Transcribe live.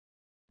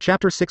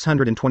Chapter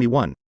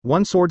 621,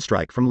 One Sword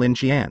Strike from Lin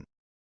Qian.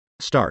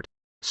 Start.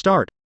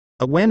 Start.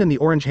 A Wen and the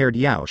orange-haired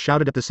Yao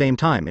shouted at the same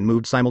time and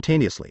moved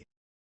simultaneously.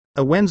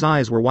 A Wen's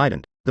eyes were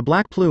widened, the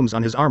black plumes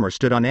on his armor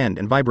stood on end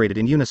and vibrated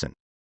in unison.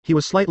 He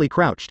was slightly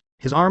crouched,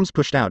 his arms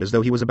pushed out as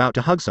though he was about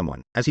to hug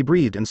someone, as he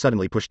breathed and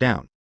suddenly pushed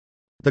down.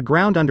 The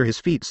ground under his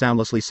feet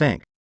soundlessly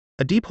sank.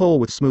 A deep hole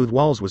with smooth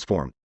walls was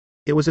formed.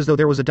 It was as though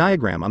there was a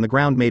diagram on the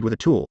ground made with a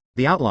tool,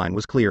 the outline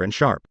was clear and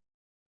sharp.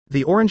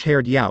 The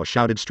orange-haired Yao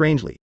shouted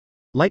strangely.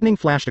 Lightning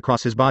flashed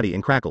across his body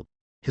and crackled.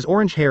 His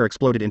orange hair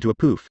exploded into a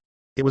poof.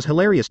 It was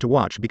hilarious to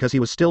watch because he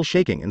was still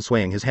shaking and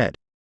swaying his head.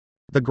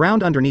 The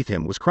ground underneath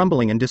him was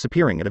crumbling and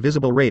disappearing at a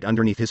visible rate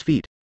underneath his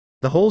feet.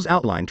 The hole's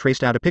outline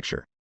traced out a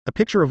picture. A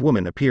picture of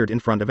woman appeared in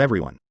front of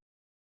everyone.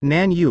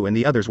 Nan Yu and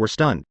the others were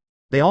stunned.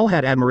 They all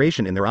had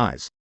admiration in their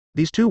eyes.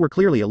 These two were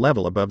clearly a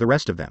level above the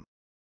rest of them.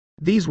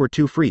 These were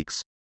two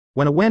freaks.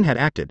 When a Wen had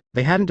acted,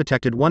 they hadn't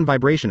detected one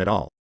vibration at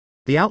all.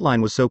 The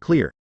outline was so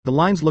clear, the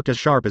lines looked as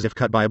sharp as if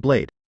cut by a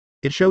blade.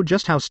 It showed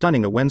just how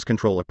stunning a Wen's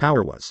control of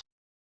power was.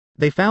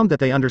 They found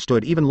that they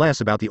understood even less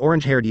about the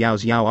orange-haired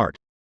Yao's Yao art.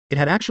 It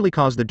had actually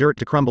caused the dirt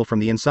to crumble from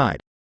the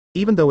inside.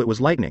 Even though it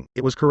was lightning,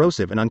 it was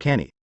corrosive and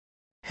uncanny.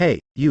 Hey,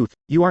 youth,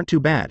 you aren't too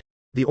bad.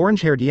 The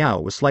orange-haired Yao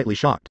was slightly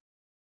shocked.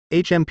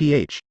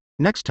 HMPH.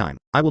 Next time,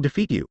 I will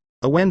defeat you,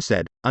 a Wen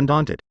said,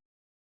 undaunted.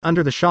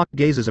 Under the shocked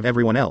gazes of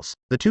everyone else,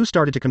 the two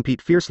started to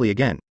compete fiercely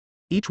again,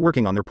 each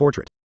working on their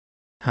portrait.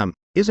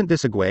 Isn't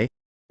this a Gui?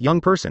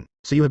 Young person,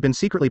 so you have been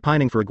secretly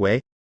pining for a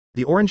Gui?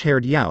 The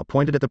orange-haired Yao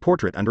pointed at the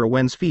portrait under a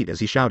Wen's feet as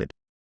he shouted.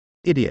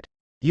 Idiot.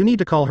 You need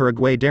to call her a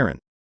Gui Darren.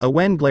 A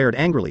Wen glared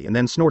angrily and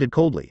then snorted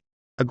coldly.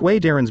 A Gui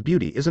Darren's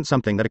beauty isn't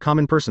something that a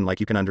common person like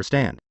you can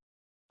understand.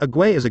 A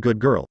Gui is a good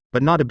girl,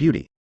 but not a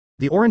beauty.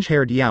 The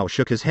orange-haired Yao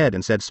shook his head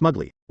and said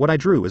smugly, what I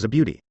drew is a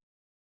beauty.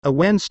 A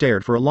Wen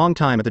stared for a long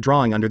time at the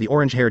drawing under the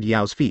orange-haired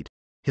Yao's feet.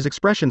 His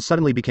expression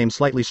suddenly became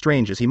slightly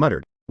strange as he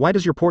muttered, why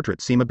does your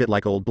portrait seem a bit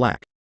like old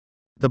black?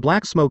 The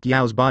black smoke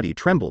Yao's body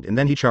trembled and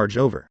then he charged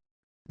over.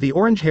 The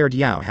orange-haired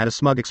Yao had a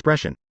smug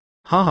expression.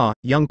 Haha,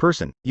 young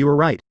person, you were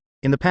right.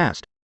 In the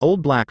past,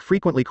 old black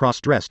frequently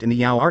cross-dressed in the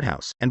Yao art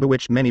house and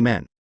bewitched many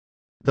men.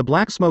 The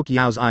black smoke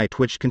Yao's eye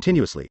twitched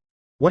continuously.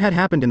 What had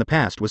happened in the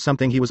past was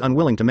something he was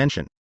unwilling to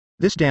mention.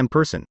 This damned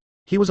person.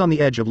 He was on the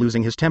edge of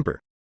losing his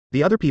temper.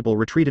 The other people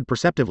retreated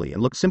perceptively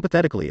and looked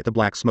sympathetically at the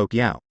black smoke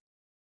Yao.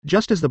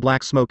 Just as the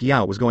black smoke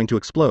Yao was going to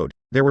explode,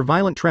 there were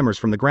violent tremors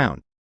from the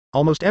ground.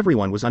 Almost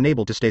everyone was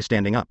unable to stay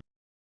standing up.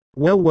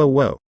 Whoa whoa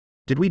whoa.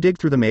 Did we dig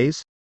through the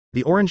maze?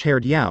 The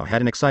orange-haired Yao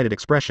had an excited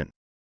expression.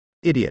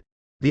 Idiot.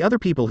 The other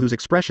people whose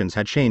expressions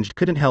had changed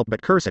couldn't help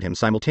but curse at him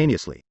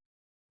simultaneously.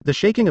 The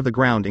shaking of the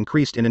ground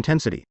increased in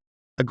intensity.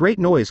 A great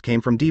noise came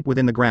from deep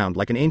within the ground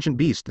like an ancient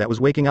beast that was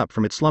waking up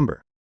from its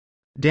slumber.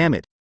 Damn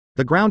it.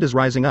 The ground is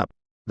rising up.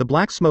 The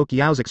black smoke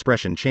Yao's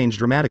expression changed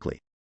dramatically.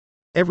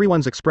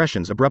 Everyone's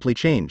expressions abruptly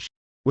changed.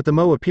 With the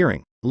Mo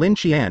appearing, Lin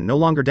Qian no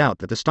longer doubted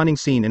that the stunning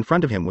scene in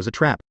front of him was a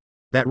trap.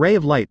 That ray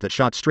of light that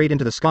shot straight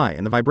into the sky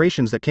and the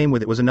vibrations that came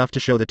with it was enough to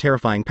show the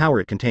terrifying power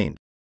it contained.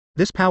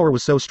 This power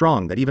was so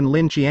strong that even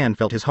Lin Qian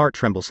felt his heart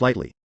tremble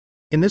slightly.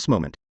 In this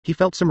moment, he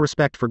felt some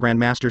respect for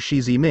Grandmaster Shi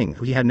Ziming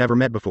who he had never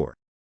met before.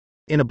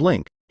 In a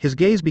blink, his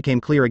gaze became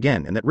clear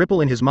again and that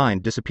ripple in his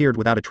mind disappeared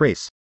without a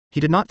trace.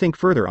 He did not think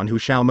further on who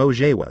Xiao Mo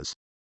Jie was.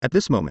 At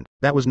this moment,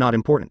 that was not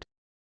important.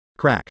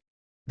 Crack.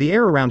 The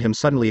air around him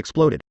suddenly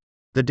exploded.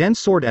 The dense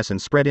sword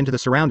essence spread into the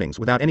surroundings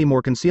without any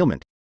more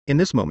concealment. In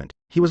this moment,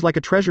 he was like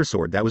a treasure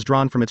sword that was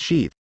drawn from its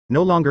sheath,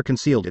 no longer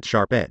concealed its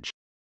sharp edge.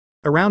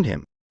 Around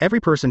him, every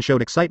person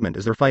showed excitement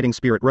as their fighting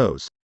spirit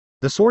rose.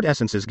 The sword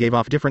essences gave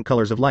off different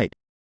colors of light.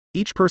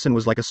 Each person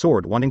was like a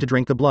sword wanting to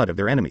drink the blood of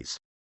their enemies.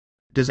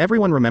 Does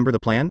everyone remember the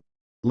plan?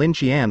 Lin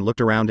Qian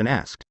looked around and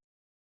asked.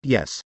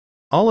 Yes.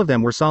 All of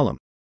them were solemn.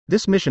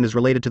 This mission is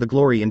related to the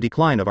glory and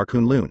decline of our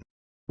Kunlun.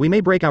 We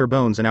may break our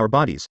bones and our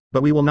bodies,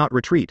 but we will not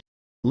retreat.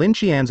 Lin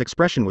Qian's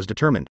expression was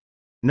determined.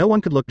 No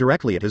one could look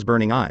directly at his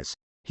burning eyes.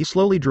 He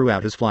slowly drew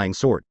out his flying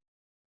sword.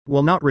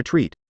 Will not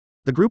retreat.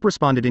 The group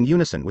responded in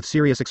unison with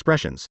serious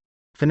expressions.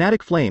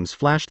 Fanatic flames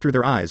flashed through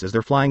their eyes as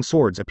their flying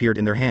swords appeared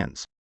in their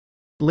hands.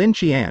 Lin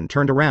Qian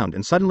turned around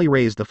and suddenly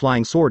raised the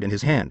flying sword in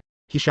his hand.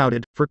 He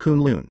shouted, for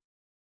Kunlun.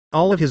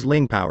 All of his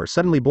Ling power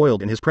suddenly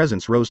boiled and his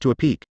presence rose to a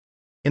peak.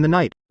 In the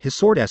night, his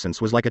sword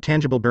essence was like a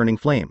tangible burning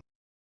flame.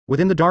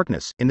 Within the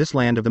darkness, in this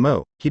land of the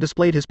Mo, he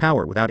displayed his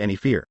power without any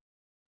fear.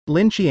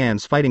 Lin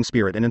Qian's fighting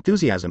spirit and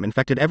enthusiasm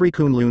infected every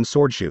Kunlun's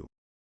sword shoe.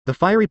 The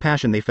fiery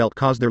passion they felt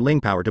caused their Ling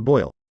power to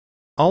boil.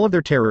 All of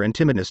their terror and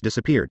timidness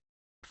disappeared.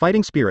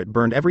 Fighting spirit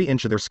burned every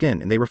inch of their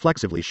skin and they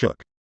reflexively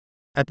shook.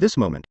 At this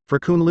moment, for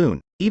Kunlun,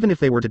 even if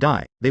they were to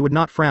die, they would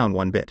not frown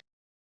one bit.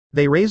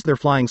 They raised their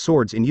flying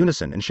swords in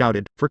unison and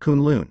shouted, for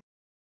Kunlun.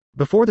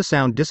 Before the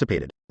sound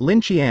dissipated, Lin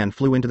Qian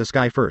flew into the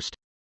sky first.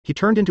 He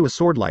turned into a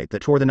sword light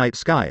that tore the night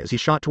sky as he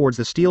shot towards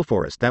the steel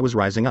forest that was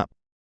rising up.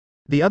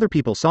 The other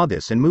people saw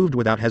this and moved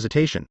without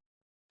hesitation.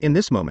 In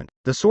this moment,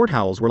 the sword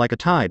howls were like a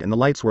tide and the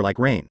lights were like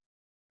rain.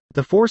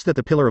 The force that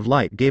the pillar of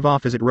light gave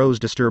off as it rose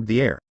disturbed the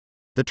air.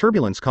 The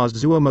turbulence caused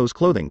Zuo Mo's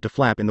clothing to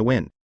flap in the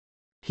wind.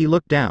 He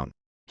looked down.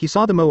 He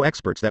saw the Mo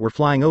experts that were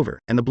flying over,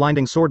 and the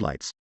blinding sword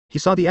lights. He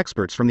saw the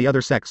experts from the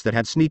other sects that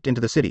had sneaked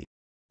into the city.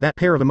 That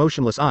pair of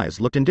emotionless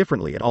eyes looked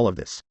indifferently at all of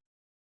this.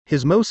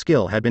 His Mo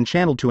skill had been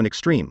channeled to an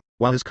extreme,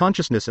 while his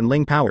consciousness and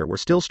Ling power were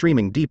still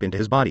streaming deep into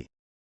his body.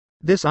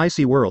 This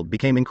icy world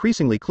became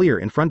increasingly clear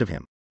in front of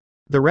him.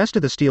 The rest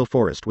of the steel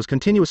forest was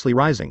continuously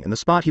rising and the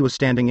spot he was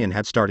standing in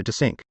had started to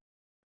sink.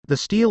 The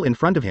steel in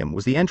front of him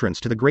was the entrance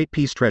to the Great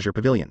Peace Treasure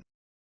Pavilion.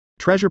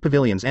 Treasure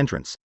Pavilion's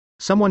entrance.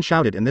 Someone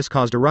shouted and this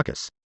caused a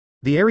ruckus.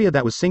 The area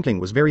that was sinking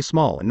was very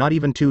small and not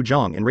even 2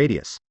 zhong in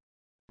radius.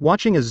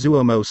 Watching as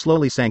Zuo Mo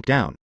slowly sank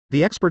down,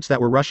 the experts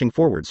that were rushing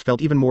forwards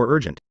felt even more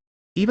urgent.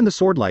 Even the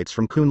sword lights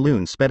from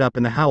Kunlun sped up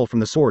and the howl from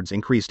the swords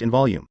increased in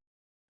volume.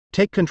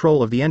 Take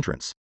control of the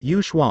entrance, Yu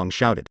Shuang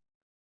shouted.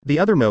 The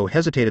other Mo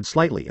hesitated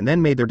slightly and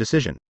then made their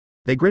decision.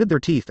 They gritted their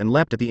teeth and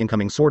leapt at the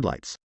incoming sword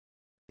lights.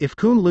 If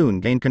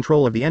Kunlun gained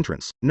control of the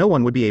entrance, no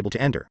one would be able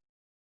to enter.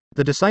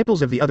 The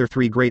disciples of the other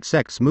 3 great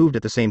sects moved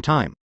at the same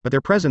time, but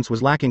their presence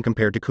was lacking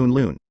compared to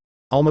Kunlun.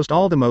 Almost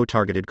all the Mo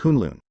targeted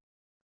Kunlun.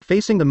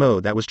 Facing the Mo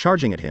that was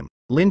charging at him,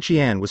 Lin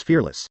Qian was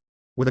fearless.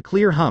 With a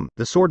clear hum,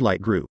 the sword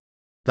light grew.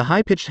 The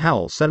high-pitched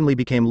howl suddenly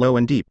became low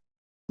and deep.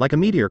 Like a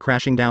meteor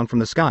crashing down from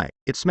the sky,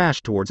 it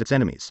smashed towards its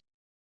enemies.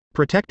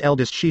 Protect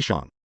eldest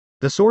Shishong.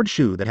 The sword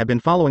shoe that had been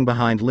following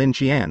behind Lin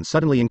Qian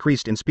suddenly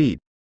increased in speed.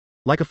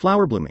 Like a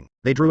flower blooming,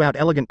 they drew out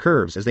elegant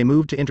curves as they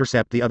moved to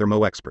intercept the other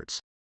Mo experts.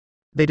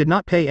 They did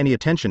not pay any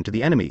attention to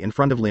the enemy in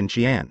front of Lin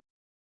Qian.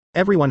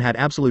 Everyone had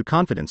absolute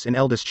confidence in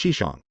eldest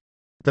Shishong.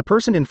 The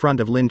person in front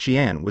of Lin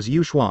Qian was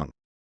Yu Shuang.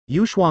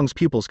 Yu Shuang's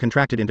pupils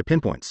contracted into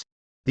pinpoints.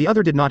 The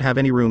other did not have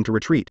any room to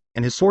retreat,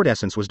 and his sword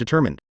essence was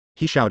determined.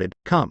 He shouted,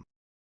 "Come."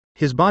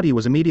 His body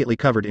was immediately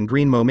covered in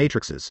green Mo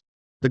matrices.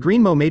 The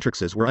green Mo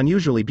matrices were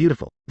unusually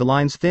beautiful, the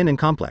lines thin and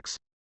complex.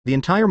 The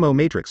entire Mo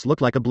matrix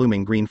looked like a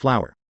blooming green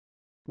flower.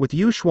 With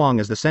Yu Shuang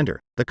as the center,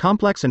 the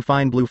complex and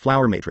fine blue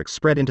flower matrix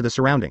spread into the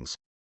surroundings.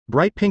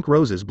 Bright pink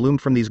roses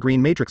bloomed from these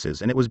green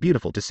matrices and it was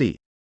beautiful to see.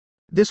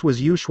 This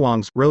was Yu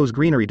Shuang's rose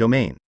greenery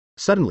domain.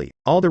 Suddenly,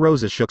 all the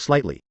roses shook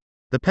slightly.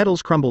 The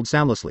petals crumbled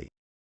soundlessly.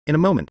 In a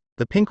moment,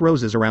 the pink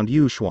roses around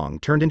Yu Shuang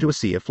turned into a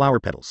sea of flower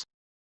petals.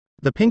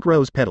 The pink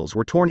rose petals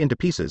were torn into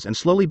pieces and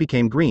slowly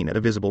became green at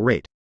a visible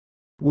rate.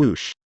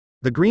 Whoosh!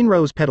 The green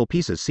rose petal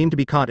pieces seemed to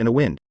be caught in a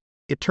wind.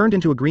 It turned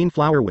into a green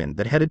flower wind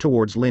that headed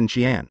towards Lin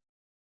Qian.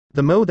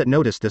 The Mo that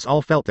noticed this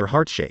all felt their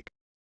hearts shake.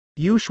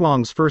 Yu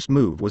Shuang's first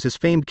move was his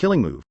famed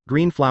killing move,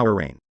 Green Flower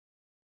Rain.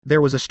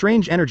 There was a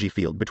strange energy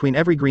field between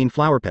every green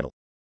flower petal.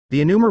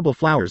 The innumerable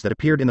flowers that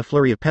appeared in the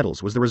flurry of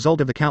petals was the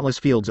result of the countless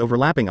fields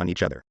overlapping on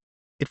each other.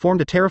 It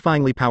formed a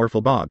terrifyingly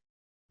powerful bog.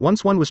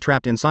 Once one was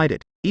trapped inside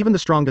it, even the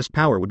strongest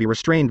power would be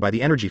restrained by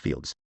the energy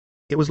fields.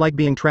 It was like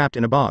being trapped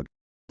in a bog.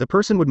 The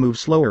person would move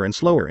slower and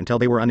slower until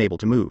they were unable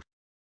to move.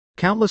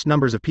 Countless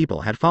numbers of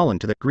people had fallen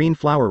to the green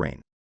flower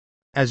rain.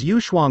 As Yu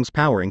Shuang's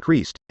power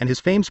increased, and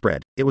his fame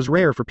spread, it was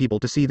rare for people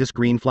to see this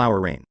green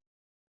flower rain.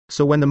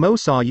 So when the Mo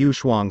saw Yu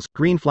Shuang's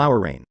green flower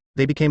rain,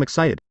 they became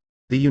excited.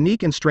 The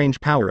unique and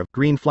strange power of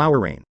green flower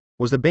rain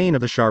was the bane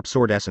of the sharp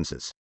sword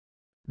essences.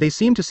 They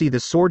seemed to see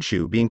this sword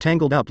shoe being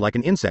tangled up like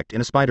an insect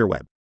in a spider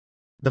web.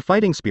 The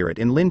fighting spirit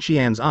in Lin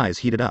Qian's eyes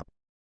heated up.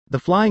 The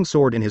flying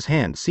sword in his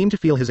hand seemed to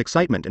feel his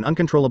excitement and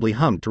uncontrollably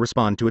hummed to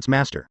respond to its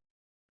master.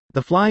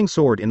 The flying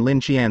sword in Lin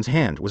Qian's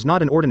hand was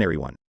not an ordinary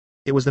one.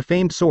 It was the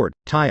famed sword,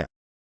 Taya.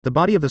 The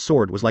body of the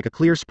sword was like a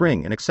clear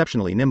spring and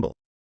exceptionally nimble.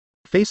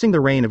 Facing the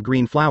rain of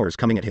green flowers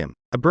coming at him,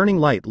 a burning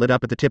light lit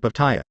up at the tip of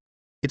Taya.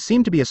 It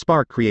seemed to be a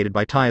spark created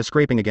by Taya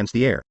scraping against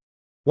the air.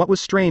 What was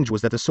strange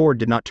was that the sword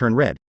did not turn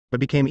red, but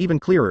became even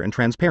clearer and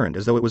transparent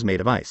as though it was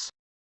made of ice.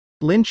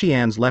 Lin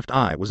Qian's left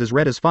eye was as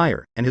red as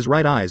fire, and his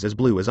right eye as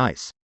blue as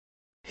ice.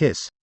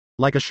 Hiss.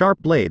 Like a sharp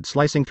blade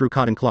slicing through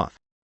cotton cloth.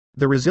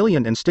 The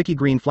resilient and sticky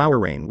green flower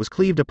rain was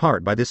cleaved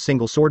apart by this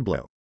single sword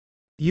blow.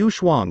 Yu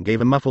Shuang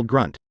gave a muffled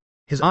grunt.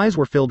 His eyes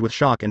were filled with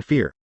shock and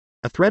fear.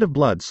 A thread of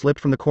blood slipped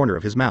from the corner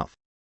of his mouth.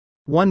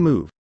 One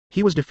move.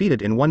 He was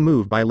defeated in one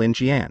move by Lin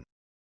Qian.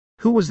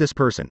 Who was this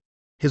person?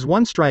 His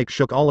one strike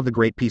shook all of the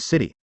Great Peace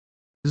City.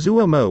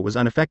 Zuo Mo was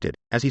unaffected,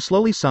 as he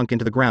slowly sunk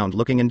into the ground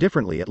looking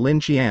indifferently at Lin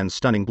Qian's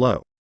stunning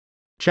blow.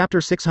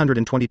 Chapter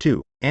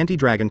 622,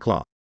 Anti-Dragon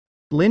Claw.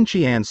 Lin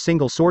Qian's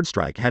single sword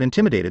strike had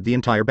intimidated the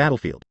entire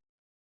battlefield.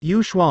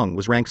 Yu Shuang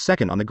was ranked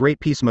second on the Great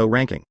Peace Mo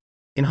ranking.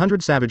 In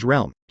 100 Savage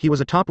Realm, he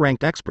was a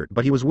top-ranked expert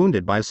but he was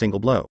wounded by a single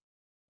blow.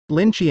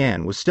 Lin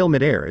Qian was still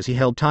mid-air as he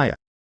held Taya.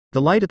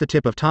 The light at the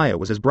tip of Taya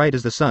was as bright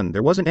as the sun.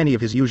 There wasn't any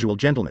of his usual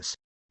gentleness.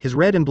 His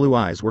red and blue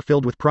eyes were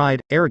filled with pride,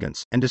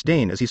 arrogance, and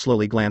disdain as he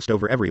slowly glanced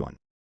over everyone.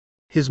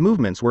 His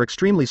movements were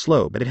extremely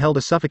slow but it held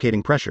a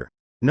suffocating pressure.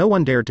 No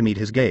one dared to meet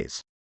his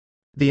gaze.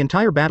 The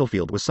entire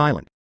battlefield was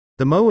silent.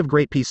 The Mo of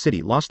Great Peace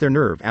City lost their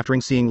nerve after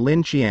seeing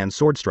Lin Qian's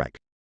sword strike.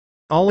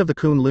 All of the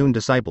Kunlun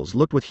disciples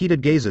looked with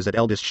heated gazes at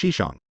eldest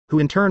Shishong, who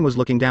in turn was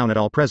looking down at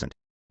all present.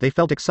 They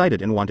felt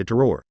excited and wanted to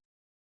roar.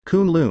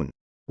 Kunlun.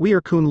 We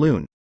are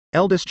Kunlun.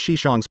 Eldest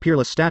Shishong's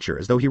peerless stature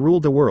as though he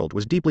ruled the world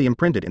was deeply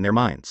imprinted in their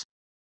minds.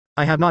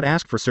 I have not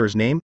asked for Sir's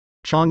name?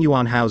 Chong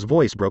Yuanhao's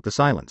voice broke the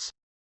silence.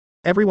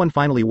 Everyone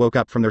finally woke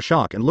up from their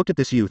shock and looked at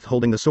this youth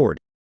holding the sword.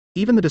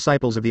 Even the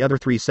disciples of the other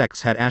three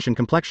sects had ashen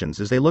complexions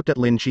as they looked at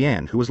Lin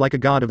Qian, who was like a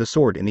god of the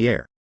sword in the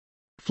air.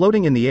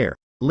 Floating in the air,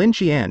 Lin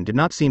Qian did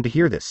not seem to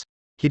hear this.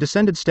 He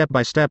descended step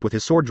by step with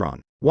his sword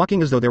drawn,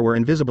 walking as though there were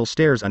invisible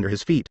stairs under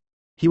his feet.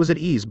 He was at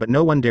ease, but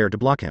no one dared to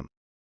block him.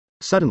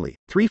 Suddenly,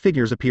 three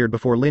figures appeared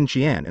before Lin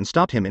Qian and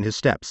stopped him in his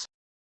steps.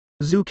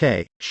 Zhu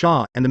Ke,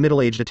 Sha, and the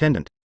middle-aged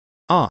attendant.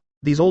 Ah,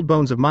 these old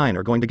bones of mine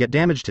are going to get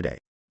damaged today,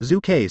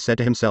 Zhu Ke said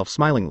to himself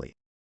smilingly.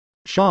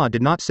 Sha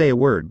did not say a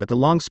word, but the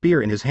long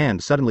spear in his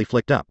hand suddenly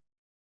flicked up.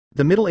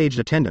 The middle-aged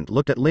attendant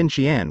looked at Lin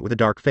Qian with a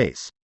dark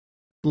face.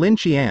 Lin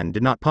Qian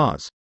did not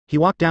pause. He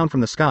walked down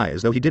from the sky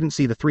as though he didn't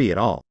see the three at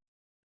all.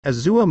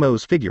 As Zuo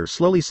Mo's figure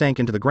slowly sank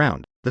into the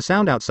ground, the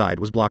sound outside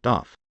was blocked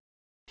off.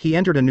 He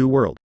entered a new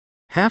world.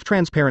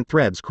 Half-transparent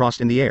threads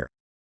crossed in the air.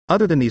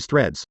 Other than these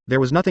threads, there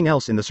was nothing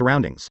else in the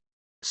surroundings.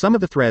 Some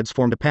of the threads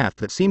formed a path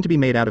that seemed to be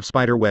made out of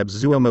spider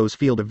webs. Zuo Mo's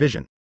field of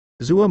vision.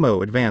 Zuo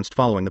Mo advanced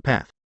following the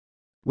path.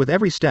 With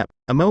every step,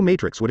 a Mo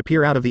matrix would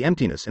appear out of the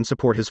emptiness and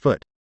support his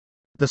foot.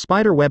 The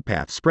spider web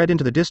path spread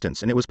into the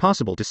distance and it was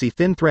possible to see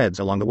thin threads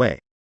along the way.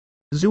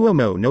 Zuo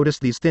Mo noticed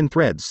these thin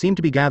threads seemed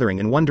to be gathering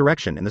in one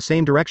direction and the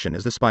same direction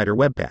as the spider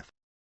web path.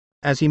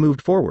 As he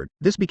moved forward,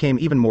 this became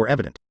even more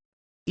evident.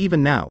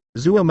 Even now,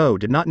 Zuo Mo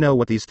did not know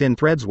what these thin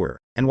threads were,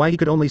 and why he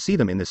could only see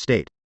them in this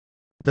state.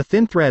 The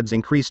thin threads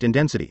increased in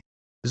density.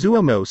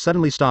 Zuo Mo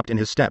suddenly stopped in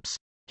his steps.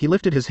 He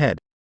lifted his head.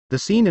 The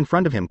scene in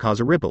front of him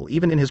caused a ripple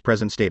even in his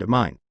present state of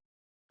mind.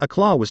 A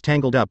claw was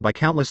tangled up by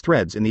countless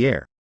threads in the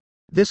air.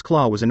 This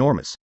claw was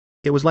enormous.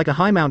 It was like a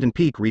high mountain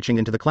peak reaching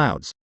into the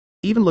clouds.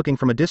 Even looking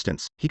from a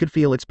distance, he could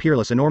feel its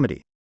peerless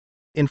enormity.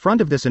 In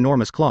front of this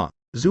enormous claw,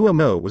 Zuo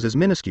Mo was as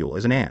minuscule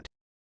as an ant.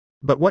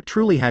 But what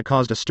truly had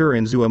caused a stir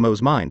in Zuo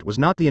Mo's mind was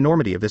not the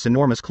enormity of this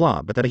enormous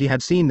claw, but that he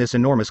had seen this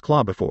enormous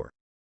claw before.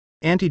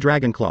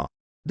 Anti-dragon claw.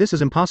 This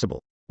is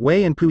impossible.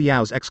 Wei and Pu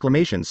Yao's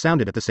exclamations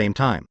sounded at the same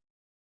time.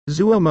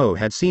 Zuo Mo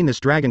had seen this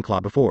dragon claw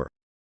before.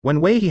 When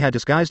Wei he had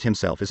disguised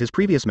himself as his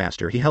previous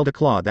master, he held a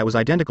claw that was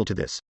identical to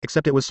this,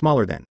 except it was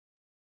smaller than.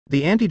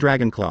 The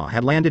anti-dragon claw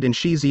had landed in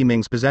Shi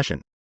Ziming's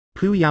possession.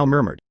 Pu Yao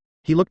murmured.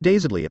 He looked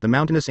dazedly at the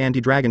mountainous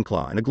anti-dragon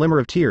claw and a glimmer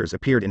of tears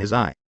appeared in his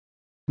eye.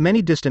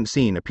 Many distant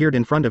scene appeared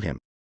in front of him.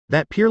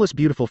 That peerless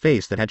beautiful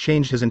face that had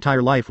changed his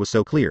entire life was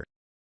so clear.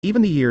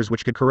 Even the years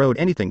which could corrode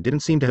anything didn't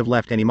seem to have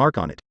left any mark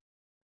on it.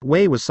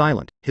 Wei was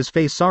silent, his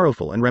face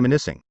sorrowful and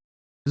reminiscing.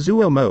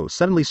 Zuo Mo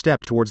suddenly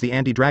stepped towards the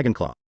anti-dragon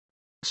claw.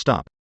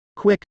 Stop.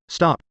 Quick,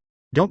 stop.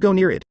 Don't go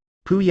near it.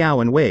 Pu Yao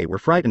and Wei were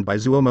frightened by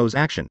Zuo Mo's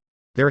action.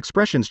 Their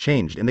expressions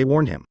changed and they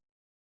warned him.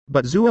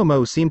 But Zuo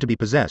Mo seemed to be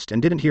possessed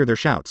and didn't hear their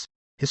shouts.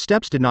 His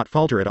steps did not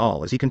falter at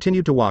all as he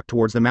continued to walk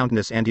towards the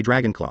mountainous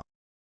anti-dragon claw.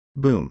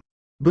 Boom.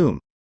 Boom.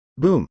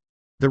 Boom.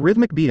 The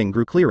rhythmic beating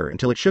grew clearer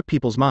until it shook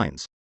people's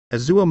minds.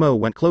 As Zuo Mo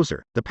went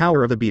closer, the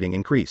power of the beating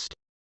increased.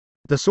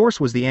 The source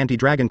was the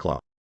anti-dragon claw.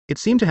 It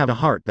seemed to have a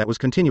heart that was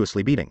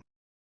continuously beating.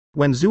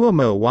 When Zuo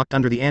Mo walked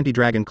under the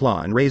anti-dragon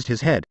claw and raised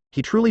his head,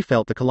 he truly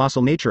felt the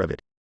colossal nature of it.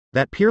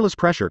 That peerless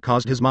pressure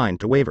caused his mind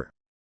to waver.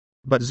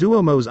 But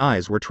Zuo Mo's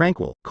eyes were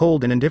tranquil,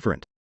 cold and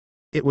indifferent.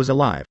 It was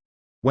alive.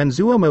 When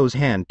Zuo Mo's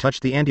hand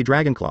touched the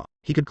anti-dragon claw,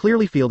 he could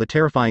clearly feel the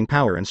terrifying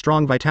power and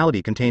strong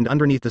vitality contained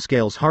underneath the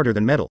scales harder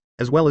than metal,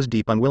 as well as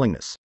deep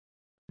unwillingness.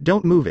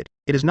 Don't move it,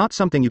 it is not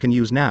something you can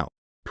use now.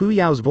 Pu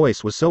Yao's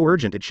voice was so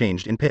urgent it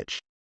changed in pitch.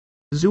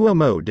 Zuo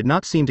Mo did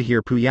not seem to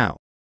hear Pu Yao.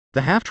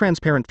 The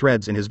half-transparent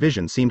threads in his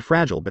vision seemed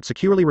fragile but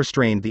securely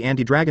restrained the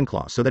anti-dragon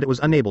claw so that it was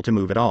unable to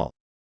move at all.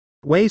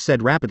 Wei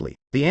said rapidly,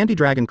 the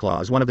anti-dragon claw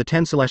is one of the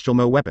 10 celestial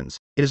Mo weapons,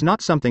 it is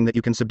not something that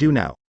you can subdue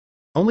now.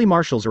 Only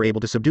marshals are able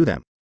to subdue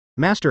them.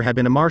 Master had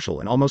been a marshal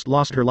and almost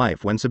lost her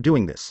life when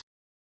subduing this.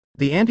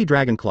 The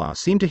anti-dragon claw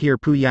seemed to hear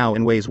Pu Yao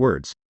and Wei's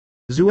words.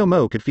 Zuo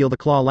Mo could feel the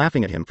claw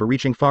laughing at him for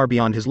reaching far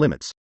beyond his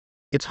limits.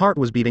 Its heart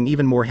was beating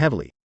even more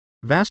heavily.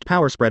 Vast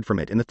power spread from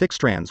it and the thick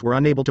strands were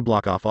unable to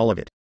block off all of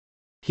it.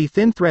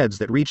 Thin threads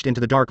that reached into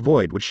the dark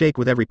void would shake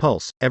with every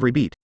pulse, every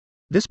beat.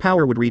 This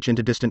power would reach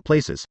into distant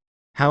places.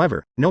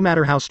 However, no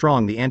matter how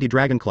strong the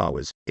anti-dragon claw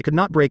was, it could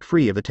not break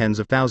free of the tens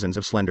of thousands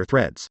of slender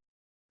threads.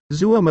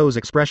 Zuo Mo's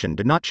expression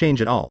did not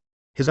change at all.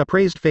 His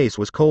upraised face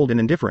was cold and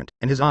indifferent,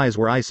 and his eyes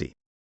were icy.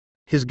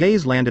 His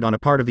gaze landed on a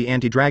part of the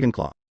anti-dragon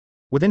claw.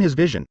 Within his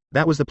vision,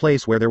 that was the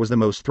place where there was the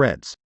most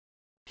threads.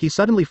 He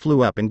suddenly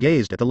flew up and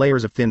gazed at the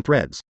layers of thin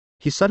threads.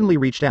 He suddenly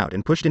reached out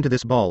and pushed into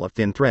this ball of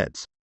thin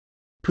threads.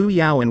 Pu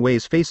Yao and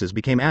Wei's faces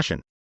became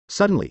ashen.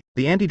 Suddenly,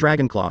 the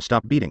anti-dragon claw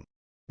stopped beating.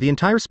 The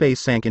entire space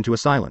sank into a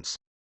silence.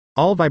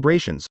 All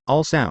vibrations,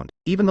 all sound,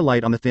 even the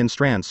light on the thin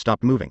strands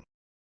stopped moving.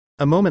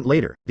 A moment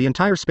later, the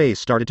entire space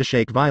started to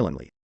shake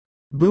violently.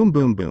 Boom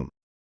boom boom.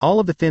 All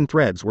of the thin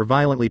threads were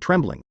violently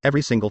trembling,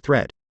 every single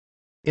thread.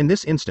 In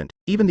this instant,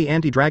 even the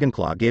anti-dragon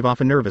claw gave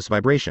off a nervous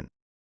vibration.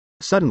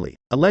 Suddenly,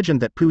 a legend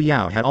that Pu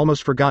Yao had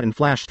almost forgotten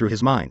flashed through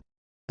his mind.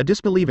 A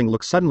disbelieving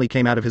look suddenly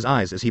came out of his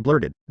eyes as he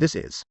blurted, "This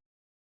is..."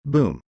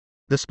 Boom.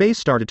 The space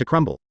started to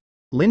crumble.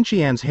 Lin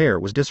Qian's hair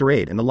was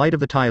disarrayed and the light of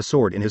the Tai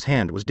sword in his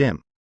hand was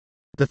dim.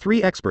 The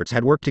three experts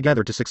had worked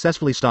together to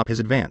successfully stop his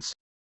advance.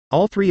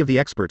 All three of the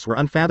experts were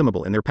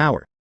unfathomable in their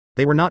power.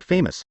 They were not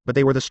famous, but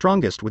they were the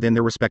strongest within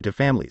their respective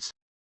families.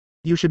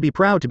 You should be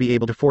proud to be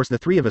able to force the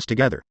three of us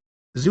together.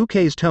 Zhu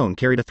Kei's tone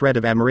carried a thread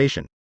of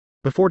admiration.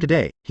 Before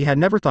today, he had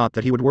never thought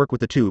that he would work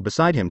with the two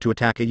beside him to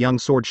attack a young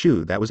sword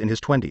shu that was in his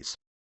 20s.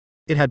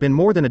 It had been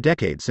more than a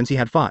decade since he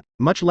had fought,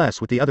 much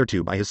less with the other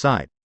two by his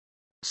side.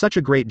 Such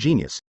a great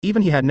genius,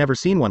 even he had never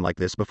seen one like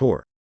this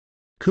before.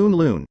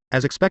 Kunlun,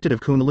 as expected of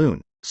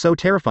Kunlun, so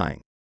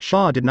terrifying.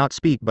 Shaw did not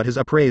speak, but his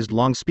upraised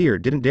long spear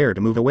didn't dare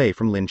to move away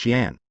from Lin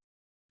Qian.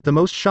 The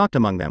most shocked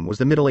among them was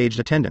the middle-aged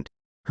attendant.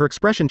 Her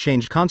expression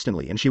changed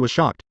constantly and she was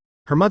shocked.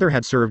 Her mother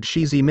had served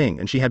Shi Ziming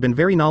and she had been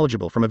very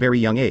knowledgeable from a very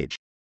young age.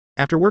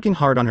 After working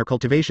hard on her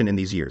cultivation in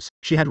these years,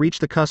 she had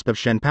reached the cusp of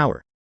Shen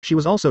power. She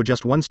was also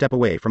just one step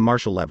away from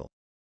martial level.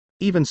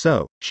 Even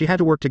so, she had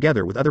to work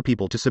together with other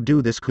people to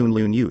subdue this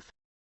Kunlun youth.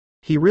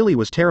 He really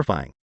was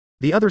terrifying.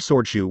 The other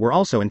swordshu were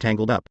also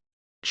entangled up.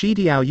 Qi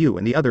Diaoyu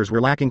and the others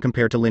were lacking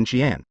compared to Lin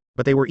Qian,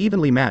 but they were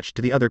evenly matched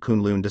to the other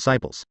Kunlun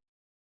disciples.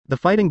 The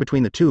fighting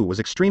between the two was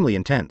extremely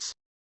intense.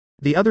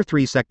 The other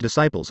three sect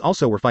disciples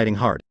also were fighting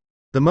hard.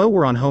 The Mo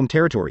were on home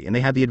territory and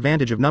they had the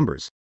advantage of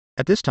numbers.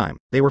 At this time,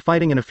 they were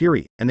fighting in a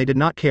fury, and they did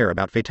not care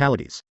about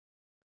fatalities.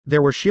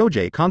 There were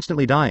Xiujie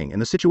constantly dying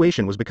and the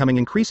situation was becoming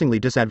increasingly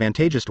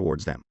disadvantageous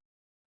towards them.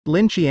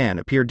 Lin Qian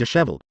appeared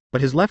disheveled,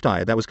 but his left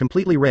eye that was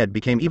completely red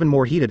became even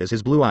more heated as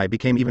his blue eye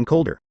became even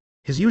colder.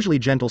 His usually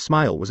gentle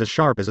smile was as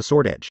sharp as a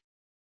sword edge.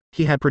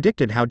 He had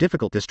predicted how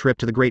difficult this trip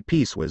to the Great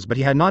Peace was, but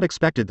he had not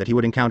expected that he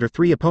would encounter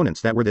three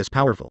opponents that were this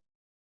powerful.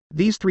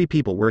 These three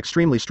people were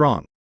extremely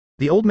strong.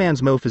 The old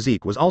man's Mo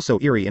physique was also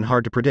eerie and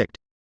hard to predict.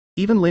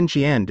 Even Lin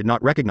Qian did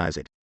not recognize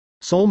it.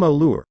 Zuo Mo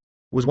lure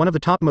was one of the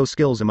topmost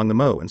skills among the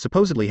Mo and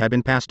supposedly had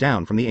been passed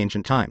down from the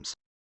ancient times.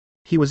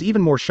 He was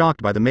even more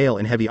shocked by the male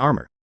in heavy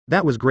armor.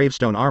 That was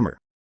gravestone armor.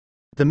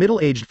 The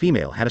middle-aged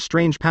female had a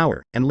strange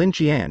power, and Lin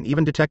Qian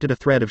even detected a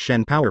thread of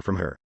Shen power from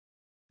her.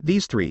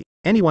 These three,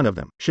 any one of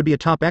them, should be a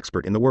top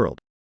expert in the world.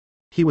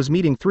 He was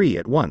meeting three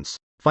at once,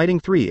 fighting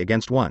three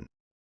against one.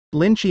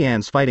 Lin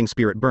Qian's fighting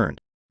spirit burned.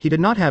 He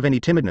did not have any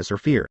timidness or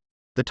fear.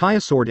 The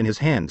Taya sword in his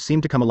hand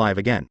seemed to come alive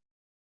again.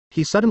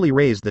 He suddenly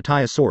raised the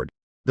Taya sword.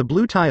 The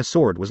blue Taya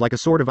sword was like a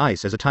sword of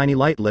ice as a tiny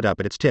light lit up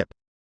at its tip.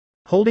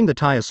 Holding the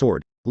Taya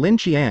sword, Lin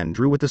Qian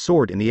drew with the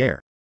sword in the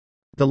air.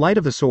 The light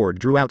of the sword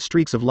drew out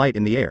streaks of light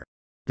in the air.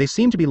 They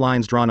seemed to be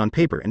lines drawn on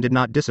paper and did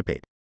not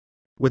dissipate.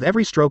 With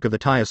every stroke of the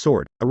Taya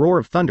sword, a roar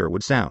of thunder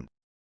would sound.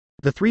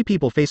 The three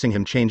people facing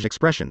him changed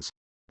expressions.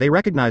 They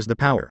recognized the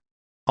power.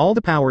 All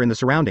the power in the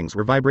surroundings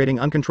were vibrating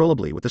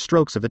uncontrollably with the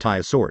strokes of the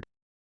Taya sword.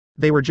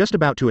 They were just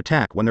about to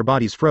attack when their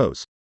bodies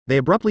froze. They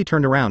abruptly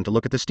turned around to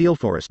look at the steel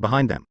forest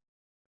behind them.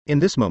 In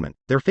this moment,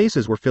 their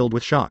faces were filled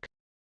with shock.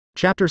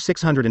 Chapter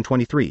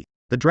 623,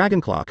 The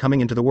Dragonclaw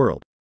Coming into the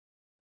World.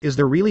 Is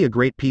there really a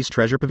Great Peace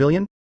Treasure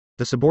Pavilion?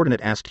 The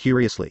subordinate asked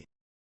curiously.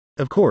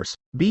 Of course,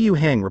 Bu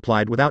Heng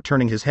replied without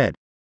turning his head.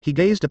 He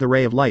gazed at the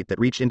ray of light that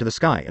reached into the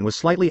sky and was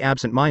slightly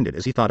absent-minded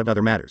as he thought of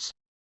other matters.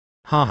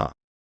 Haha.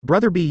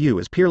 Brother Bu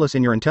is peerless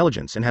in your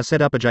intelligence and has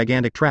set up a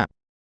gigantic trap.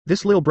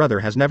 This little brother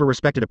has never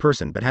respected a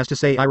person but has to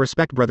say I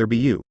respect Brother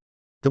Bu.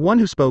 The one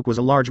who spoke was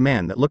a large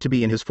man that looked to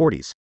be in his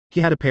 40s.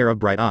 He had a pair of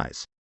bright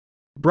eyes.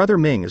 Brother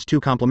Ming is too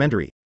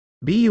complimentary.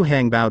 Bu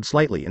Heng bowed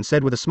slightly and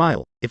said with a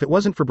smile, if it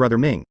wasn't for Brother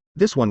Ming,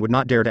 this one would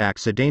not dare to act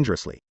so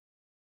dangerously.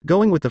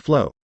 Going with the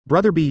flow,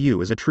 Brother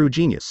Bu is a true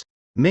genius.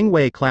 Ming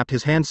Wei clapped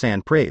his hands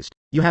and praised,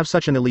 you have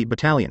such an elite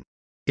battalion.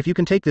 If you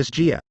can take this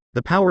Jia,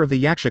 the power of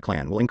the Yaksha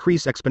clan will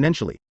increase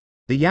exponentially.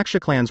 The Yaksha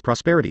clan's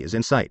prosperity is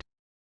in sight.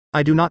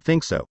 I do not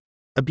think so.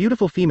 A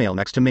beautiful female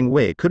next to Ming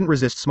Wei couldn't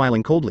resist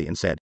smiling coldly and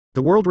said,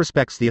 the world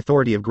respects the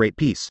authority of Great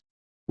Peace.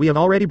 We have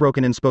already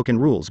broken unspoken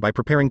rules by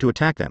preparing to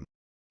attack them.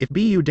 If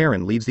Bu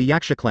Darren leads the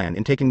Yaksha clan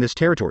in taking this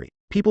territory,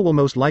 people will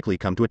most likely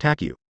come to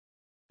attack you.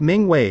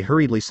 Ming Wei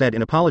hurriedly said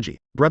in apology,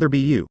 Brother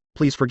Bu,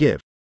 please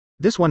forgive.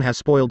 This one has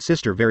spoiled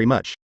sister very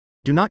much.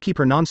 Do not keep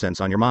her nonsense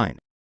on your mind.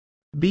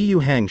 Bu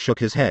Heng shook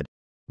his head.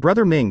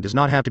 Brother Ming does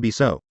not have to be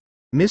so.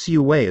 Miss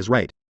Yu Wei is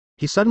right.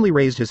 He suddenly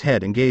raised his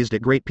head and gazed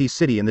at Great Peace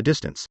City in the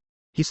distance.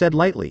 He said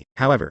lightly,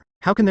 however,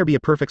 how can there be a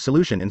perfect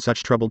solution in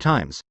such troubled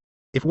times?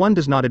 If one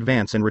does not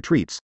advance and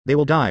retreats, they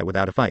will die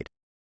without a fight.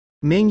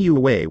 Ming Yu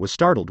Wei was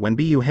startled when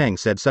Bu Heng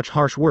said such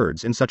harsh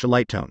words in such a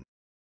light tone.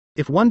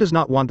 If one does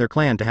not want their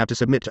clan to have to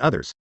submit to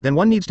others, then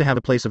one needs to have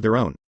a place of their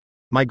own.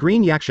 My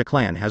Green Yaksha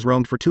clan has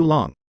roamed for too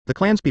long, the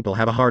clanspeople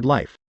have a hard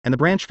life, and the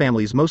branch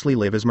families mostly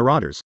live as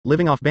marauders,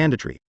 living off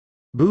banditry.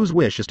 Bu's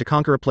wish is to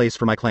conquer a place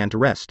for my clan to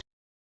rest.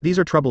 These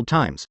are troubled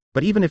times,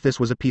 but even if this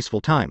was a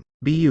peaceful time,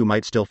 Bu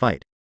might still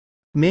fight.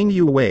 Ming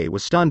Yu Wei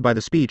was stunned by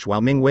the speech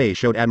while Ming Wei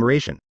showed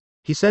admiration.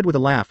 He said with a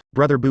laugh,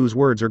 Brother Bu's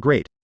words are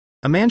great.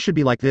 A man should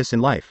be like this in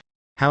life.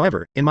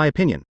 However, in my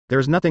opinion, there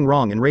is nothing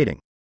wrong in raiding.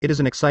 It is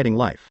an exciting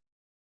life.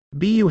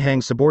 Bu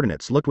Heng's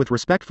subordinates looked with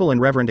respectful and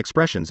reverent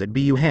expressions at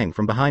Bu Heng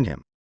from behind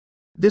him.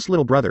 This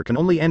little brother can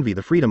only envy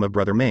the freedom of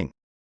Brother Ming.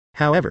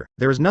 However,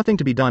 there is nothing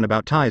to be done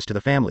about ties to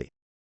the family.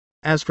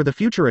 As for the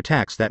future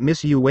attacks that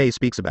Miss Yu Wei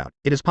speaks about,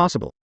 it is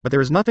possible, but there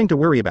is nothing to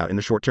worry about in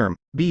the short term,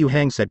 Bu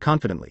Heng said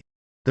confidently.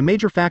 The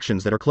major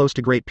factions that are close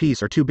to Great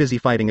Peace are too busy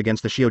fighting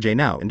against the Xiojie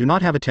now and do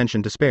not have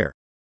attention to spare.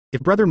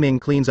 If Brother Ming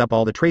cleans up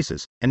all the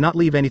traces, and not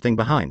leave anything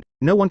behind,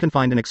 no one can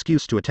find an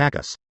excuse to attack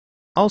us.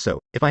 Also,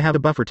 if I have a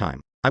buffer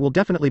time, I will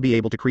definitely be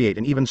able to create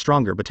an even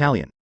stronger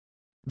battalion.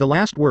 The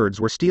last words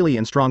were steely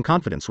and strong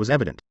confidence was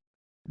evident.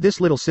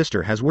 This little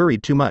sister has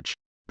worried too much.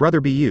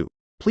 Brother Bu,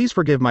 please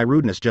forgive my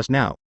rudeness just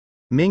now.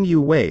 Ming Yu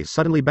Wei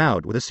suddenly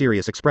bowed with a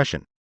serious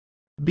expression.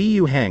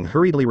 Bu Hang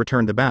hurriedly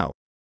returned the bow.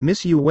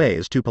 Miss Yu Wei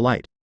is too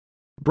polite.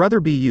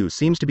 Brother Bu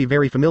seems to be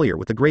very familiar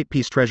with the Great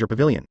Peace Treasure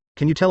Pavilion.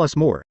 Can you tell us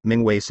more?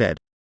 Ming Wei said.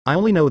 I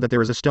only know that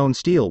there is a stone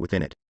stele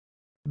within it.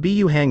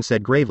 Bu Hang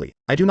said gravely,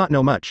 I do not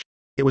know much.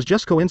 It was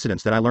just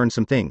coincidence that I learned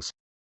some things.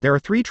 There are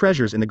 3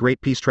 treasures in the Great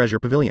Peace Treasure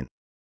Pavilion.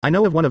 I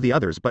know of one of the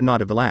others but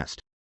not of the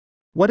last.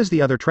 What is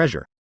the other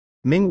treasure?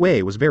 Ming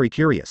Wei was very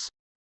curious.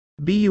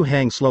 Bu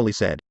Hang slowly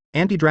said,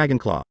 Anti-Dragon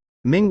Claw.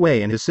 Ming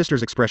Wei and his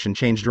sister's expression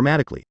changed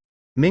dramatically.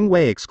 Ming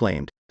Wei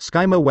exclaimed,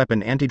 Sky Mo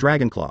weapon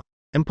Anti-Dragon Claw.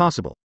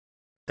 Impossible.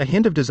 A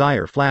hint of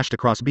desire flashed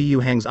across Bu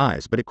Hang's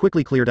eyes but it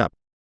quickly cleared up.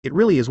 It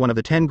really is one of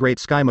the 10 great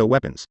Sky Mo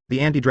weapons, the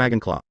Anti-Dragon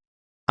Claw.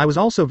 I was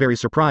also very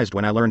surprised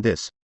when I learned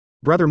this.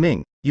 Brother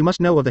Ming, you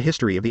must know of the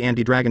history of the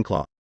Anti-Dragon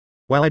Claw.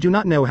 While I do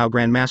not know how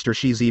Grandmaster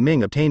Shi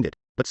Ziming obtained it,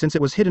 but since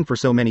it was hidden for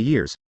so many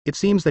years, it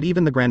seems that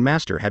even the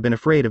Grandmaster had been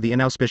afraid of the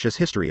inauspicious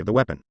history of the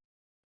weapon.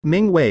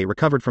 Ming Wei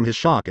recovered from his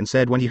shock and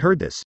said when he heard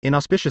this,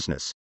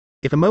 inauspiciousness.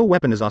 If a Mo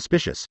weapon is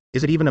auspicious,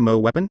 is it even a Mo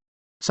weapon?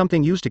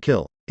 Something used to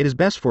kill, it is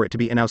best for it to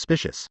be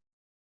inauspicious.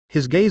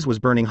 His gaze was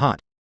burning hot.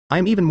 I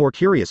am even more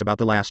curious about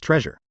the last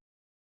treasure.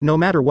 No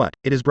matter what,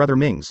 it is Brother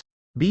Ming's.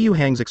 Bu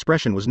Hang's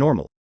expression was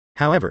normal.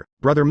 However,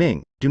 Brother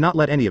Ming, do not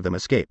let any of them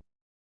escape.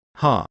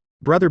 Ha,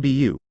 Brother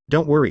Bu,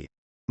 don't worry.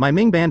 My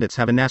Ming bandits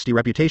have a nasty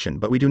reputation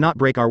but we do not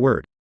break our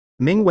word.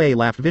 Ming Wei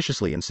laughed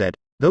viciously and said,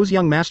 those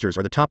young masters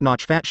are the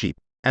top-notch fat sheep.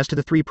 As to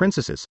the 3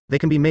 princesses, they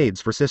can be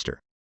maids for sister.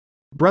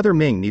 Brother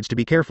Ming needs to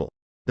be careful.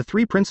 The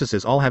 3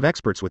 princesses all have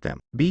experts with them,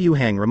 Bu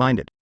Hang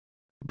reminded.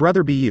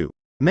 Brother Bu,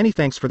 many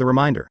thanks for the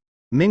reminder.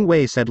 Ming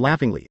Wei said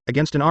laughingly,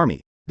 against an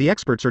army, the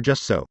experts are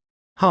just so.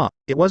 Ha,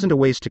 it wasn't a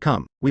waste to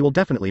come, we will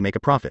definitely make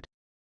a profit.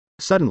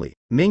 Suddenly,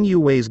 Ming Yu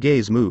Wei's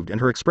gaze moved and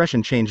her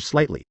expression changed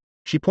slightly.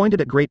 She pointed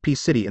at Great Peace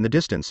City in the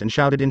distance and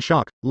shouted in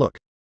shock, look.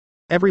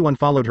 Everyone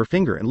followed her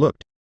finger and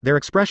looked. Their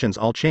expressions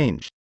all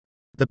changed.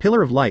 The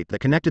pillar of light that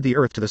connected the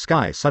earth to the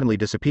sky suddenly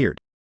disappeared.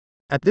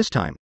 At this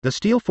time, the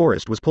steel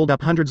forest was pulled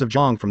up hundreds of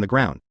zhang from the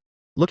ground.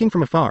 Looking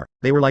from afar,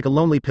 they were like a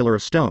lonely pillar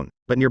of stone,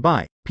 but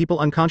nearby, people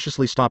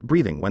unconsciously stopped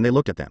breathing when they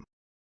looked at them.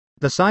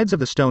 The sides of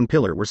the stone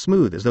pillar were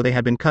smooth as though they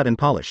had been cut and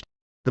polished.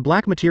 The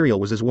black material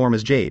was as warm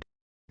as jade.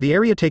 The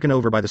area taken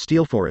over by the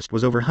steel forest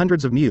was over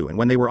hundreds of mu and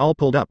when they were all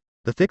pulled up,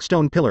 the thick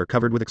stone pillar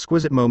covered with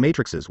exquisite Mo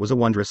matrices was a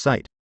wondrous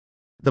sight.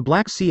 The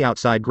Black Sea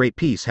outside Great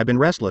Peace had been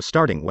restless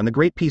starting when the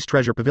Great Peace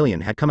Treasure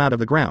Pavilion had come out of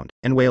the ground,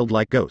 and wailed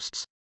like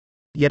ghosts.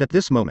 Yet at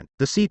this moment,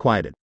 the sea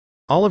quieted.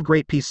 All of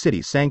Great Peace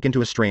City sank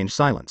into a strange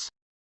silence.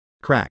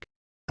 Crack.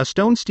 A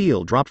stone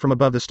stele dropped from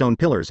above the stone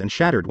pillars and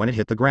shattered when it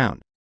hit the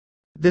ground.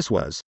 This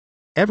was.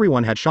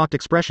 Everyone had shocked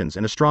expressions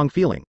and a strong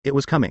feeling, it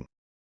was coming.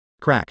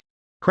 Crack.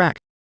 Crack.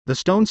 The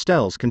stone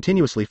steles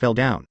continuously fell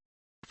down.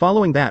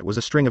 Following that was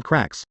a string of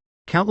cracks.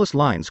 Countless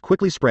lines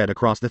quickly spread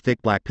across the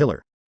thick black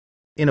pillar.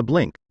 In a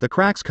blink, the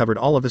cracks covered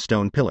all of the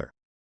stone pillar.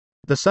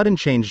 The sudden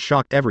change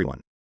shocked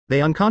everyone.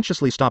 They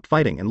unconsciously stopped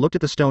fighting and looked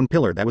at the stone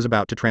pillar that was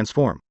about to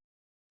transform.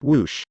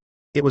 Whoosh.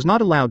 It was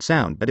not a loud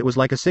sound but it was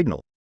like a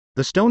signal.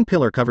 The stone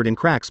pillar covered in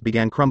cracks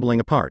began crumbling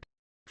apart.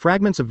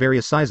 Fragments of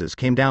various sizes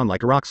came down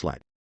like a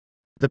rockslide.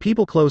 The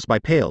people close by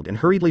paled and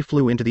hurriedly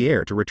flew into the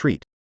air to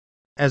retreat.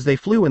 As they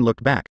flew and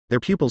looked back, their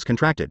pupils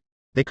contracted.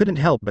 They couldn't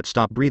help but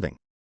stop breathing.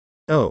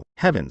 Oh,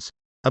 heavens.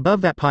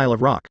 Above that pile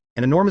of rock,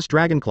 an enormous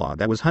dragon claw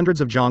that was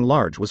hundreds of zhang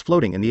large was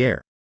floating in the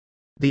air.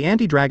 The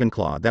anti-dragon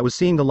claw that was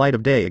seeing the light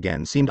of day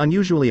again seemed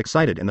unusually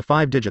excited and the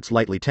 5 digits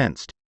lightly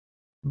tensed.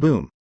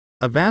 Boom.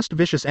 A vast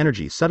vicious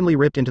energy suddenly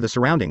ripped into the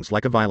surroundings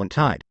like a violent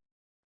tide.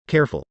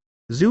 Careful.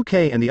 Zhu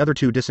Ke and the other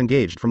 2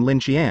 disengaged from Lin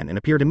Qian and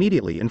appeared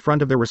immediately in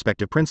front of their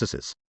respective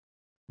princesses.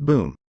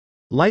 Boom.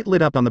 Light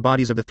lit up on the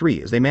bodies of the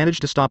 3 as they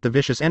managed to stop the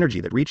vicious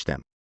energy that reached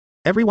them.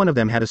 Every one of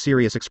them had a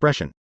serious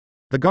expression.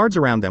 The guards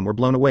around them were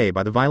blown away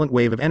by the violent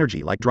wave of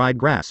energy like dried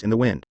grass in the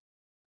wind.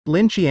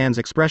 Lin Qian's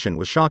expression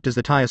was shocked as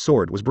the Taya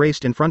sword was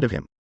braced in front of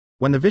him.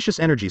 When the vicious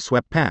energy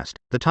swept past,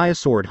 the Taya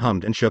sword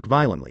hummed and shook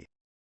violently.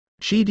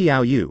 Qi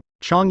Diao Yu,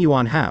 Chong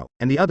Yuan Hao,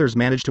 and the others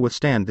managed to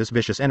withstand this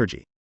vicious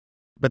energy.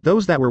 But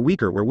those that were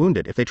weaker were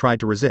wounded if they tried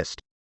to resist.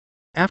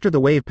 After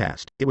the wave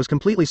passed, it was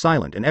completely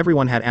silent and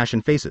everyone had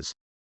ashen faces.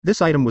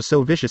 This item was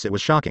so vicious it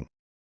was shocking.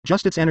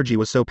 Just its energy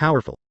was so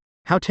powerful.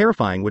 How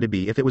terrifying would it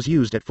be if it was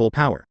used at full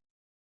power?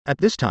 At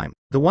this time,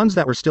 the ones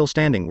that were still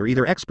standing were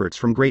either experts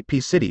from Great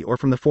Peace City or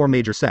from the 4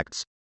 major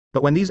sects.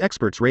 But when these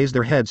experts raised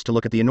their heads to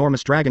look at the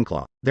enormous dragon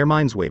claw, their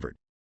minds wavered.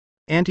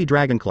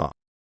 Anti-dragon claw.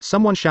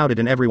 Someone shouted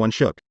and everyone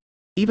shook.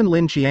 Even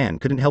Lin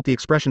Qian couldn't help the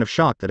expression of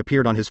shock that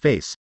appeared on his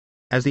face.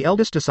 As the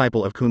eldest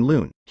disciple of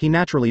Kunlun, he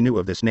naturally knew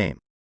of this name.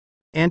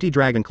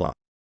 Anti-dragon claw.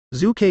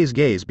 Zhu Kei's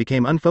gaze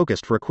became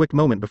unfocused for a quick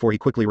moment before he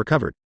quickly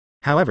recovered.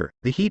 However,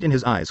 the heat in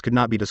his eyes could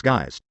not be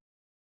disguised.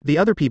 The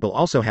other people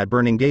also had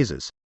burning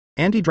gazes.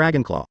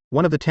 Anti-Dragonclaw,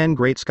 one of the 10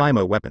 great Sky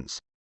Mo weapons.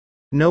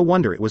 No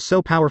wonder it was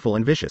so powerful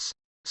and vicious.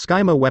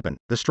 Sky Mo weapon,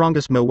 the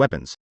strongest Mo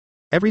weapons.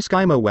 Every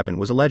Sky Mo weapon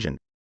was a legend.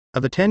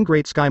 Of the 10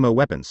 great Sky Mo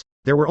weapons,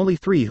 there were only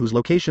 3 whose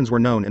locations were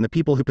known and the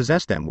people who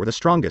possessed them were the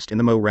strongest in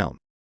the Mo realm.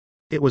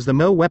 It was the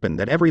Mo weapon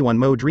that everyone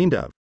Mo dreamed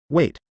of.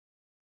 Wait.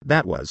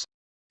 That was.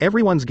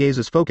 Everyone's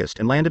gazes focused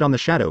and landed on the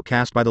shadow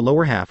cast by the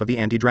lower half of the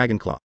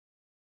anti-Dragonclaw.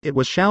 It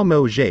was Xiao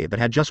Mo Jie that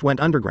had just went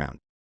underground.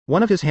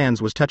 One of his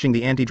hands was touching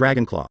the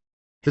anti-Dragonclaw.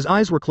 His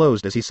eyes were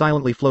closed as he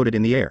silently floated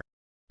in the air.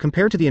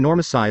 Compared to the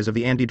enormous size of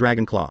the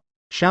anti-Dragonclaw,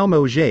 Xiao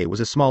Mo Jie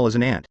was as small as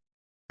an ant.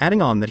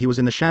 Adding on that he was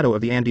in the shadow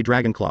of the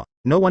anti-Dragonclaw,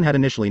 no one had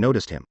initially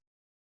noticed him.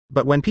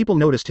 But when people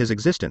noticed his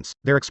existence,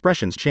 their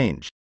expressions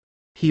changed.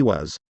 He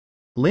was.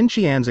 Lin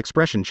Qian's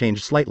expression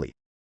changed slightly.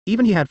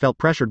 Even he had felt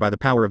pressured by the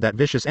power of that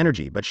vicious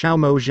energy, but Xiao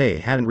Mo Jie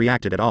hadn't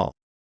reacted at all.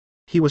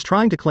 He was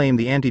trying to claim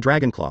the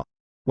anti-Dragonclaw.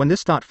 When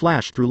this thought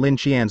flashed through Lin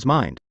Qian's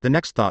mind, the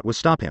next thought was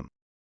stop him.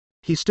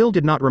 He still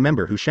did not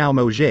remember who Xiao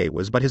Mo Jie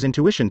was, but his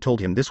intuition told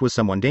him this was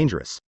someone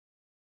dangerous.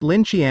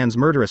 Lin Qian's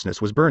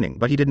murderousness was burning,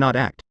 but he did not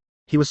act.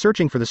 He was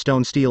searching for the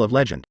stone steel of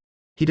legend.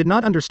 He did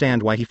not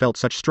understand why he felt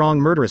such strong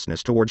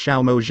murderousness toward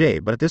Xiao Mo Jie,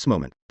 but at this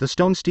moment, the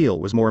stone steel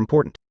was more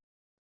important.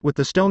 With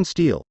the stone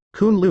steel,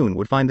 Kunlun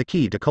would find the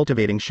key to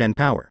cultivating Shen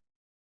power.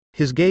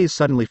 His gaze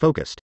suddenly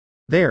focused.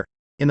 There,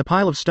 in the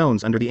pile of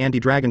stones under the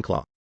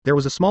anti-Dragonclaw, there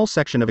was a small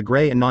section of a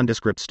gray and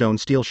nondescript stone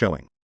steel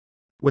showing.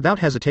 Without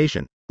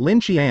hesitation, Lin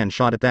Qian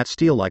shot at that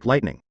steel like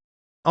lightning.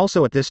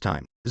 Also at this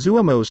time,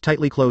 Zuo Mo's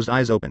tightly closed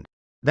eyes opened.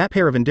 That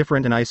pair of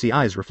indifferent and icy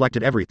eyes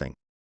reflected everything.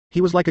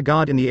 He was like a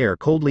god in the air,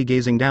 coldly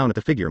gazing down at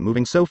the figure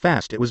moving so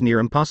fast it was near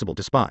impossible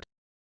to spot.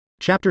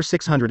 Chapter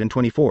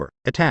 624,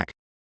 Attack.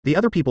 The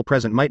other people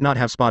present might not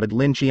have spotted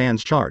Lin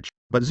Qian's charge,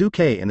 but Zhu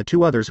Kei and the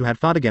 2 others who had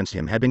fought against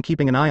him had been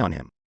keeping an eye on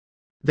him.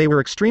 They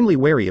were extremely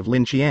wary of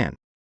Lin Qian.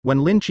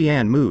 When Lin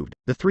Qian moved,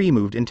 the 3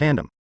 moved in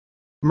tandem.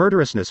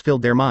 Murderousness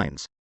filled their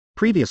minds.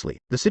 Previously,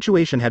 the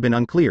situation had been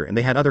unclear and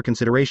they had other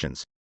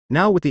considerations.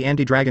 Now with the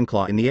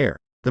anti-Dragonclaw in the air,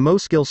 the Mo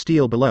skill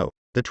steel below,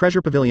 the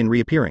treasure pavilion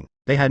reappearing,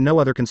 they had no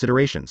other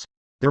considerations.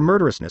 Their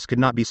murderousness could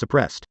not be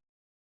suppressed.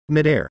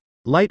 Mid-air,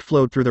 light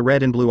flowed through the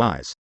red and blue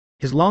eyes.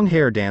 His long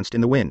hair danced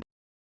in the wind.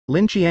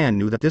 Lin Qian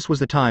knew that this was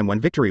the time when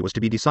victory was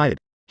to be decided.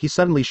 He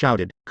suddenly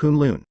shouted,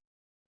 Kunlun.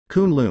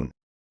 Kunlun.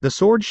 The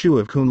sword shu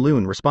of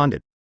Kunlun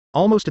responded.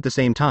 Almost at the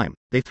same time,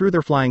 they threw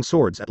their flying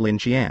swords at Lin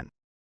Qian.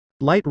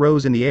 Light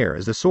rose in the air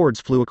as the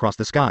swords flew across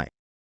the sky.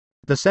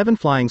 The 7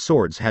 flying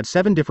swords had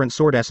 7 different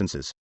sword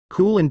essences.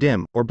 Cool and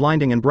dim, or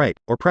blinding and bright,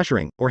 or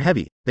pressuring, or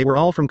heavy, they were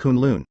all from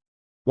Kunlun.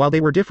 While they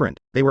were different,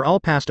 they were all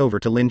passed over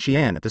to Lin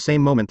Qian at the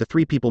same moment the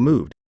 3 people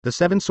moved, the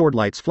 7 sword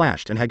lights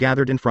flashed and had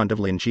gathered in front of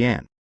Lin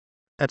Qian.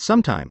 At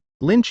some time,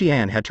 Lin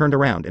Qian had turned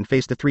around and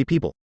faced the 3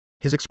 people.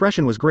 His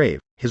expression was grave,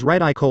 his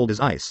right eye cold as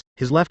ice,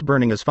 his left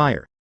burning as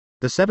fire.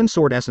 The 7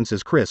 sword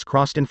essences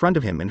criss-crossed in front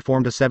of him and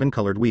formed a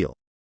 7-colored wheel.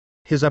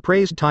 His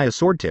upraised Taiya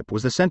sword tip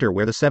was the center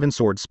where the 7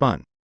 swords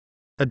spun.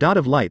 A dot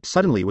of light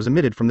suddenly was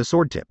emitted from the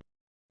sword tip.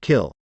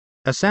 Kill.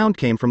 A sound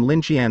came from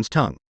Lin Qian's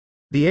tongue.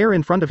 The air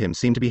in front of him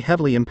seemed to be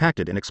heavily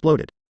impacted and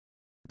exploded.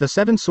 The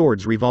 7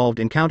 swords revolved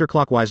in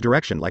counterclockwise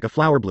direction like a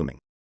flower blooming.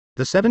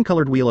 The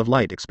 7-colored wheel of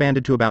light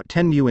expanded to about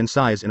 10 mu in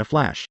size in a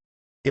flash.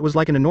 It was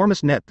like an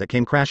enormous net that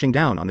came crashing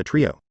down on the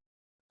trio.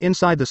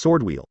 Inside the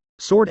sword wheel,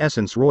 sword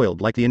essence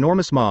roiled like the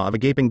enormous maw of a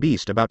gaping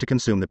beast about to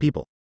consume the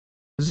people.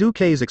 Zhu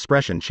Kei's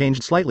expression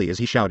changed slightly as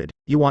he shouted,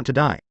 "You want to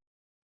die?"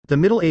 The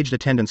middle-aged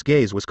attendant's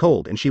gaze was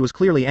cold and she was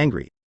clearly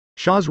angry.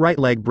 Shaw's right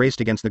leg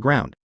braced against the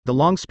ground, the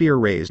long spear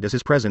raised as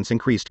his presence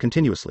increased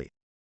continuously.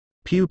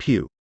 Pew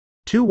pew.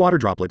 2 water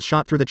droplets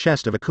shot through the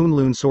chest of a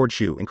Kunlun sword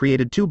shu and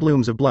created 2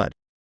 blooms of blood.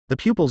 The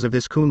pupils of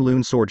this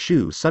Kunlun sword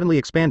shu suddenly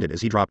expanded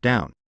as he dropped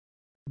down.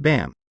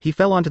 Bam! He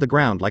fell onto the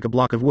ground like a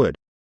block of wood.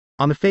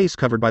 On the face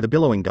covered by the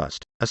billowing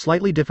dust, a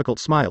slightly difficult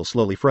smile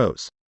slowly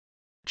froze.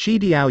 Qi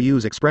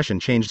Diaoyu's expression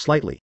changed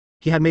slightly.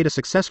 He had made a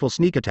successful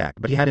sneak attack,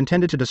 but he had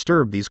intended to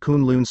disturb these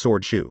Kunlun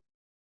sword shu.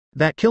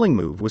 That killing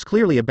move was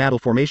clearly a battle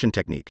formation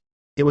technique.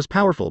 It was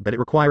powerful, but it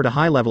required a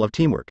high level of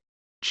teamwork.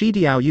 Qi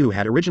Diaoyu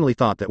had originally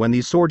thought that when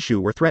these sword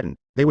shu were threatened,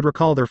 they would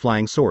recall their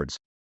flying swords.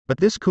 But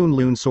this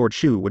Kunlun sword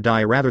shu would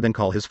die rather than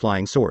call his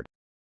flying sword.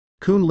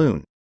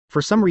 Kunlun.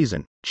 For some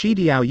reason, Qi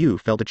Diaoyu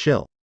felt a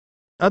chill.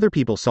 Other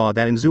people saw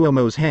that in Zuo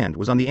Mo's hand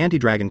was on the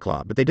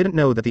anti-Dragonclaw, but they didn't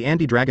know that the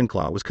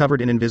anti-Dragonclaw was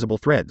covered in invisible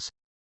threads.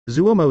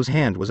 Zuo Mo's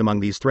hand was among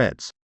these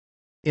threads.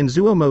 In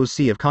Zuo Mo's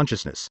sea of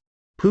consciousness,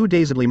 Pu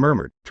dazedly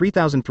murmured,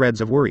 3,000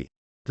 threads of worry.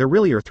 There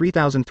really are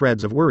 3,000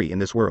 threads of worry in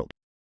this world.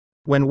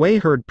 When Wei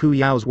heard Pu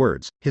Yao's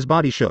words, his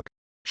body shook.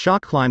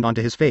 Shock climbed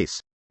onto his face.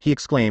 He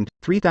exclaimed,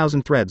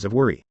 3,000 threads of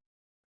worry.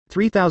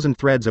 3,000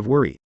 threads of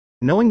worry.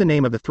 Knowing the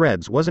name of the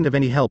threads wasn't of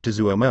any help to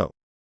Zuo Mo.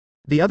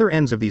 The other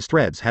ends of these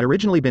threads had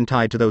originally been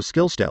tied to those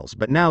skill stels,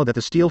 but now that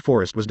the steel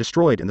forest was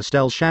destroyed and the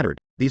stels shattered,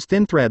 these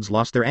thin threads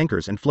lost their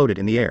anchors and floated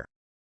in the air.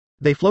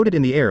 They floated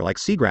in the air like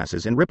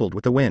seagrasses and rippled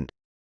with the wind.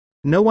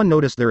 No one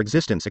noticed their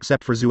existence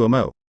except for Zuo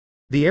Mo.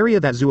 The area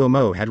that Zuo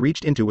Mo had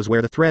reached into was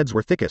where the threads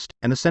were thickest,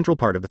 and the central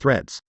part of the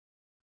threads.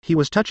 He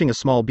was touching a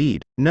small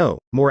bead, no,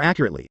 more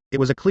accurately, it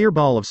was a clear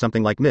ball of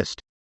something like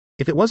mist.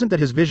 If it wasn't that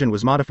his vision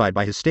was modified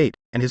by his state,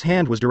 and his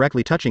hand was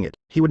directly touching it,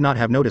 he would not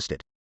have noticed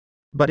it.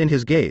 But in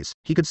his gaze,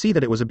 he could see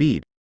that it was a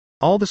bead.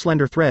 All the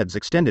slender threads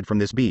extended from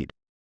this bead.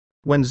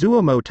 When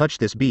Zuo Mo touched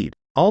this bead,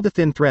 all the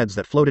thin threads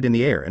that floated in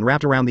the air and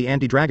wrapped around the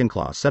anti-dragon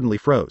claw suddenly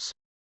froze.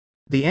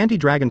 The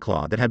anti-dragon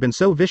claw that had been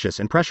so vicious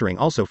and pressuring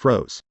also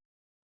froze.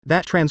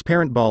 That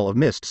transparent ball of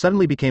mist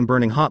suddenly became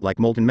burning hot like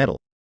molten metal.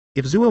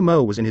 If Zuo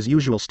Mo was in his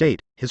usual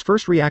state, his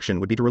first reaction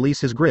would be to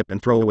release his grip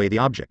and throw away the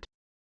object.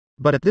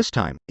 But at this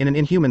time, in an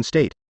inhuman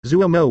state,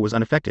 Zuo Mo was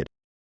unaffected.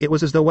 It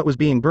was as though what was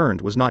being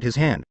burned was not his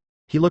hand.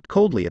 He looked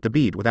coldly at the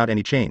bead without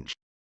any change.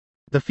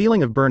 The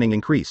feeling of burning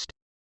increased.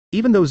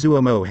 Even though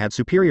Zuo Mo had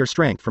superior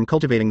strength from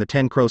cultivating the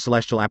 10-crow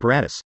celestial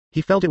apparatus,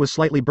 he felt it was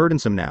slightly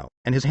burdensome now,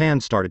 and his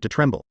hand started to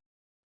tremble.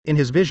 In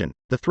his vision,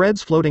 the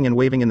threads floating and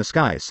waving in the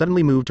sky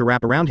suddenly moved to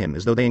wrap around him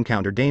as though they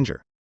encountered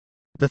danger.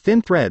 The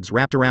thin threads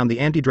wrapped around the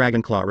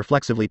anti-dragon claw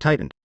reflexively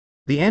tightened.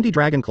 The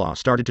anti-dragon claw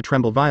started to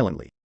tremble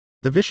violently.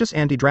 The vicious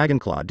anti-dragon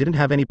claw didn't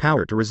have any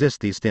power to resist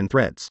these thin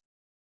threads.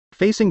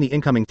 Facing the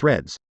incoming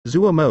threads,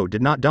 Zuo Mo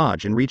did not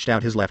dodge and reached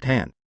out his left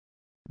hand.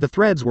 The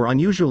threads were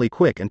unusually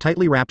quick and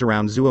tightly wrapped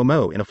around Zuo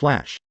Mo in a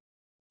flash.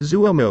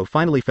 Zuo Mo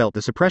finally felt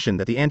the suppression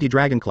that the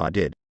anti-dragon claw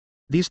did.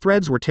 These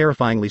threads were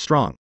terrifyingly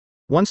strong.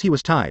 Once he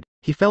was tied,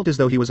 he felt as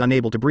though he was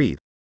unable to breathe.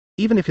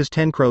 Even if his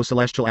 10-crow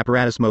celestial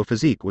apparatus Mo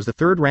physique was the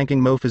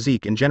third-ranking Mo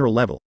physique in general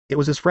level, it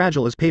was as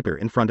fragile as paper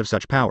in front of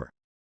such power.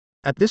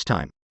 At this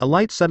time, a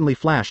light suddenly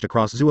flashed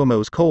across Zuo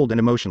Mo's cold and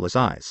emotionless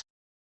eyes.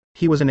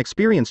 He was an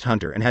experienced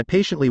hunter and had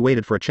patiently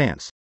waited for a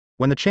chance.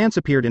 When the chance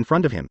appeared in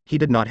front of him, he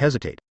did not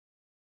hesitate.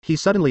 He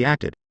suddenly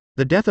acted.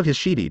 The death of his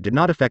Shidi did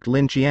not affect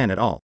Lin Qian at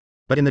all.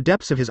 But in the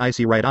depths of his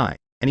icy right eye,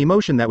 an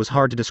emotion that was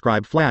hard to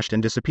describe flashed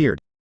and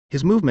disappeared.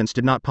 His movements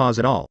did not pause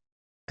at all.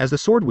 As the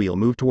sword wheel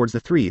moved towards the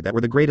three that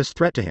were the greatest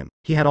threat to him,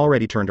 he had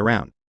already turned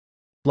around.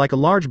 Like a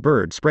large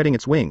bird spreading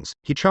its wings,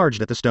 he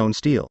charged at the stone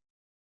steel.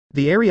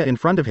 The area in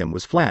front of him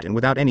was flat and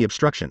without any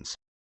obstructions.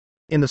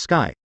 In the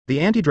sky, the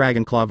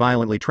anti-dragon claw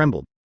violently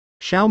trembled.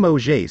 Xiao Mo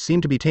Jie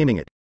seemed to be taming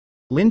it.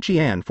 Lin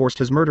Qian forced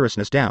his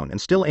murderousness down and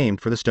still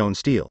aimed for the stone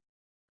steel.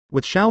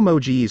 With Xiao Mo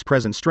Jie's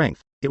present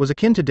strength, it was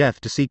akin to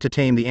death to seek to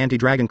tame the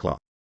anti-dragon claw.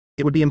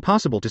 It would be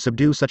impossible to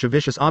subdue such a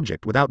vicious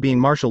object without being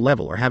martial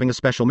level or having a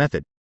special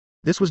method.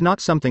 This was not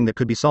something that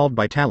could be solved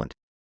by talent.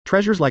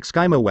 Treasures like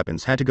Skymo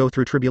weapons had to go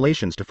through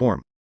tribulations to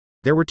form.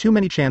 There were too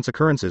many chance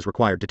occurrences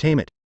required to tame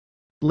it.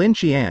 Lin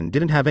Qian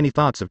didn't have any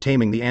thoughts of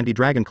taming the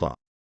anti-dragon claw.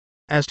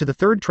 As to the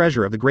third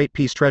treasure of the Great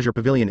Peace Treasure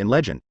Pavilion in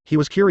legend, he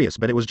was curious,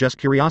 but it was just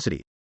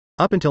curiosity.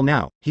 Up until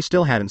now, he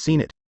still hadn't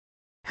seen it.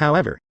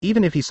 However,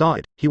 even if he saw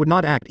it, he would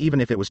not act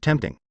even if it was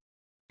tempting.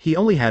 He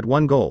only had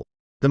one goal.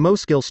 The Mo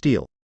skill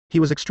steal. He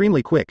was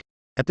extremely quick.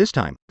 At this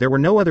time, there were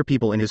no other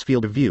people in his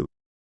field of view.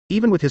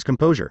 Even with his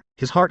composure,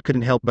 his heart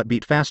couldn't help but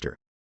beat faster.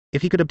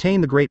 If he could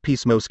obtain the Great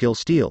Peace Mo skill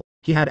steal,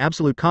 he had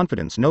absolute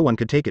confidence no one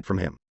could take it from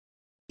him.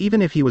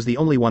 Even if he was the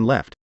only one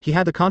left, he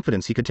had the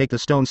confidence he could take the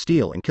stone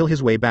steel and kill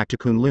his way back to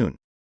Kunlun.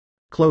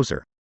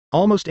 Closer.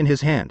 Almost in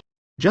his hand.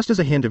 Just as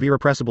a hint of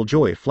irrepressible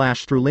joy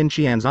flashed through Lin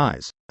Qian's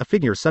eyes, a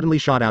figure suddenly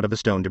shot out of the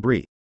stone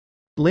debris.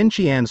 Lin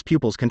Qian's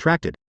pupils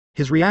contracted.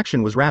 His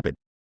reaction was rapid.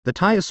 The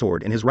Taya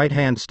sword in his right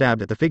hand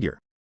stabbed at the figure.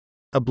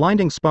 A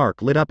blinding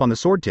spark lit up on the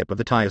sword tip of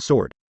the Taya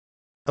sword.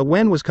 A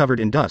Wen was covered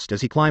in dust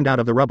as he climbed out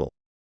of the rubble.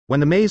 When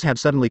the maze had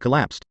suddenly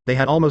collapsed, they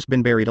had almost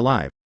been buried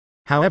alive.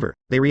 However,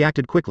 they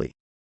reacted quickly.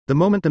 The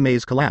moment the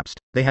maze collapsed,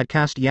 they had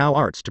cast Yao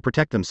arts to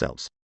protect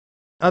themselves.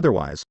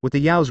 Otherwise, with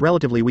the Yao's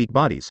relatively weak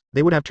bodies,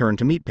 they would have turned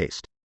to meat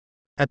paste.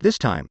 At this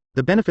time,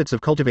 the benefits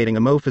of cultivating a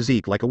Mo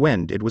physique like a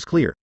Wen did was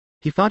clear.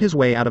 He fought his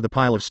way out of the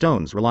pile of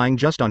stones relying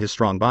just on his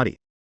strong body.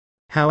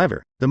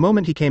 However, the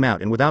moment he came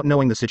out and without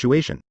knowing the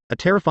situation, a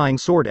terrifying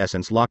sword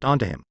essence locked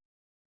onto him.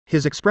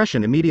 His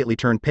expression immediately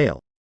turned pale.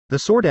 The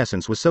sword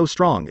essence was so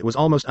strong it was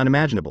almost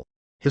unimaginable.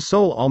 His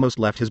soul almost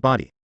left his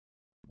body.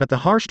 But the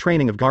harsh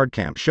training of guard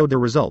camp showed their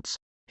results.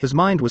 His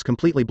mind was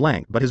completely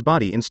blank, but his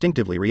body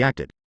instinctively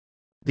reacted.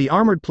 The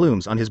armored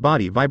plumes on his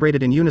body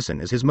vibrated in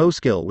unison as his Mo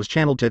skill was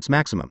channeled to its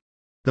maximum.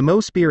 The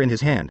Mo spear in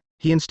his hand,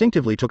 he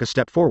instinctively took a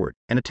step forward,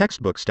 and a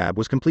textbook stab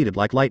was completed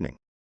like lightning.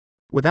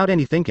 Without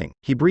any thinking,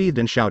 he breathed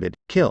and shouted,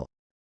 "Kill!"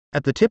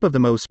 At the tip of the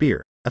Mo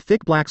spear, a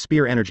thick black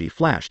spear energy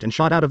flashed and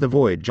shot out of the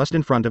void just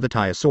in front of the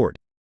Taya sword.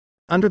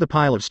 Under the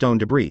pile of stone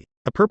debris,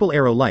 a purple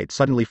arrow light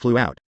suddenly flew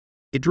out.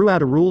 It drew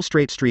out a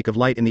rule-straight streak of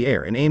light in the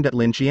air and aimed at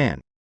Lin Qian.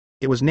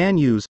 It was Nan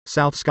Yu's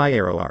South Sky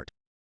Arrow art.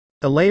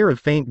 A layer of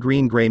faint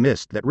green-gray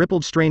mist that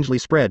rippled strangely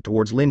spread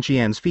towards Lin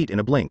Qian's feet in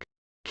a blink.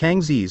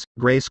 Kang Zi's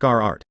Gray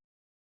Scar art.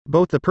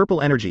 Both the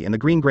purple energy and the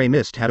green-gray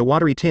mist had a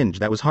watery tinge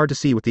that was hard to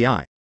see with the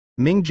eye.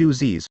 Ming Ju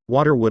Zi's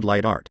Water Wood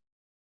Light art.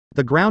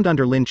 The ground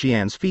under Lin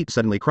Qian's feet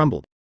suddenly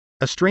crumbled.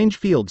 A strange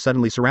field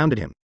suddenly surrounded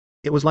him.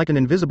 It was like an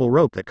invisible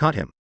rope that caught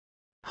him.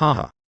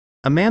 Haha.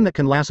 A man that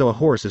can lasso a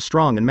horse is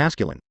strong and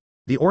masculine.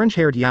 The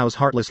orange-haired Yao's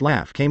heartless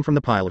laugh came from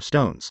the pile of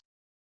stones.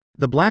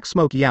 The black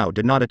smoke Yao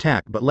did not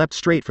attack but leapt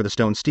straight for the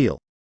stone steel.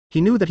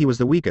 He knew that he was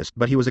the weakest,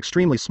 but he was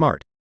extremely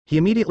smart. He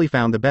immediately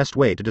found the best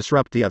way to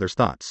disrupt the other's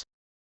thoughts.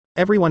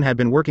 Everyone had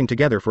been working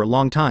together for a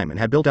long time and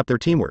had built up their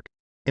teamwork.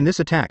 In this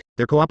attack,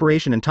 their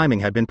cooperation and timing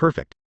had been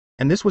perfect.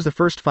 And this was the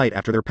first fight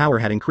after their power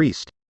had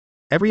increased.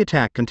 Every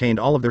attack contained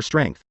all of their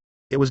strength.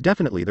 It was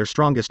definitely their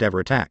strongest ever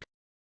attack.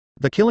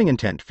 The killing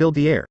intent filled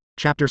the air.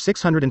 Chapter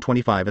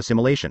 625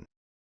 Assimilation.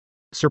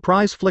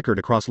 Surprise flickered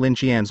across Lin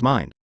Qian's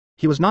mind.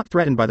 He was not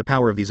threatened by the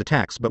power of these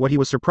attacks, but what he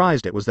was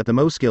surprised at was that the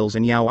Mo skills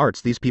and Yao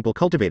arts these people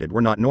cultivated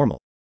were not normal.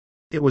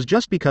 It was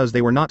just because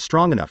they were not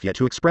strong enough yet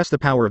to express the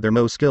power of their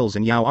Mo skills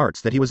and Yao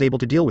arts that he was able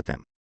to deal with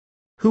them.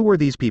 Who were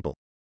these people?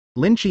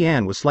 Lin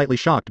Qian was slightly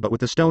shocked, but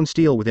with the stone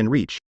steel within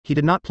reach, he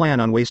did not plan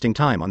on wasting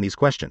time on these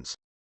questions.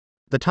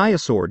 The Taya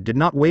sword did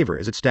not waver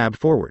as it stabbed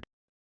forward.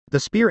 The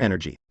spear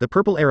energy, the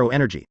purple arrow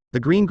energy, the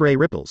green-gray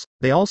ripples,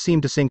 they all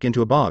seemed to sink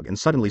into a bog and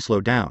suddenly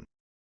slowed down.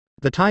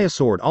 The Taya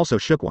sword also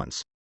shook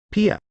once.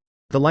 Pia!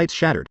 The lights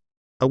shattered.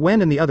 A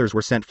Wen and the others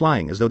were sent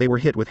flying as though they were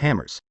hit with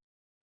hammers.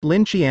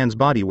 Lin Qian's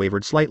body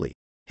wavered slightly.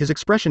 His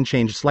expression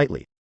changed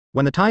slightly.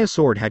 When the Taya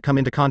sword had come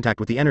into contact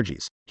with the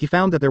energies, he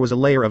found that there was a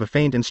layer of a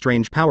faint and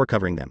strange power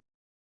covering them.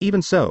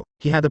 Even so,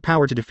 he had the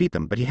power to defeat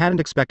them, but he hadn't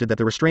expected that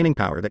the restraining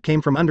power that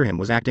came from under him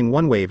was acting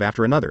one wave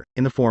after another,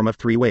 in the form of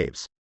 3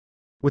 waves.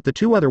 With the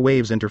 2 other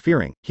waves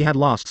interfering, he had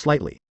lost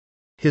slightly.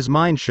 His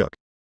mind shook.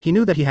 He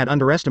knew that he had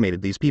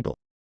underestimated these people.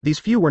 These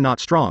few were not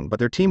strong, but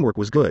their teamwork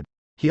was good.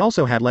 He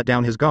also had let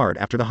down his guard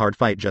after the hard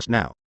fight just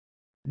now.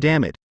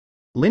 Damn it.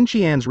 Lin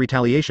Qian's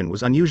retaliation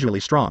was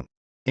unusually strong.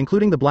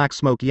 Including the black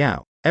smoke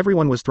Yao,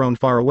 everyone was thrown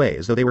far away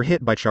as though they were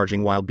hit by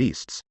charging wild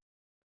beasts.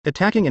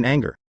 Attacking in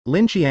anger,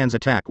 Lin Qian's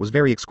attack was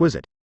very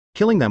exquisite.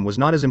 Killing them was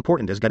not as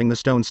important as getting the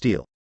stone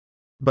steel.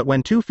 But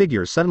when 2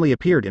 figures suddenly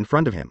appeared in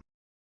front of him,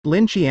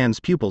 Lin Qian's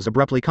pupils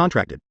abruptly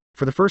contracted.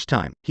 For the first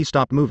time, he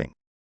stopped moving.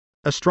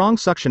 A strong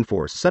suction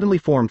force suddenly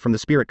formed from the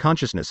spirit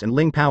consciousness and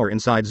Ling power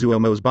inside Zuo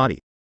Mo's body.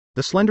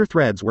 The slender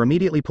threads were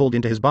immediately pulled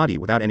into his body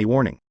without any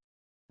warning.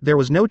 There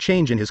was no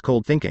change in his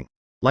cold thinking.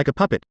 Like a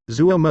puppet,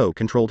 Zuo Mo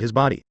controlled his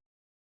body.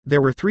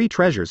 There were 3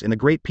 treasures in the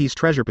Great Peace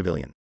Treasure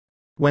Pavilion.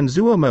 When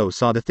Zuo Mo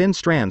saw the thin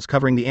strands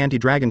covering the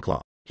anti-dragon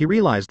claw, he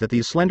realized that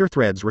these slender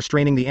threads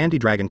restraining the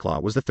anti-dragon claw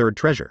was the 3rd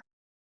treasure.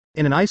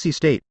 In an icy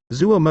state,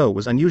 Zuo Mo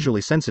was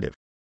unusually sensitive.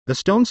 The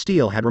stone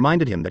steel had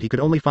reminded him that he could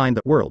only find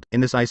the world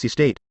in this icy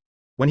state.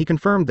 When he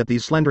confirmed that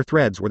these slender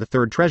threads were the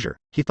 3rd treasure,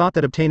 he thought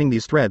that obtaining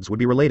these threads would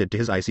be related to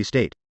his icy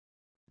state.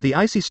 The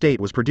icy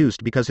state was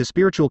produced because his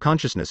spiritual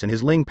consciousness and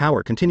his Ling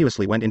power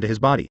continuously went into his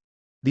body.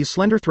 These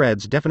slender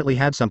threads definitely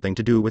had something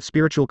to do with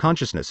spiritual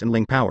consciousness and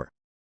Ling power.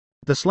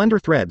 The slender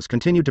threads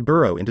continued to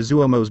burrow into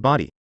Zuo Mo's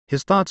body.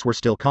 His thoughts were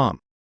still calm.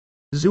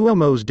 Zuo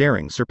Mo's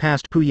daring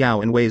surpassed Pu Yao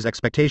and Wei's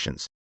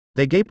expectations.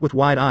 They gaped with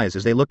wide eyes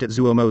as they looked at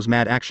Zuo Mo's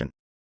mad action.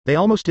 They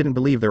almost didn't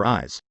believe their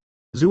eyes.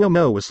 Zuo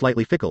Mo was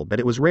slightly fickle, but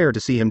it was rare to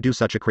see him do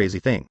such a crazy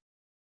thing.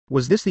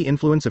 Was this the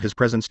influence of his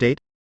present state?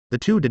 The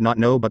 2 did not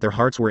know, but their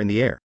hearts were in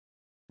the air.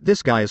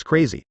 This guy is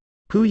crazy.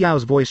 Pu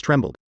Yao's voice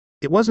trembled.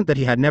 It wasn't that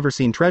he had never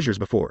seen treasures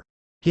before.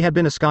 He had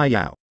been a Sky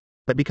Yao.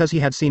 But because he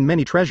had seen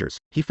many treasures,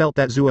 he felt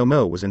that Zuo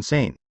Mo was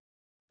insane.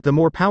 The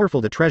more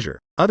powerful the treasure,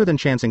 other than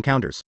chance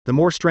encounters, the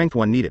more strength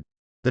one needed.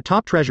 The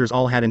top treasures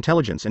all had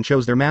intelligence and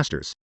chose their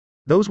masters.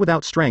 Those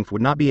without strength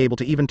would not be able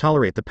to even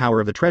tolerate the power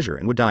of the treasure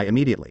and would die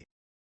immediately.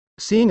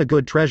 Seeing a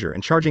good treasure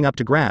and charging up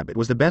to grab it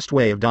was the best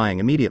way of dying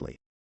immediately.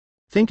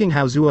 Thinking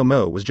how Zuo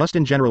Mo was just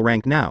in general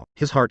rank now,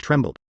 his heart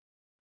trembled.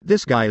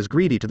 This guy is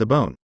greedy to the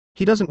bone.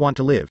 He doesn't want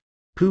to live.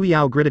 Pu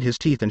Yao gritted his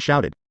teeth and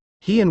shouted.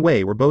 He and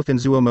Wei were both in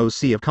Zuo Mo's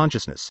sea of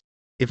consciousness.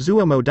 If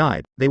Zuo Mo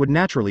died, they would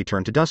naturally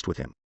turn to dust with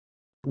him.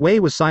 Wei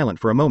was silent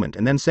for a moment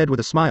and then said with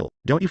a smile,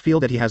 "Don't you feel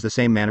that he has the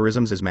same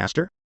mannerisms as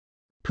Master?"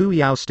 Pu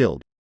Yao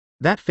stilled.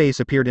 That face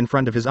appeared in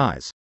front of his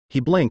eyes. He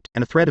blinked,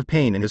 and a thread of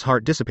pain in his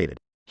heart dissipated.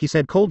 He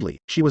said coldly,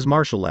 "She was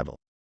martial level.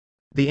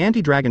 The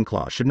anti-dragon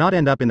claw should not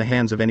end up in the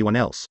hands of anyone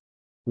else."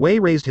 Wei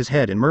raised his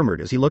head and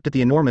murmured as he looked at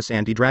the enormous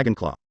anti-dragon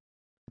claw.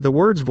 The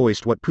words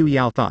voiced what Pu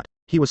Yao thought.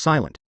 He was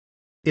silent.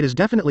 "It is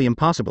definitely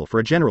impossible for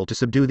a general to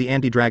subdue the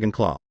anti-dragon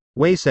claw,"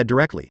 Wei said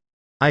directly.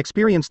 "I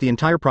experienced the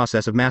entire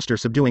process of Master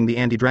subduing the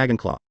anti-dragon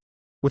claw.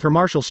 With her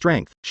martial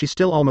strength, she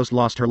still almost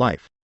lost her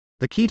life.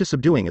 The key to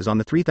subduing is on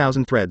the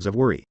 3,000 threads of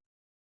worry."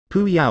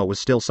 Pu Yao was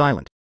still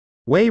silent.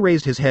 Wei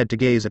raised his head to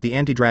gaze at the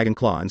anti-dragon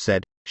claw and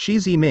said, "Shi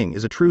Ziming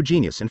is a true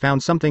genius and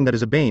found something that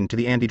is a bane to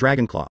the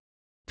anti-dragon claw.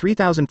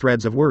 3,000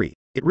 threads of worry.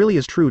 It really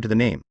is true to the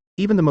name.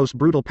 Even the most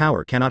brutal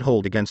power cannot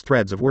hold against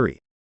threads of worry."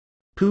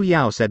 Pu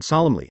Yao said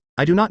solemnly,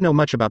 "I do not know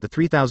much about the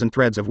 3,000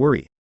 threads of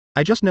worry.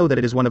 I just know that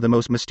it is one of the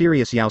most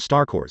mysterious Yao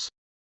star cores.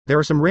 There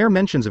are some rare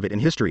mentions of it in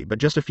history, but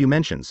just a few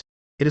mentions.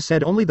 It is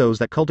said only those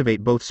that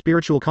cultivate both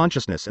spiritual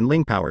consciousness and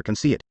Ling power can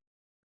see it."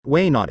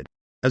 Wei nodded.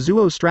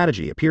 Zuo's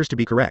strategy appears to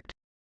be correct.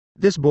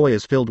 This boy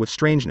is filled with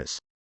strangeness.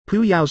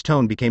 Pu Yao's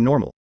tone became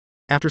normal.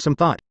 After some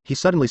thought, he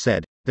suddenly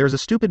said, "There is a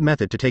stupid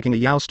method to taking a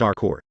Yao star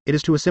core. It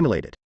is to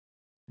assimilate it."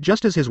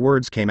 Just as his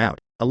words came out,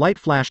 a light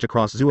flashed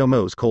across Zuo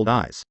Mo's cold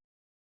eyes.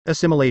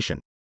 Assimilation.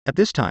 At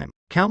this time,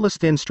 countless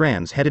thin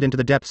strands headed into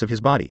the depths of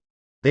his body.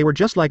 They were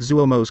just like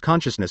Zuo Mo's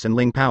consciousness and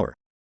Ling power.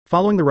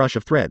 Following the rush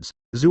of threads,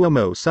 Zuo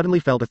Mo suddenly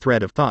felt a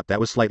thread of thought that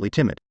was slightly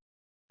timid.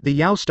 The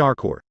Yao Star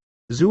Core.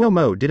 Zuo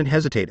Mo didn't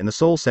hesitate, and the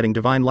soul-setting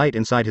divine light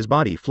inside his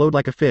body flowed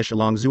like a fish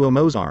along Zuo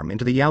Mo's arm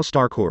into the Yao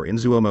Star Core in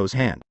Zuo Mo's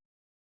hand.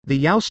 The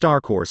Yao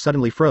Star Core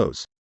suddenly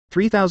froze.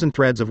 3,000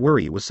 threads of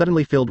worry was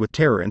suddenly filled with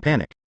terror and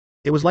panic.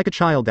 It was like a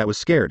child that was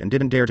scared and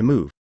didn't dare to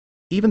move.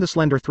 Even the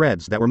slender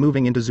threads that were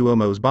moving into Zuo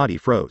Mo's body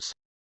froze.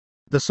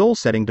 The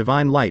soul-setting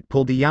divine light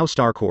pulled the Yao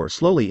Star Core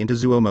slowly into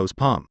Zuo Mo's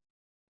palm.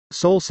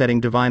 Soul-setting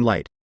divine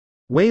light.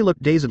 Wei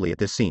looked dazedly at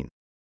this scene.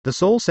 The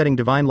soul-setting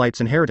divine light's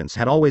inheritance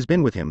had always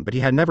been with him, but he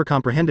had never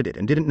comprehended it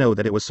and didn't know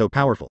that it was so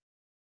powerful.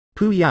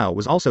 Pu Yao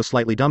was also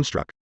slightly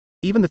dumbstruck.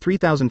 Even the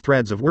 3,000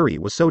 threads of worry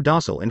was so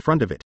docile in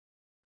front of it.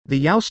 The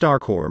Yao Star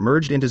Core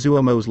merged into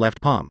Zuo Mo's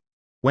left palm.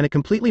 When it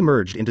completely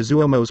merged into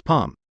Zuo Mo's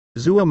palm,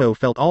 Zuo Mo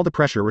felt all the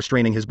pressure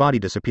restraining his body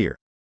disappear.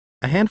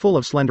 A handful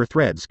of slender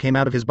threads came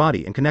out of his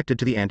body and connected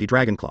to the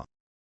anti-dragon claw.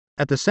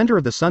 At the center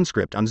of the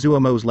sunscript on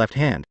Zuo Mo's left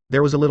hand,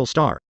 there was a little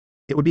star.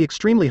 It would be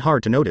extremely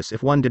hard to notice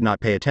if one did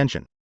not pay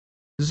attention.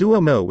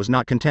 Zuo Mo was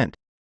not content.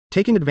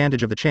 Taking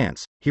advantage of the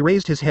chance, he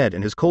raised his head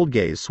and his cold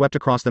gaze swept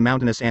across the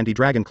mountainous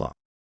anti-dragon claw.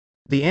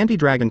 The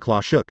anti-dragon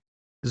claw shook.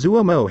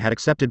 Zuo Mo had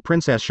accepted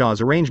Princess Sha's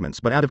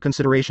arrangements, but out of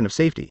consideration of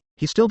safety,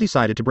 he still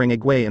decided to bring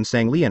Egwei and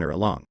Sang Lianer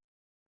along.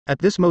 At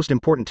this most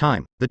important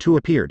time, the two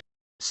appeared.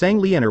 Sang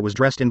Lianer was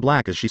dressed in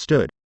black as she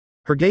stood.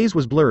 Her gaze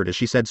was blurred as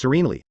she said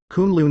serenely,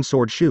 "Kunlun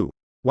Sword Shu,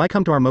 why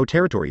come to our Mo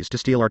territories to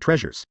steal our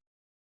treasures?"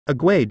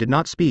 Egwei did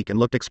not speak and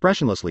looked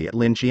expressionlessly at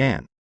Lin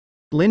Qian.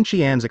 Lin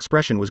Qian's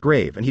expression was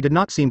grave and he did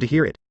not seem to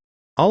hear it.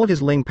 All of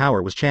his Ling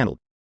power was channeled.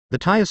 The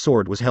Taiya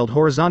sword was held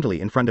horizontally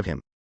in front of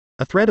him.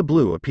 A thread of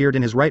blue appeared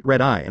in his right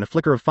red eye and a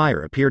flicker of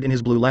fire appeared in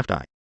his blue left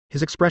eye.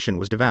 His expression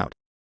was devout.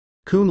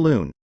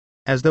 Kunlun.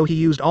 As though he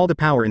used all the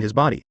power in his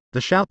body,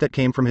 the shout that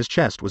came from his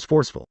chest was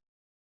forceful.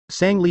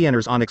 Sang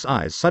Lianer's onyx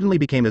eyes suddenly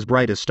became as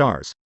bright as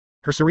stars.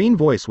 Her serene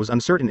voice was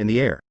uncertain in the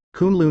air.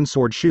 "Kunlun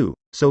Sword Shu,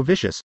 so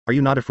vicious, are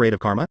you not afraid of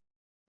karma?"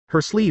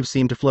 Her sleeve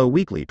seemed to flow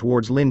weakly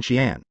towards Lin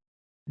Qian.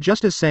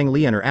 Just as Sang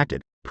Lianer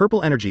acted,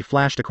 purple energy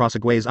flashed across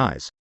Egwei's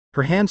eyes.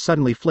 Her hand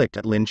suddenly flicked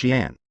at Lin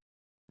Qian.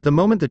 The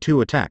moment the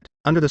two attacked,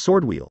 under the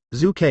sword wheel,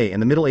 Zhu Ke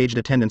and the middle-aged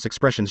attendant's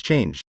expressions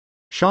changed.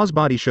 Sha's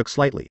body shook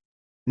slightly.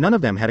 None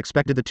of them had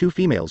expected the two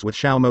females with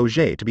Xiao Mo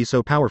Jie to be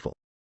so powerful.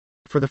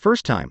 For the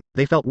first time,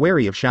 they felt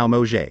wary of Xiao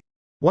Mo Jie.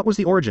 What was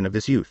the origin of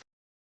this youth?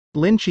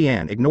 Lin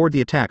Qian ignored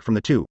the attack from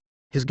the two.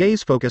 His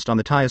gaze focused on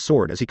the Taiya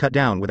sword as he cut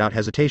down without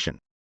hesitation.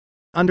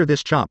 Under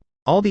this chop,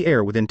 all the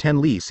air within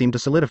 10 li seemed to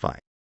solidify.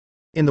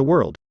 In the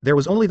world, there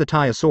was only the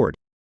Taiya sword.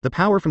 The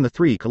power from the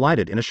three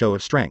collided in a show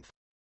of strength.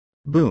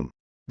 Boom.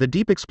 The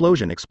deep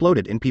explosion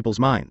exploded in people's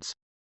minds.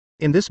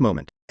 In this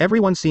moment,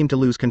 everyone seemed to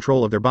lose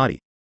control of their body.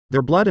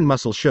 Their blood and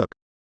muscles shook.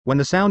 When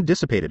the sound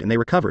dissipated and they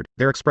recovered,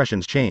 their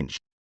expressions changed.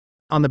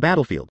 On the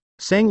battlefield,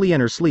 Sang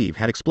Lianer's sleeve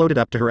had exploded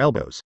up to her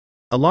elbows.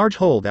 A large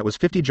hole that was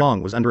 50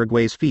 zhong was under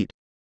Egwei's feet.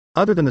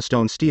 Other than the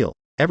stone steel,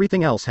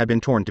 everything else had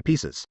been torn to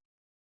pieces.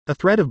 A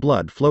thread of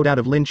blood flowed out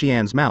of Lin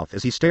Qian's mouth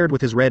as he stared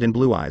with his red and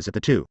blue eyes at the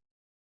two.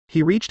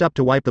 He reached up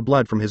to wipe the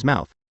blood from his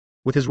mouth.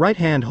 With his right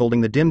hand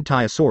holding the dimmed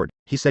Taiya sword,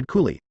 he said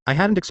coolly, "I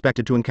hadn't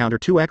expected to encounter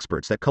two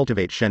experts that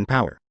cultivate Shen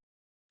power."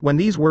 When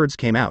these words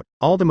came out,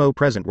 all the Mo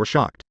present were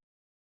shocked.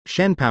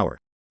 Shen power.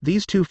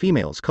 These two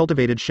females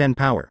cultivated Shen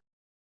power.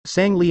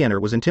 Sang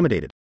Lianer was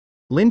intimidated.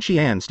 Lin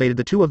Qian stated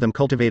the two of them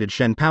cultivated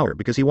Shen power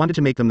because he wanted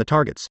to make them the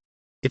targets.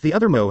 If the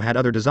other Mo had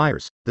other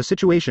desires, the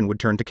situation would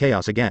turn to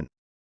chaos again.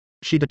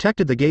 She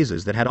detected the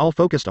gazes that had all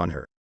focused on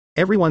her.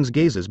 Everyone's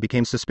gazes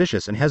became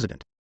suspicious and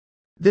hesitant.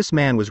 This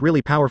man was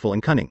really powerful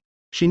and cunning.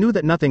 She knew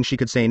that nothing she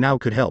could say now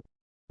could help.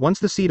 Once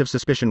the seed of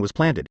suspicion was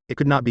planted, it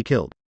could not be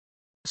killed.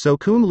 So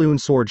Kunlun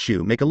Sword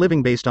Shu make a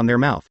living based on their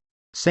mouth.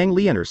 Sang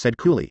Lianer said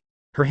coolly.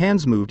 Her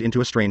hands moved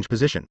into a strange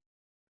position.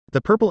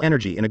 The purple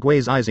energy in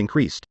Egwei's eyes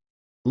increased.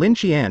 Lin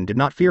Qian did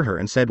not fear her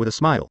and said with a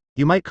smile,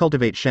 "You might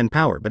cultivate Shen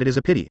power, but it is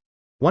a pity.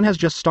 One has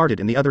just started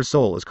and the other's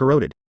soul is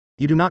corroded.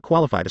 You do not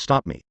qualify to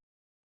stop me."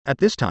 At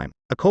this time,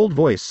 a cold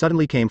voice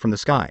suddenly came from the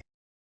sky.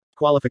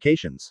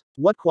 Qualifications.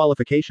 What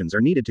qualifications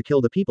are needed to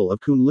kill the people of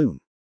Kunlun?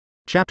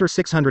 Chapter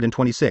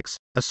 626,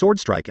 A Sword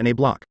Strike and a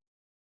Block.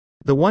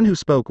 The one who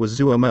spoke was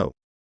Zuo Mo.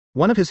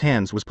 One of his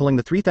hands was pulling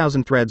the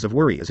 3,000 threads of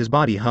worry as his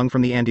body hung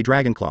from the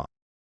anti-dragon claw.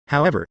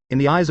 However, in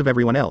the eyes of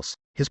everyone else,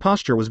 his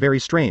posture was very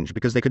strange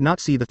because they could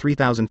not see the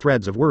 3,000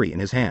 threads of worry in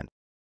his hand.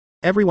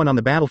 Everyone on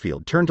the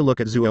battlefield turned to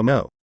look at Zuo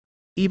Mo.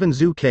 Even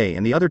Zhu Ke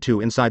and the other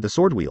two inside the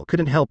sword wheel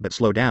couldn't help but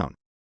slow down.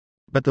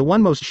 But the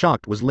one most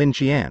shocked was Lin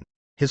Qian.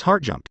 His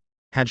heart jumped.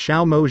 Had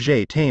Xiao Mo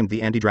Jie tamed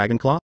the anti-dragon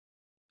claw?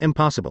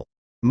 Impossible.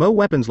 Mo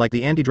weapons like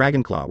the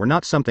anti-dragon claw were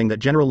not something that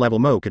general-level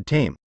Mo could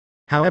tame.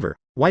 However,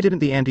 why didn't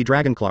the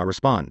anti-dragon claw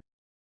respond?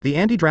 The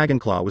anti-dragon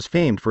claw was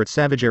famed for its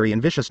savagery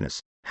and viciousness.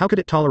 How could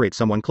it tolerate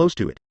someone close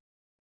to it?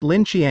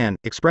 Lin Qian's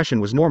expression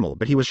was normal,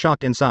 but he was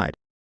shocked inside.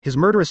 His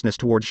murderousness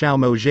toward Xiao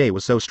Mo Jie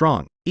was so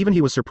strong, even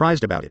he was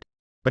surprised about it.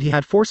 But he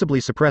had forcibly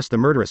suppressed the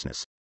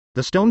murderousness.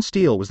 The stone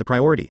steel was the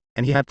priority,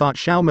 and he had thought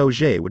Zuo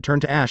Mo would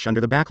turn to ash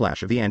under the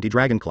backlash of the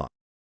anti-dragon claw.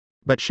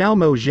 But Zuo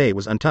Mo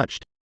was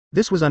untouched.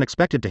 This was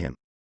unexpected to him.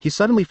 He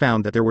suddenly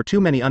found that there were too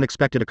many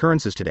unexpected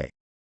occurrences today.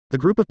 The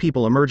group of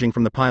people emerging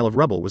from the pile of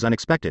rubble was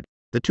unexpected.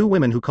 The two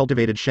women who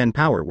cultivated Shen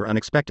power were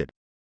unexpected.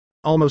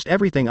 Almost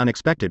everything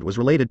unexpected was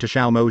related to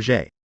Zuo Mo.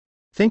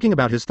 Thinking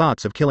about his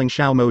thoughts of killing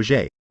Zuo Mo,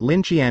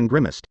 Lin Qian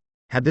grimaced.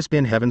 Had this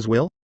been heaven's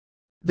will?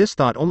 This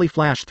thought only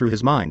flashed through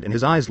his mind and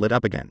his eyes lit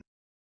up again.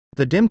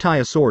 The dim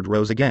Taya sword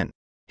rose again.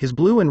 His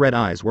blue and red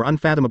eyes were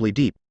unfathomably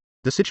deep.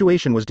 The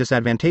situation was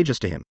disadvantageous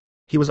to him.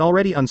 He was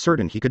already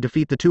uncertain he could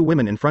defeat the two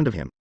women in front of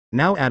him.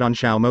 Now add on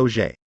Zuo Mo.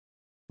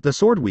 The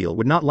sword wheel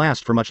would not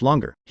last for much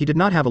longer. He did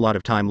not have a lot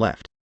of time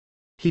left.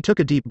 He took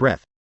a deep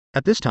breath.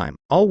 At this time,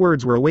 all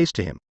words were a waste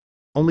to him.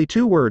 Only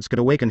two words could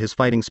awaken his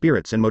fighting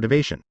spirits and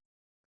motivation.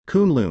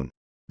 Kunlun.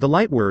 The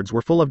light words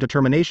were full of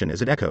determination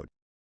as it echoed.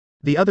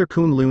 The other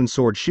Kunlun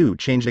sword Shu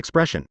changed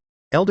expression.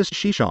 Eldest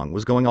Shishong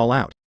was going all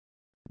out.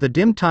 The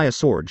dim Taya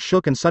sword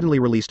shook and suddenly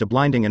released a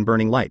blinding and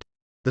burning light.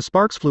 The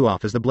sparks flew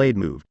off as the blade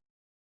moved.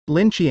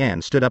 Lin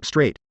Qian stood up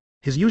straight.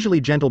 His usually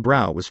gentle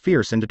brow was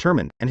fierce and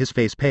determined, and his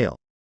face pale.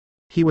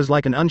 He was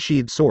like an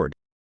unsheathed sword.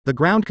 The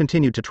ground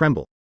continued to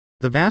tremble.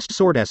 The vast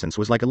sword essence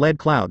was like a lead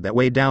cloud that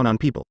weighed down on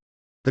people.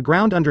 The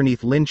ground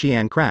underneath Lin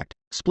Qian cracked,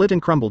 split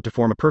and crumbled to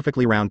form a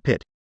perfectly round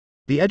pit.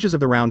 The edges of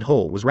the round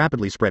hole was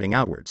rapidly spreading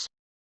outwards.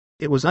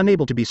 It was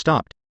unable to be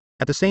stopped.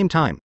 At the same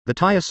time, the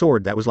Taya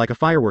sword that was like a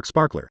firework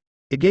sparkler.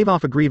 It gave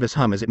off a grievous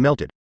hum as it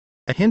melted.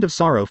 A hint of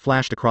sorrow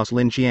flashed across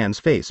Lin Qian's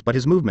face, but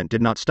his movement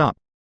did not stop.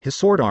 His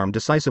sword arm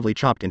decisively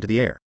chopped into the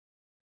air.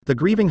 The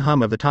grieving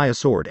hum of the Taya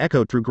sword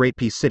echoed through Great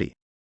Peace City.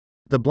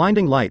 The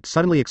blinding light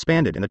suddenly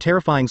expanded and a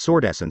terrifying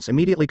sword essence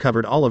immediately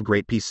covered all of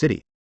Great Peace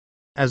City.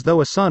 As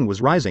though a sun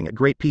was rising at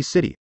Great Peace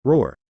City,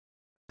 roar.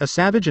 A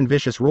savage and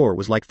vicious roar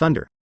was like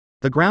thunder.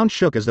 The ground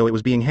shook as though it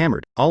was being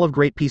hammered, all of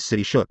Great Peace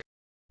City shook.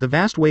 The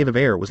vast wave of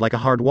air was like a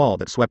hard wall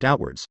that swept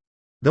outwards.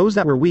 Those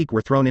that were weak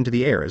were thrown into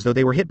the air as though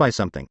they were hit by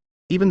something.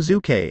 Even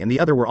Zhu Ke and the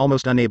other were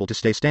almost unable to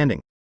stay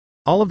standing.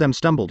 All of them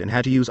stumbled and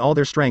had to use all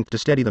their strength to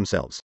steady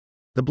themselves.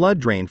 The blood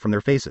drained from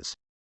their faces.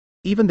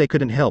 Even they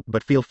couldn't help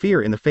but feel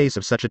fear in the face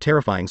of such a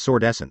terrifying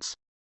sword essence.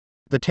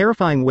 The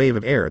terrifying wave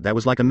of air that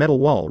was like a metal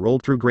wall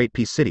rolled through Great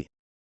Peace City.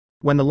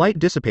 When the light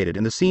dissipated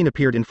and the scene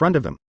appeared in front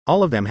of them,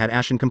 all of them had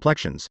ashen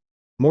complexions.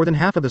 More than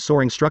half of the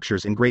soaring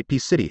structures in Great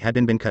Peace City had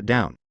been cut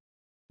down.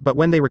 But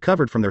when they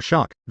recovered from their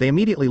shock, they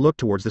immediately looked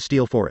towards the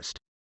steel forest.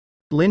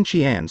 Lin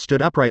Qian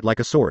stood upright like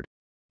a sword.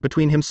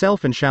 Between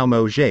himself and Zuo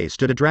Mo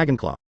stood a dragon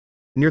claw.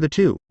 Near the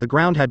two, the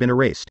ground had been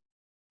erased.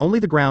 Only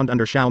the ground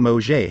under Zuo Mo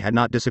had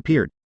not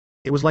disappeared.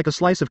 It was like a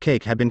slice of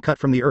cake had been cut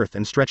from the earth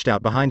and stretched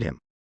out behind him.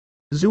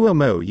 Zuo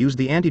Mo used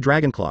the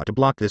anti-dragon claw to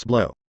block this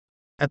blow.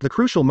 At the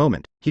crucial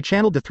moment, he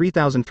channeled the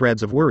 3,000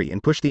 threads of worry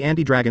and pushed the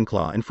anti-dragon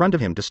claw in front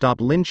of him to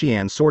stop Lin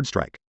Qian's sword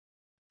strike.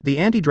 The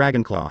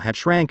anti-dragon claw had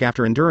shrank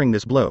after enduring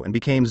this blow and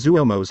became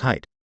Zuo Mo's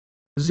height.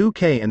 Zhu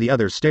Ke and the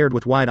others stared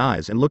with wide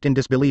eyes and looked in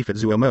disbelief at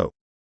Zuo Mo.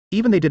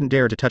 Even they didn't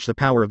dare to touch the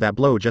power of that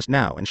blow just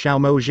now, and Zuo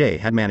Mo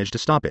had managed to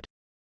stop it.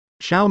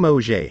 Zuo Mo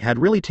had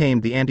really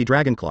tamed the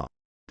anti-dragon claw.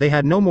 They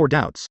had no more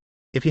doubts.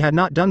 If he had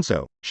not done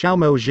so, Zuo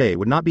Mo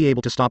would not be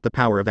able to stop the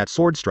power of that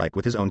sword strike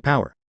with his own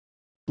power.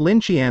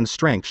 Lin Qian's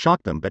strength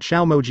shocked them, but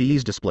Zuo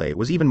Mo's display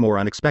was even more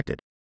unexpected.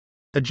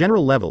 A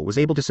general level was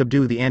able to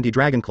subdue the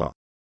anti-dragon claw.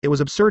 It was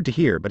absurd to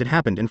hear, but it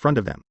happened in front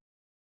of them.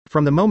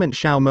 From the moment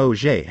Zuo Mo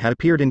had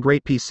appeared in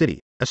Great Peace City,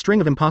 a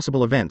string of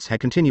impossible events had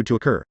continued to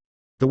occur.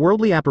 The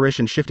worldly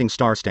apparition shifting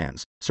star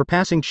stands,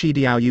 surpassing Qi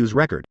Diaoyu's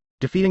record,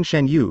 defeating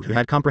Shen Yu who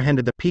had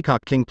comprehended the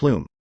Peacock King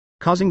Plume,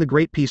 causing the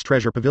Great Peace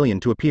Treasure Pavilion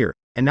to appear,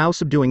 and now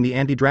subduing the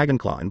anti-dragon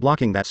claw and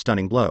blocking that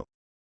stunning blow.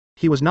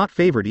 He was not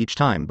favored each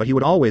time, but he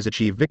would always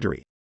achieve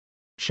victory.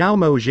 Zuo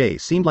Mo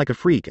seemed like a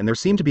freak, and there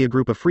seemed to be a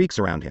group of freaks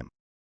around him.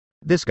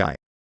 This guy.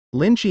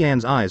 Lin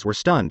Qian's eyes were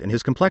stunned and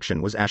his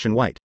complexion was ashen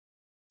white.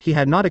 He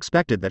had not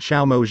expected that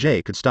Zuo Mo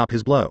could stop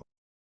his blow.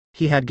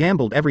 He had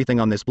gambled everything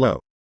on this blow.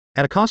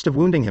 At a cost of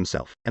wounding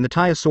himself, and the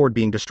Taya sword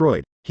being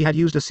destroyed, he had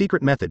used a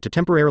secret method to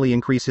temporarily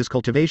increase his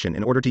cultivation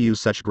in order to use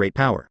such great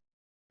power.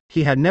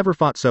 He had never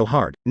fought so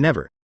hard,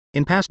 never.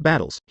 In past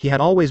battles, he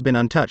had always been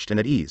untouched and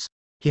at ease.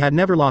 He had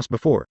never lost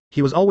before,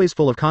 he was always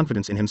full of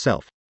confidence in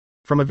himself.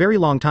 From a very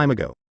long time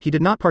ago, he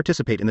did not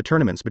participate in the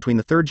tournaments between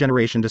the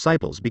third-generation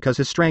disciples because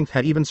his strength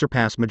had even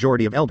surpassed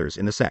majority of elders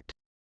in the sect.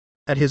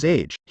 At his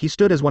age, he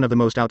stood as one of the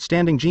most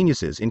outstanding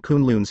geniuses in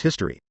Kunlun's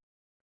history.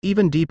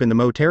 Even deep in the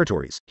Mo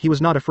territories, he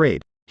was not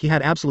afraid, he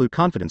had absolute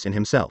confidence in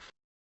himself.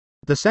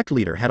 The sect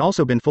leader had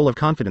also been full of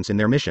confidence in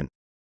their mission.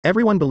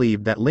 Everyone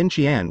believed that Lin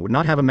Qian would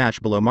not have a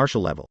match below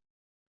martial level.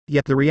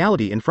 Yet the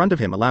reality in front of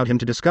him allowed him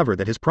to discover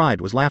that his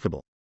pride was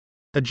laughable.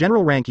 A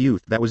general rank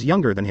youth that was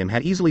younger than him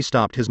had easily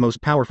stopped his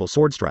most powerful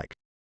sword strike.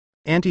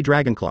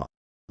 Anti-dragon claw.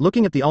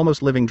 Looking at the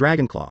almost living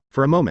dragon claw,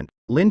 for a moment,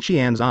 Lin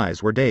Qian's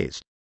eyes were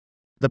dazed.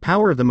 The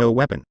power of the Mo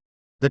weapon.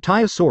 The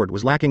Taya sword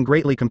was lacking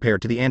greatly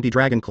compared to the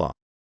anti-dragon claw.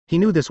 He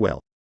knew this well.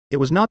 It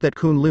was not that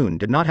Kunlun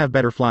did not have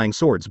better flying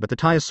swords, but the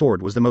Taya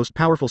sword was the most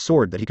powerful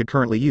sword that he could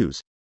currently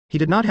use. He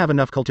did not have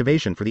enough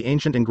cultivation for the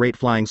ancient and great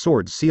flying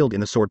swords sealed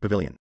in the sword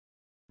pavilion.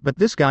 But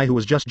this guy who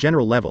was just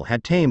general level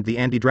had tamed the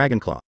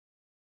anti-dragonclaw.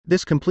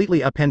 This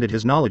completely upended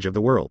his knowledge of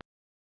the world.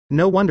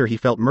 No wonder he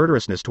felt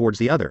murderousness towards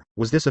the other.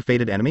 Was this a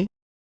fated enemy?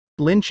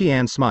 Lin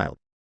Qian smiled.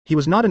 He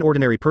was not an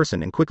ordinary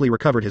person and quickly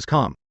recovered his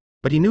calm.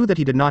 But he knew that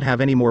he did not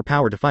have any more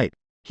power to fight.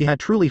 He had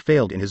truly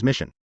failed in his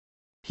mission.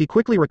 He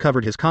quickly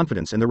recovered his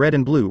confidence and the red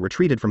and blue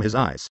retreated from his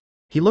eyes.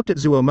 He looked at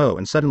Zuo Mo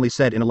and suddenly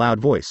said in a loud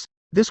voice,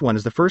 "This one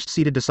is the first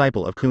seated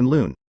disciple of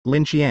Kunlun,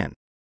 Lin Qian.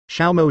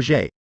 Xiao Mo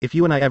Zhe, if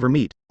you and I ever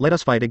meet, let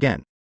us fight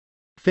again."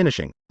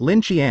 Finishing,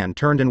 Lin Qian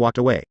turned and walked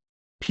away.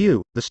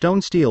 Pew, the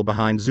stone steel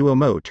behind Zuo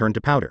Mo turned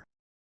to powder.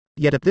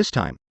 Yet at this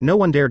time, no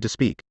one dared to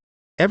speak.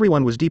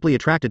 Everyone was deeply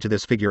attracted to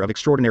this figure of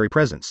extraordinary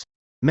presence.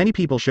 Many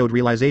people showed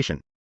realization.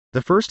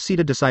 The first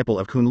seated disciple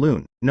of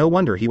Kunlun, no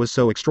wonder he was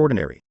so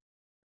extraordinary.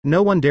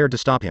 No one dared to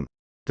stop him.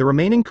 The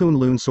remaining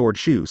Kunlun sword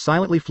Shu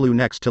silently flew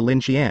next to Lin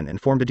Qian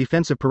and formed a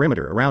defensive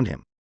perimeter around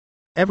him.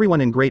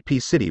 Everyone in Great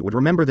Peace City would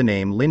remember the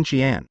name Lin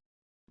Qian.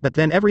 But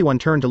then everyone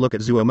turned to look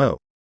at Zuo Mo.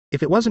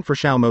 If it wasn't for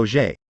Xiao Mo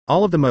Zhe,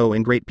 all of the Mo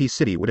in Great Peace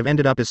City would have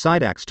ended up as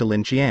side acts to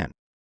Lin Qian.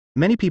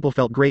 Many people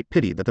felt great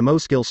pity that the Mo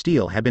skill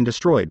steel had been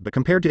destroyed, but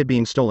compared to it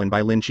being stolen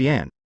by Lin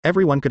Qian,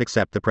 everyone could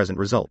accept the present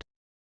result.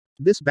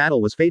 This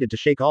battle was fated to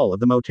shake all of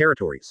the Mo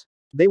territories.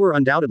 They were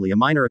undoubtedly a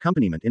minor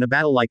accompaniment in a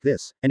battle like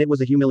this, and it was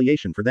a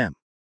humiliation for them.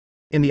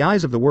 In the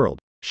eyes of the world,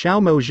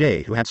 Xiao Mo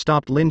Zhe who had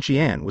stopped Lin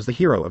Qian was the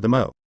hero of the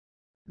Mo.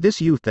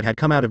 This youth that had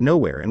come out of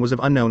nowhere and was of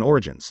unknown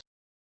origins.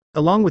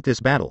 Along with this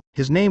battle,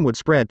 his name would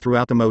spread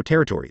throughout the Mo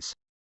territories.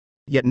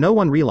 Yet no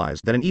one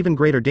realized that an even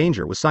greater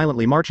danger was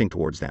silently marching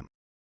towards them.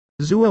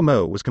 Zuo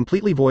Mo was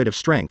completely void of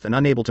strength and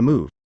unable to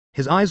move.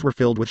 His eyes were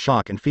filled with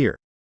shock and fear.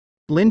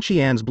 Lin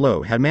Qian's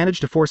blow had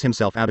managed to force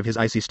himself out of his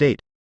icy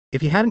state.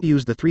 If he hadn't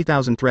used the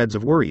 3,000 threads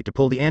of worry to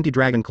pull the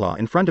anti-dragon claw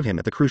in front of him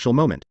at the crucial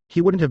moment,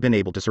 he wouldn't have been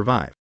able to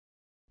survive.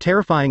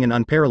 Terrifying and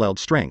unparalleled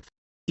strength.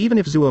 Even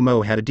if Zuo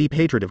Mo had a deep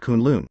hatred of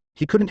Kunlun,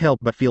 he couldn't help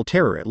but feel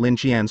terror at Lin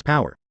Qian's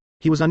power.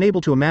 He was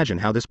unable to imagine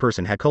how this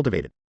person had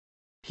cultivated.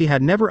 He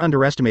had never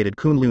underestimated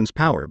Kunlun's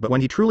power, but when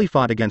he truly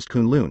fought against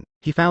Kunlun,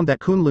 he found that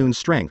Kunlun's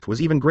strength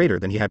was even greater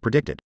than he had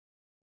predicted.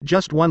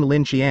 Just one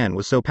Lin Qian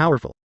was so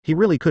powerful, he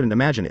really couldn't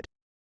imagine it.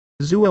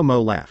 Zuo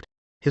Mo laughed.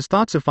 His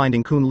thoughts of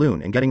finding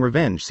Kunlun and getting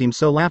revenge seemed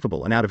so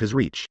laughable and out of his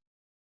reach.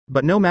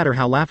 But no matter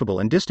how laughable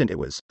and distant it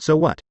was, so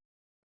what?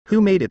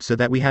 Who made it so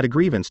that we had a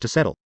grievance to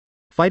settle?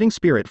 Fighting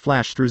spirit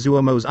flashed through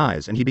Zuo Mo's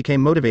eyes and he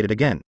became motivated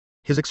again.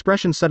 His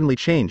expression suddenly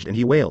changed and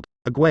he wailed,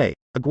 "Agui,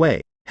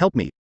 Agui, help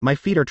me, my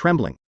feet are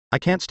trembling. I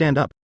can't stand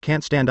up,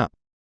 can't stand up."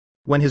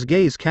 When his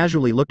gaze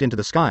casually looked into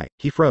the sky,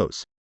 he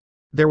froze.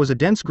 There was a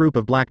dense group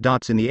of black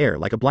dots in the air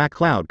like a black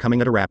cloud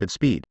coming at a rapid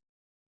speed.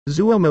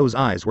 Zuo Mo's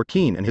eyes were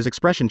keen and his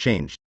expression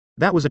changed.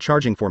 That was a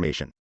charging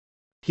formation.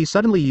 He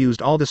suddenly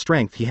used all the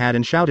strength he had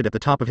and shouted at the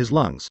top of his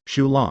lungs,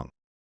 "Shu Long."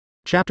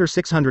 Chapter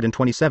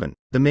 627,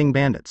 The Ming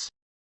Bandits.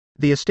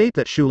 The estate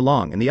that Shu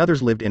Long and the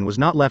others lived in was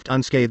not left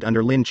unscathed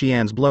under Lin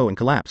Qian's blow and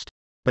collapsed.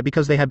 But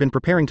because they had been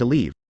preparing to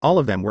leave, all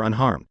of them were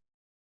unharmed.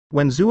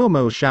 When Zuo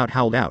Mo's shout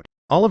howled out,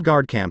 all of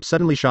guard camp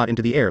suddenly shot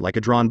into the air like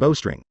a drawn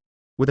bowstring.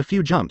 With a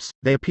few jumps,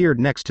 they appeared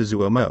next to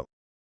Zuo Mo.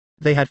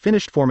 They had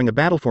finished forming a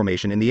battle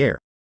formation in the air.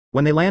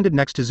 When they landed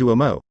next to Zuo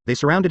Mo, they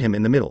surrounded him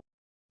in the middle.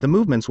 The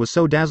movements was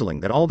so dazzling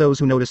that all those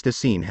who noticed this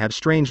scene had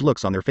strange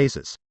looks on their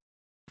faces.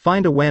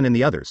 "Find a Wen and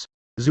the others."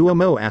 Zuo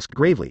Mo asked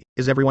gravely,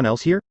 "Is everyone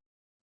else here?"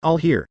 "All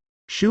here."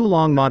 Shu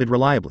Long nodded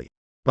reliably.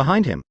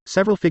 Behind him,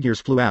 several figures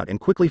flew out and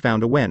quickly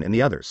found a Wen and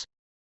the others.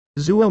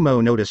 Zuo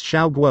Mo noticed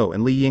Xiao Guo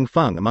and Li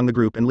Yingfeng among the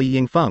group, and Li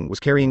Yingfeng was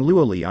carrying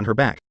Luo Li on her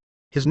back.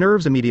 His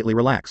nerves immediately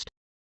relaxed.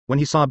 When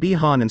he saw Bi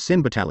Han and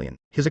Xin Battalion,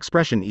 his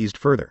expression eased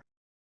further.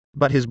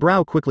 But his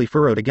brow quickly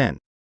furrowed again.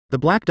 The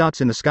black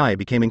dots in the sky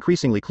became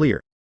increasingly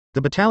clear.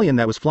 The battalion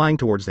that was flying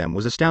towards them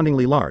was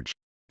astoundingly large.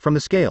 From the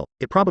scale,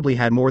 it probably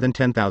had more than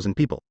 10,000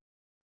 people.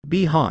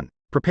 Bi Han,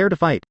 prepare to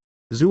fight.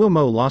 Zuo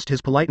Mo lost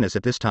his politeness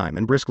at this time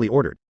and briskly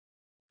ordered.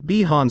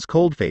 Bi Han's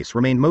cold face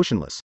remained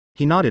motionless.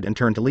 He nodded and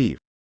turned to leave.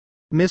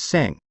 "Miss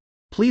Sang,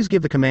 please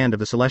give the command of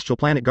the Celestial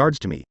Planet Guards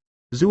to me,"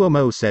 Zuo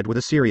Mo said with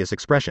a serious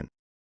expression.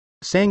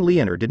 Sang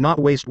Lianer did not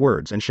waste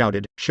words and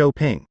shouted, "Shou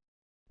Ping.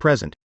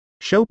 Present."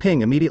 Shou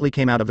Ping immediately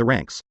came out of the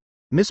ranks.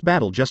 Miss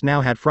Battle just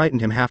now had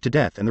frightened him half to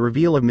death and the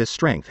reveal of Miss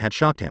Strength had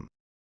shocked him.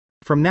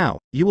 "From now,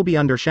 you will be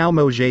under Xiao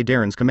Mo Zhe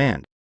Darren's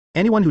command.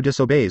 Anyone who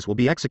disobeys will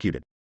be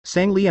executed."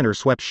 Sang Lianer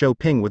swept Shou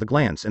Ping with a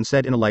glance and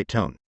said in a light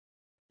tone.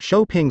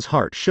 Shou Ping's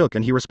heart shook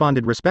and he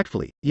responded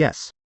respectfully,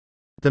 "Yes."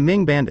 "The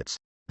Ming Bandits.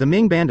 The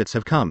Ming Bandits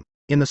have come."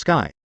 In the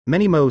sky,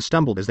 many Mo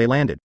stumbled as they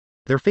landed.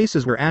 Their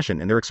faces were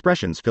ashen and their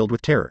expressions filled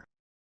with terror.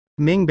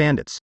 Ming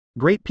Bandits.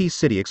 Great Peace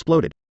City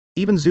exploded.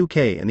 Even Zhu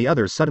Ke and the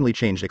others suddenly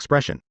changed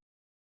expression.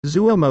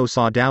 Zuo Mo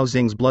saw Dao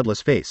Xing's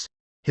bloodless face.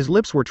 His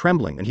lips were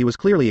trembling and he was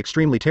clearly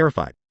extremely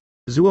terrified.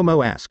 Zuo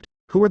Mo asked,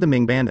 "Who are the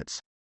Ming Bandits?"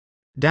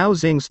 Dao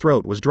Xing's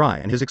throat was dry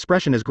and his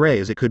expression as gray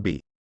as it could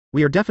be.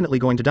 "We are definitely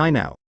going to die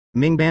now.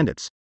 Ming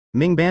Bandits.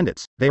 Ming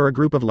Bandits, they are a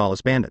group of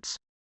lawless bandits."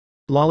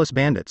 Lawless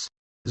bandits.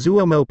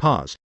 Zuo Mo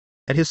paused.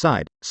 At his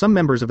side, some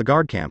members of the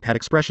guard camp had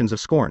expressions of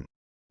scorn.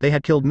 They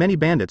had killed many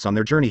bandits on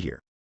their journey here.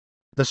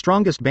 The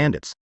strongest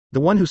bandits. The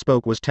one who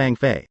spoke was Tang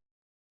Fei.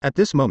 At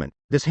this moment,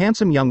 this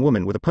handsome young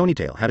woman with a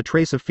ponytail had a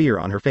trace of fear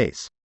on her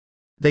face.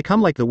 They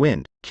come like the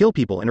wind, kill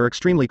people and are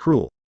extremely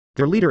cruel.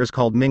 Their leader is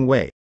called Ming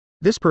Wei.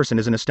 This person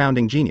is an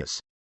astounding genius.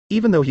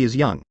 Even though he is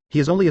young, he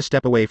is only a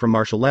step away from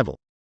martial level.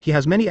 He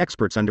has many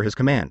experts under his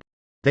command.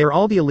 They are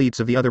all the elites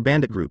of the other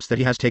bandit groups that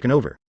he has taken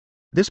over.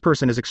 This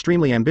person is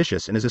extremely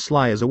ambitious and is as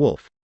sly as a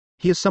wolf.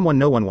 He is someone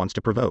no one wants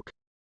to provoke.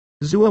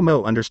 Zuo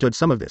Mo understood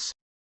some of this.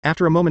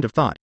 After a moment of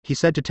thought, he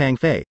said to Tang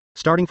Fei,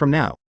 starting from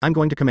now, I'm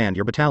going to command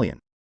your battalion.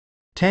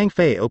 Tang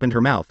Fei opened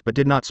her mouth but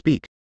did not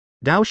speak.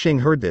 Dao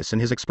Xing heard this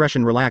and his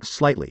expression relaxed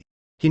slightly.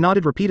 He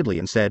nodded repeatedly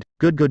and said,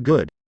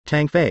 good.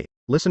 Tang Fei,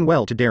 listen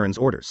well to Darren's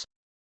orders.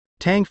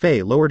 Tang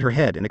Fei lowered her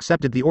head and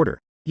accepted the order.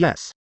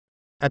 Yes.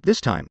 At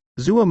this time,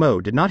 Zuo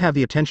Mo did not have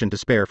the attention to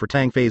spare for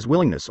Tang Fei's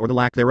willingness or the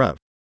lack thereof.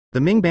 The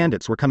Ming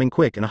bandits were coming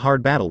quick and a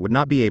hard battle would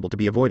not be able to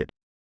be avoided.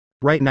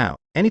 Right now,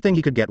 anything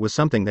he could get was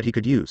something that he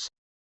could use.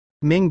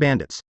 Ming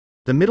bandits.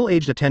 The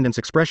middle-aged attendant's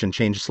expression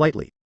changed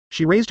slightly.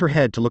 She raised her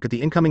head to look at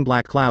the incoming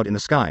black cloud in the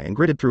sky and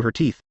gritted through her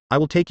teeth, I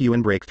will take you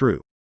and break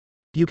through.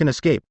 You can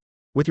escape.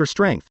 With your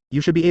strength,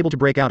 you should be able to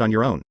break out on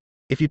your own.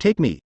 If you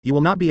take me, you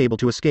will not be able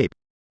to escape.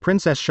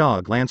 Princess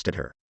Xia glanced at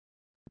her.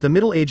 The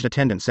middle-aged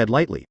attendant said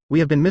lightly, we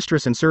have been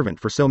mistress and servant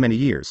for so many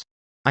years.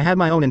 I had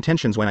my own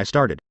intentions when I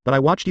started, but I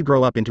watched you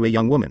grow up into a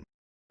young woman.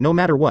 No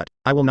matter what,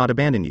 I will not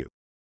abandon you.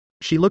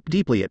 She looked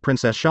deeply at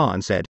Princess Xia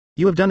and said,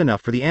 you have done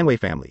enough for the Anwei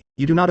family,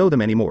 you do not owe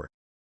them any more.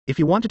 If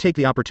you want to take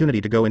the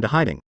opportunity to go into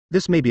hiding,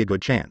 this may be a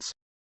good chance.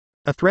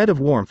 A thread of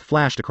warmth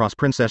flashed across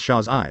Princess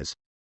Xia's eyes.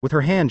 With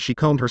her hand she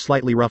combed her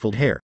slightly ruffled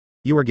hair.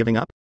 You are giving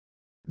up?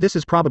 This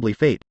is probably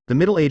fate, the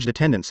middle-aged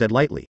attendant said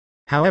lightly.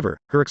 However,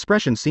 her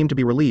expression seemed to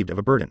be relieved of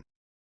a burden.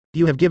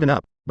 You have given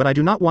up, but I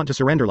do not want to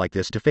surrender like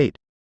this to fate.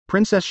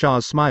 Princess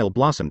Xia's smile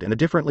blossomed and a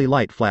differently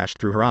light flashed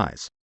through her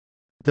eyes.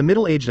 The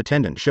middle-aged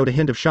attendant showed a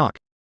hint of shock.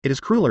 It is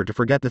crueler to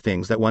forget the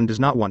things that one does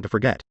not want to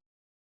forget.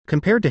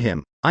 Compared to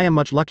him, I am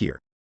much luckier.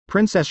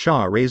 Princess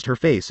Xia raised her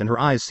face and her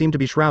eyes seemed to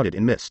be shrouded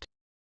in mist.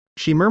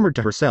 She murmured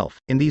to herself,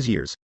 in these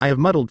years, I have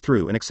muddled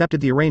through and accepted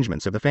the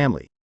arrangements of the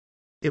family.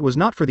 It was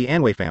not for the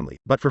Anwei family,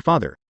 but for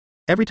father.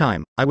 Every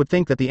time, I would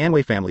think that the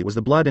Anwei family was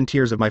the blood and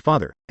tears of my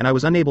father, and I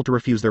was unable to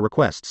refuse their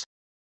requests.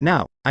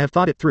 Now, I have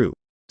thought it through.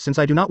 Since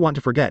I do not want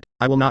to forget,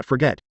 I will not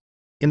forget.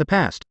 In the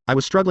past, I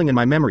was struggling in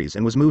my memories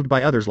and was moved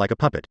by others like a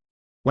puppet.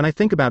 When I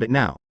think about it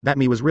now, that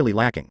me was really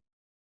lacking.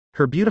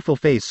 Her beautiful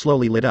face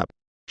slowly lit up.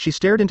 She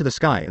stared into the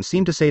sky and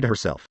seemed to say to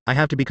herself, I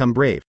have to become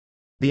brave.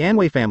 The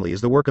Anwei family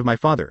is the work of my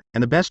father,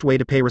 and the best way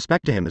to pay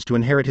respect to him is to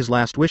inherit his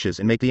last wishes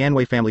and make the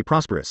Anwei family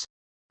prosperous.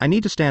 I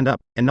need to stand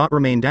up, and not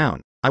remain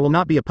down. I will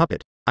not be a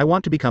puppet. I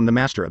want to become the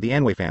master of the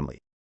Anwei family.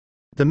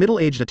 The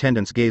middle-aged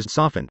attendant's gaze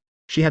softened.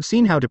 She had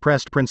seen how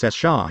depressed Princess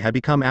Xia had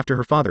become after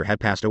her father had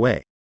passed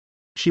away.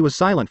 She was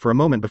silent for a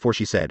moment before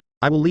she said,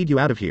 I will lead you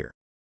out of here.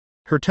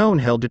 Her tone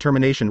held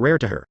determination rare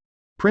to her.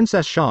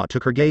 Princess Xia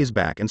took her gaze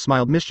back and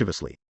smiled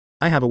mischievously.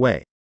 I have a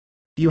way.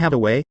 You have a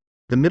way?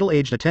 The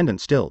middle-aged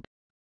attendant stilled.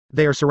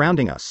 They are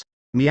surrounding us.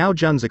 Miao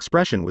Jun's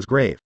expression was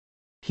grave.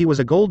 He was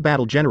a gold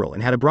battle general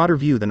and had a broader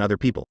view than other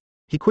people.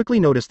 He quickly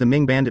noticed the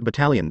Ming bandit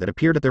battalion that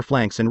appeared at their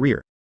flanks and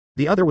rear.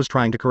 The other was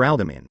trying to corral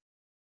them in.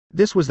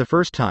 This was the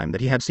first time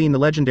that he had seen the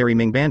legendary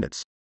Ming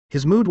bandits.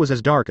 His mood was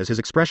as dark as his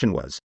expression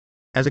was.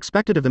 As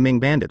expected of the Ming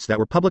bandits that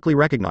were publicly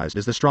recognized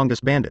as the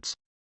strongest bandits.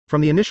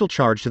 From the initial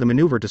charge to the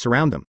maneuver to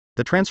surround them,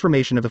 the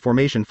transformation of the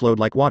formation flowed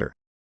like water.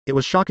 It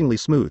was shockingly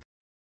smooth.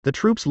 The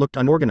troops looked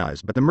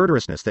unorganized, but the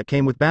murderousness that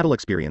came with battle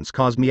experience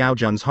caused Miao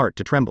Jun's heart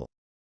to tremble.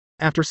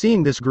 After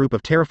seeing this group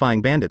of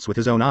terrifying bandits with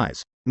his own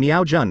eyes,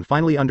 Miao Jun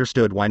finally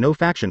understood why no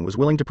faction was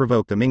willing to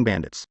provoke the Ming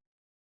bandits.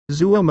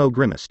 Zuo Mo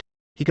grimaced.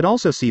 He could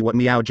also see what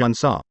Miao Jun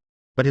saw.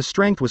 But his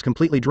strength was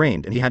completely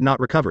drained and he had not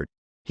recovered.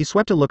 He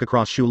swept a look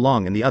across Shu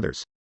Long and the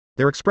others.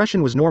 Their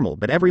expression was normal,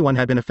 but everyone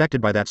had been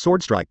affected by that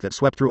sword strike that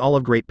swept through all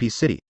of Great Peace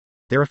City.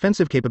 Their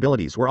offensive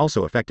capabilities were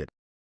also affected.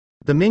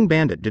 The Ming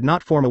bandit did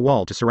not form a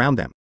wall to surround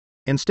them.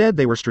 Instead,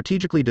 they were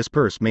strategically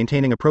dispersed,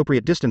 maintaining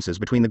appropriate distances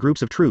between the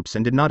groups of troops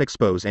and did not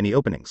expose any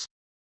openings.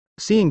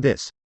 Seeing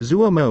this,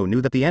 Zuo Mo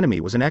knew that the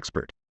enemy was an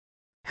expert.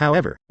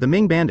 However, the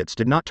Ming bandits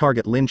did not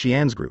target Lin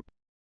Qian's group.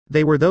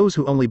 They were those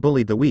who only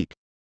bullied the weak.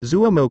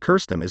 Zuo Mo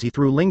cursed them as he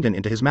threw Lingdan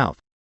into his mouth.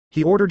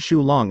 He ordered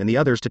Shu Long and the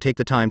others to take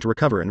the time to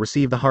recover and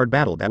receive the hard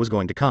battle that was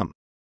going to come.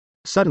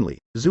 Suddenly,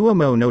 Zuo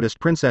Mo noticed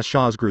Princess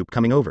Xia's group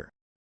coming over.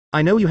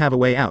 I know you have a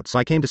way out, so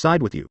I came to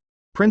side with you.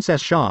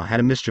 Princess Xia had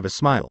a mischievous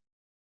smile.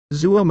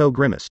 Zuo Mo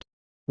grimaced.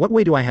 What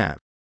way do I have?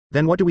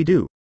 Then what do we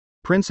do?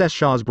 Princess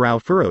Xia's brow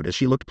furrowed as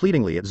she looked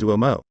pleadingly at Zuo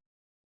Mo.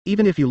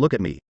 Even if you look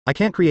at me, I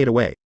can't create a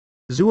way.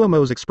 Zuo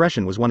Mo's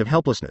expression was one of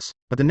helplessness,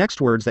 but the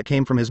next words that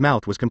came from his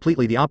mouth was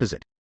completely the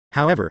opposite.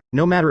 However,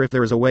 no matter if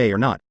there is a way or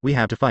not, we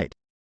have to fight.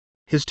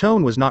 His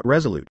tone was not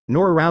resolute,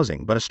 nor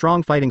arousing, but a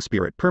strong fighting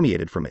spirit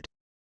permeated from it.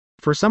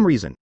 For some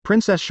reason,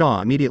 Princess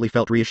Xia immediately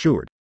felt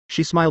reassured.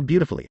 She smiled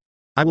beautifully.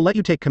 I will let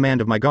you take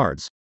command of my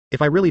guards.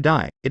 If I really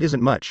die, it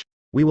isn't much.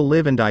 We will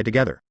live and die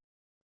together.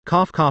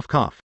 Cough cough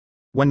cough.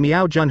 When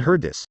Miao Jun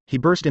heard this, he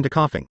burst into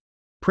coughing.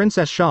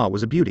 Princess Xia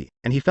was a beauty,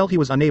 and he felt he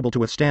was unable to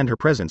withstand her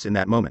presence in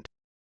that moment.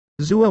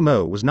 Zuo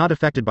Mo was not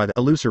affected by the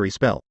illusory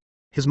spell.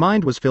 His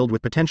mind was filled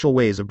with potential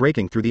ways of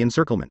breaking through the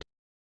encirclement.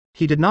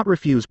 He did not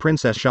refuse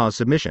Princess Xia's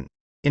submission.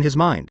 In his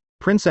mind,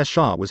 Princess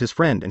Xia was his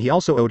friend and he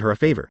also owed her a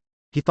favor.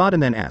 He thought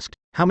and then asked,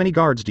 "How many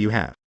guards do you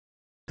have?"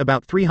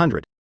 "About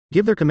 300.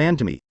 Give their command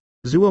to me."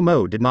 Zuo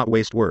Mo did not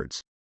waste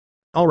words.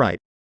 "All right."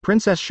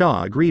 Princess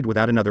Xia agreed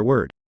without another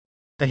word.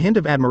 A hint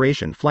of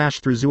admiration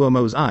flashed through Zuo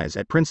Mo's eyes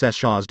at Princess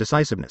Xia's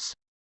decisiveness.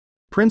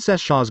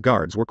 Princess Xia's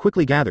guards were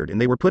quickly gathered and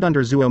they were put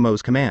under Zuo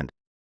Mo's command.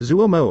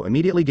 Zuo Mo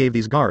immediately gave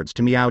these guards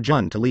to Miao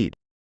Jun to lead.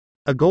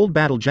 A gold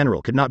battle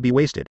general could not be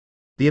wasted.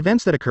 The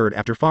events that occurred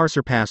after far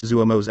surpassed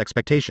Zuo Mo's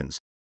expectations.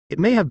 It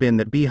may have been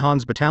that Bi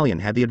Han's battalion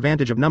had the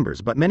advantage of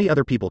numbers, but many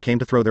other people came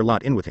to throw their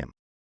lot in with him.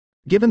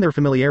 Given their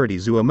familiarity,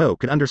 Zuo Mo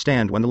could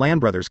understand when the Lan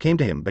brothers came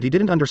to him, but he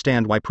didn't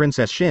understand why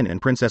Princess Xin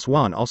and Princess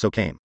Wan also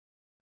came.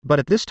 But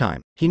at this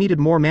time, he needed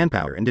more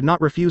manpower and did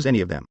not refuse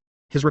any of them.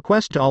 His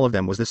request to all of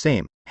them was the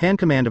same: hand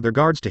command of their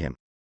guards to him.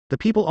 The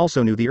people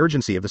also knew the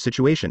urgency of the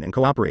situation and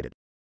cooperated.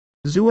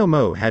 Zuo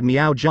Mo had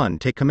Miao Jun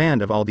take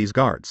command of all these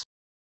guards.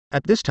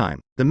 At this time,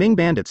 the Ming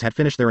bandits had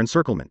finished their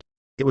encirclement.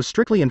 It was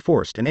strictly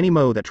enforced and any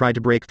Mo that tried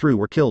to break through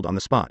were killed on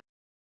the spot.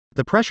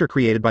 The pressure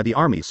created by the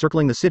army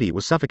circling the city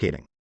was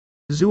suffocating.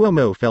 Zuo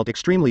Mo felt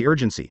extremely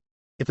urgency.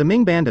 If the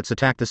Ming bandits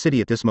attacked the city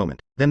at this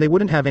moment, then they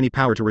wouldn't have any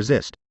power to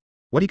resist.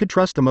 What he could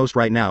trust the most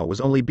right now was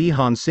only Bi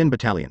Han's Xin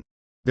battalion.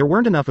 There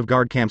weren't enough of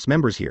guard camp's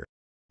members here.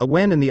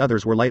 Wen and the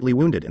others were lightly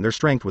wounded and their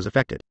strength was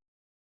affected.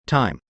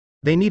 Time.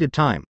 They needed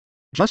time.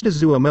 Just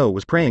as Zuo Mo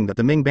was praying that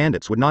the Ming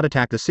bandits would not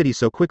attack the city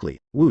so quickly,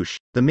 whoosh,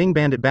 the Ming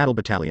bandit battle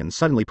battalion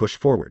suddenly pushed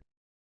forward.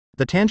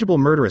 The tangible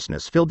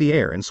murderousness filled the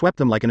air and swept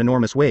them like an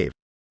enormous wave.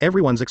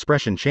 Everyone's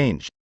expression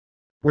changed.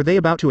 Were they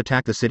about to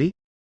attack the city?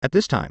 At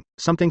this time,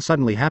 something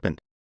suddenly happened.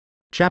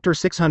 Chapter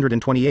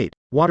 628,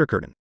 Water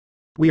Curtain.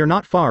 We are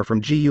not far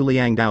from Jiyu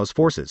Liang Dao's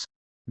forces.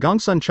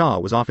 Gongsun Cha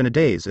was off in a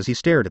daze as he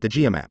stared at the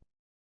geomap.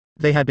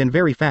 They had been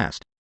very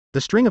fast.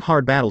 The string of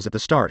hard battles at the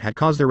start had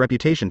caused their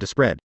reputation to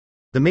spread.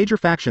 The major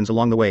factions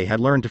along the way had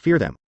learned to fear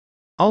them.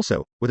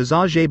 Also, with a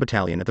Zha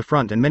battalion at the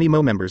front and many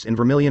Mo members in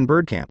Vermilion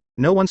Bird Camp,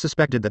 no one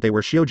suspected that they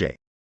were Xiujie.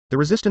 The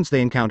resistance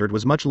they encountered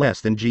was much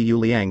less than Jiyu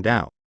Liang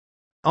Dao.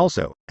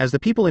 Also, as the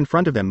people in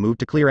front of them moved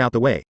to clear out the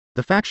way,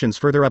 the factions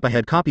further up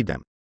ahead copied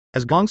them.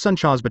 As Gongsun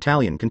Cha's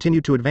battalion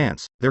continued to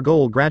advance, their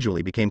goal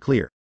gradually became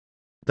clear.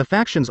 The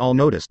factions all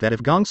noticed that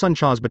if Gongsun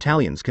Cha's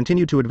battalions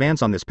continued to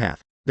advance on this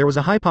path, there was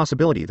a high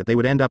possibility that they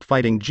would end up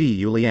fighting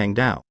Jiyu Liang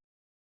Dao.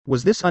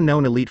 Was this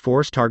unknown elite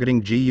force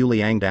targeting Jiyu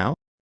Liang Dao?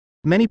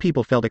 Many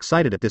people felt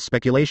excited at this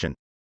speculation.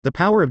 The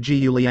power of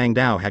Jiyu Liang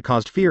Dao had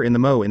caused fear in the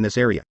Mo in this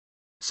area.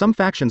 Some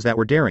factions that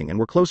were daring and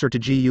were closer to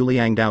Jiyu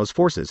Liang Dao's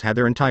forces had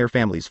their entire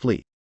families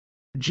flee.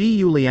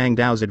 Jiyu Liang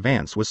Dao's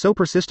advance was so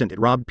persistent it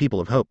robbed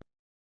people of hope.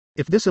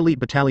 If this elite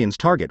battalion's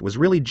target was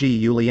really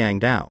Jiyu Liang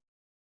Dao.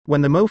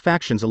 When the Mo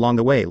factions along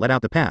the way let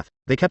out the path,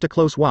 they kept a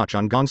close watch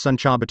on Gongsun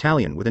Cha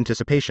battalion with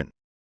anticipation.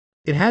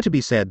 It had to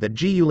be said that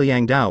Jiyu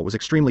Liang Dao was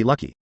extremely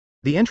lucky.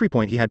 The entry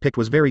point he had picked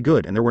was very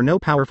good and there were no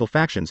powerful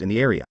factions in the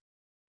area.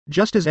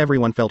 Just as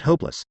everyone felt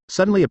hopeless,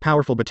 suddenly a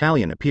powerful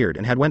battalion appeared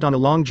and had went on a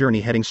long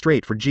journey heading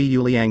straight for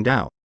Jiyu Liang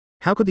Dao.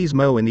 How could these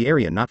Mo in the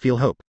area not feel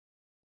hope?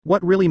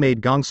 What really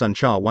made Gongsun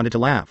Cha wanted to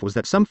laugh was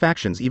that some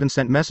factions even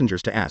sent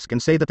messengers to ask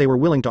and say that they were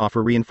willing to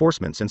offer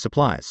reinforcements and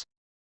supplies.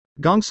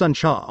 Gongsun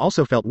Cha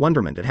also felt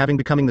wonderment at having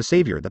becoming the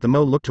savior that the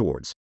Mo looked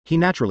towards. He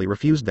naturally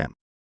refused them.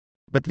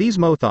 But these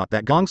Mo thought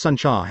that Gongsun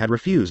Cha had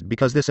refused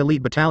because this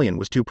elite battalion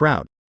was too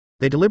proud.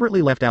 They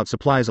deliberately left out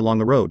supplies along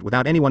the road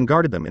without anyone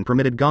guarded them and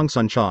permitted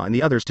Gongsun Cha and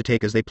the others to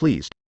take as they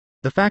pleased.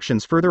 The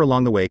factions further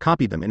along the way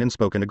copied them in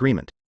unspoken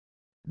agreement.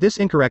 This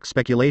incorrect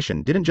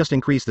speculation didn't just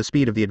increase the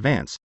speed of the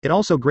advance, it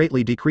also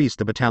greatly decreased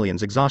the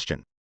battalion's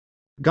exhaustion.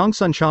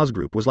 Gongsun Cha's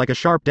group was like a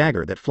sharp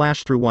dagger that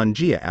flashed through one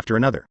Jia after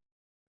another.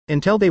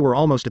 Until they were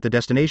almost at the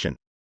destination,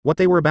 what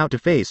they were about to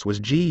face was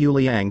Jiyu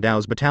Liang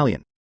Dao's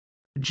battalion.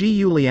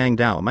 Jiyu Liang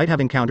Dao might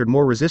have encountered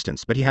more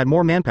resistance, but he had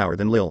more manpower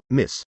than Lil,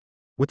 Miss.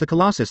 With the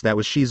colossus that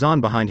was Shizan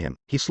behind him,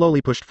 he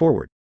slowly pushed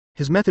forward.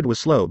 His method was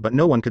slow, but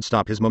no one could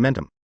stop his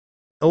momentum.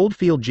 Old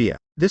Field Jia.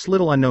 This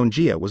little unknown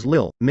Jia was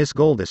Lil, Miss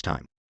Goal this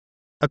time.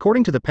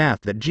 According to the path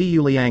that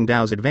Jiyu Liang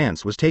Dao's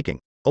advance was taking,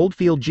 Old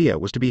Field Jia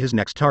was to be his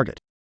next target.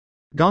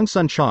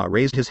 Gongsun Cha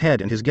raised his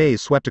head and his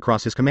gaze swept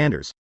across his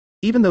commanders.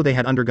 Even though they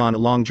had undergone a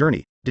long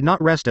journey, did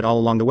not rest at all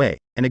along the way,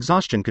 and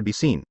exhaustion could be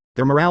seen,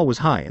 their morale was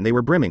high and they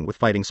were brimming with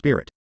fighting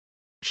spirit.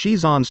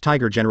 Shizan's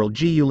Tiger General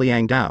Jiyu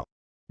Liang Dao.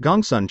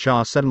 Gongsun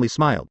Cha suddenly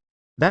smiled.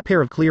 That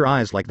pair of clear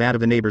eyes like that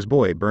of the neighbor's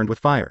boy burned with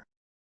fire.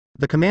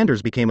 The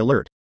commanders became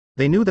alert.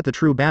 They knew that the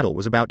true battle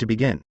was about to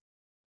begin.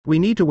 We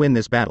need to win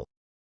this battle.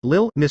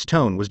 Lil, Miss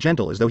tone was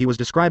gentle as though he was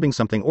describing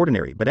something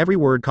ordinary, but every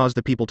word caused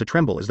the people to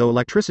tremble as though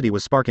electricity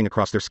was sparking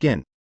across their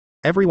skin.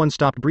 Everyone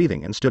stopped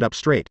breathing and stood up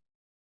straight.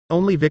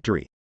 Only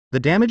victory. The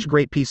damaged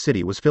Great Peace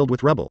City was filled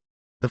with rubble.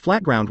 The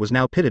flat ground was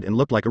now pitted and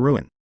looked like a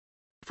ruin.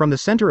 From the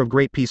center of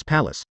Great Peace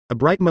Palace, a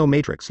bright Mo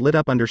matrix lit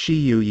up under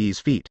Shi Yuyi's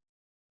feet.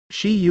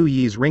 Shi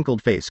Yuyi's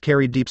wrinkled face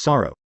carried deep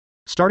sorrow.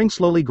 Starting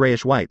slowly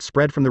grayish-white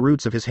spread from the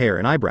roots of his hair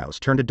and eyebrows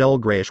turned a dull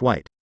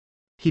grayish-white.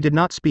 He did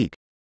not speak.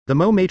 The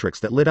Mo matrix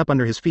that lit up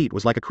under his feet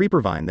was like a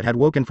creeper vine that had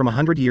woken from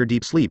 100-year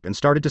deep sleep and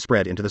started to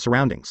spread into the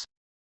surroundings.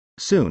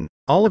 Soon,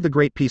 all of the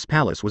Great Peace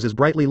Palace was as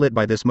brightly lit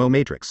by this Mo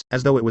matrix,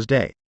 as though it was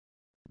day.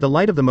 The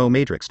light of the Mo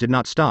matrix did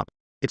not stop.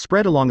 It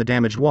spread along the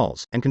damaged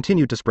walls, and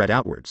continued to spread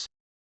outwards.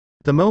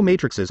 The Mo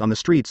matrices on the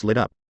streets lit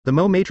up. The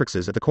Mo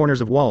matrices at the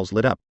corners of walls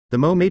lit up. The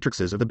Mo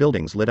matrices of the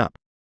buildings lit up.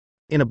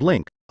 In a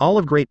blink, all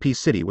of Great Peace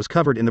City was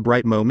covered in the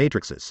bright Mo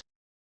matrices.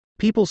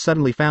 People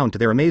suddenly found to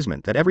their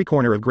amazement that every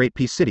corner of Great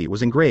Peace City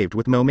was engraved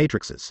with Mo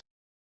matrices.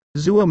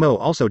 Zuo Mo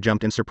also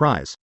jumped in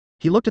surprise.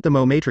 He looked at the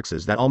Mo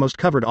matrices that almost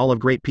covered all of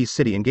Great Peace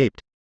City and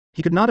gaped.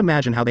 He could not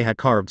imagine how they had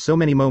carved so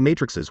many Mo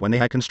matrices when they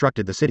had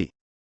constructed the city.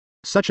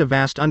 Such a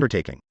vast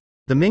undertaking.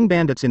 The Ming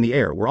bandits in the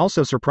air were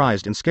also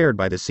surprised and scared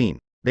by this scene.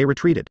 They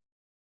retreated.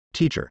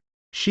 Teacher.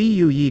 Shi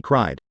Yuyi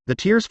cried, the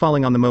tears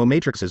falling on the Mo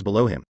matrices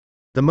below him.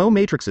 The Mo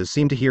matrices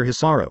seemed to hear his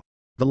sorrow.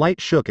 The light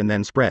shook and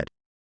then spread.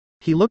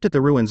 He looked at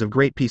the ruins of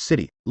Great Peace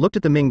City, looked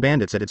at the Ming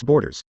bandits at its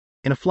borders.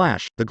 In a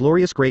flash, the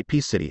glorious Great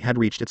Peace City had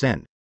reached its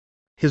end.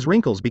 His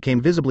wrinkles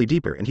became visibly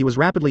deeper and he was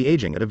rapidly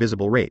aging at a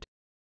visible rate.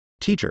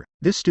 Teacher,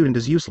 this student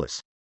is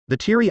useless. The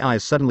teary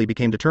eyes suddenly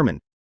became determined.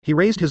 He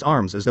raised his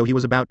arms as though he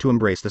was about to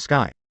embrace the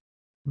sky.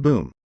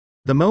 Boom.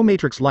 The Mo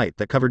matrix light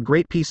that covered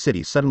Great Peace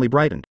City suddenly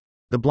brightened.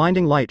 The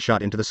blinding light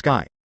shot into the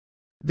sky.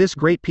 This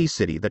Great Peace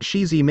City that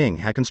Shi Ziming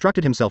had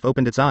constructed himself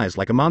opened its eyes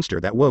like a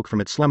monster that woke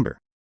from its slumber.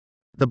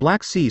 The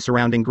Black Sea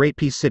surrounding Great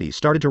Peace City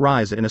started to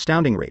rise at an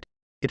astounding rate.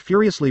 It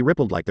furiously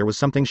rippled like there was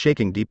something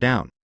shaking deep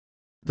down.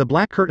 The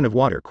black curtain of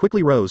water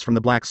quickly rose from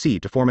the Black Sea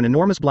to form an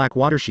enormous black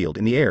water shield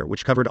in the air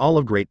which covered all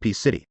of Great Peace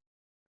City.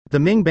 The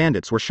Ming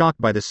bandits were shocked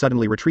by this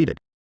suddenly retreated.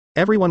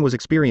 Everyone was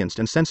experienced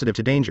and sensitive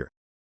to danger.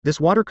 This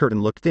water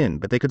curtain looked thin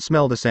but they could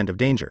smell the scent of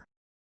danger.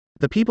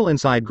 The people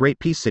inside Great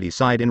Peace City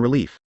sighed in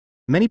relief.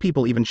 Many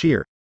people even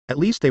cheered. At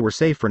least they were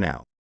safe for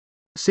now.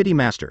 City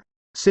Master.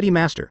 City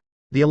Master.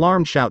 The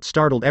alarmed shout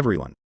startled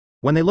everyone.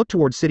 When they looked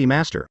toward City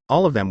Master,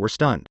 all of them were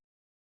stunned.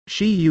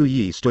 Shi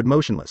Yuyi stood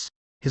motionless.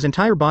 His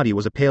entire body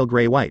was a pale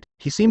gray-white,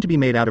 he seemed to be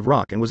made out of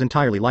rock and was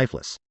entirely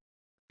lifeless.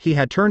 He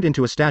had turned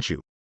into a statue.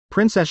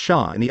 Princess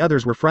Xia and the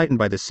others were frightened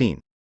by this scene.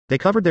 They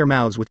covered their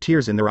mouths with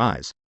tears in their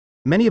eyes.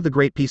 Many of the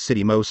Great Peace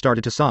City Mo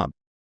started to sob.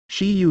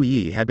 Shi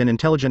Yuyi had been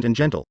intelligent and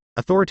gentle,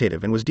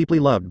 authoritative and was deeply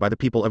loved by the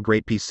people of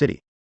Great Peace City.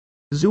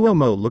 Zuo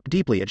Mo looked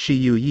deeply at Shi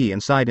Yuyi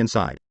and sighed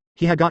inside.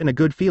 He had gotten a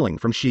good feeling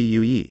from Shi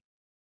Yuyi.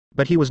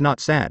 But he was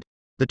not sad.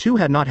 The two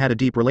had not had a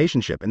deep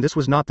relationship and this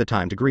was not the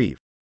time to grieve.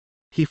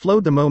 He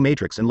flowed the Mo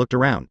matrix and looked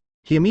around.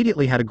 He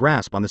immediately had a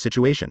grasp on the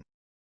situation.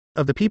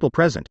 Of the people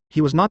present,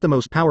 he was not the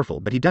most powerful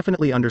but he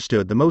definitely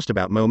understood the most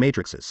about Mo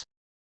matrices.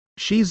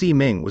 Shi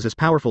Ziming was as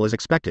powerful as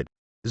expected.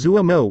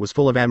 Zuo Mo was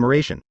full of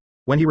admiration.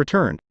 When he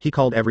returned, he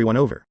called everyone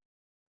over.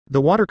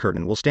 The water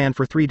curtain will stand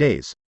for 3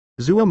 days.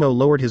 Zuo Mo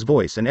lowered his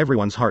voice and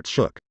everyone's hearts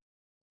shook.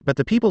 But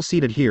the people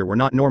seated here were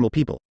not normal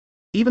people.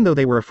 Even though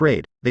they were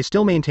afraid, they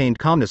still maintained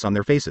calmness on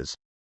their faces.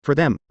 For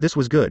them, this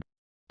was good.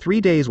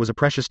 3 days was a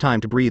precious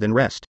time to breathe and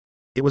rest.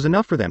 It was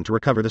enough for them to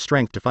recover the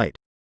strength to fight.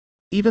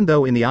 Even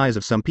though in the eyes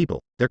of some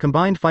people, their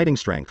combined fighting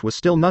strength was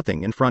still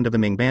nothing in front of the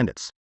Ming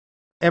bandits.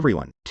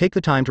 Everyone, take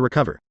the time to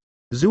recover.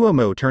 Zuo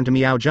Mo turned to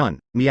Miao Jun.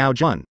 Miao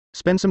Jun,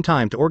 spend some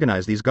time to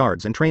organize these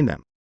guards and train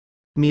them.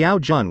 Miao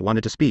Jun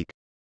wanted to speak.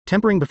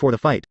 Tempering before the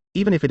fight,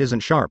 even if it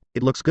isn't sharp,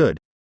 it looks good.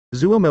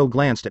 Zuo Mo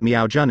glanced at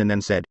Miao Jun and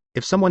then said,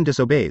 if someone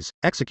disobeys,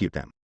 execute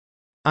them.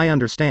 I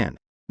understand.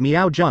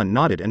 Miao Jun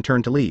nodded and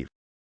turned to leave.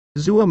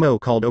 Zuo Mo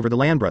called over the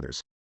Lan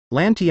brothers.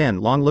 Lan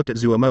Tian long looked at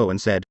Zuo Mo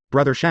and said,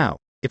 Brother Shao,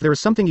 if there is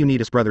something you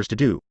need us brothers to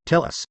do,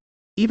 tell us.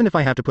 Even if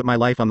I have to put my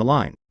life on the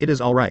line, it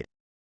is alright.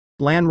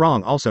 Lan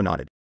Rong also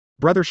nodded.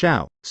 Brother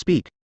Shao,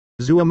 speak.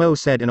 Zuo Mo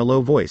said in a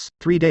low voice,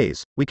 3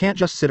 days, we can't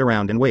just sit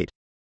around and wait.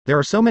 There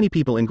are so many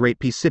people in Great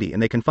Peace City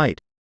and they can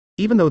fight.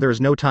 Even though there is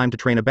no time to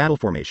train a battle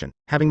formation,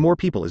 having more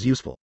people is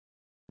useful.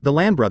 The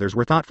Lan brothers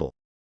were thoughtful.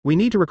 We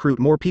need to recruit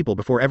more people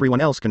before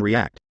everyone else can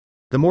react.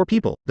 The more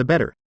people, the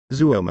better,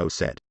 Zuo Mo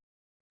said.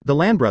 The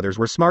Lan brothers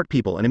were smart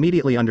people and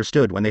immediately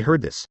understood when they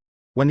heard this.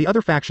 When the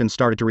other factions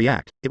started to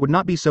react, it would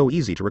not be so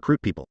easy to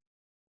recruit people.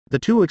 The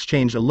two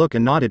exchanged a look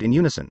and nodded in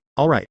unison,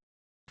 alright.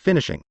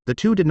 Finishing, the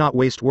two did not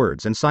waste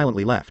words and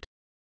silently left.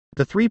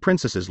 The 3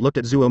 princesses looked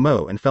at Zuo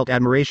Mo and felt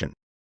admiration.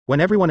 When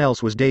everyone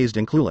else was dazed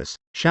and clueless,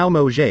 Xiao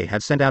Mo Jie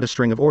had sent out a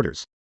string of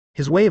orders.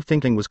 His way of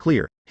thinking was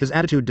clear, his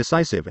attitude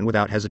decisive and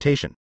without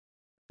hesitation.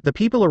 The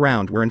people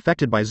around were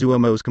infected by Zuo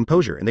Mo's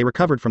composure and they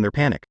recovered from their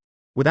panic.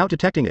 Without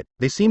detecting it,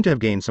 they seemed to have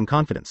gained some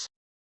confidence.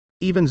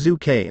 Even Zhu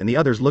Ke and the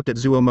others looked at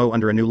Zuo Mo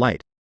under a new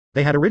light.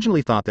 They had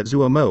originally thought that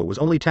Zuo Mo was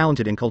only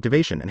talented in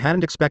cultivation and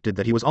hadn't expected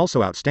that he was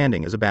also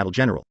outstanding as a battle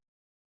general.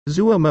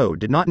 Zuo Mo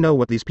did not know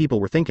what these people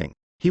were thinking.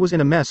 He was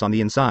in a mess on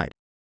the inside.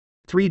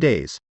 3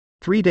 days.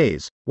 3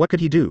 days, what could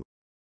he do?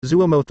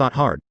 Zuo Mo thought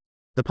hard.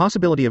 The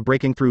possibility of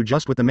breaking through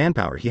just with the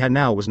manpower he had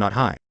now was not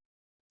high.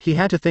 He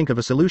had to think of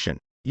a solution.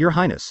 Your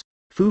Highness.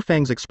 Fu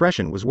Feng's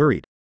expression was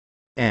worried.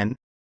 N.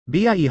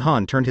 Bie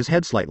Han turned his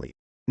head slightly.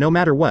 No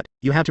matter what,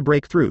 you have to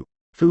break through,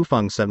 Fu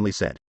Feng suddenly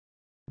said.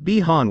 Bi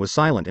Han was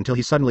silent until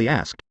he suddenly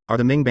asked, are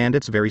the Ming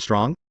bandits very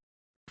strong?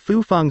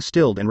 Fu Feng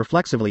stilled and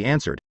reflexively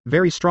answered,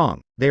 very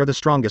strong, they are the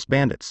strongest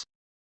bandits.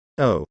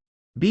 Oh.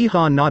 Bi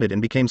Han nodded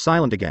and became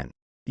silent again.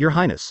 Your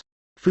Highness.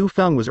 Fu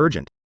Feng was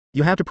urgent.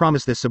 You have to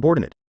promise this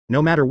subordinate.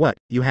 No matter what,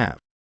 you have.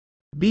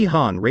 Bi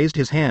Han raised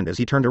his hand as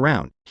he turned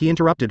around, he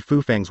interrupted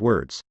Fu Feng's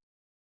words.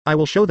 I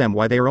will show them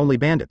why they are only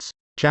bandits.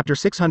 Chapter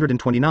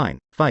 629,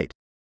 Fight.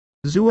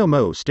 Zuo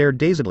Mo stared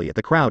dazedly at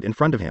the crowd in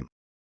front of him.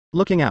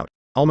 Looking out,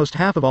 almost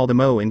half of all the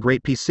Mo in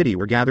Great Peace City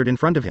were gathered in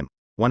front of him.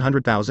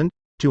 100,000?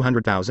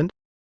 200,000?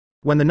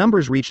 When the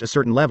numbers reached a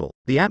certain level,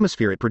 the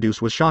atmosphere it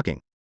produced was shocking.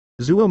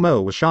 Zuo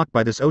Mo was shocked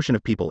by this ocean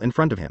of people in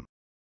front of him.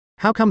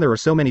 How come there are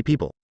so many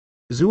people?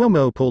 Zuo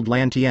Mo pulled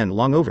Lan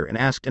Tianlong over and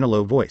asked in a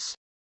low voice.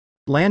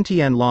 Lan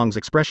Tianlong's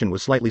expression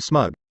was slightly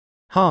smug.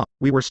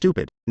 We were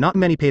stupid, not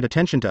many paid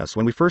attention to us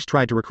when we first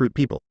tried to recruit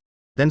people.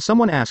 Then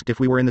someone asked if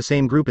we were in the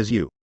same group as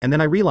you, and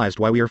then I realized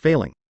why we are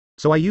failing.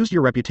 So I used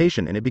your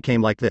reputation and it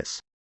became like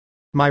this.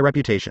 My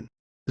reputation.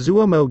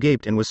 Zuo Mo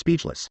gaped and was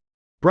speechless.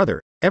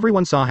 Brother,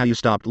 everyone saw how you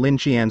stopped Lin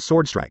Qian's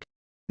sword strike.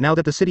 Now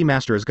that the city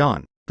master is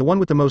gone, the one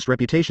with the most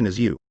reputation is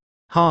you.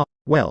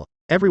 Well,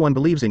 everyone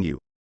believes in you.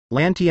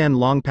 Lan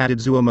Tianlong patted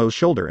Zuo Mo's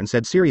shoulder and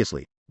said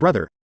seriously,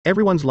 brother,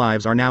 everyone's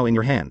lives are now in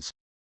your hands.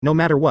 No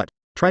matter what,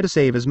 try to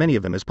save as many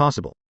of them as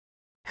possible.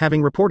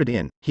 Having reported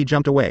in, he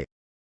jumped away.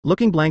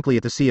 Looking blankly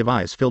at the sea of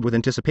eyes filled with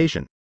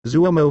anticipation,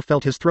 Zuo Mo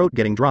felt his throat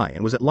getting dry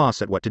and was at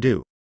loss at what to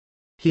do.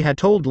 He had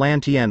told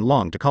Lan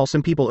Tianlong to call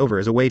some people over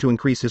as a way to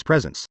increase his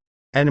presence.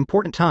 At an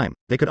important time,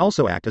 they could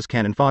also act as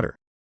cannon fodder.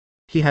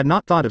 He had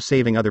not thought of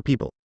saving other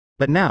people.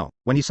 But now,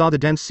 when he saw the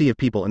dense sea of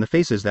people and the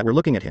faces that were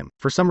looking at him,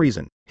 for some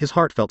reason, his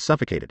heart felt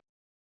suffocated.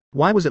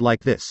 Why was it like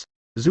this?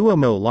 Zuo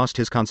Mo lost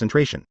his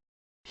concentration.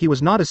 He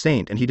was not a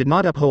saint and he did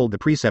not uphold the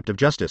precept of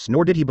justice,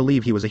 nor did he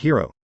believe he was a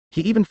hero.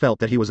 He even felt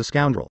that he was a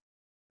scoundrel.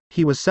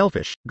 He was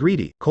selfish,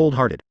 greedy,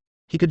 cold-hearted.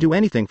 He could do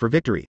anything for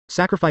victory,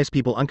 sacrifice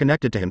people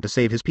unconnected to him to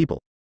save his people.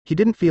 He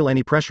didn't feel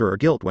any pressure or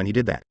guilt when he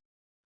did that.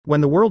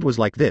 When the world was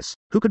like this,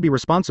 who could be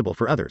responsible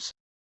for others?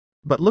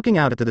 But looking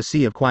out at the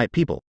sea of quiet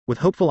people, with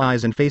hopeful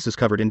eyes and faces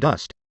covered in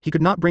dust, he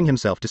could not bring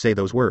himself to say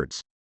those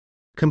words.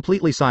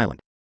 Completely silent.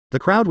 The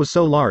crowd was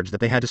so large that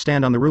they had to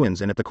stand on the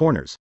ruins and at the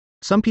corners.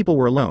 Some people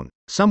were alone,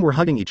 some were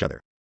hugging each other.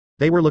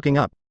 They were looking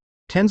up.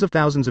 Tens of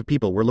thousands of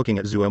people were looking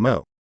at Zuo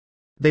Mo.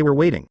 They were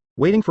waiting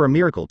for a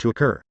miracle to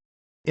occur.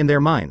 In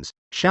their minds,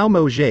 Xiao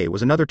Mo Jie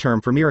was another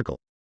term for miracle.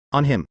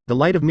 On him, the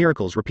light of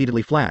miracles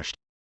repeatedly flashed.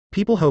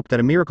 People hoped that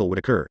a miracle would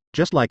occur,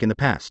 just like in the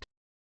past.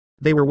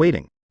 They were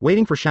waiting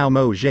for Xiao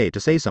Mo Jie to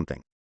say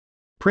something.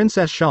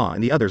 Princess Xia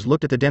and the others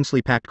looked at the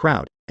densely packed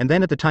crowd, and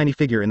then at the tiny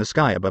figure in the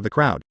sky above the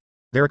crowd.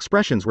 Their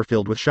expressions were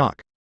filled with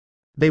shock.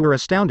 They were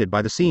astounded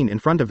by the scene in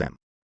front of them.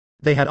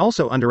 They had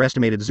also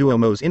underestimated Zuo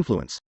Mo's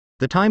influence.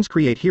 The times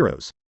create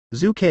heroes.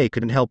 Zhu Ke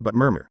couldn't help but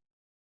murmur.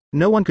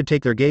 No one could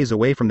take their gaze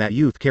away from that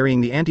youth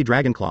carrying the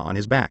anti-dragon claw on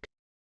his back.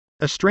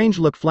 A strange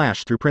look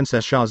flashed through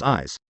Princess Xia's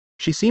eyes.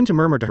 She seemed to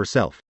murmur to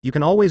herself, you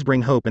can always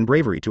bring hope and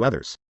bravery to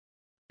others.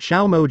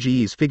 Xiao Mo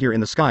Ji's figure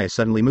in the sky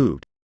suddenly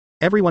moved.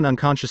 Everyone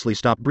unconsciously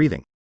stopped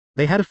breathing.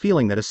 They had a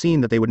feeling that a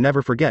scene that they would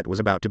never forget was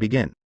about to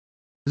begin.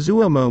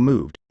 Zuo Mo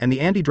moved, and the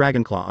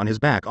anti-dragon claw on his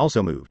back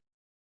also moved.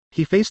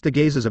 He faced the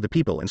gazes of the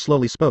people and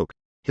slowly spoke.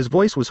 His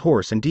voice was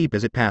hoarse and deep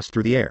as it passed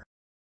through the air.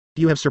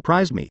 You have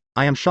surprised me.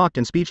 I am shocked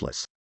and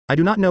speechless. I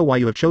do not know why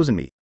you have chosen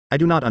me. I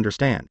do not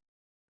understand.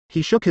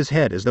 He shook his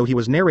head as though he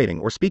was narrating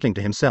or speaking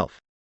to himself.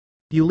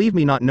 You leave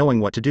me not knowing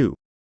what to do.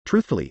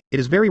 Truthfully, it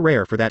is very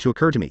rare for that to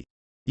occur to me.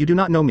 You do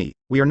not know me,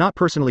 we are not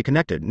personally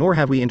connected nor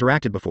have we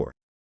interacted before.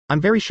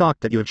 I'm very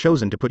shocked that you have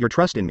chosen to put your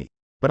trust in me,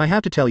 but I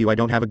have to tell you I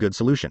don't have a good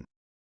solution.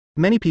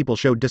 Many people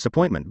showed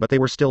disappointment but they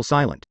were still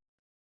silent.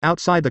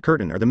 Outside the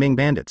curtain are the Ming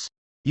bandits.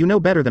 You know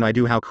better than I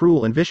do how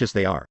cruel and vicious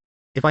they are.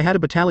 If I had a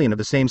battalion of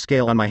the same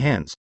scale on my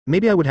hands,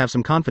 maybe I would have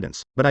some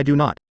confidence, but I do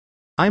not.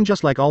 I am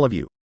just like all of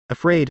you.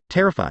 Afraid,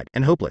 terrified,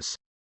 and hopeless.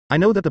 I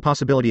know that the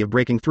possibility of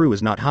breaking through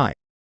is not high.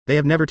 They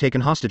have never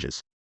taken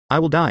hostages. I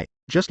will die,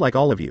 just like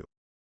all of you.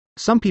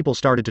 Some people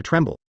started to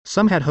tremble,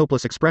 some had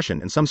hopeless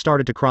expression and some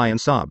started to cry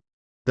and sob.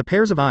 The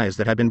pairs of eyes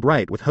that had been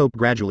bright with hope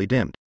gradually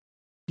dimmed.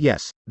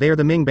 Yes, they are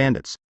the Ming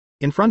bandits.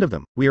 In front of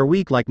them, we are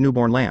weak like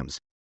newborn lambs.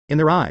 In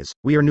their eyes,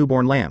 we are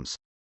newborn lambs.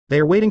 They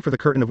are waiting for the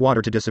curtain of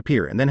water to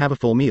disappear and then have a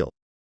full meal.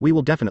 We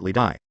will definitely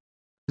die.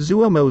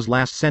 Zuo Mo's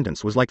last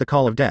sentence was like the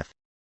call of death.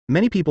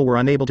 Many people were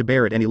unable to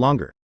bear it any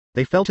longer.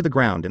 They fell to the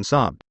ground and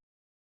sobbed.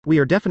 We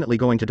are definitely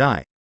going to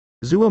die.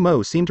 Zuo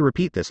Mo seemed to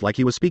repeat this like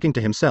he was speaking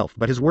to himself,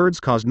 but his words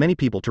caused many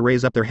people to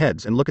raise up their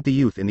heads and look at the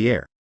youth in the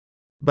air.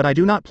 But I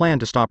do not plan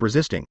to stop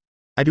resisting.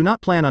 I do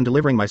not plan on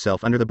delivering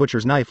myself under the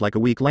butcher's knife like a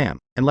weak lamb,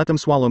 and let them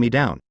swallow me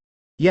down.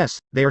 Yes,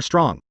 they are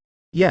strong.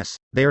 Yes,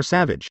 they are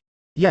savage.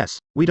 Yes,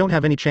 we don't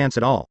have any chance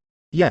at all.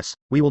 Yes,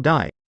 we will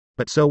die.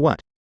 But so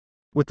what?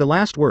 With the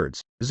last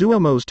words, Zuo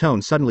Mo's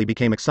tone suddenly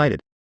became excited.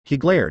 He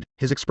glared,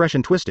 his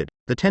expression twisted,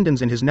 the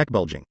tendons in his neck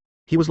bulging.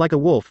 He was like a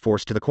wolf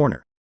forced to the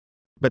corner.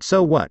 But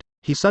so what?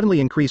 He suddenly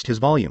increased his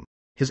volume.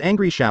 His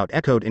angry shout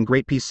echoed in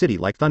Great Peace City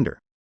like thunder.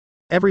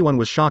 Everyone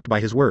was shocked by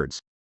his words.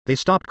 They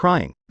stopped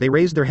crying, they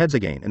raised their heads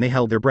again and they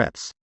held their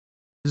breaths.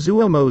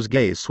 Zuo Mo's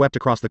gaze swept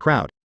across the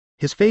crowd.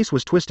 His face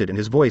was twisted and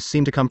his voice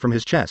seemed to come from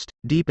his chest,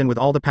 deep and with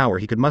all the power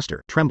he could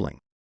muster, trembling.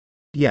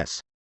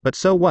 Yes. But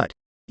so what?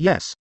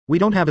 Yes. We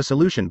don't have a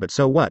solution, but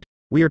so what?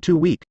 We are too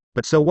weak,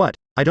 but so what?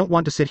 I don't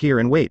want to sit here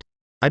and wait.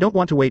 I don't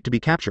want to wait to be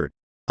captured.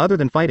 Other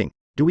than fighting,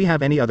 do we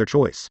have any other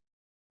choice?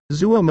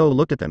 Zuo Mo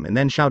looked at them and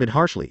then shouted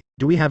harshly,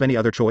 do we have any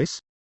other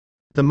choice?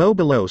 The Mo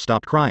below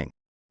stopped crying.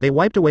 They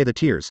wiped away the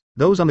tears,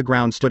 those on the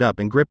ground stood up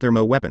and gripped their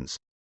Mo weapons.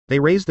 They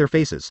raised their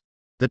faces.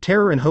 The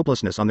terror and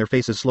hopelessness on their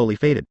faces slowly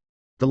faded.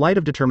 The light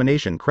of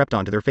determination crept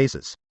onto their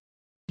faces.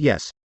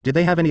 Yes, did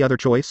they have any other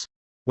choice?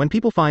 When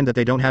people find that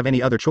they don't have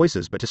any other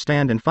choices but to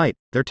stand and fight,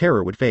 their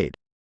terror would fade.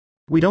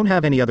 We don't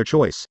have any other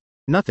choice.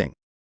 Nothing.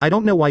 I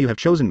don't know why you have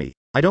chosen me.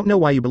 I don't know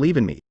why you believe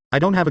in me. I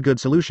don't have a good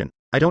solution.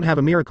 I don't have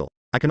a miracle.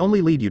 I can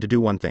only lead you to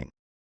do one thing.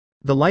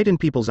 The light in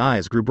people's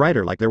eyes grew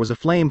brighter like there was a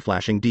flame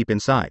flashing deep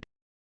inside.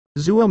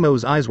 Zuo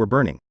Mo's eyes were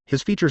burning,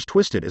 his features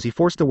twisted as he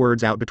forced the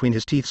words out between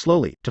his teeth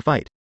slowly, to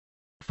fight.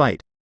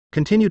 Fight.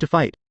 Continue to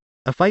fight.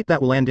 A fight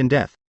that will end in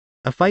death.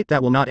 A fight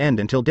that will not end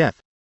until death.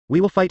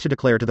 We will fight to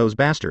declare to those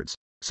bastards.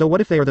 So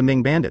what if they are the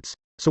Ming bandits?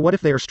 So what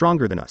if they are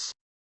stronger than us?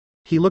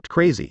 He looked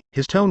crazy,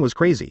 his tone was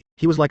crazy,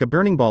 he was like a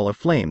burning ball of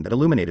flame that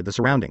illuminated the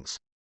surroundings.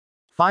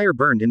 Fire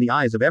burned in the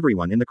eyes of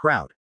everyone in the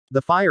crowd.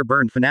 The fire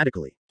burned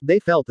fanatically. They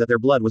felt that their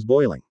blood was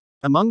boiling.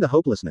 Among the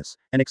hopelessness,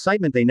 an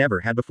excitement they never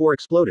had before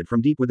exploded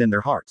from deep within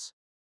their hearts.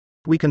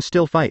 We can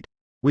still fight.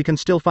 We can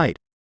still fight.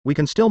 We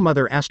can still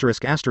mother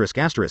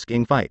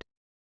 *****ing fight.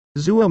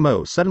 Zuo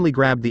Mo suddenly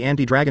grabbed the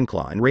anti-dragon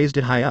claw and raised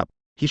it high up.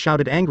 He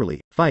shouted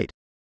angrily, fight.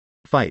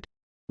 Fight.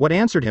 What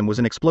answered him was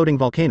an exploding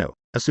volcano,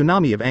 a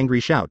tsunami of angry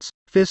shouts,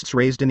 fists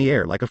raised in the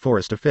air like a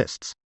forest of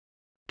fists.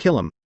 Kill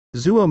him.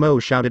 Zuo Mo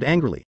shouted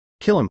angrily.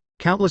 Kill him.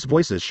 Countless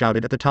voices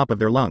shouted at the top of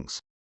their lungs.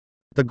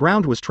 The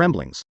ground was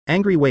trembling,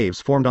 angry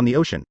waves formed on the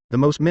ocean, the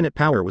most minute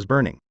power was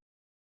burning.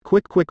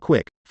 Quick, quick,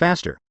 quick,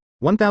 faster.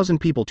 1,000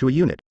 people to a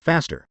unit,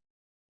 faster.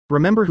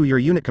 Remember who your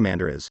unit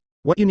commander is.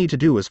 What you need to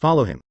do is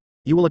follow him.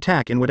 You will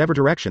attack in whatever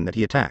direction that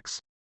he attacks.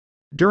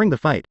 During the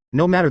fight,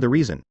 no matter the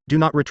reason, do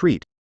not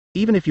retreat.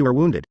 Even if you are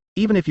wounded,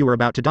 even if you are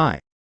about to die.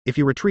 If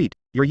you retreat,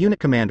 your unit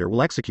commander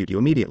will execute you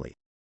immediately.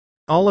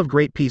 All of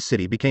Great Peace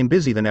City became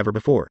busy than ever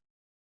before.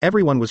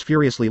 Everyone was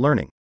furiously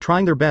learning,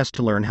 trying their best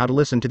to learn how to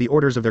listen to the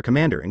orders of their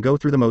commander and go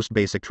through the most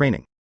basic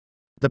training.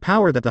 The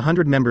power that the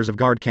 100 members of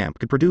guard camp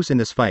could produce in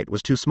this fight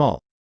was too small.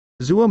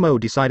 Zuo Mo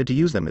decided to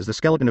use them as the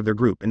skeleton of their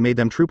group and made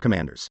them troop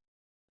commanders.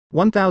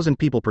 1,000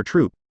 people per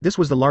troop, this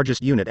was the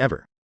largest unit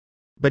ever.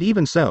 But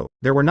even so,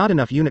 there were not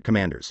enough unit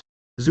commanders.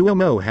 Zuo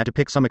Mo had to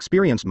pick some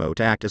experienced Mo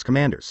to act as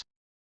commanders.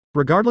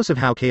 Regardless of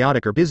how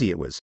chaotic or busy it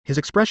was, his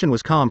expression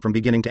was calm from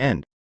beginning to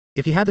end.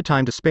 If he had the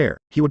time to spare,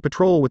 he would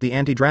patrol with the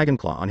anti-dragon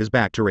claw on his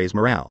back to raise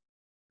morale.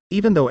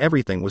 Even though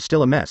everything was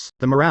still a mess,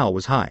 the morale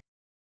was high.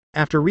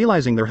 After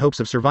realizing their hopes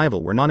of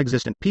survival were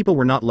non-existent, people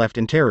were not left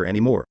in terror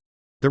anymore.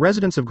 The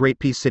residents of Great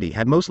Peace City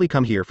had mostly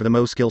come here for the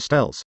Mo skill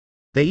spells.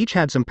 They each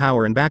had some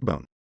power and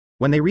backbone.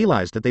 When they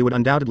realized that they would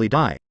undoubtedly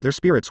die, their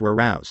spirits were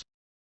aroused.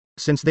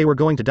 Since they were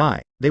going to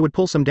die, they would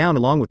pull some down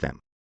along with them.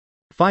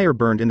 Fire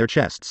burned in their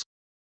chests.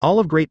 All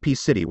of Great Peace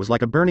City was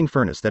like a burning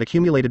furnace that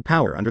accumulated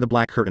power under the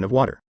black curtain of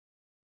water.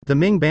 The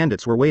Ming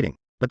bandits were waiting,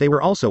 but they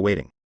were also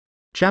waiting.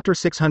 Chapter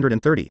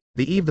 630,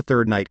 The Eve the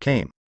third night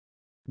came.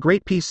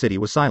 Great Peace City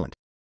was silent.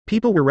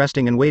 People were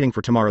resting and waiting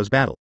for tomorrow's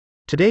battle.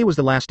 Today was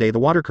the last day the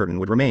water curtain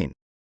would remain.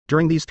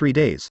 During these 3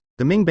 days,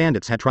 the Ming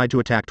bandits had tried to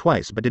attack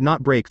twice but did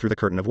not break through the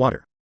curtain of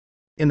water.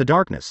 In the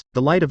darkness,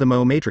 the light of the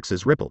Mo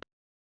matrices rippled.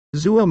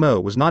 Zuo Mo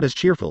was not as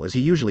cheerful as he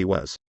usually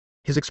was.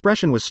 His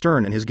expression was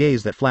stern and his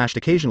gaze that flashed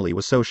occasionally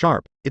was so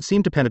sharp, it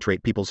seemed to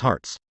penetrate people's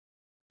hearts.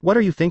 What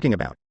are you thinking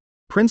about?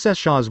 Princess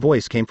Sha's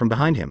voice came from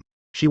behind him.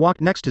 She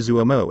walked next to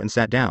Zuo Mo and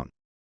sat down.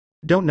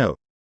 Don't know.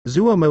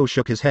 Zuo Mo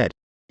shook his head.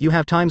 You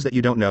have times that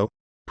you don't know?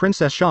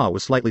 Princess Sha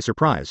was slightly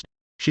surprised.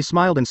 She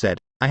smiled and said,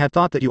 I had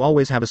thought that you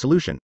always have a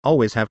solution,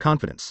 always have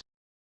confidence.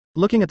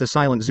 Looking at the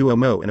silent Zuo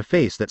Mo in a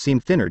face that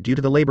seemed thinner due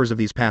to the labors of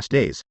these past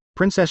days,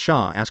 Princess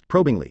Sha asked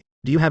probingly,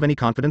 do you have any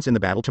confidence in the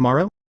battle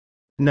tomorrow?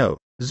 No.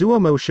 Zuo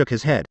Mo shook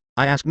his head.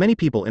 I asked many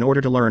people in order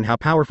to learn how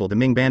powerful the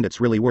Ming bandits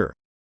really were.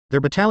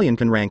 Their battalion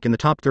can rank in the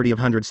top 30 of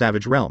 100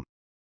 Savage Realm.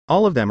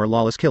 All of them are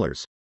lawless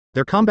killers.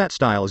 Their combat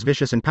style is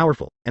vicious and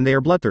powerful, and they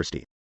are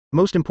bloodthirsty.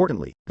 Most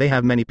importantly, they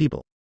have many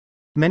people.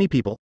 Many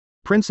people?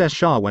 Princess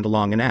Sha went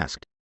along and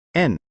asked.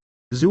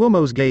 Zuo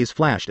Mo's gaze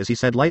flashed as he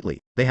said lightly,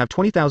 they have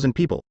 20,000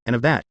 people, and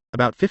of that,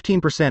 about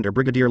 15% are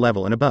brigadier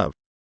level and above.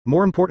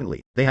 More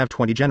importantly, they have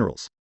 20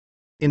 generals.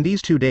 In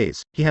these 2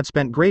 days, he had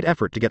spent great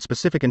effort to get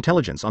specific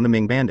intelligence on the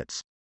Ming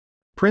bandits.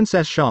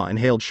 Princess Sha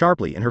inhaled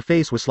sharply and her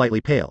face was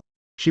slightly pale.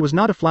 She was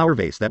not a flower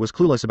vase that was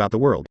clueless about the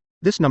world.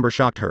 This number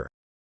shocked her.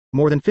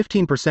 More than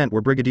 15%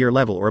 were brigadier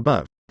level or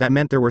above. That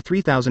meant there were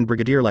 3,000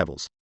 brigadier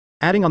levels.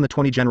 Adding on the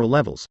 20 general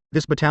levels,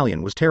 this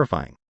battalion was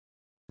terrifying.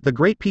 The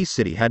Great Peace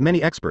City had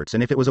many experts,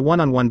 and if it was a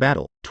one-on-one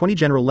battle, 20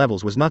 general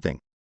levels was nothing.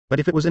 But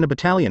if it was in a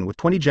battalion with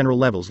 20 general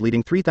levels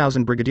leading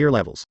 3,000 brigadier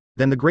levels,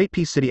 then the Great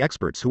Peace City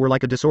experts who were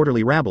like a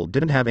disorderly rabble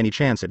didn't have any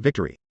chance at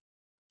victory.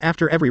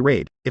 After every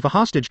raid, if a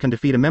hostage can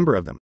defeat a member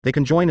of them, they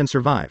can join and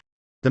survive.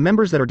 The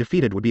members that are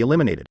defeated would be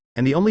eliminated,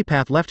 and the only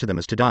path left to them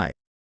is to die.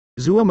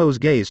 Zuo Mo's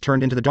gaze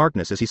turned into the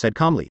darkness as he said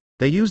calmly,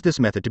 they used this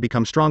method to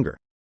become stronger.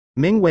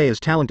 Ming Wei is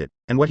talented,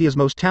 and what he is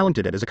most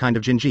talented at is a kind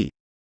of Jinji.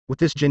 With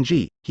this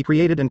Jinji, he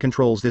created and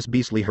controls this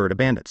beastly herd of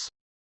bandits.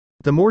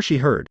 The more she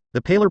heard,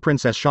 the paler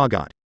Princess Xia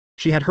got.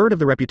 She had heard of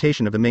the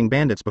reputation of the Ming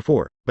bandits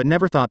before, but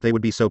never thought they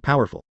would be so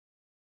powerful.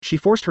 She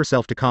forced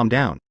herself to calm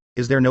down.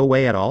 Is there no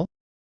way at all?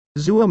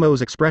 Zuo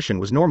Mo's expression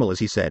was normal as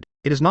he said,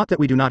 it is not that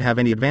we do not have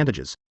any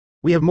advantages.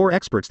 We have more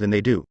experts than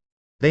they do.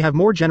 They have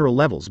more general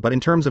levels, but in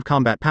terms of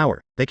combat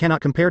power, they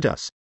cannot compare to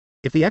us.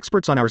 If the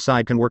experts on our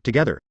side can work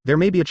together, there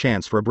may be a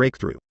chance for a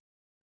breakthrough.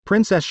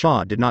 Princess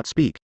Xia did not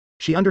speak.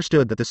 She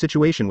understood that the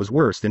situation was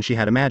worse than she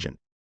had imagined.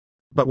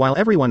 But while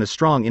everyone is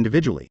strong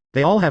individually,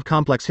 they all have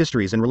complex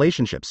histories and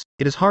relationships,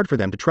 it is hard for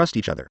them to trust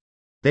each other.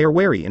 They are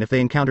wary, and if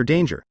they encounter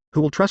danger, who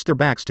will trust their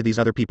backs to these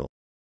other people?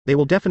 They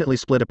will definitely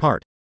split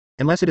apart.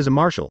 Unless it is a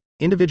martial,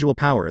 individual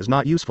power is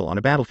not useful on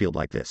a battlefield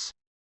like this.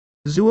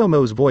 Zuo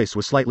Mo's voice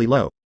was slightly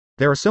low.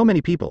 There are so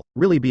many people,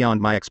 really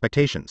beyond my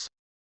expectations.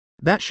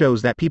 That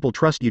shows that people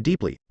trust you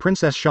deeply,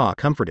 Princess Xia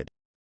comforted.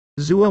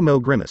 Zuo Mo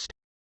grimaced.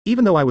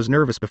 Even though I was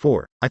nervous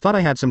before, I thought I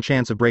had some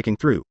chance of breaking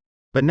through.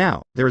 But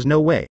now, there is no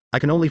way, I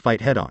can only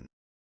fight head-on.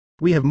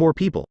 We have more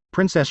people,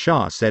 Princess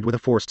Xia said with a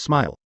forced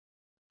smile.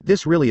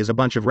 This really is a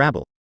bunch of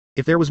rabble.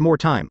 If there was more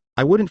time,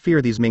 I wouldn't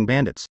fear these Ming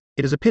bandits.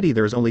 It is a pity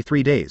there is only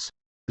 3 days.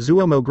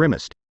 Zuo Mo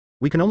grimaced.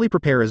 We can only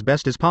prepare as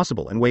best as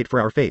possible and wait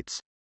for our fates.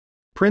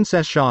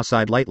 Princess Xia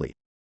sighed lightly.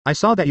 I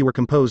saw that you were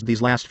composed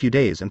these last few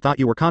days and thought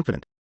you were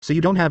confident, so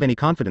you don't have any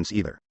confidence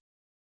either.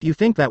 Do you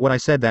think that what I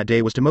said that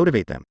day was to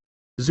motivate them?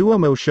 Zuo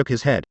Mo shook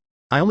his head.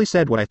 I only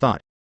said what I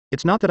thought.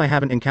 It's not that I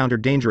haven't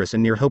encountered dangerous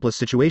and near hopeless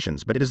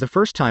situations, but it is the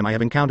first time I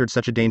have encountered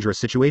such a dangerous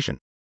situation.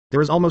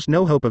 There is almost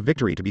no hope of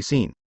victory to be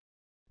seen.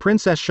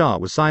 Princess Xia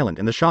was silent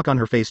and the shock on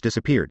her face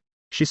disappeared.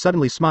 She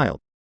suddenly smiled.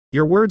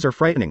 Your words are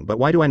frightening, but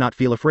why do I not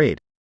feel afraid?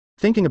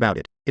 Thinking about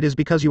it, it is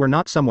because you are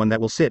not someone that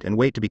will sit and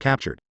wait to be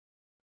captured.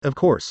 Of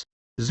course.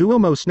 Zuo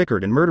Mo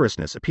snickered and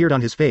murderousness appeared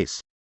on his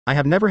face. I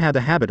have never had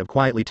the habit of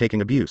quietly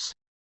taking abuse.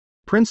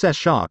 Princess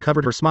Xia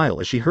covered her smile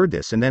as she heard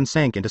this and then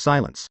sank into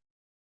silence.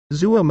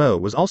 Zuo Mo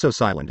was also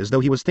silent as though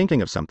he was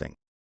thinking of something.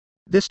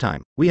 This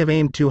time, we have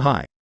aimed too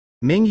high.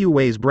 Ming Yu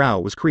Wei's brow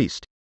was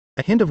creased.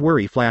 A hint of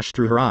worry flashed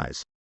through her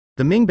eyes.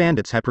 The Ming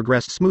bandits had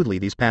progressed smoothly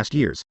these past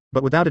years,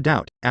 but without a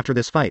doubt, after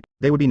this fight,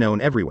 they would be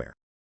known everywhere.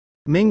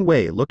 Ming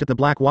Wei looked at the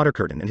black water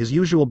curtain and his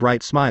usual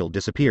bright smile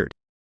disappeared.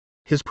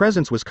 His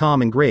presence was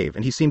calm and grave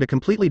and he seemed a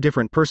completely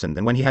different person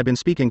than when he had been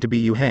speaking to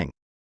Bu Heng.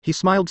 He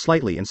smiled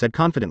slightly and said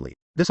confidently,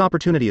 this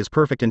opportunity is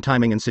perfect in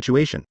timing and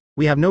situation,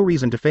 we have no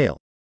reason to fail.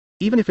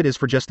 Even if it is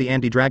for just the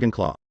anti-dragon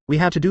claw, we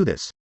have to do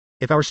this.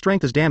 If our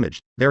strength is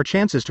damaged, there are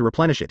chances to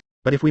replenish it,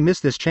 but if we miss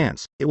this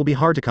chance, it will be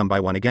hard to come by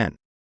one again.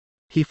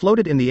 He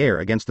floated in the air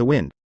against the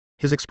wind.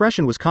 His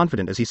expression was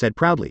confident as he said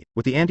proudly,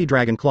 with the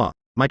anti-dragon claw,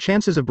 my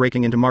chances of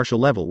breaking into martial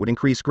level would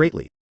increase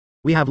greatly.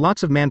 We have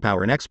lots of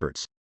manpower and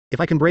experts. If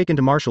I can break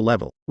into martial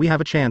level, we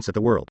have a chance at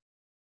the world.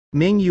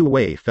 Ming Yu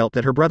Wei felt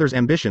that her brother's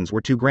ambitions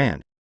were too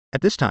grand. At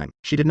this time,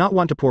 she did not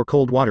want to pour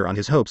cold water on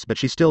his hopes, but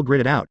she still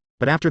gritted out,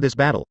 but after this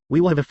battle, we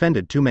will have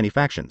offended too many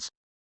factions.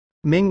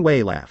 Ming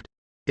Wei laughed.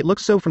 It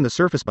looks so from the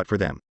surface, but for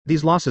them,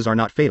 these losses are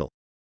not fatal.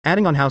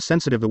 Adding on how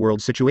sensitive the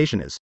world's situation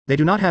is, they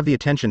do not have the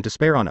attention to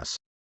spare on us.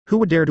 Who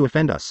would dare to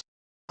offend us?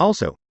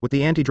 Also, with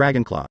the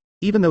anti-dragon claw,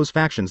 even those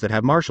factions that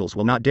have marshals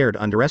will not dare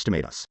to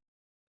underestimate us.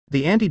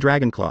 The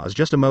anti-dragon claw is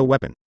just a Mo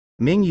weapon.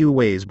 Ming Yu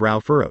Wei's brow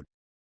furrowed.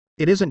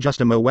 It isn't just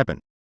a Mo weapon.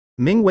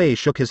 Ming Wei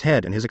shook his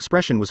head and his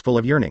expression was full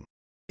of yearning.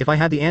 If I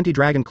had the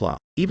anti-dragon claw,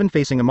 even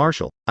facing a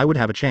marshal, I would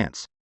have a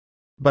chance.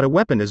 But a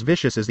weapon as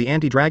vicious as the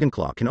anti-dragon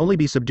claw can only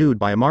be subdued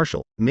by a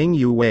marshal, Ming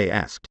Yu Wei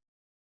asked.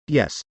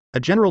 Yes, a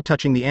general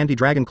touching the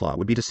anti-dragon claw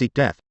would be to seek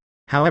death.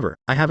 However,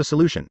 I have a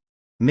solution.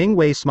 Ming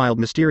Wei smiled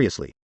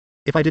mysteriously.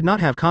 If I did not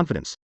have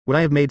confidence, would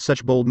I have made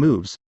such bold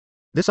moves?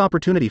 This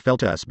opportunity fell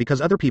to us because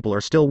other people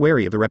are still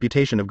wary of the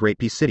reputation of Great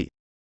Peace City.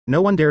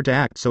 No one dared to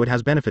act, so it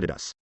has benefited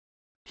us.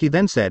 He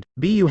then said,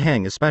 Bu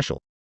Heng is special.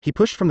 He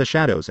pushed from the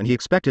shadows and he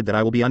expected that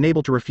I will be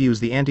unable to refuse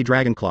the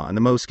anti-dragon claw and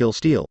the Mo skill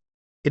steel.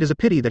 It is a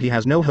pity that he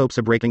has no hopes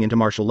of breaking into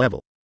martial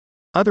level.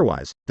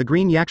 Otherwise, the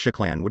Green Yaksha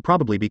clan would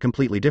probably be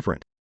completely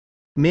different.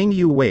 Ming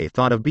Yu Wei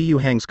thought of Bu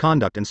Heng's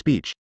conduct and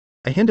speech.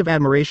 A hint of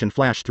admiration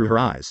flashed through her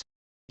eyes.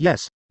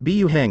 Yes,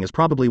 Bu Heng is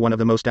probably one of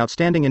the most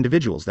outstanding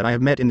individuals that I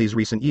have met in these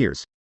recent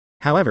years.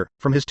 However,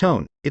 from his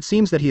tone, it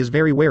seems that he is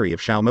very wary of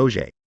Xiao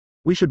Mojie.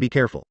 We should be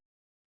careful.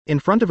 In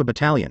front of a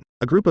battalion,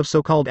 a group of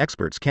so-called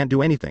experts can't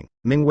do anything,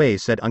 Ming Wei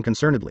said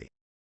unconcernedly.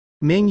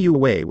 Ming Yu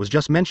Wei was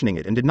just mentioning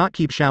it and did not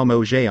keep Xiao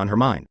Mojie on her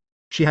mind.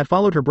 She had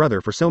followed her brother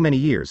for so many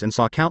years and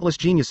saw countless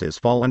geniuses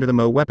fall under the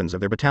Mo weapons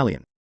of their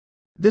battalion.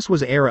 This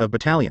was an era of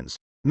battalions.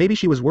 Maybe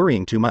she was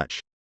worrying too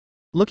much.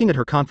 Looking at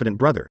her confident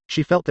brother,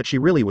 she felt that she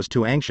really was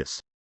too anxious.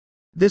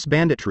 This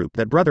bandit troop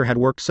that brother had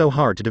worked so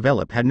hard to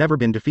develop had never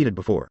been defeated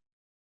before.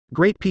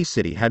 Great Peace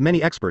City had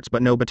many experts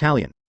but no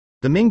battalion.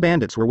 The Ming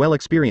bandits were well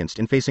experienced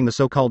in facing the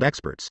so-called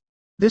experts.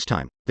 This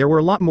time, there were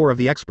a lot more of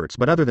the experts,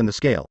 but other than the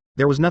scale,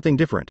 there was nothing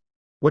different.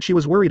 What she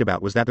was worried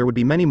about was that there would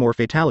be many more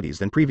fatalities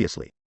than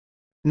previously.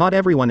 Not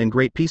everyone in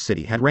Great Peace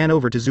City had ran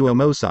over to Zuo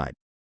Mo's side.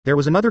 There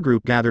was another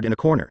group gathered in a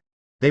corner.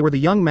 They were the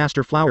young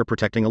Master Flower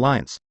Protecting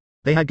Alliance.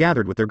 They had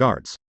gathered with their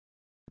guards.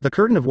 The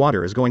curtain of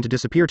water is going to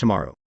disappear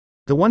tomorrow.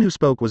 The one who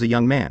spoke was a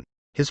young man.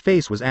 His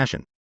face was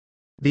ashen.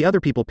 The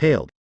other people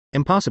paled.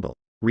 Impossible.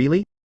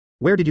 Really?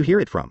 Where did you hear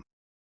it from?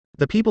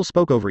 The people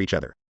spoke over each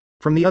other.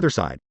 From the other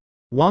side.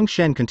 Wang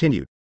Shen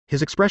continued.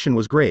 His expression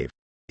was grave.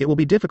 It will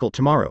be difficult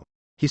tomorrow.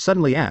 He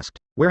suddenly asked,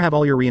 where have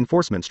all your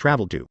reinforcements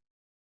traveled to?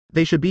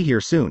 They should be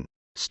here soon.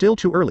 Still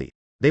too early.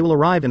 They will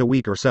arrive in a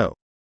week or so.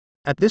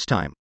 At this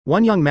time,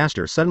 one young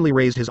master suddenly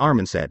raised his arm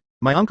and said,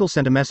 my uncle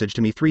sent a message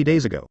to me 3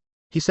 days ago.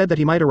 He said that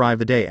he might arrive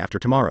the day after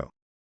tomorrow.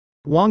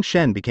 Wang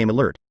Shen became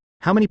alert.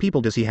 How many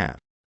people does he have?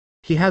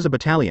 He has a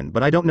battalion,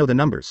 but I don't know the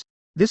numbers.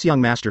 This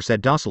young master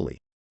said docilely.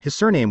 His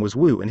surname was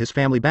Wu and his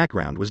family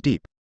background was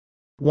deep.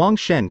 Wang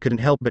Shen couldn't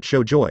help but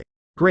show joy.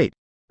 Great.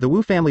 The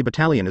Wu family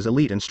battalion is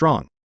elite and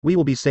strong. We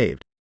will be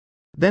saved.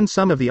 Then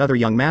some of the other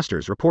young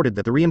masters reported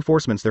that the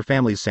reinforcements their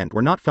families sent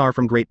were not far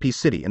from Great Peace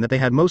City and that they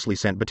had mostly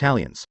sent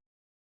battalions.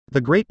 The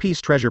Great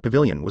Peace Treasure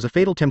Pavilion was a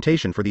fatal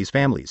temptation for these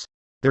families.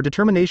 Their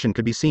determination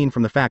could be seen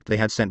from the fact they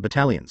had sent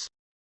battalions.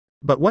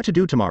 But what to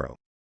do tomorrow?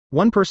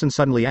 One person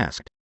suddenly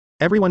asked.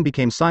 Everyone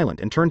became silent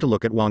and turned to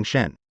look at Wang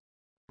Shen.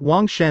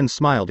 Wang Shen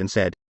smiled and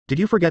said, did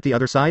you forget the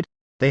other side?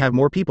 They have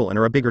more people and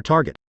are a bigger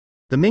target.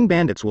 The Ming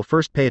bandits will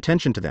first pay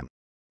attention to them.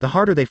 The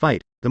harder they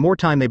fight, the more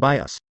time they buy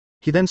us.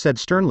 He then said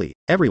sternly,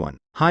 everyone,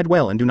 hide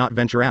well and do not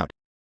venture out.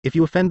 If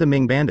you offend the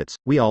Ming bandits,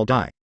 we all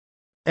die.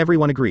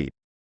 Everyone agreed.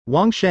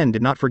 Wang Shen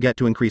did not forget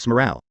to increase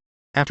morale.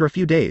 After a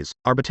few days,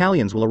 our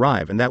battalions will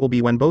arrive and that will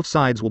be when both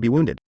sides will be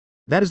wounded.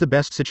 That is the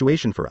best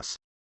situation for us.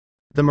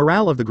 The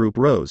morale of the group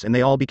rose and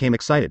they all became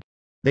excited.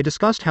 They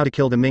discussed how to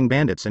kill the Ming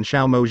bandits and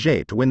Xiao Mo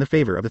Jie to win the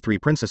favor of the 3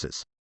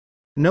 princesses.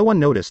 No one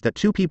noticed that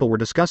 2 people were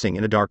discussing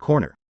in a dark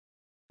corner.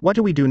 What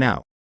do we do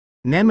now?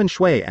 Nanman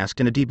Shui asked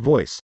in a deep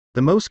voice.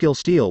 The Mo skill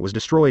steel was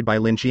destroyed by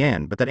Lin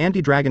Qian, but that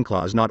anti-dragon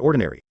claw is not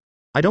ordinary.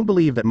 I don't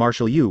believe that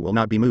Marshal Yu will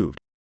not be moved.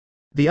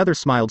 The other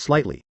smiled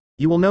slightly.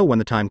 You will know when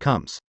the time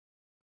comes.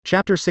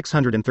 Chapter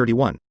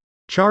 631.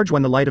 Charge.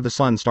 When the light of the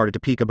sun started to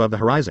peak above the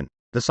horizon,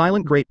 the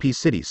silent Great Peace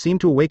City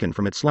seemed to awaken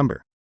from its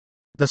slumber.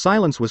 The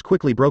silence was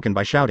quickly broken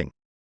by shouting.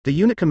 The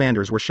unit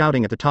commanders were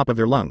shouting at the top of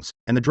their lungs,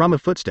 and the drum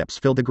of footsteps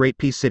filled the Great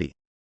Peace City.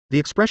 The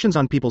expressions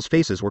on people's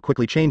faces were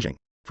quickly changing,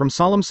 from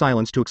solemn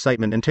silence to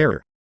excitement and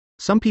terror.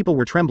 Some people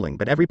were trembling,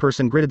 but every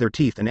person gritted their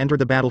teeth and entered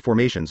the battle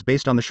formations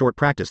based on the short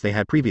practice they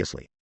had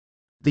previously.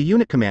 The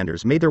unit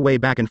commanders made their way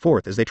back and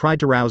forth as they tried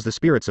to rouse the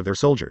spirits of their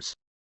soldiers.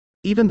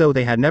 Even though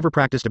they had never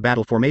practiced a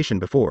battle formation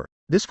before,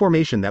 this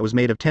formation that was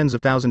made of tens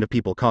of thousands of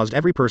people caused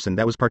every person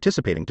that was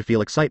participating to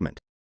feel excitement.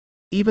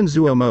 Even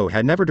Zuo Mo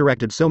had never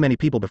directed so many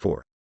people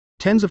before.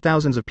 Tens of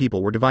thousands of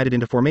people were divided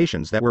into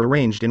formations that were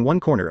arranged in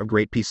one corner of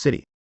Great Peace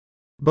City.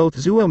 Both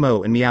Zuo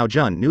Mo and Miao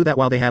Jun knew that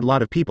while they had a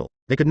lot of people,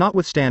 they could not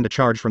withstand a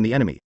charge from the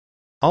enemy.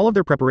 All of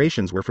their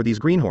preparations were for these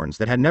greenhorns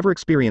that had never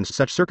experienced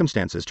such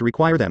circumstances to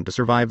require them to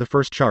survive the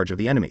first charge of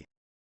the enemy.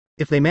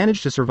 If they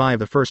managed to survive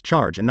the first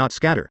charge and not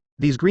scatter,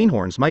 these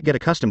greenhorns might get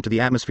accustomed to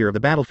the atmosphere of the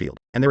battlefield,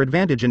 and their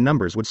advantage in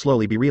numbers would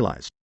slowly be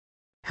realized.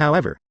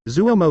 However,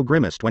 Zuo Mo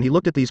grimaced when he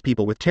looked at these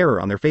people with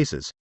terror on their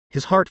faces,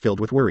 his heart filled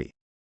with worry.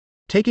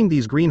 Taking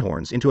these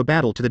greenhorns into a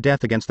battle to the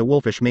death against the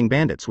wolfish Ming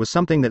bandits was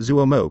something that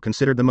Zuo Mo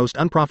considered the most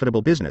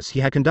unprofitable business he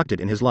had conducted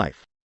in his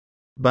life.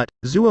 But,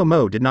 Zuo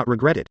Mo did not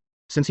regret it.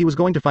 Since he was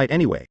going to fight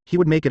anyway, he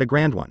would make it a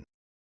grand one.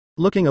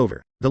 Looking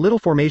over, the little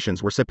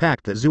formations were so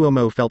packed that Zuo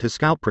Mo felt his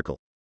scalp prickle.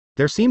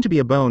 There seemed to be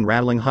a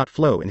bone-rattling hot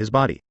flow in his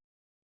body.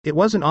 It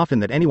wasn't often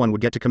that anyone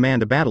would get to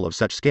command a battle of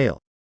such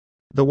scale.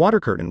 The water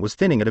curtain was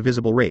thinning at a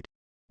visible rate.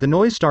 The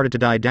noise started to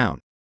die down.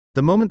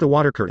 The moment the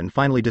water curtain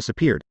finally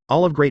disappeared,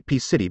 all of Great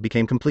Peace City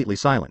became completely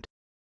silent.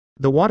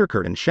 The water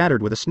curtain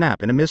shattered with a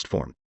snap and a mist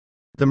formed.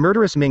 The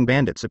murderous Ming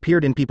bandits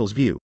appeared in people's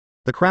view.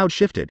 The crowd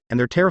shifted, and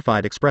their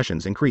terrified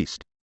expressions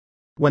increased.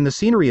 When the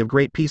scenery of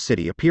Great Peace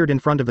City appeared in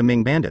front of the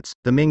Ming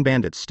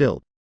bandits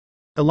stilled.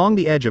 Along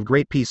the edge of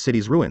Great Peace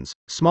City's ruins,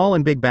 small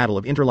and big battle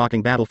of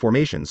interlocking battle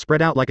formations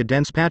spread out like a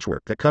dense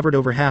patchwork that covered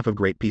over half of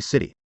Great Peace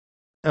City.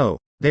 Oh,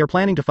 they are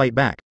planning to fight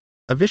back.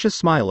 A vicious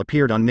smile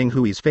appeared on Ming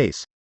Hui's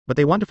face. But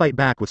they want to fight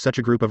back with such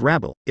a group of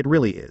rabble, it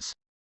really is.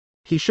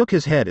 He shook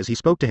his head as he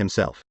spoke to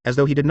himself, as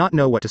though he did not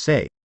know what to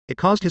say. It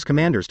caused his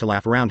commanders to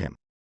laugh around him.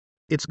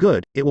 It's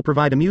good, it will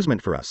provide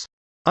amusement for us.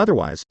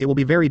 Otherwise, it will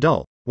be very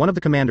dull, one of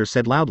the commanders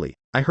said loudly.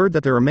 I heard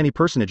that there are many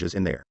personages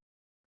in there.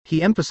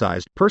 He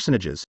emphasized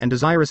personages, and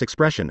desirous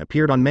expression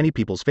appeared on many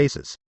people's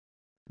faces.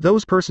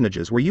 Those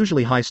personages were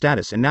usually high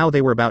status, and now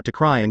they were about to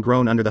cry and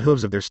groan under the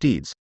hooves of their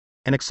steeds.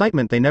 An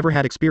excitement they never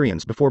had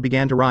experienced before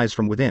began to rise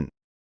from within.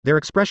 Their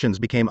expressions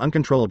became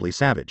uncontrollably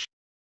savage.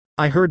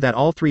 I heard that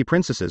all 3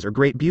 princesses are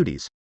great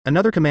beauties.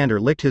 Another commander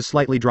licked his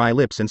slightly dry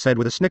lips and said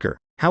with a snicker,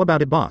 how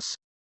about it, boss?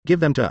 Give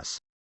them to us.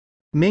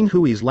 Ming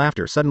Hui's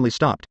laughter suddenly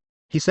stopped.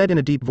 He said in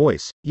a deep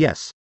voice,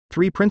 yes,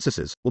 3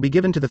 princesses will be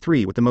given to the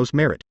 3 with the most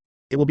merit.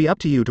 It will be up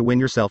to you to win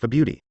yourself a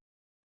beauty.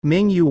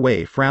 Ming Yu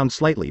Wei frowned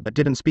slightly but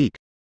didn't speak.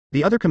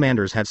 The other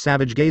commanders had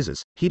savage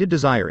gazes, heated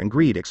desire and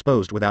greed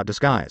exposed without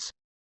disguise.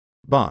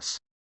 Boss.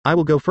 I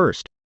will go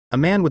first. A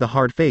man with a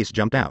hard face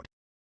jumped out.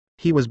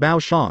 He was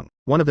Bao Shang,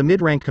 one of the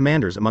mid-ranked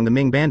commanders among the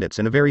Ming bandits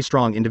and a very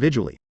strong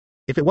individually.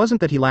 If it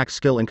wasn't that he lacked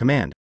skill in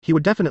command, he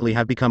would definitely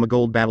have become a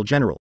gold battle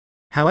general.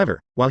 However,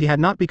 while he had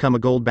not become a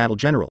gold battle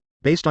general,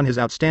 based on his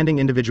outstanding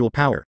individual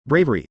power,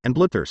 bravery, and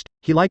bloodthirst,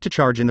 he liked to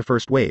charge in the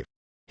first wave.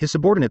 His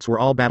subordinates were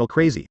all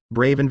battle-crazy,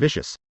 brave and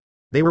vicious.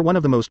 They were one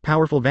of the most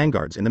powerful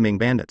vanguards in the Ming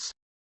bandits.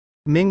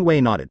 Ming Wei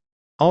nodded.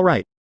 All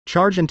right,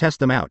 charge and test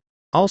them out.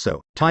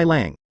 Also, Tai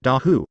Lang, Da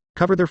Hu,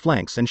 cover their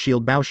flanks and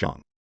shield Bao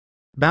Shang.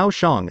 Bao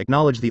Shang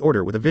acknowledged the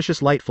order with a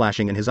vicious light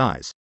flashing in his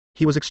eyes.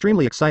 He was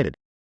extremely excited.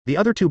 The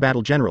other 2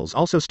 battle generals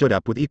also stood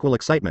up with equal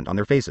excitement on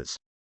their faces.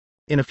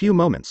 In a few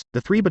moments,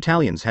 the 3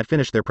 battalions had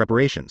finished their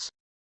preparations.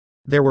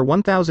 There were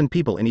 1,000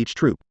 people in each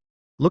troop.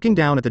 Looking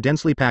down at the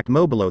densely packed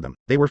Mo below them,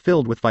 they were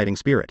filled with fighting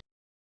spirit.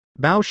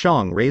 Bao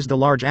Shang raised a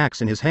large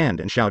axe in his hand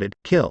and shouted,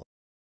 kill.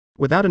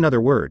 Without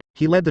another word,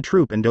 he led the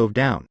troop and dove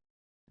down.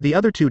 The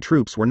other 2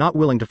 troops were not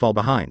willing to fall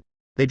behind.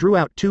 They drew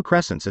out 2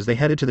 crescents as they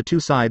headed to the 2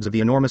 sides of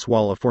the enormous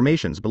wall of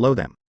formations below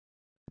them.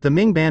 The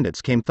Ming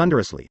bandits came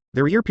thunderously,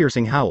 their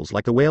ear-piercing howls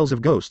like the wails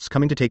of ghosts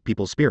coming to take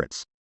people's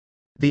spirits.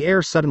 The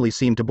air suddenly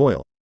seemed to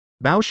boil.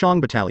 Bao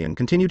Shang battalion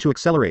continued to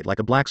accelerate like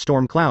a black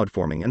storm cloud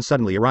forming and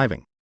suddenly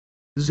arriving.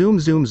 Zoom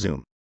zoom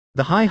zoom.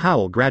 The high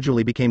howl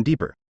gradually became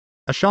deeper.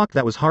 A shock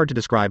that was hard to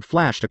describe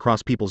flashed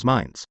across people's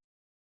minds.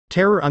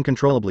 Terror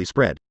uncontrollably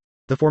spread.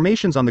 The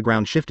formations on the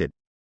ground shifted.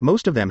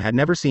 Most of them had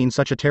never seen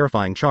such a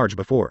terrifying charge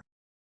before.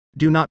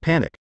 Do not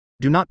panic.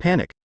 Do not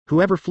panic.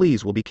 Whoever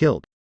flees will be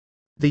killed.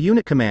 The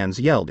unit commands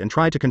yelled and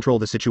tried to control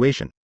the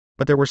situation.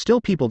 But there were still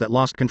people that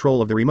lost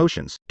control of their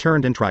emotions,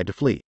 turned and tried to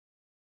flee.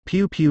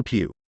 Pew pew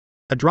pew.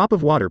 A drop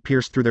of water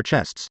pierced through their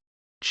chests.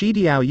 Qi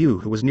Diao Yu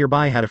who was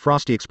nearby had a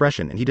frosty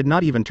expression and he did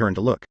not even turn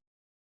to look.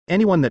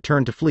 Anyone that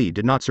turned to flee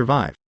did not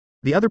survive.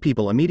 The other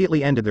people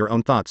immediately ended their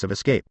own thoughts of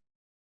escape.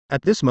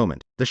 At this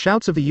moment, the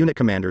shouts of the unit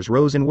commanders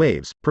rose in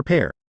waves,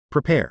 prepare,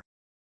 prepare.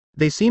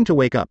 They seemed to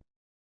wake up.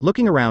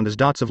 Looking around as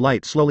dots of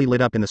light slowly lit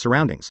up in the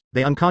surroundings,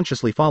 they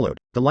unconsciously followed.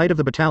 The light of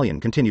the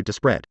battalion continued to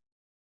spread.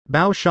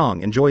 Bao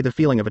Shang enjoyed the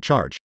feeling of a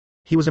charge.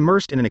 He was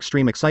immersed in an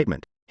extreme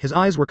excitement. His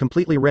eyes were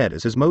completely red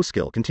as his Mo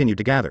skill continued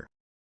to gather.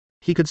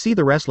 He could see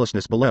the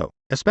restlessness below,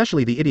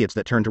 especially the idiots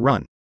that turned to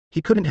run.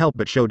 He couldn't help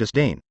but show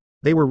disdain.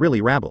 They were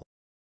really rabble.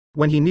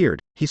 When he neared,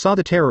 he saw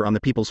the terror on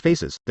the people's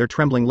faces, their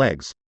trembling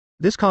legs.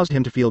 This caused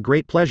him to feel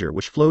great pleasure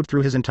which flowed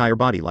through his entire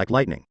body like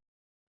lightning.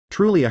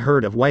 Truly a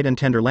herd of white and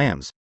tender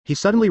lambs. He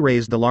suddenly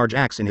raised the large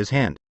axe in his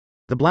hand.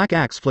 The black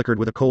axe flickered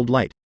with a cold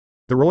light.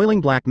 The roiling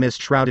black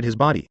mist shrouded his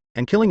body,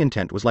 and killing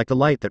intent was like the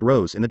light that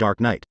rose in the dark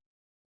night.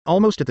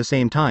 Almost at the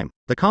same time,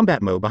 the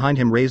combat Mo behind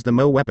him raised the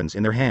Mo weapons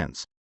in their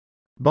hands.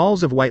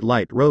 Balls of white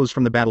light rose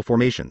from the battle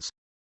formations.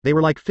 They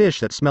were like fish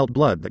that smelt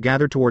blood that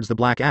gathered towards the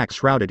black axe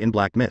shrouded in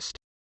black mist.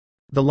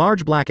 The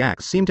large black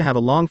axe seemed to have a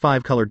long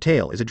 5-colored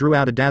tail as it drew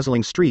out a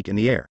dazzling streak in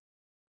the air.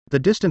 The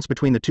distance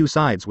between the 2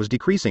 sides was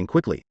decreasing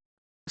quickly.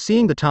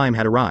 Seeing the time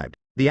had arrived,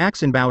 the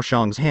axe in Bao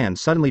Shang's hand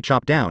suddenly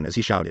chopped down as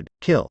he shouted,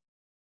 kill.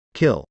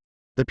 Kill.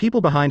 The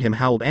people behind him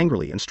howled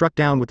angrily and struck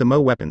down with the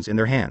Mo weapons in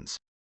their hands.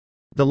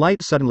 The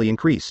light suddenly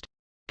increased.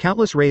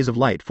 Countless rays of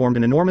light formed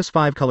an enormous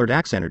 5-colored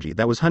axe energy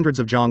that was hundreds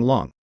of zhang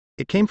long.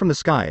 It came from the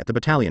sky at the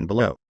battalion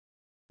below.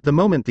 The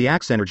moment the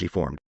axe energy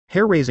formed,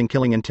 hair-raising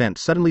killing intent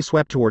suddenly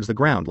swept towards the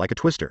ground like a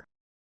twister.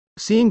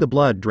 Seeing the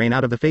blood drain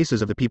out of the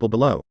faces of the people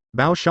below,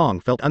 Bao Shang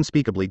felt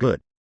unspeakably good.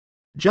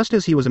 Just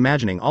as he was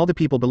imagining all the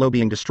people below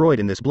being destroyed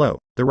in this blow,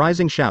 the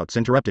rising shouts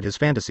interrupted his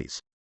fantasies.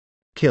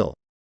 Kill.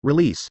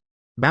 Release.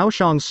 Bao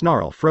Shang's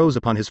snarl froze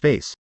upon his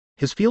face.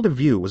 His field of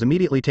view was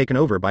immediately taken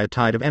over by a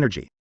tide of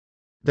energy.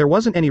 There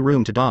wasn't any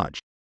room to dodge.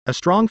 A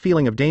strong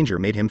feeling of danger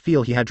made him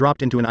feel he had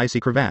dropped into an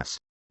icy crevasse.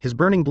 His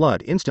burning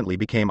blood instantly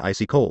became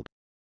icy cold.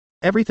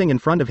 Everything in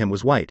front of him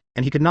was white,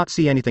 and he could not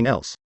see anything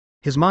else.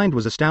 His mind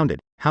was astounded.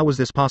 How was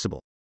this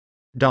possible?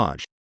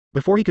 Dodge.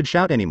 Before he could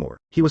shout anymore,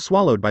 he was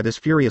swallowed by this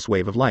furious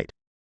wave of light.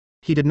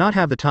 He did not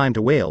have the time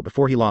to wail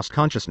before he lost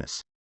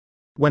consciousness.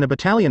 When a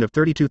battalion of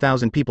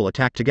 32,000 people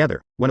attacked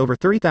together, when over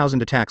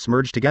 30,000 attacks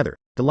merged together,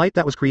 the light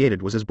that was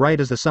created was as bright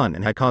as the sun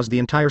and had caused the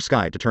entire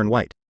sky to turn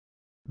white.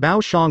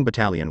 Bao Shang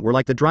battalion were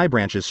like the dry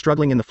branches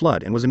struggling in the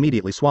flood and was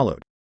immediately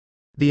swallowed.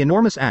 The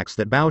enormous axe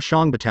that Bao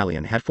Shang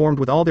battalion had formed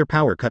with all their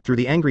power cut through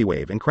the angry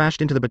wave and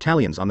crashed into the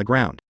battalions on the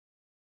ground.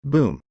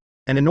 Boom.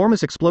 An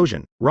enormous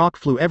explosion, rock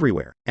flew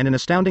everywhere, and an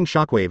astounding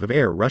shockwave of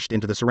air rushed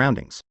into the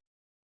surroundings.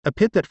 A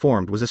pit that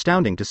formed was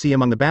astounding to see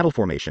among the battle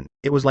formation.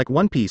 It was like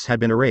one piece had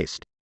been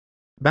erased.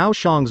 Bao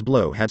Shang's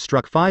blow had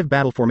struck 5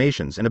 battle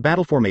formations and a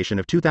battle formation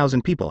of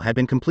 2,000 people had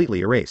been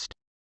completely erased.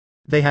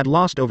 They had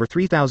lost over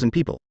 3,000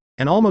 people.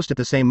 And almost at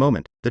the same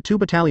moment, the 2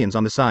 battalions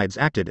on the sides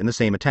acted and the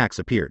same attacks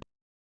appeared.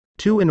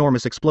 2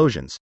 enormous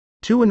explosions.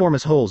 2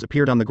 enormous holes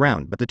appeared on the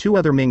ground, but the 2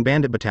 other Ming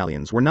bandit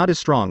battalions were not as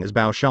strong as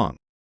Bao Shang.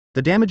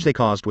 The damage they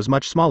caused was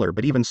much smaller,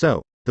 but even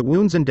so, the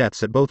wounds and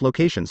deaths at both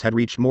locations had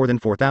reached more than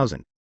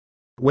 4,000.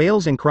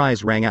 Wails and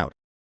cries rang out.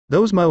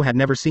 Those Mo had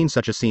never seen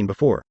such a scene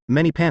before.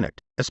 Many panicked,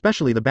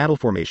 especially the battle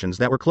formations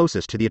that were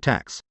closest to the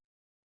attacks.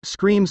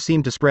 Screams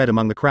seemed to spread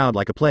among the crowd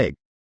like a plague.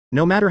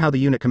 No matter how the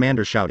unit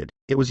commanders shouted,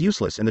 it was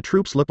useless and the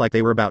troops looked like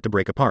they were about to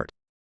break apart.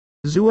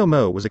 Zuo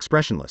Mo was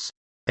expressionless.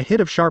 A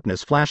hit of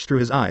sharpness flashed through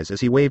his eyes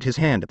as he waved his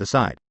hand at the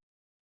side.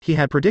 He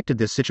had predicted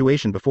this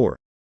situation before.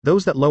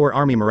 Those that lower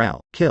army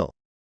morale, kill.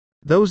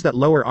 Those that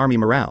lower army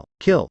morale,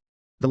 kill.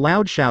 The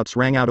loud shouts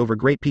rang out over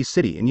Great Peace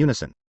City in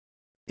unison.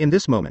 In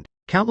this moment,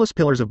 countless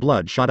pillars of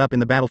blood shot up in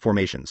the battle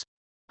formations.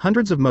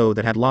 Hundreds of Mo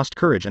that had lost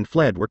courage and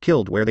fled were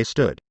killed where they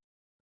stood.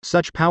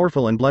 Such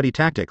powerful and bloody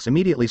tactics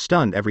immediately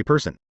stunned every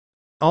person.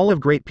 All of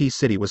Great Peace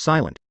City was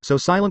silent, so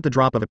silent the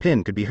drop of a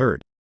pin could be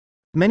heard.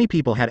 Many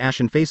people had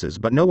ashen faces,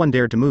 but no one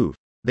dared to move.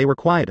 They were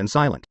quiet and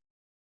silent.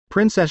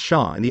 Princess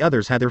Xia and the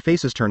others had their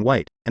faces turn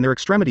white, and their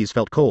extremities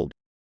felt cold.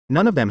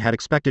 None of them had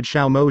expected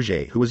Xiao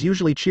Mozhe, who was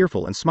usually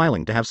cheerful and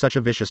smiling, to have such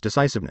a vicious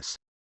decisiveness.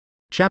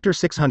 Chapter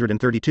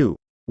 632.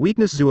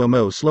 Weakness. Zuo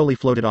Mo slowly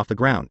floated off the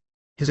ground.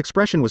 His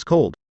expression was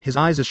cold, his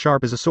eyes as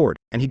sharp as a sword,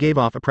 and he gave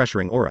off a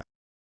pressuring aura.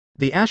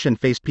 The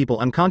ashen-faced people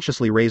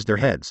unconsciously raised their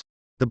heads.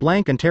 The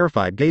blank and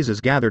terrified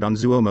gazes gathered on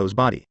Zuo Mo's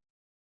body.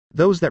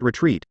 Those that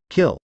retreat,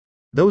 kill.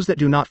 Those that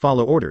do not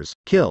follow orders,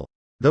 kill.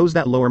 Those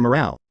that lower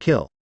morale,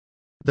 kill.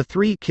 The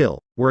 3 kill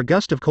were a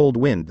gust of cold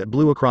wind that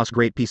blew across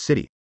Great Peace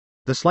City.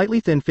 The slightly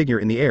thin figure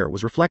in the air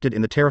was reflected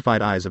in the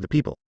terrified eyes of the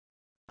people.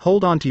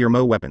 Hold on to your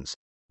Mo weapons.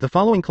 The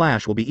following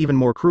clash will be even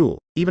more cruel,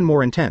 even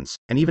more intense,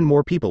 and even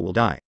more people will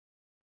die.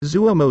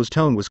 Zuo Mo's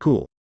tone was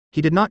cool.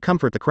 He did not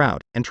comfort the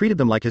crowd, and treated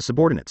them like his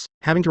subordinates,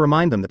 having to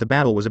remind them that the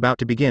battle was about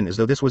to begin as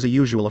though this was a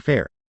usual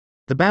affair.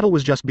 The battle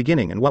was just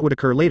beginning, and what would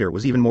occur later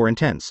was even more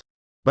intense.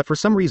 But for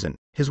some reason,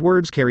 his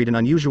words carried an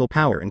unusual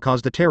power and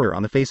caused the terror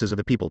on the faces of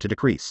the people to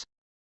decrease.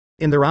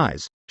 In their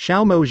eyes,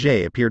 Xiao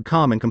Mozhe appeared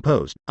calm and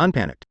composed,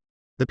 unpanicked.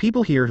 The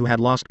people here who had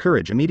lost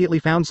courage immediately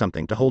found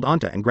something to hold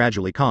onto and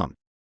gradually calmed.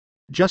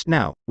 Just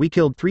now, we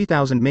killed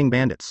 3,000 Ming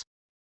bandits.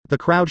 The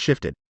crowd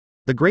shifted.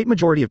 The great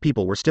majority of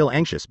people were still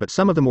anxious, but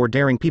some of the more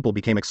daring people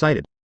became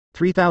excited.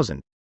 3,000.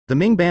 The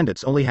Ming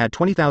bandits only had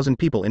 20,000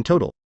 people in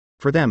total.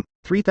 For them,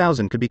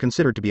 3,000 could be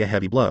considered to be a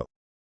heavy blow.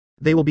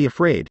 They will be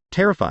afraid,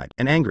 terrified,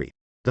 and angry.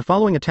 The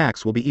following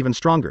attacks will be even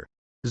stronger.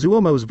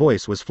 Zuo Mo's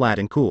voice was flat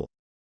and cool.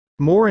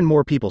 More and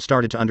more people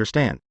started to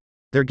understand.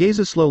 Their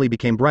gazes slowly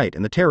became bright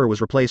and the terror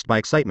was replaced by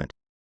excitement.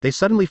 They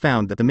suddenly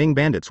found that the Ming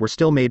bandits were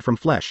still made from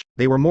flesh,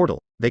 they were mortal,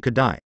 they could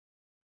die.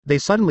 They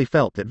suddenly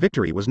felt that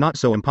victory was not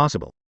so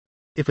impossible.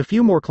 If a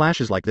few more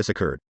clashes like this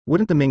occurred,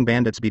 wouldn't the Ming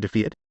bandits be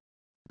defeated?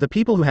 The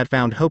people who had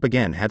found hope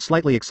again had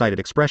slightly excited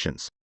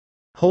expressions.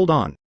 Hold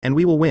on, and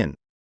we will win.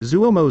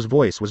 Zuo Mo's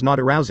voice was not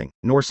arousing,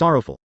 nor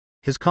sorrowful.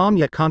 His calm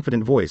yet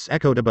confident voice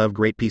echoed above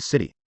Great Peace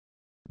City.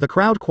 The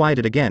crowd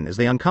quieted again as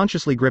they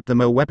unconsciously gripped the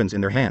Mo weapons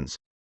in their hands.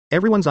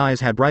 Everyone's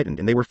eyes had brightened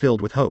and they were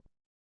filled with hope.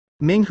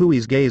 Ming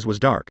Hui's gaze was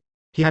dark.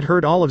 He had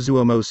heard all of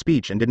Zuo Mo's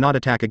speech and did not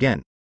attack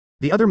again.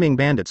 The other Ming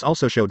bandits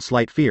also showed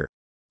slight fear.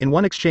 In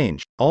one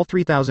exchange, all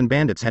 3,000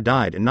 bandits had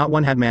died and not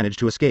one had managed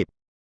to escape.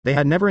 They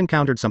had never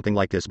encountered something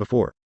like this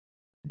before.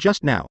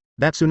 Just now,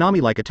 that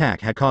tsunami-like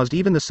attack had caused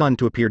even the sun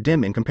to appear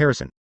dim in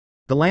comparison.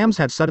 The lambs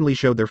had suddenly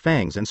showed their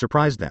fangs and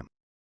surprised them.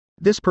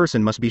 This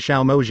person must be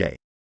Xiao Mozhe.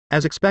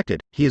 As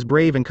expected, he is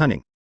brave and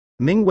cunning.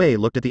 Ming Wei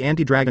looked at the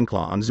anti-dragon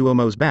claw on Zuo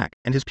Mo's back,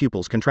 and his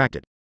pupils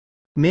contracted.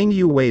 Ming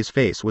Yu Wei's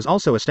face was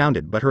also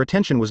astounded, but her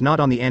attention was not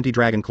on the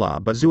anti-dragon claw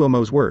but Zuo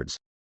Mo's words.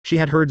 She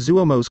had heard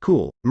Zuo Mo's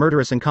cool,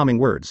 murderous and calming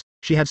words,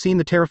 she had seen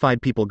the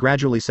terrified people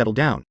gradually settle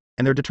down,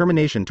 and their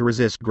determination to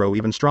resist grow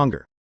even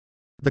stronger.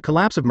 The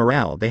collapse of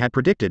morale they had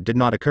predicted did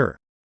not occur.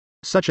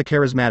 Such a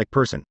charismatic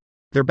person.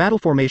 Their battle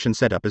formation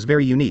setup is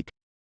very unique.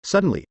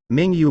 Suddenly,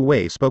 Ming Yu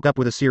Wei spoke up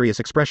with a serious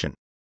expression.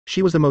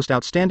 She was the most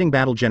outstanding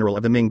battle general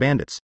of the Ming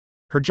bandits.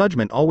 Her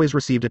judgment always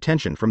received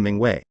attention from Ming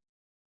Wei.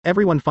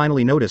 Everyone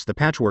finally noticed the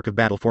patchwork of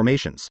battle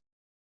formations.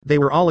 They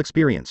were all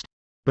experienced.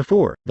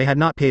 Before, they had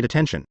not paid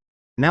attention.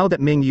 Now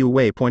that Ming Yu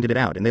Wei pointed it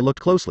out and they looked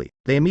closely,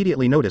 they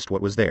immediately noticed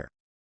what was there.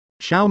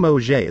 Xiao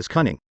Mozhe is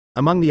cunning.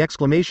 Among the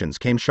exclamations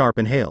came sharp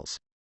inhales.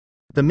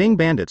 The Ming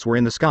bandits were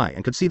in the sky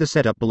and could see the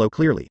setup below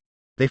clearly.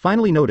 They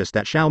finally noticed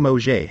that Xiao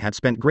Mozhe had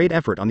spent great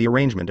effort on the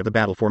arrangement of the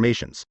battle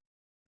formations.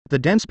 The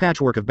dense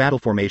patchwork of battle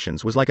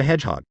formations was like a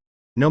hedgehog.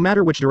 No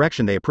matter which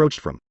direction they approached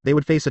from, they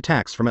would face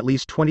attacks from at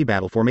least 20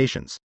 battle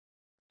formations.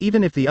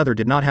 Even if the other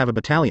did not have a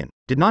battalion,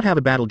 did not have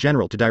a battle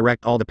general to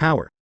direct all the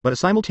power, but a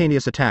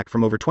simultaneous attack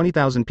from over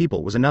 20,000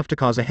 people was enough to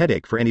cause a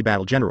headache for any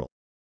battle general.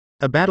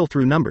 A battle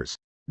through numbers.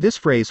 This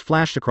phrase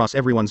flashed across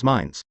everyone's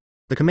minds.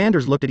 The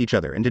commanders looked at each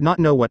other and did not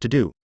know what to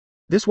do.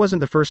 This wasn't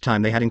the first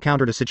time they had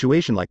encountered a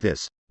situation like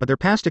this, but their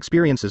past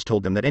experiences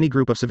told them that any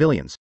group of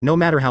civilians, no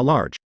matter how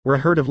large, were a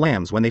herd of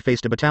lambs when they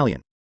faced a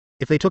battalion.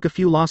 If they took a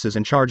few losses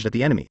and charged at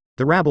the enemy,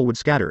 the rabble would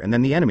scatter and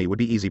then the enemy would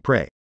be easy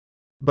prey.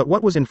 But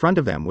what was in front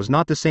of them was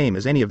not the same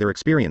as any of their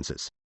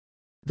experiences.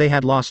 They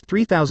had lost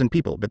 3,000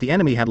 people, but the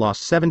enemy had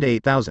lost 7 to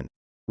 8,000.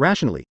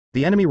 Rationally,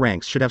 the enemy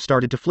ranks should have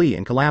started to flee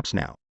and collapse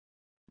now.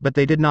 But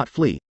they did not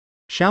flee.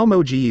 Zuo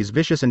Mo's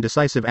vicious and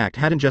decisive act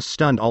hadn't just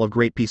stunned all of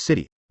Great Peace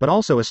City, but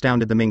also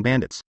astounded the Ming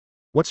bandits.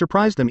 What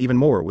surprised them even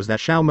more was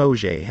that Zuo Mo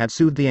had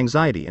soothed the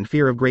anxiety and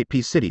fear of Great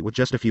Peace City with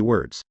just a few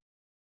words.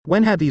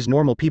 When had these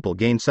normal people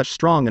gained such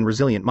strong and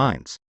resilient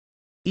minds?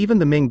 Even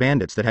the Ming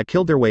bandits that had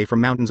killed their way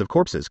from mountains of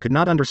corpses could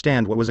not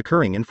understand what was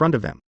occurring in front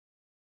of them.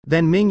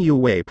 Then Ming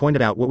Yue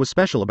pointed out what was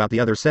special about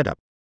the other setup.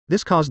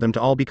 This caused them to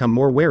all become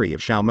more wary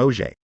of Zuo Mo.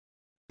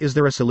 Is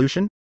there a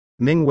solution?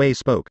 Ming Wei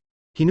spoke.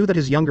 He knew that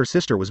his younger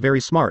sister was very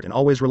smart and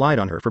always relied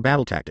on her for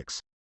battle tactics.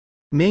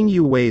 Ming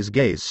Yue's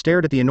gaze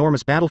stared at the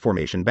enormous battle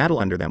formation battle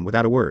under them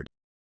without a word.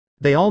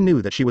 They all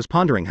knew that she was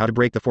pondering how to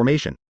break the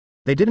formation.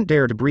 They didn't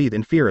dare to breathe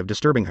in fear of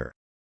disturbing her.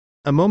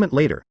 A moment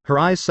later, her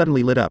eyes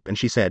suddenly lit up and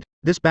she said,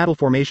 "This battle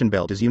formation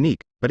belt is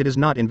unique, but it is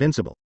not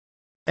invincible."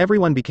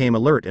 Everyone became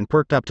alert and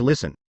perked up to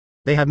listen.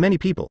 They have many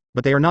people,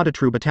 but they are not a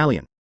true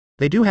battalion.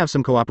 They do have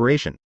some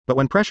cooperation, but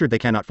when pressured they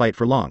cannot fight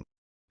for long.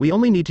 We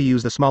only need to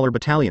use the smaller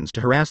battalions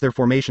to harass their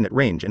formation at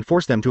range and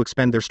force them to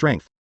expend their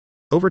strength.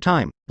 Over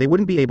time, they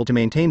wouldn't be able to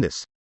maintain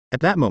this.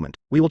 At that moment,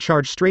 we will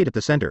charge straight at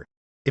the center.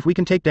 If we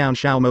can take down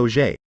Zuo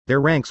Mo, their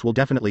ranks will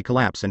definitely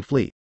collapse and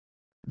flee.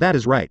 That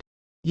is right.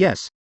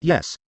 Yes.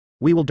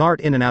 We will dart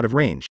in and out of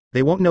range,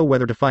 they won't know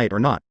whether to fight or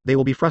not, they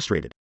will be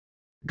frustrated.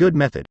 Good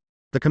method.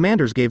 The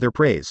commanders gave their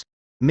praise.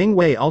 Ming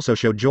Wei also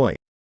showed joy.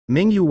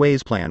 Ming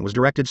Yue's plan was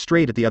directed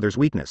straight at the other's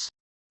weakness.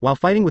 While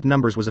fighting with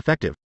numbers was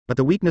effective, but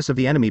the weakness of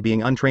the enemy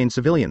being untrained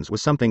civilians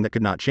was something that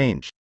could not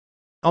change.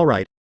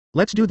 Alright.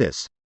 Let's do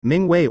this,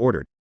 Ming Wei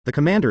ordered. The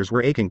commanders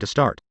were aching to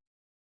start.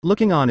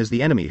 Looking on as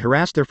the enemy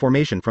harassed their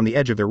formation from the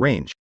edge of their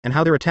range, and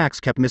how their attacks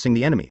kept missing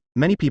the enemy,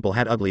 many people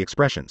had ugly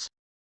expressions.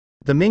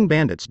 The Ming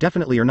bandits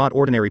definitely are not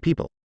ordinary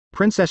people.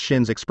 Princess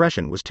Xin's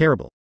expression was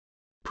terrible.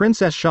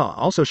 Princess Xia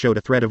also showed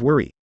a thread of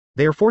worry.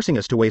 They are forcing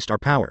us to waste our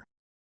power.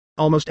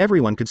 Almost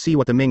everyone could see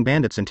what the Ming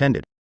bandits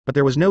intended, but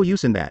there was no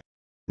use in that.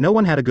 No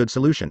one had a good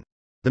solution.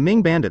 The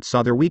Ming bandits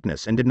saw their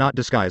weakness and did not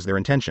disguise their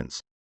intentions.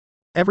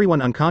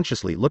 Everyone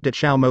unconsciously looked at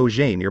Zuo Mo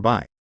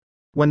nearby.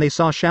 When they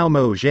saw Zuo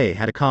Mo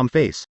had a calm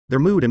face, their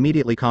mood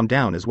immediately calmed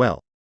down as well.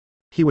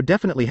 He would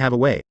definitely have a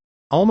way.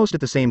 Almost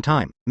at the same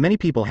time, many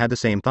people had the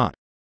same thought.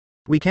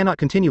 We cannot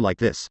continue like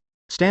this.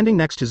 Standing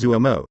next to Zuo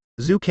Mo,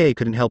 Zhu Ke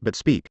couldn't help but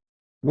speak.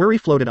 Worry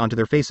floated onto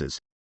their faces.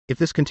 If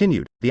this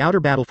continued, the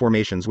outer battle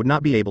formations would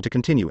not be able to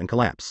continue and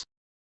collapse.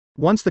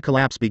 Once the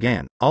collapse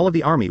began, all of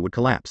the army would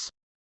collapse.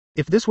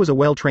 If this was a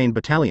well-trained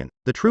battalion,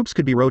 the troops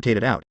could be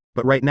rotated out,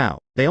 but right now,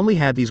 they only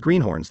had these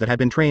greenhorns that had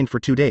been trained for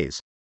 2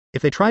 days.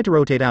 If they tried to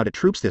rotate out at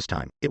troops this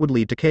time, it would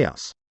lead to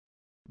chaos.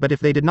 But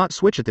if they did not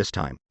switch at this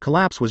time,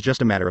 collapse was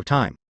just a matter of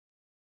time.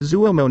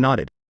 Zuo Mo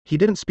nodded. He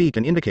didn't speak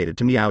and indicated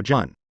to Miao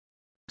Jun.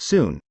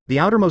 Soon, the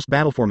outermost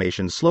battle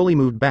formations slowly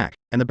moved back,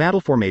 and the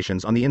battle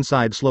formations on the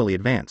inside slowly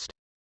advanced.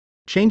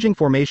 Changing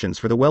formations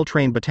for the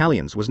well-trained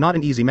battalions was not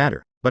an easy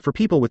matter, but for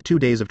people with 2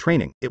 days of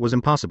training, it was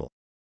impossible.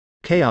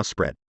 Chaos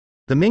spread.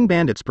 The Ming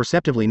bandits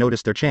perceptively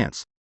noticed their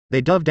chance.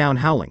 They dove down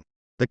howling.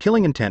 The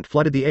killing intent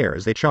flooded the air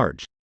as they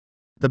charged.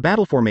 The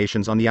battle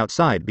formations on the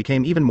outside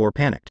became even more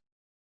panicked.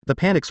 The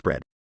panic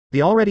spread.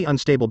 The already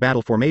unstable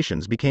battle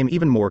formations became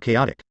even more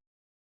chaotic.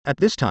 At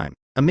this time,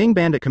 a Ming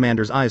bandit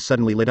commander's eyes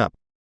suddenly lit up.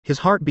 His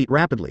heart beat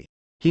rapidly.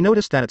 He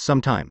noticed that at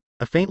some time,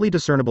 a faintly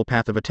discernible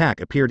path of attack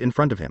appeared in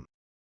front of him.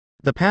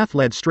 The path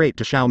led straight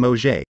to Zuo Mo.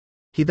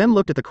 He then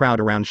looked at the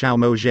crowd around Zuo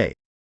Mo.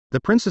 The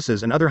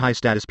princesses and other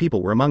high-status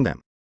people were among them.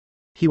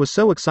 He was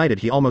so excited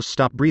he almost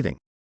stopped breathing.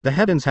 The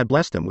heavens had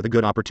blessed him with a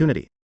good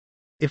opportunity.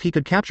 If he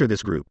could capture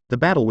this group, the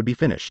battle would be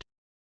finished.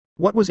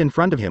 What was in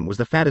front of him was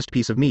the fattest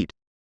piece of meat.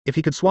 If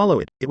he could swallow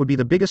it, it would be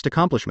the biggest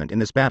accomplishment in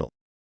this battle.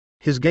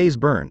 His gaze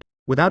burned.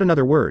 Without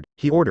another word,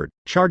 he ordered,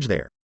 "Charge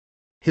there."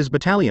 His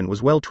battalion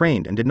was well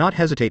trained and did not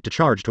hesitate to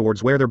charge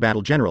towards where their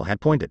battle general had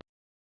pointed.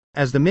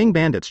 As the Ming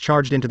bandits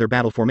charged into their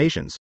battle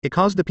formations, it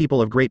caused the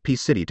people of Great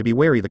Peace City to be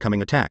wary of the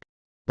coming attack.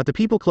 But the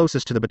people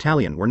closest to the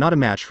battalion were not a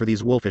match for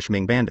these wolfish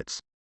Ming bandits.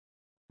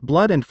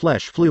 Blood and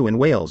flesh flew and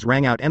wails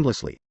rang out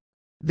endlessly.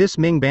 This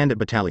Ming bandit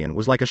battalion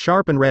was like a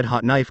sharp and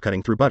red-hot knife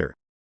cutting through butter.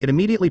 It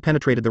immediately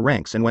penetrated the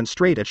ranks and went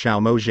straight at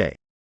Zuo Mo.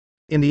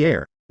 In the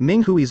air,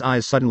 Ming Hui's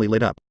eyes suddenly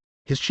lit up.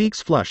 His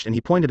cheeks flushed and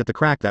he pointed at the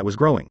crack that was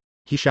growing.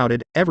 He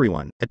shouted,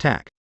 "Everyone,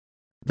 attack."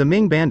 The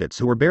Ming bandits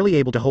who were barely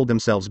able to hold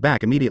themselves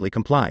back immediately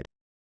complied.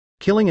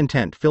 Killing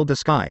intent filled the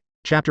sky.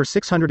 Chapter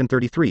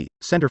 633,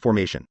 Center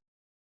Formation.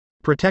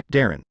 Protect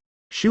Darren.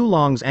 Xu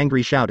Long's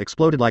angry shout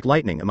exploded like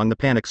lightning among the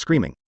panicked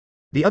screaming.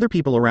 The other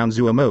people around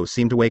Zuo Mo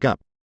seemed to wake up.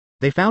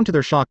 They found to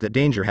their shock that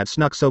danger had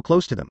snuck so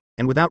close to them,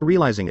 and without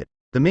realizing it,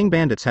 the Ming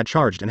bandits had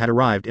charged and had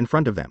arrived in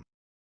front of them.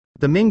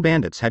 The Ming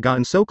bandits had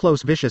gotten so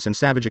close, vicious and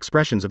savage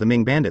expressions of the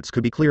Ming bandits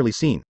could be clearly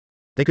seen.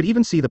 They could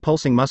even see the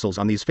pulsing muscles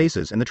on these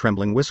faces and the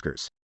trembling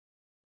whiskers.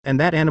 And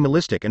that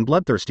animalistic and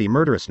bloodthirsty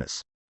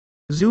murderousness.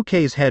 Zhu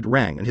Kei's head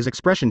rang and his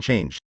expression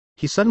changed.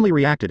 He suddenly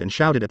reacted and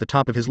shouted at the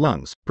top of his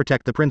lungs,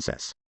 "Protect the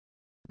princess."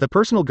 The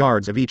personal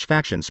guards of each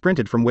faction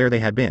sprinted from where they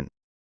had been,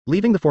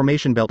 leaving the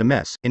formation belt a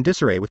mess, in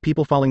disarray with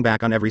people falling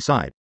back on every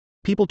side.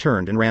 People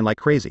turned and ran like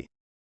crazy.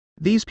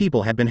 These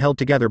people had been held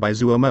together by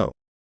Zuo Mo.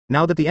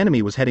 Now that the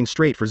enemy was heading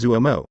straight for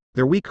Zuo Mo,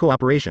 their weak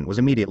cooperation was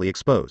immediately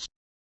exposed.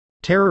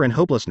 Terror and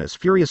hopelessness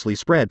furiously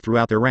spread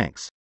throughout their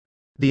ranks.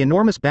 The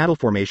enormous battle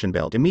formation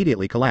belt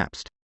immediately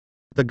collapsed.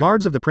 The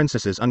guards of the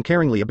princesses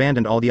uncaringly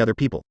abandoned all the other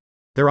people.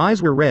 Their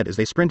eyes were red as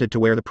they sprinted to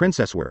where the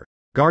princess were.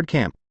 Guard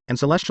camp and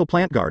Celestial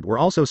Plant Guard were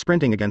also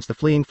sprinting against the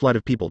fleeing flood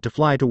of people to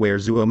fly to where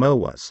Zuo Mo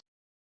was.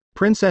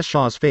 Princess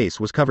Sha's face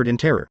was covered in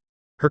terror.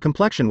 Her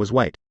complexion was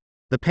white.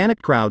 The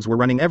panicked crowds were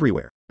running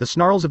everywhere. The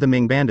snarls of the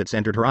Ming bandits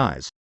entered her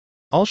eyes.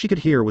 All she could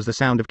hear was the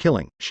sound of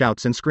killing,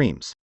 shouts and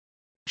screams.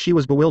 She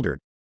was bewildered.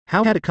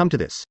 How had it come to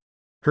this?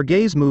 Her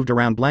gaze moved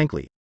around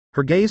blankly.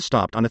 Her gaze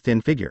stopped on a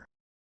thin figure.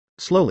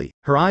 Slowly,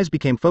 her eyes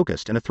became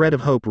focused and a thread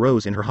of hope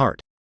rose in her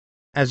heart.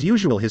 As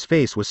usual, his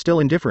face was still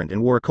indifferent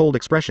and wore a cold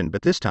expression,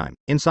 but this time,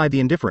 inside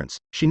the indifference,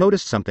 she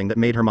noticed something that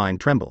made her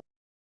mind tremble.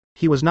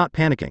 He was not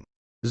panicking.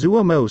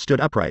 Zuo Mo stood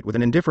upright with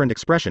an indifferent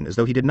expression as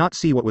though he did not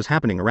see what was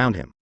happening around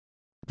him.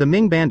 The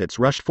Ming bandits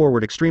rushed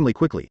forward extremely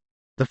quickly.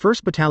 The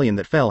first battalion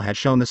that fell had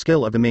shown the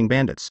skill of the Ming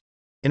bandits.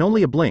 In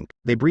only a blink,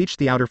 they breached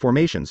the outer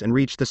formations and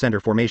reached the center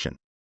formation.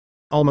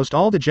 Almost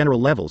all the general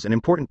levels and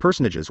important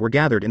personages were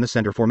gathered in the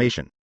center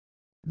formation.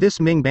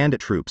 This Ming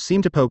bandit troop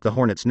seemed to poke the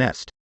hornet's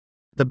nest.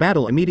 The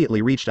battle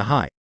immediately reached a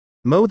high.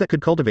 Mo that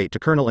could cultivate to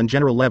colonel and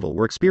general level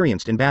were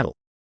experienced in battle.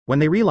 When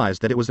they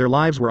realized that it was their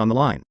lives were on the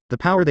line, the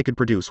power they could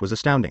produce was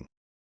astounding.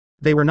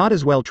 They were not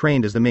as well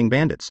trained as the Ming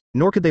bandits,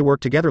 nor could they work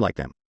together like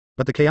them.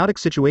 But the chaotic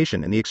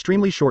situation and the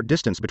extremely short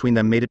distance between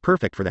them made it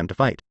perfect for them to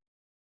fight.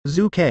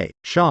 Zhu Kei,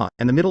 Sha,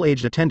 and the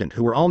middle-aged attendant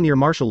who were all near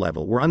martial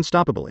level were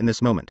unstoppable in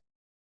this moment.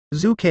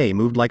 Zhu Kei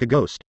moved like a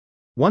ghost.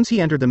 Once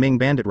he entered the Ming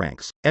bandit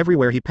ranks,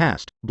 everywhere he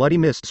passed, bloody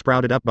mist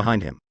sprouted up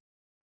behind him.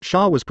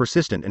 Sha was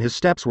persistent and his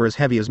steps were as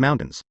heavy as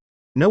mountains.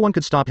 No one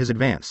could stop his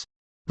advance.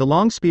 The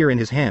long spear in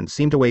his hand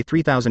seemed to weigh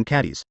 3,000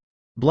 caddies.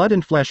 Blood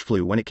and flesh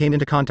flew when it came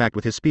into contact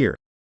with his spear.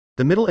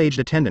 The middle-aged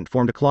attendant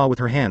formed a claw with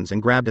her hands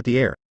and grabbed at the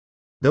air.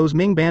 Those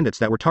Ming bandits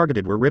that were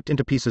targeted were ripped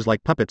into pieces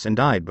like puppets and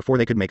died before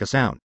they could make a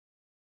sound.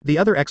 The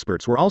other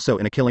experts were also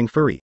in a killing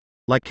fury.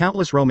 Like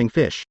countless roaming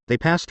fish, they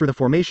passed through the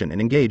formation and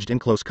engaged in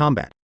close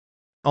combat.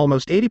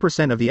 Almost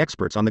 80% of the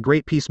experts on the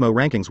Great Peace Mo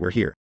rankings were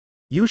here.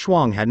 Yu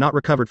Shuang had not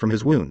recovered from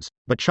his wounds,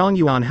 but Chang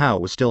Yuan Hao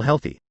was still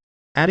healthy.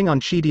 Adding on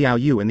Qi Diao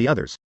Yu and the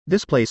others,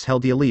 this place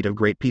held the elite of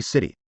Great Peace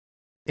City.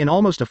 In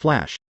almost a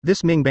flash,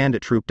 this Ming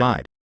bandit troop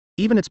died.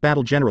 Even its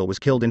battle general was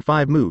killed in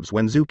 5 moves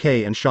when Zhu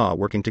Kei and Sha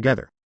working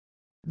together.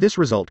 This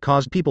result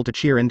caused people to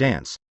cheer and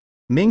dance.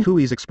 Ming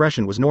Hui's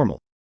expression was normal.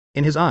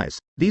 In his eyes,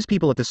 these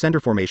people at the center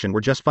formation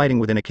were just fighting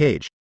within a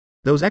cage.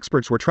 Those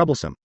experts were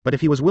troublesome, but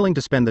if he was willing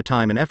to spend the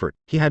time and effort,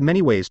 he had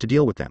many ways to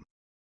deal with them.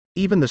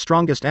 Even the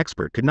strongest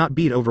expert could not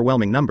beat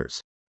overwhelming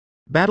numbers.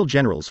 Battle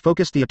generals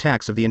focused the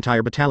attacks of the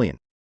entire battalion.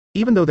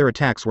 Even though their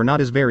attacks were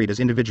not as varied as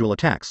individual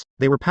attacks,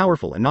 they were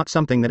powerful and not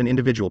something that an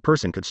individual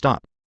person could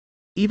stop.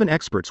 Even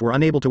experts were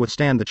unable to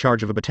withstand the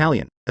charge of a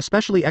battalion,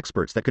 especially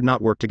experts that could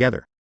not work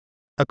together.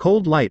 A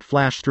cold light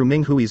flashed through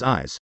Ming Hui's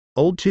eyes.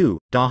 "Old Two,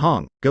 Da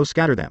Hong, go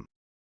scatter them."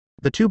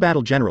 The 2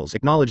 battle generals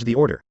acknowledged the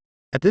order.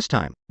 At this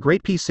time,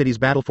 Great Peace City's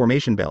battle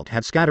formation belt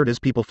had scattered as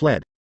people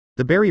fled.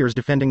 The barriers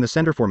defending the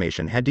center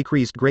formation had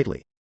decreased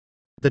greatly.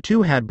 The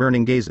 2 had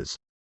burning gazes.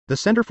 The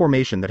center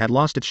formation that had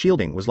lost its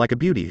shielding was like a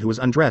beauty who was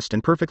undressed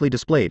and perfectly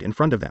displayed in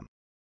front of them.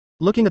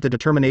 Looking at the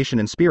determination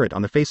and spirit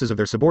on the faces of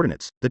their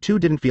subordinates, the 2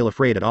 didn't feel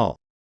afraid at all.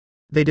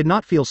 They did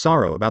not feel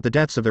sorrow about the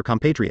deaths of their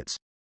compatriots.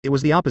 It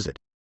was the opposite.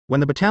 When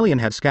the battalion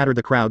had scattered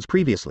the crowds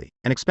previously,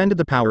 and expended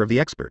the power of the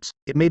experts,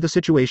 it made the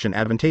situation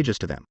advantageous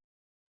to them.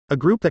 A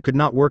group that could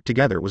not work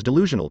together was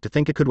delusional to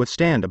think it could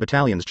withstand a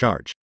battalion's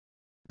charge.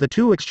 The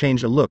 2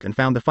 exchanged a look and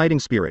found the fighting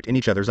spirit in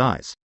each other's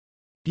eyes.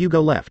 "You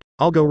go left,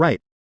 I'll go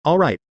right." "All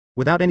right."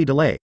 Without any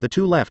delay, the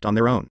 2 left on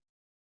their own.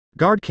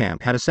 Guard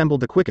camp had assembled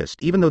the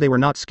quickest even though they were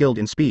not skilled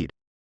in speed.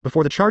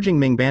 Before the charging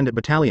Ming bandit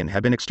battalion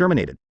had been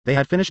exterminated, they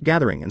had finished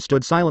gathering and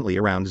stood silently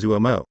around Zuo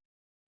Mo.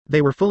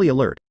 They were fully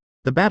alert.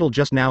 The battle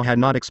just now had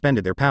not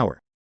expended their power.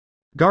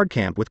 Guard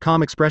camp with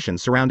calm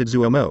expressions surrounded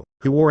Zuo Mo,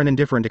 who wore an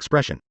indifferent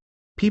expression.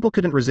 People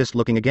couldn't resist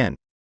looking again.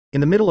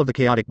 In the middle of the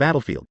chaotic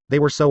battlefield, they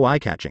were so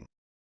eye-catching.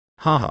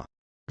 Haha.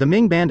 The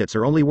Ming bandits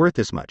are only worth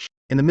this much.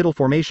 In the middle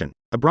formation,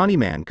 a brawny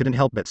man couldn't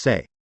help but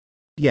say.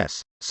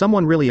 Yes,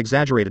 someone really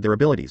exaggerated their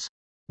abilities.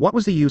 What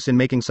was the use in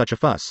making such a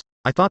fuss?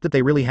 I thought that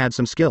they really had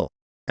some skill.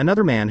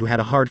 Another man who had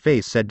a hard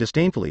face said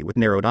disdainfully with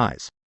narrowed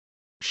eyes.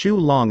 Shu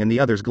Long and the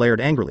others glared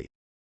angrily.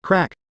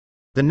 Crack.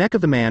 The neck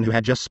of the man who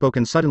had just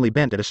spoken suddenly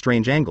bent at a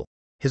strange angle.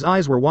 His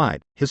eyes were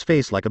wide, his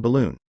face like a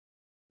balloon.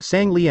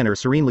 Sang Lianer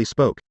serenely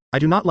spoke. I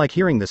do not like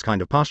hearing this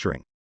kind of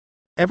posturing.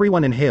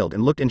 Everyone inhaled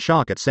and looked in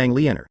shock at Sang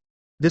Lianer.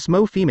 This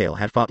Mo female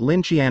had fought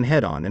Lin Qian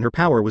head-on and her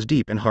power was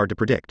deep and hard to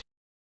predict.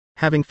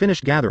 Having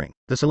finished gathering,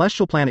 the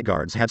celestial planet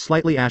guards had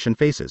slightly ashen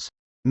faces.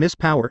 Miss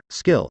power,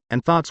 skill,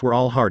 and thoughts were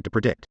all hard to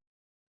predict.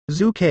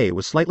 Zhu Ke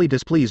was slightly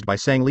displeased by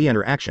Sang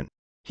Lianer action.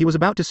 He was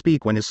about to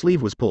speak when his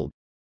sleeve was pulled.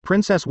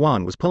 Princess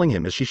Wan was pulling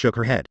him as she shook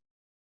her head.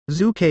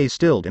 Zhu Ke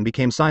stilled and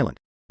became silent.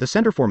 The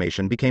center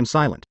formation became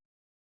silent.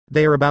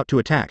 They are about to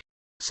attack.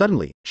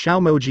 Suddenly,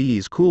 Xiao Mo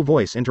Ji's cool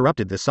voice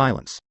interrupted this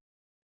silence.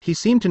 He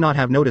seemed to not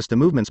have noticed the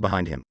movements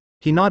behind him.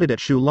 He nodded at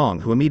Shu Long,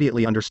 who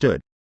immediately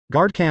understood.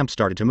 Guard camp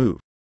started to move.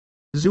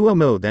 Zuo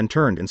Mo then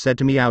turned and said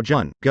to Miao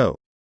Jun, "Go."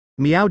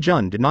 Miao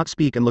Jun did not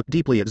speak and looked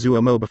deeply at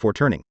Zuo Mo before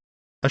turning.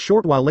 A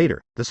short while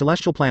later, the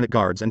Celestial Planet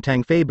Guards and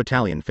Tang Fei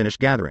Battalion finished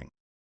gathering.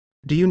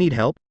 "Do you need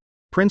help?"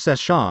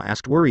 Princess Xia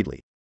asked worriedly.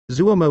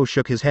 Zuo Mo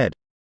shook his head.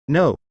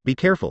 "No, be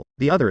careful,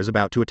 the other is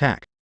about to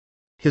attack."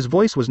 His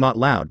voice was not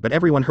loud, but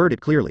everyone heard it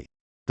clearly.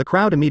 The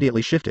crowd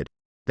immediately shifted.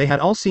 They had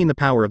all seen the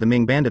power of the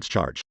Ming bandits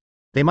charge.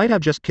 They might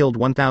have just killed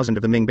 1,000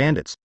 of the Ming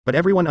bandits, but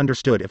everyone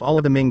understood if all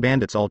of the Ming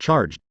bandits all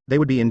charged, they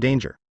would be in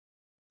danger.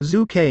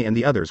 Zhu Ke and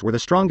the others were the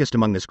strongest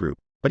among this group,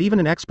 but even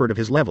an expert of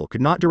his level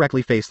could not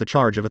directly face the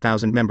charge of a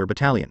 1,000-member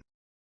battalion.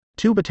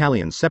 2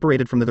 battalions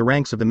separated from the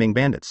ranks of the Ming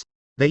bandits.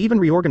 They even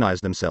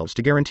reorganized themselves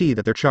to guarantee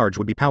that their charge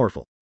would be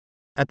powerful.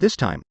 At this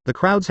time, the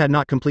crowds had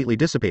not completely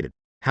dissipated.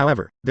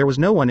 However, there was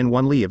no one in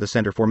 1 li of the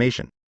center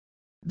formation.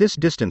 This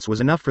distance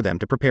was enough for them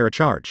to prepare a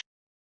charge.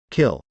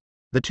 "Kill!"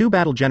 The 2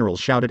 battle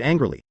generals shouted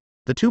angrily.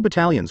 The 2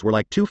 battalions were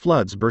like 2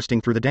 floods bursting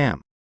through the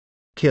dam.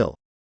 "Kill!"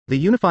 The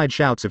unified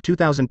shouts of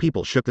 2,000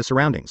 people shook the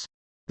surroundings.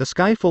 The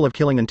sky full of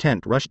killing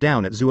intent rushed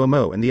down at Zuo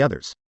Mo and the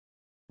others.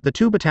 The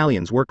 2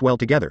 battalions worked well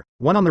together,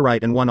 one on the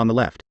right and one on the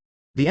left.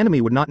 The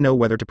enemy would not know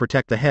whether to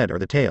protect the head or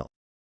the tail.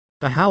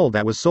 A howl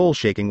that was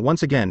soul-shaking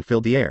once again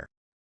filled the air.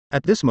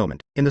 At this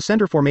moment, in the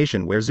center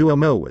formation where Zuo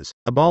Mo was,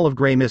 a ball of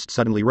gray mist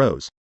suddenly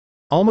rose.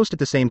 Almost at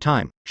the same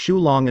time, Shu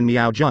Long and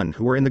Miao Jun,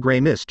 who were in the gray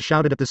mist,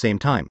 shouted at the same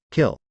time,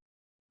 "Kill!"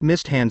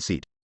 Mist hand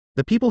seat.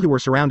 The people who were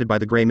surrounded by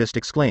the gray mist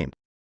exclaimed.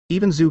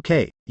 Even Zhu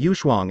Ke, Yu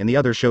Shuang and the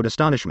others showed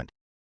astonishment.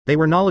 They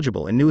were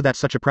knowledgeable and knew that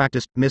such a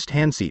practiced, mist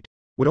hand seat,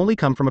 would only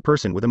come from a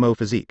person with a Mo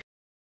physique.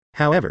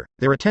 However,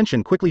 their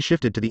attention quickly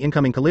shifted to the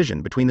incoming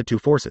collision between the 2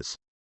 forces.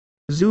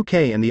 Zhu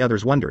Ke and the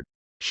others wondered.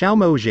 Xiao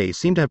Mo Jie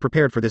seemed to have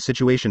prepared for this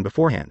situation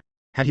beforehand.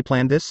 Had he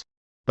planned this?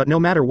 But no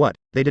matter what,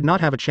 they did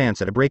not have a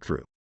chance at a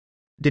breakthrough.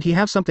 Did he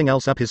have something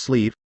else up his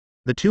sleeve?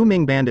 The 2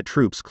 Ming bandit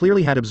troops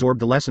clearly had absorbed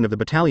the lesson of the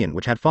battalion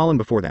which had fallen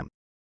before them.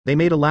 They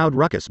made a loud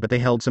ruckus, but they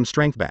held some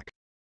strength back.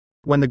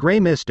 When the gray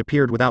mist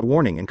appeared without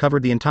warning and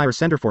covered the entire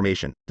center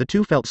formation, the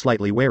 2 felt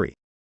slightly wary.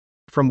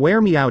 From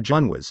where Miao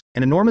Jun was,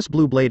 an enormous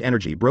blue blade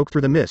energy broke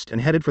through the mist and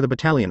headed for the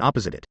battalion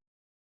opposite it.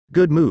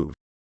 Good move.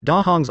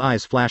 Da Hong's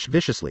eyes flashed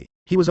viciously.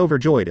 He was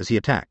overjoyed as he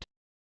attacked.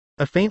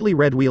 A faintly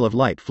red wheel of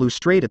light flew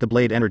straight at the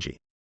blade energy.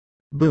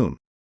 Boom.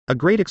 A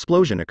great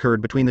explosion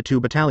occurred between the 2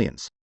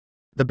 battalions.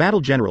 The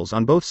battle generals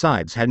on both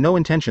sides had no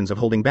intentions of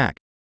holding back.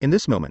 In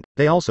this moment,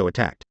 they also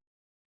attacked.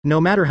 No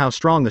matter how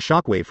strong the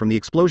shockwave from the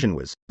explosion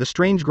was, the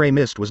strange gray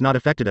mist was not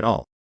affected at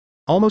all.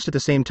 Almost at the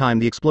same time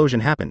the explosion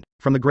happened,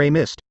 from the gray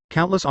mist,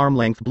 countless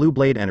arm-length blue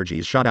blade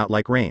energies shot out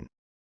like rain.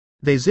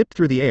 They zipped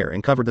through the air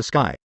and covered the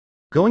sky.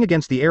 Going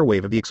against the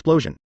airwave of the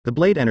explosion, the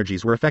blade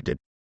energies were affected.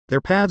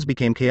 Their paths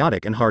became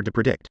chaotic and hard to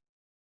predict.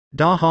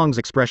 Da Hong's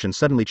expression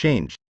suddenly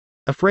changed.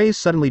 A phrase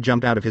suddenly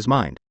jumped out of his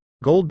mind.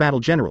 Gold battle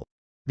general.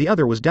 The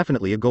other was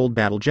definitely a gold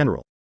battle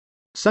general.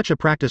 Such a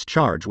practiced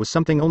charge was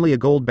something only a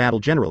gold battle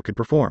general could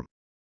perform.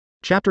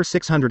 Chapter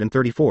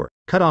 634,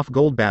 Cut Off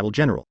Gold Battle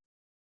General.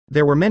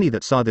 There were many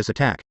that saw this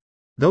attack.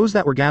 Those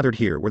that were gathered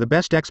here were the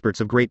best experts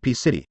of Great Peace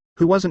City,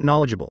 who wasn't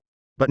knowledgeable.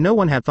 But no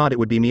one had thought it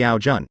would be Miao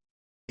Jun.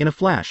 In a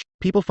flash,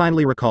 people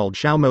finally recalled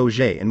Xiao Mo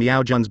Jie and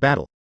Miao Jun's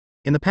battle.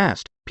 In the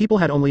past, people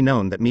had only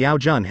known that Miao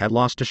Jun had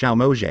lost to Xiao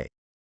Mo Jie.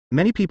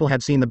 Many people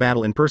had seen the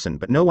battle in person,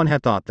 but no one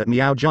had thought that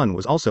Miao Jun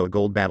was also a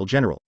gold battle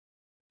general.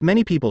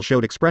 Many people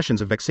showed expressions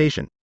of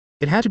vexation.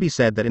 It had to be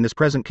said that in this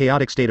present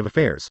chaotic state of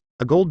affairs,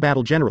 a gold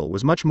battle general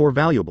was much more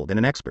valuable than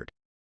an expert.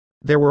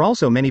 There were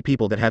also many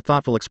people that had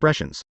thoughtful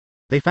expressions.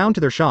 They found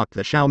to their shock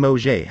that Xiao Mo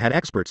Jie had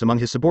experts among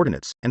his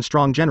subordinates, and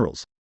strong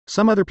generals.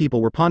 Some other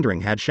people were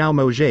pondering, had Xiao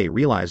Mo Jie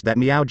realized that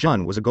Miao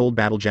Jun was a gold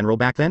battle general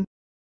back then?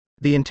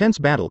 The intense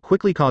battle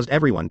quickly caused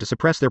everyone to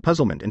suppress their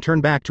puzzlement and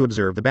turn back to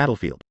observe the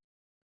battlefield.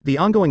 The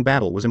ongoing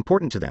battle was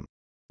important to them.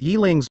 Yi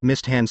Ling's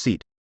mist hand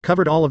seat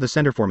covered all of the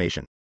center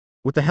formation.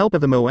 With the help of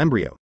the Mo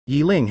embryo,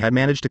 Yi Ling had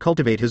managed to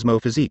cultivate his Mo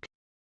physique.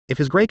 If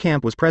his gray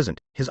camp was present,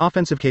 his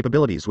offensive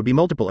capabilities would be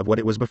multiple of what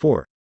it was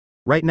before.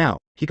 Right now,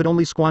 he could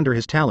only squander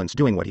his talents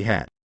doing what he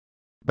had.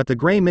 But the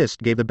gray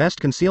mist gave the best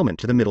concealment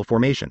to the middle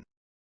formation,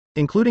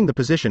 including the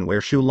position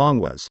where Shu Long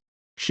was.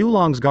 Shu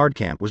Long's guard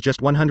camp was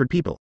just 100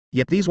 people,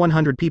 yet these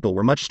 100 people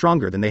were much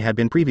stronger than they had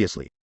been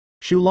previously.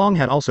 Shu Long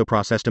had also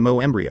processed a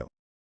Mo embryo.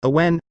 A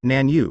Wen,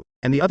 Nan Yu,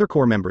 and the other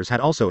core members had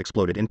also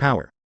exploded in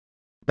power.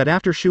 But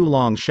after Shu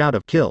Long's shout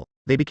of kill,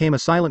 they became a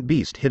silent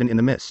beast hidden in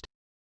the mist.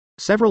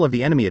 Several of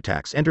the enemy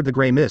attacks entered the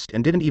gray mist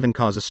and didn't even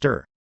cause a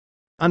stir.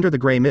 Under the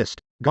gray mist,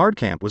 guard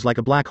camp was like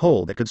a black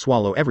hole that could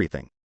swallow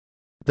everything.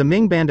 The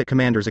Ming bandit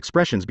commander's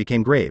expressions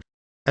became grave.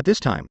 At this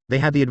time, they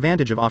had the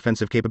advantage of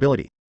offensive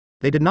capability.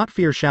 They did not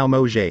fear Zuo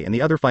Mo and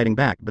the other fighting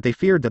back, but they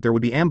feared that there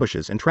would be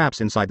ambushes and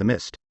traps inside the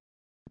mist.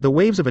 The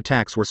waves of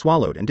attacks were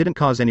swallowed and didn't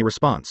cause any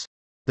response.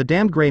 The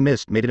damned gray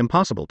mist made it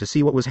impossible to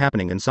see what was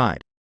happening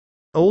inside.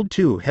 Old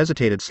Tu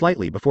hesitated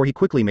slightly before he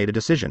quickly made a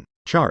decision: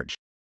 charge.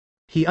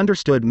 He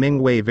understood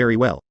Ming Wei very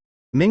well.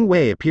 Ming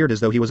Wei appeared as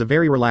though he was a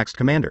very relaxed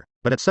commander,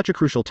 but at such a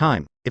crucial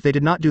time, if they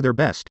did not do their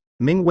best,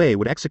 Ming Wei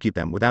would execute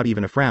them without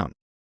even a frown.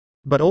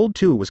 But Old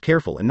Tu was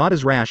careful and not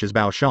as rash as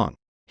Bao Shang.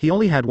 He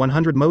only had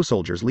 100 Mo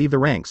soldiers leave the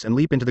ranks and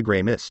leap into the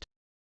gray mist.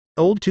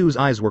 Old Tu's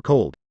eyes were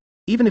cold.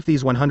 Even if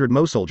these 100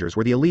 Mo soldiers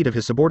were the elite of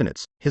his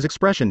subordinates, his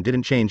expression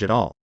didn't change at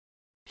all.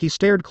 He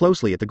stared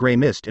closely at the gray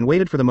mist and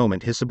waited for the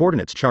moment his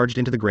subordinates charged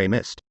into the gray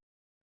mist.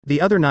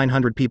 The other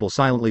 900 people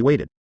silently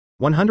waited.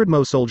 100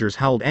 Mo soldiers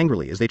howled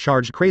angrily as they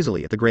charged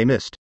crazily at the gray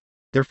mist.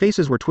 Their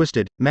faces were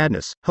twisted,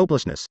 madness,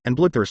 hopelessness, and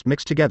bloodthirst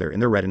mixed together in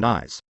their reddened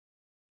eyes.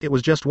 It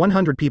was just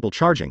 100 people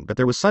charging, but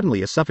there was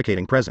suddenly a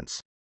suffocating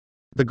presence.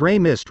 The gray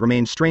mist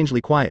remained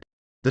strangely quiet.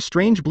 The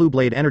strange blue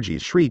blade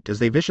energies shrieked as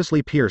they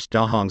viciously pierced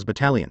Da Hong's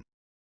battalion.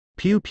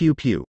 Pew pew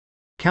pew.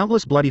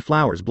 Countless bloody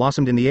flowers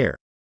blossomed in the air.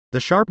 The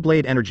sharp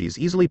blade energies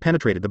easily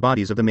penetrated the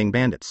bodies of the Ming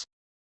bandits.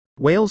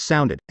 Wails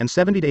sounded, and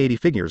 70 to 80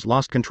 figures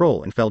lost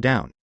control and fell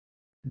down.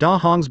 Da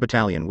Hong's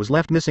battalion was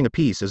left missing a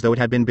piece as though it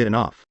had been bitten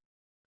off.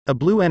 A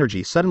blue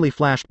energy suddenly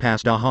flashed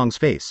past Da Hong's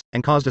face,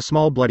 and caused a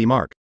small bloody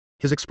mark.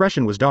 His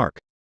expression was dark.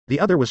 The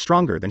other was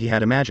stronger than he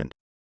had imagined.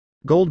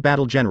 Gold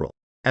Battle General.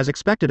 As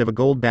expected of a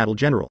Gold Battle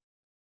General.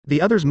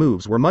 The other's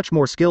moves were much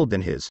more skilled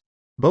than his.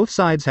 Both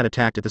sides had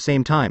attacked at the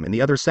same time, and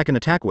the other's second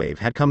attack wave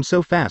had come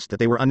so fast that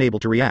they were unable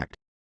to react.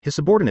 His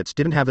subordinates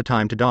didn't have the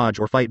time to dodge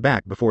or fight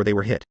back before they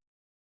were hit.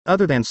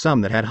 Other than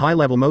some that had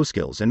high-level Mo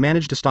skills and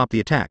managed to stop the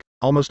attack,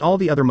 almost all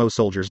the other Mo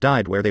soldiers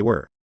died where they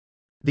were.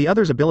 The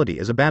other's ability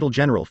as a battle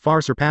general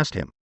far surpassed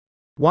him.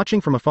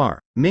 Watching from afar,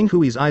 Ming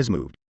Hui's eyes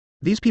moved.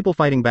 These people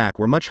fighting back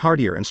were much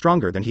hardier and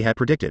stronger than he had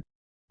predicted.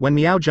 When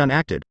Miao Jun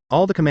acted,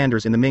 all the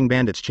commanders in the Ming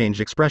bandits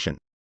changed expression.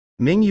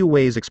 Ming Yu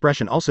Wei's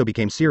expression also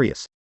became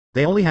serious.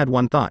 They only had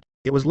one thought: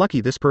 it was lucky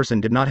this person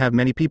did not have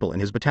many people in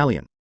his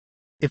battalion.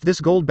 If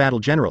this gold battle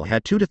general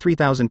had 2,000 to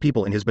 3,000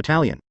 people in his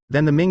battalion,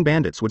 then the Ming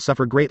bandits would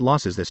suffer great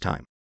losses this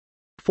time.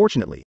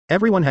 Fortunately,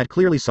 everyone had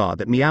clearly saw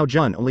that Miao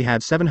Jun only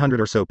had 700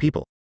 or so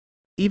people.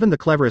 Even the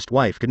cleverest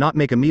wife could not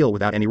make a meal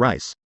without any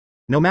rice.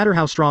 No matter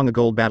how strong a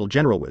gold battle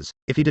general was,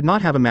 if he did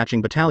not have a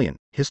matching battalion,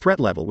 his threat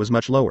level was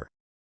much lower.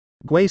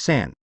 Gui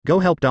San, go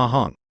help Da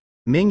Hong.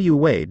 Ming Yu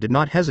Wei did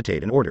not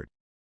hesitate and ordered.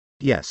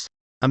 Yes.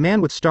 A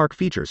man with stark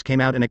features came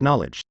out and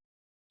acknowledged.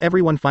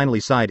 Everyone finally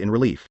sighed in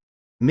relief.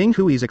 Ming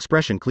Hui's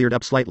expression cleared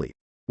up slightly.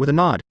 With a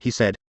nod, he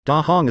said,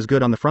 Da Hong is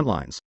good on the front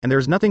lines, and there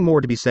is nothing more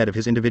to be said of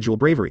his individual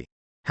bravery.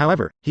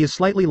 However, he is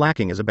slightly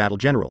lacking as a battle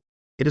general.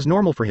 It is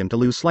normal for him to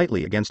lose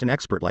slightly against an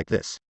expert like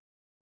this.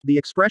 The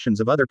expressions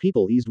of other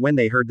people eased when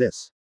they heard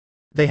this.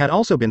 They had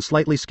also been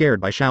slightly scared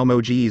by Zuo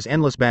Mo's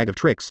endless bag of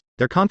tricks,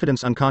 their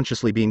confidence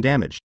unconsciously being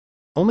damaged.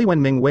 Only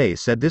when Ming Wei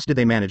said this did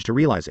they manage to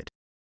realize it.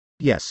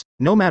 Yes,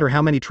 no matter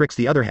how many tricks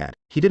the other had,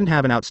 he didn't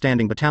have an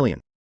outstanding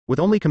battalion. With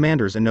only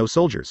commanders and no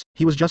soldiers,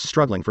 he was just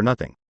struggling for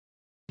nothing.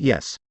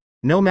 Yes.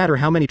 No matter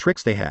how many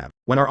tricks they have,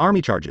 when our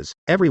army charges,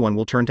 everyone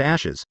will turn to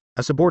ashes,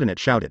 a subordinate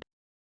shouted.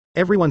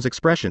 Everyone's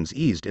expressions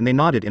eased and they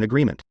nodded in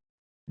agreement.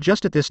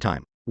 Just at this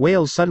time,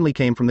 wails suddenly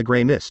came from the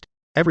gray mist.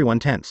 Everyone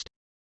tensed.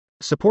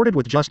 Supported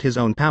with just his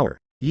own power,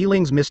 Yi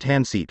Ling's mist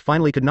hand seat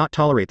finally could not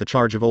tolerate the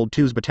charge of Old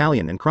Tu's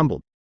battalion and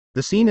crumbled.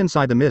 The scene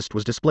inside the mist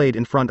was displayed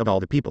in front of all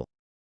the people.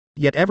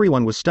 Yet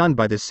everyone was stunned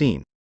by this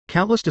scene.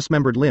 Countless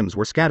dismembered limbs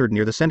were scattered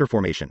near the center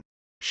formation.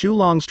 Xu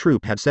Long's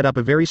troop had set up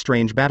a very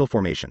strange battle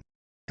formation.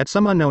 At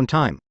some unknown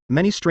time,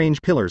 many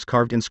strange pillars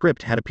carved in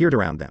script had appeared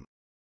around them.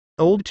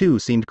 Old Tu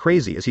seemed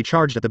crazy as he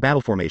charged at the battle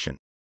formation.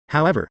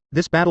 However,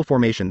 this battle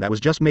formation that was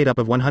just made up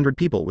of 100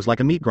 people was like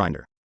a meat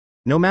grinder.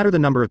 No matter the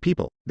number of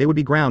people, they would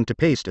be ground to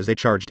paste as they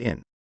charged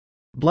in.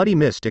 Bloody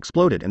mist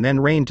exploded and then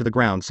rained to the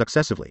ground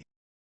successively.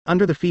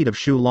 Under the feet of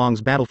Xu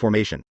Long's battle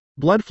formation,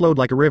 blood flowed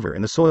like a river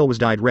and the soil was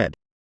dyed red.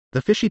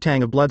 The fishy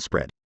tang of blood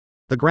spread.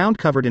 The ground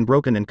covered in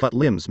broken and cut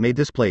limbs made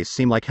this place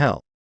seem like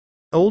hell.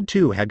 Old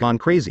Tu had gone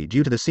crazy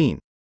due to the scene.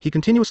 He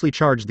continuously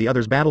charged the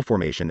other's battle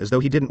formation as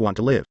though he didn't want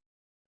to live.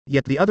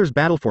 Yet the other's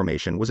battle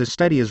formation was as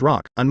steady as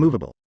rock,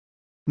 unmovable.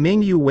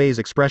 Ming Yu Wei's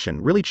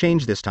expression really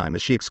changed this time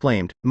as she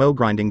exclaimed, "Mo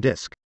grinding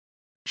disc."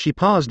 She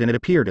paused and it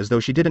appeared as though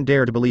she didn't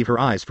dare to believe her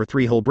eyes for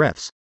 3 whole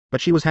breaths, but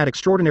she had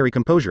extraordinary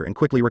composure and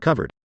quickly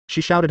recovered.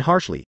 She shouted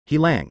harshly, "He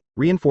Lang,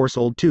 reinforce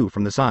Old Tu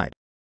from the side."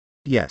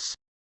 Yes.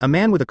 A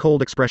man with a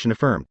cold expression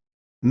affirmed.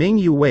 Ming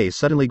Yu Wei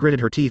suddenly gritted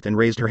her teeth and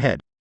raised her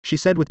head. She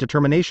said with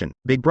determination,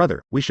 "Big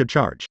brother, we should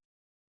charge."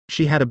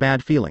 She had a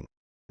bad feeling.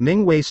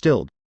 Ming Wei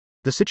stilled.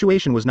 The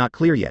situation was not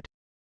clear yet.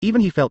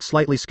 Even he felt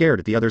slightly scared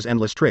at the other's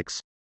endless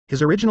tricks.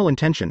 His original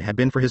intention had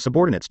been for his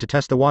subordinates to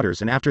test the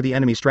waters, and after the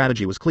enemy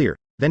strategy was clear,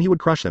 then he would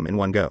crush them in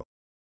one go.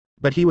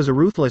 But he was a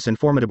ruthless and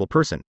formidable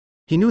person.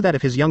 He knew that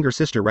if his younger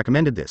sister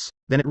recommended this,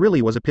 then it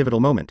really was a pivotal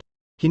moment.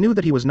 He knew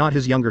that he was not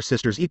his younger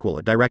sister's equal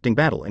at directing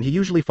battle, and he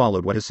usually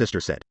followed what his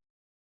sister said.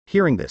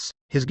 Hearing this,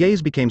 his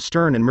gaze became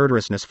stern and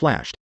murderousness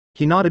flashed.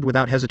 He nodded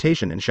without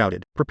hesitation and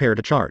shouted, "Prepare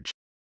to charge."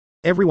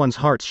 Everyone's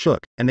hearts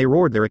shook, and they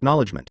roared their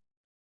acknowledgement.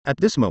 At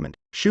this moment,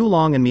 Shu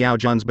Long and Miao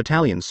Jun's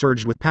battalions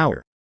surged with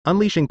power,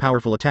 unleashing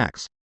powerful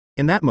attacks.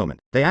 In that moment,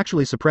 they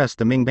actually suppressed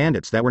the Ming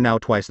bandits that were now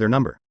twice their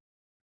number.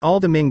 All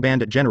the Ming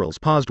bandit generals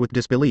paused with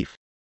disbelief.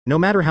 No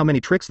matter how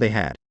many tricks they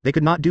had, they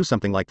could not do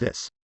something like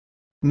this.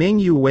 Ming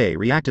Yu Wei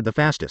reacted the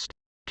fastest.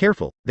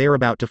 "Careful, they are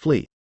about to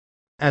flee."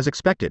 As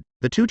expected,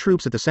 the two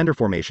troops at the center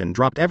formation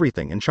dropped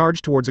everything and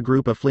charged towards a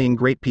group of fleeing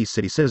Great Peace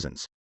City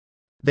citizens.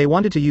 They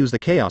wanted to use the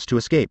chaos to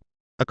escape.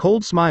 A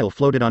cold smile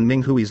floated on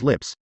Ming Hui's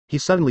lips. He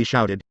suddenly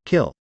shouted,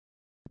 "Kill."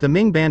 The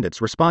Ming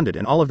bandits responded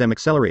and all of them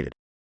accelerated.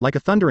 Like a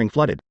thundering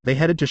flooded, they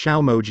headed to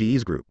Zuo Mo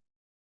Ji's group.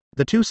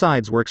 The two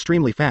sides were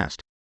extremely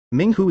fast.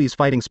 Ming Hui's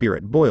fighting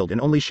spirit boiled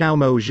and only Zuo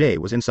Mo Ji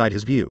was inside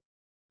his view.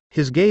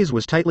 His gaze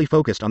was tightly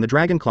focused on the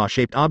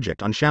dragonclaw-shaped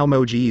object on Zuo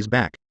Mo Ji's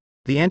back.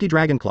 The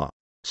anti-dragonclaw.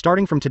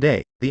 Starting from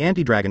today, the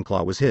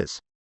anti-dragonclaw was his.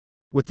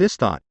 With this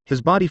thought,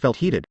 his body felt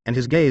heated, and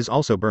his gaze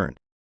also burned.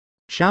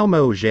 Zuo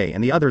Mo Ji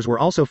and the others were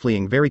also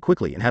fleeing very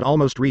quickly and had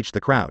almost reached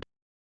the crowd.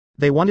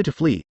 They wanted to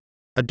flee.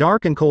 A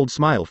dark and cold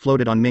smile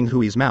floated on Ming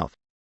Hui's mouth.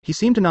 He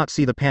seemed to not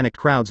see the panicked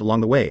crowds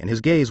along the way and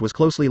his gaze was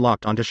closely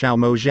locked onto Zuo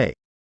Mo Ji.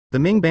 The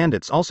Ming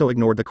bandits also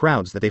ignored the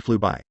crowds that they flew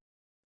by.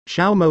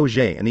 Zuo Mo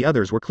Ji and the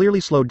others were clearly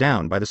slowed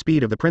down by the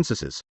speed of the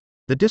princesses.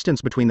 The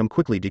distance between them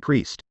quickly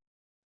decreased.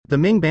 The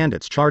Ming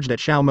bandits charged at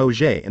Zuo Mo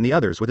Ji and the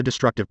others with a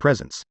destructive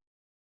presence.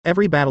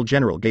 Every battle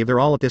general gave their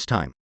all at this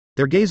time.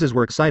 Their gazes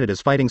were excited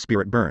as fighting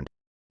spirit burned.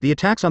 The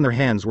attacks on their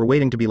hands were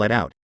waiting to be let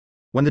out.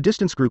 When the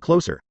distance grew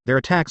closer, their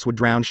attacks would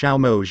drown Zuo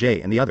Mo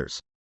Ji and the others.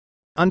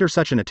 Under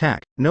such an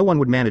attack, no one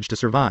would manage to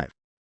survive.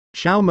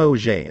 Zuo Mo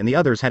Ji and the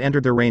others had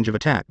entered their range of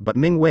attack, but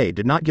Ming Wei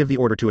did not give the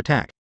order to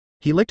attack.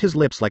 He licked his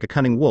lips like a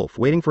cunning wolf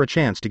waiting for a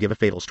chance to give a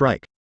fatal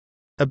strike.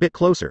 A bit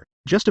closer,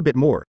 just a bit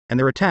more, and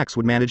their attacks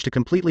would manage to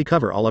completely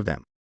cover all of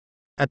them.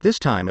 At this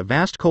time a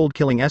vast cold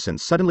killing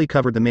essence suddenly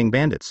covered the Ming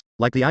bandits,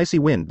 like the icy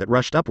wind that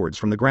rushed upwards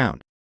from the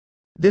ground.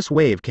 This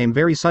wave came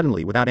very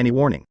suddenly without any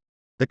warning.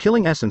 The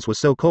killing essence was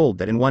so cold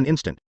that in one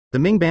instant, the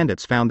Ming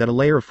bandits found that a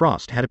layer of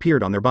frost had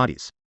appeared on their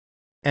bodies.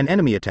 An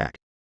enemy attack.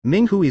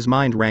 Ming Hui's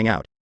mind rang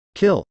out.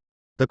 "Kill."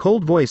 The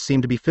cold voice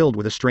seemed to be filled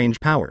with a strange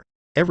power.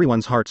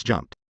 Everyone's hearts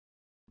jumped.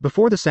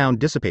 Before the sound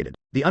dissipated,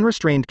 the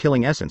unrestrained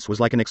killing essence was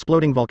like an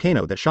exploding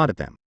volcano that shot at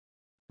them.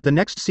 The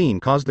next scene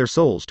caused their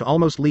souls to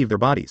almost leave their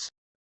bodies.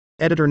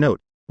 Editor note: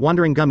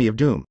 Wandering Gummy of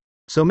Doom.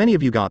 So many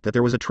of you got that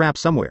there was a trap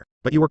somewhere,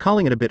 but you were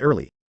calling it a bit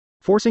early.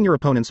 Forcing your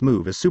opponent's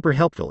move is super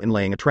helpful in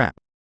laying a trap.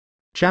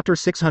 Chapter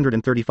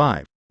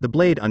 635. The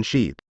Blade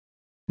Unsheathed.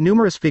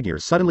 Numerous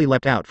figures suddenly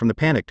leapt out from the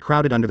panicked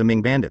crowded under the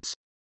Ming bandits.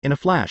 In a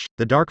flash,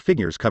 the dark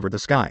figures covered the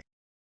sky.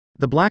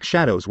 The black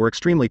shadows were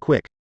extremely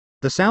quick.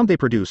 The sound they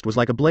produced was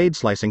like a blade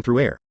slicing through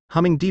air,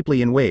 humming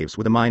deeply in waves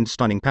with a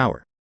mind-stunning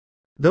power.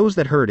 Those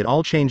that heard it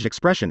all changed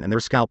expression and their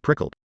scalp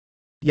prickled.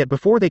 Yet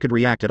before they could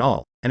react at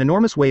all, an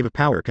enormous wave of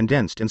power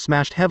condensed and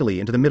smashed heavily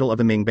into the middle of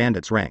the Ming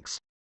bandits' ranks.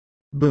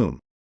 Boom.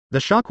 The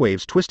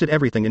shockwaves twisted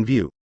everything in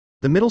view.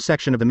 The middle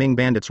section of the Ming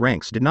bandits'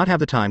 ranks did not have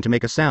the time to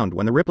make a sound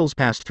when the ripples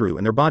passed through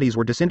and their bodies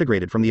were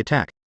disintegrated from the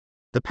attack.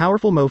 The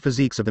powerful Mo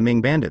physiques of the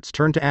Ming bandits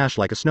turned to ash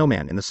like a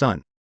snowman in the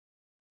sun.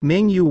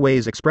 Ming Yu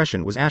Wei's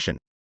expression was ashen.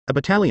 A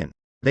battalion.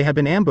 They had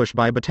been ambushed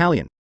by a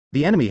battalion.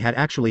 The enemy had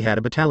actually had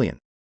a battalion.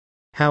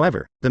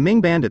 However, the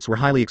Ming bandits were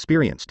highly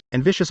experienced,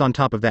 and vicious on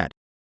top of that.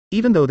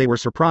 Even though they were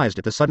surprised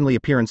at the suddenly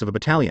appearance of a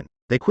battalion,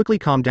 they quickly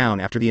calmed down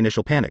after the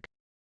initial panic.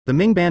 The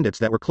Ming bandits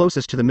that were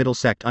closest to the middle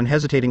sect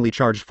unhesitatingly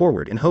charged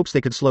forward in hopes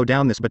they could slow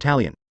down this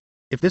battalion.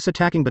 If this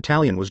attacking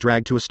battalion was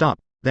dragged to a stop,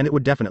 then it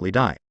would definitely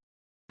die.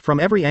 From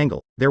every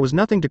angle, there was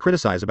nothing to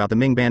criticize about the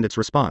Ming bandits'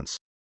 response.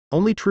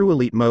 Only true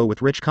elite Mo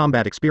with rich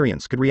combat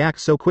experience could react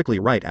so quickly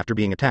right after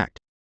being attacked.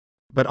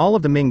 But all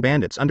of the Ming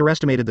bandits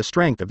underestimated the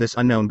strength of this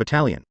unknown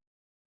battalion.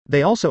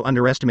 They also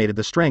underestimated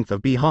the strength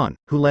of Bi Han,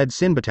 who led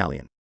Sin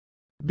Battalion.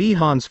 Bi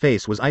Han's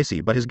face was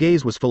icy but his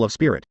gaze was full of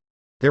spirit.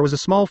 There was a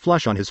small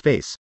flush on his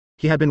face.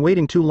 He had been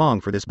waiting too long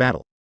for this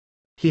battle.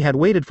 He had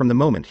waited from the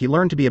moment he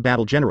learned to be a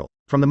battle general,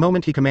 from the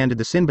moment he commanded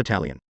the Sin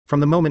Battalion, from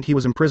the moment he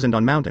was imprisoned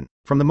on mountain,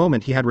 from the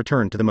moment he had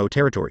returned to the Mo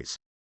territories.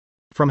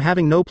 From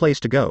having no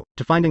place to go,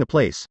 to finding a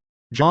place,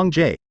 Zhang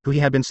Jie, who he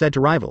had been said to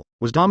rival,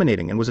 was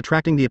dominating and was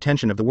attracting the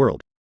attention of the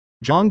world.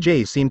 Zhang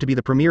Jie seemed to be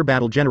the premier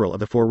battle general of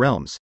the Four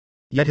Realms.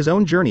 Yet his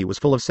own journey was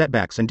full of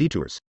setbacks and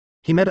detours.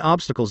 He met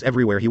obstacles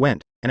everywhere he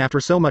went, and after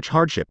so much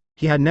hardship,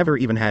 he had never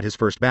even had his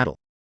first battle.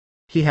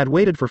 He had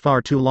waited for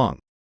far too long.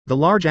 The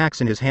large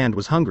axe in his hand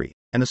was hungry,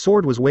 and the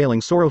sword was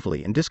wailing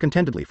sorrowfully and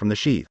discontentedly from the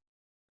sheath.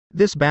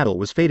 This battle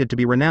was fated to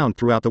be renowned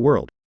throughout the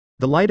world.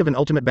 The light of an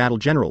ultimate battle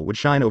general would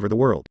shine over the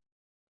world.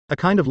 A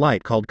kind of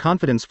light called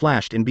confidence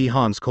flashed in Bi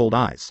Han's cold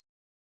eyes.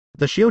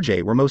 The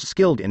Xiujie were most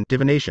skilled in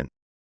divination.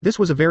 This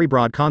was a very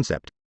broad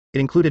concept. It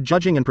included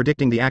judging and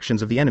predicting the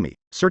actions of the enemy,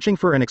 searching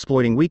for and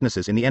exploiting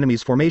weaknesses in the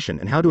enemy's formation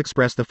and how to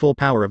express the full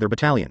power of their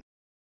battalion.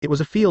 It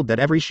was a field that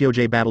every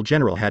Xiujie battle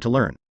general had to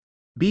learn.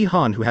 Bi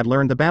Han, who had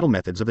learned the battle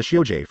methods of the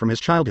Xiujie from his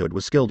childhood,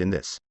 was skilled in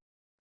this.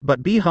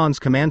 But Bi Han's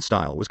command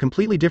style was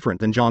completely different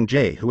than Zhang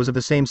Jie, who was of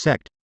the same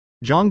sect.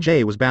 Zhang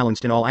Jie was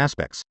balanced in all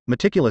aspects,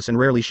 meticulous, and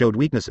rarely showed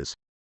weaknesses.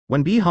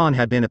 When Bi Han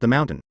had been at the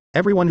mountain,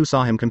 everyone who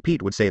saw him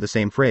compete would say the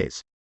same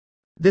phrase.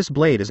 This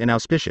blade is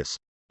inauspicious.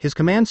 His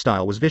command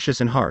style was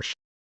vicious and harsh.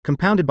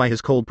 Compounded by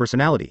his cold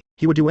personality,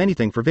 he would do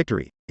anything for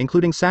victory,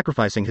 including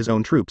sacrificing his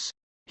own troops.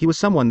 He was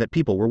someone that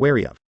people were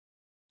wary of.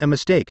 A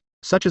mistake,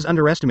 such as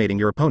underestimating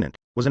your opponent,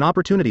 was an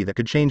opportunity that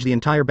could change the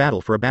entire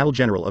battle for a battle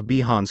general of Bi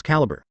Han's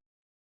caliber.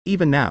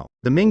 Even now,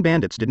 the Ming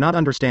bandits did not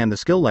understand the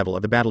skill level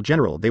of the battle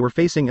general they were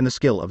facing and the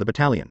skill of the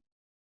battalion.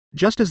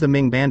 Just as the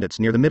Ming bandits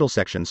near the middle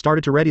section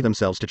started to ready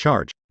themselves to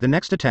charge, the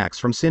next attacks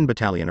from Xin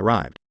Battalion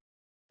arrived.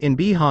 In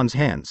Bi Han's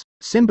hands,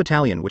 Xin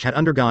Battalion, which had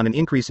undergone an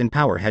increase in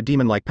power, had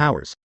demon-like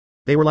powers.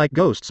 They were like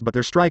ghosts, but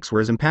their strikes were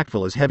as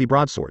impactful as heavy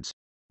broadswords.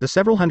 The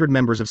several hundred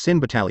members of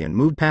Xin Battalion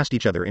moved past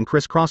each other in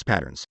criss-cross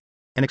patterns.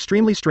 An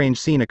extremely strange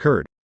scene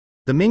occurred.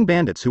 The Ming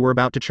bandits who were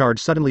about to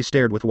charge suddenly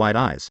stared with wide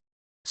eyes.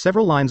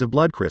 Several lines of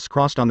blood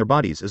criss-crossed on their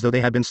bodies as though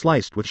they had been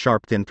sliced with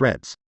sharp, thin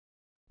threads.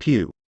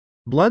 Pew!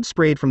 Blood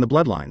sprayed from the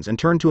bloodlines and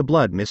turned to a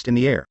blood mist in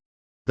the air.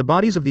 The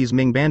bodies of these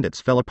Ming bandits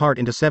fell apart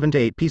into 7 to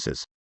 8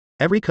 pieces.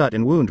 Every cut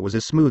and wound was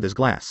as smooth as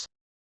glass.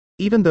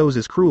 Even those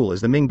as cruel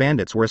as the Ming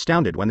bandits were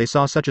astounded when they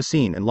saw such a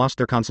scene and lost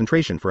their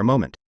concentration for a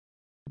moment.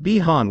 Bi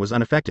Han was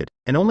unaffected,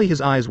 and only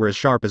his eyes were as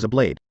sharp as a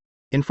blade.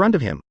 In front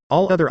of him,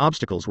 all other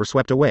obstacles were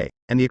swept away,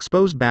 and the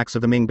exposed backs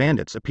of the Ming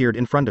bandits appeared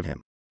in front of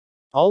him.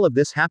 All of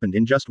this happened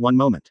in just one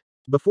moment.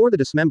 Before the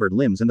dismembered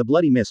limbs and the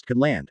bloody mist could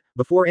land,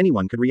 before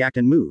anyone could react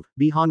and move,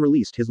 Bi Han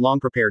released his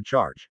long-prepared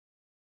charge.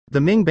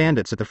 The Ming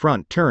bandits at the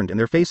front turned and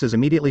their faces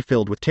immediately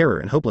filled with terror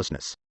and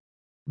hopelessness.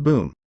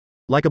 Boom!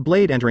 Like a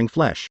blade entering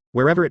flesh,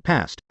 wherever it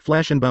passed,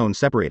 flesh and bone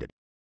separated.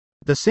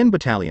 The Xin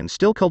Battalion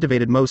still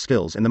cultivated Mo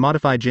skills, and the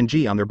modified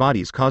Jinji on their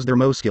bodies caused their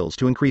Mo skills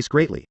to increase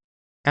greatly.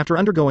 After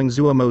undergoing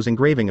Zuo Mo's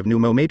engraving of new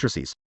Mo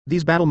matrices,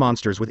 these battle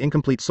monsters with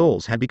incomplete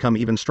souls had become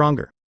even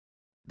stronger.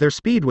 Their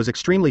speed was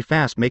extremely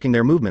fast, making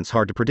their movements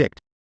hard to predict.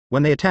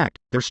 When they attacked,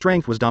 their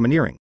strength was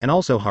domineering, and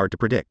also hard to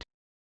predict.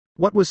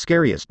 What was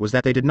scariest was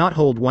that they did not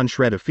hold one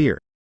shred of fear.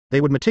 They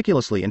would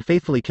meticulously and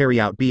faithfully carry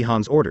out Bi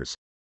Han's orders.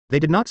 They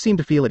did not seem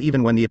to feel it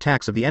even when the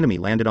attacks of the enemy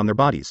landed on their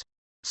bodies.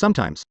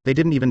 Sometimes, they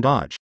didn't even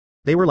dodge.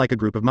 They were like a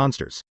group of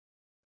monsters.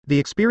 The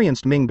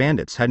experienced Ming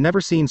bandits had never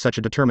seen such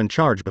a determined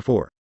charge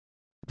before.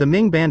 The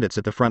Ming bandits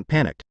at the front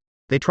panicked.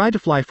 They tried to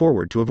fly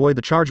forward to avoid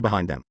the charge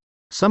behind them.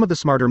 Some of the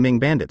smarter Ming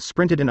bandits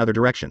sprinted in other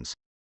directions.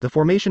 The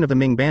formation of the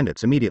Ming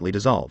bandits immediately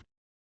dissolved.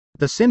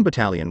 The Xin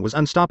Battalion was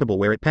unstoppable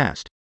where it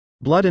passed.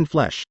 Blood and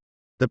flesh.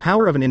 The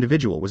power of an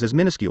individual was as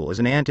minuscule as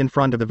an ant in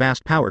front of the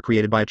vast power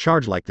created by a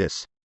charge like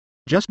this.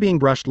 Just being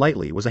brushed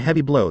lightly was a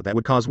heavy blow that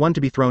would cause one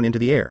to be thrown into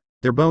the air,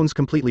 their bones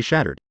completely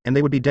shattered, and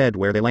they would be dead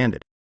where they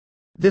landed.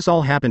 This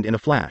all happened in a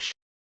flash.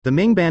 The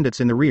Ming bandits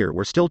in the rear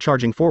were still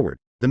charging forward,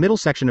 the middle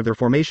section of their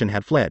formation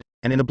had fled,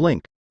 and in a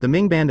blink, the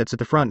Ming bandits at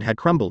the front had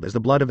crumbled as the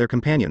blood of their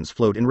companions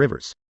flowed in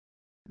rivers.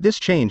 This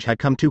change had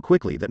come too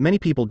quickly that many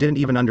people didn't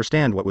even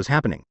understand what was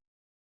happening.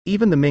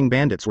 Even the Ming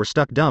bandits were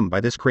struck dumb by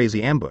this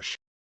crazy ambush.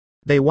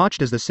 They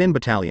watched as the Xin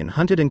Battalion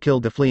hunted and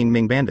killed the fleeing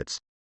Ming bandits.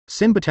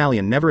 Xin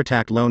Battalion never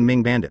attacked lone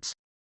Ming bandits.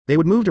 They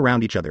would move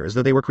around each other as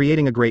though they were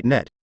creating a great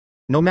net.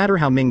 No matter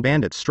how Ming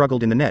bandits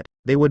struggled in the net,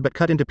 they would but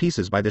cut into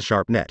pieces by this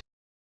sharp net.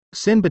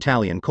 Xin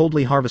Battalion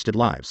coldly harvested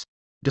lives.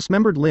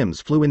 Dismembered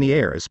limbs flew in the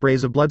air as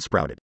sprays of blood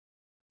sprouted.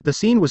 The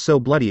scene was so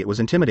bloody it was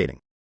intimidating.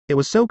 It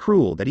was so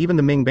cruel that even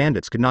the Ming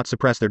bandits could not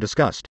suppress their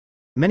disgust.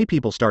 Many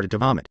people started to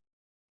vomit.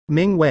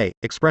 Ming Wei,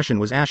 expression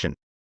was ashen.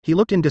 He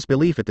looked in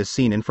disbelief at this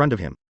scene in front of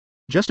him.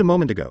 Just a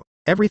moment ago,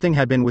 everything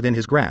had been within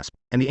his grasp,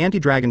 and the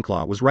anti-dragon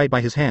claw was right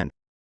by his hand.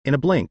 In a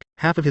blink,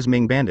 half of his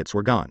Ming bandits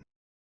were gone.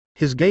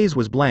 His gaze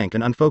was blank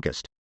and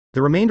unfocused.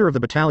 The remainder of the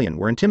battalion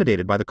were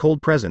intimidated by the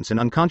cold presence and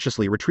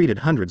unconsciously retreated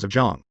hundreds of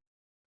zhang.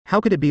 How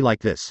could it be like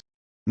this?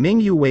 Ming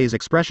Yu Wei's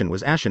expression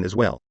was ashen as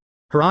well.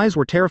 Her eyes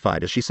were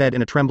terrified as she said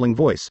in a trembling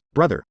voice,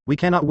 "Brother, we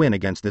cannot win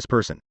against this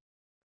person."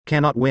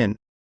 Cannot win?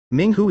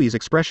 Ming Hui's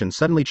expression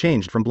suddenly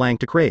changed from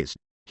blank to crazed.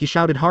 He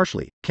shouted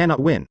harshly,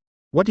 "Cannot win?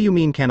 What do you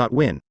mean cannot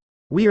win?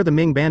 We are the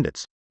Ming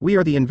bandits. We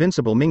are the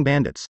invincible Ming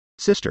bandits.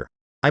 Sister,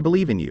 I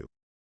believe in you.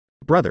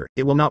 Brother,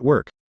 it will not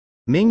work."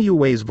 Ming Yu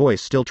Wei's voice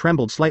still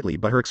trembled slightly,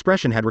 but her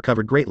expression had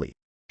recovered greatly.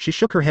 She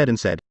shook her head and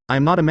said, "I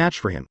am not a match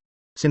for him."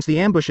 Since the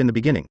ambush in the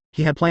beginning,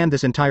 he had planned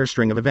this entire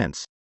string of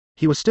events.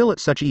 He was still at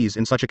such ease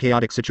in such a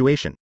chaotic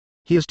situation.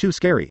 He is too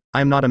scary,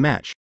 I am not a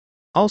match.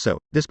 Also,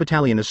 this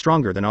battalion is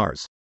stronger than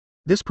ours.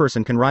 This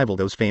person can rival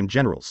those famed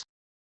generals.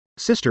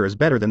 Sister is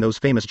better than those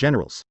famous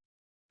generals.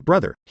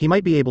 Brother, he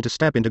might be able to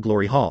step into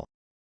Glory Hall.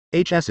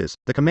 HS's,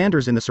 the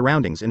commanders in the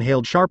surroundings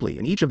inhaled sharply,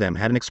 and each of them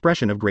had an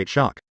expression of great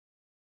shock.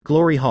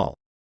 Glory Hall.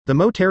 The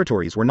Mo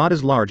territories were not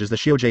as large as the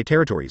Xiujie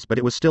territories, but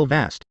it was still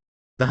vast.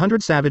 The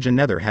 100 Savage and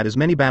Nether had as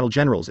many battle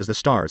generals as the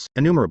stars,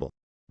 innumerable.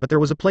 But there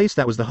was a place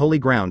that was the holy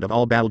ground of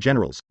all battle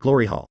generals,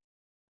 Glory Hall.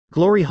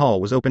 Glory Hall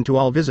was open to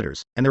all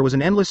visitors, and there was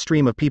an endless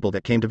stream of people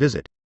that came to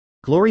visit.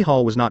 Glory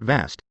Hall was not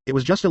vast, it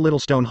was just a little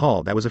stone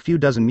hall that was a few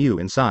dozen mu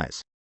in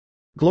size.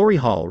 Glory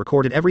Hall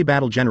recorded every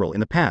battle general in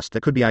the past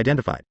that could be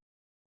identified.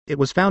 It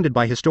was founded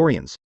by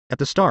historians. At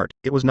the start,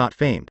 it was not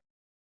famed.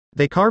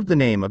 They carved the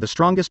name of the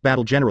strongest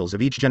battle generals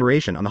of each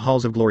generation on the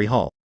halls of Glory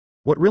Hall.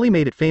 What really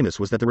made it famous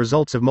was that the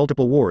results of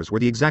multiple wars were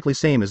the exactly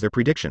same as their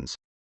predictions.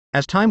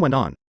 As time went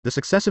on, the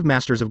successive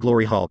masters of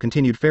Glory Hall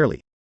continued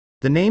fairly.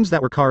 The names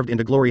that were carved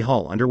into Glory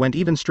Hall underwent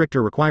even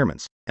stricter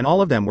requirements, and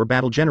all of them were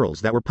battle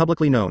generals that were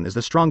publicly known as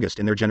the strongest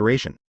in their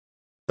generation.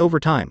 Over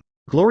time,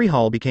 Glory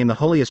Hall became the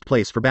holiest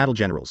place for battle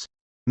generals.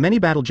 Many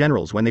battle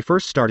generals, when they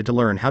first started to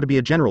learn how to be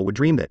a general, would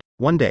dream that,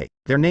 one day,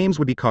 their names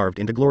would be carved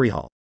into Glory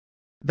Hall.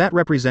 That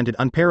represented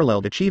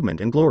unparalleled achievement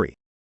and glory.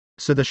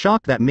 So the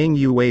shock that Ming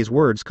Yu Wei's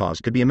words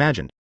caused could be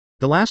imagined.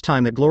 The last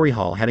time that Glory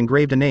Hall had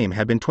engraved a name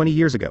had been 20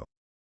 years ago.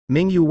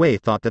 Ming Yu Wei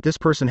thought that this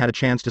person had a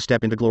chance to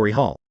step into Glory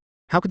Hall.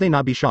 How could they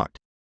not be shocked?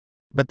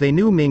 But they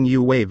knew Ming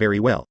Yu Wei very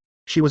well.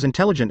 She was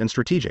intelligent and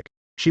strategic.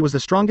 She was the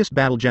strongest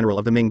battle general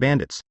of the Ming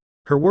bandits.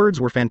 Her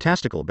words were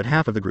fantastical, but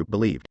half of the group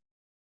believed.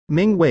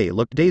 Ming Wei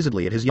looked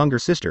dazedly at his younger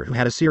sister, who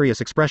had a serious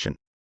expression.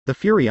 The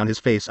fury on his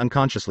face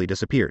unconsciously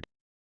disappeared.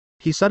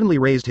 He suddenly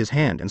raised his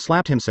hand and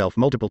slapped himself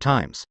multiple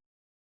times.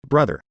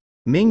 Brother.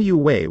 Ming Yu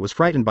Wei was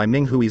frightened by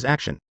Ming Hui's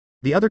action.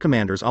 The other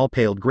commanders all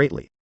paled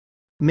greatly.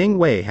 Ming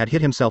Wei had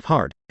hit himself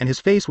hard, and his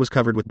face was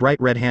covered with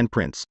bright red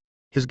handprints.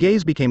 His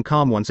gaze became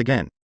calm once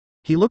again.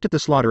 He looked at the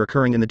slaughter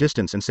occurring in the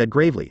distance and said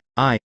gravely,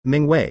 I,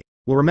 Ming Wei,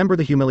 will remember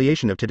the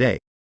humiliation of today.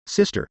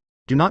 Sister,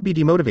 do not be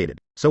demotivated.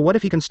 So what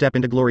if he can step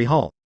into Glory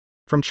Hall?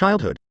 From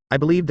childhood, I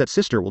believed that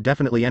sister will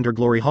definitely enter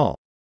Glory Hall.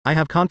 I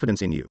have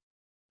confidence in you.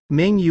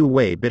 Ming Yu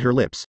Wei bit her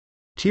lips.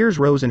 Tears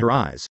rose in her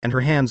eyes, and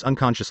her hands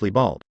unconsciously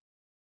balled.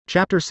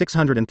 Chapter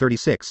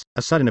 636,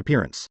 A Sudden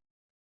Appearance.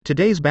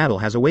 Today's battle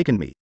has awakened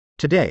me.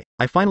 Today,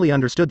 I finally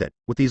understood that,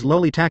 with these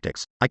lowly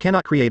tactics, I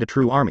cannot create a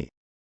true army.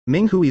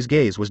 Ming Hui's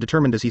gaze was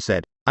determined as he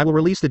said, I will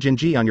release the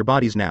Jinji on your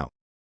bodies now.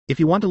 If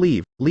you want to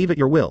leave, leave at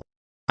your will.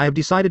 I have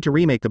decided to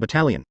remake the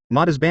battalion,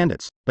 not as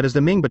bandits, but as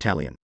the Ming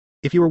battalion.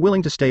 If you are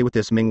willing to stay with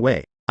this Ming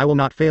Wei, I will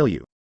not fail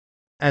you.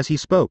 As he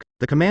spoke,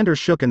 the commanders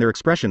shook and their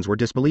expressions were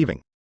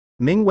disbelieving.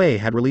 Ming Wei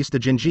had released the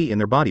Jinji in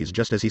their bodies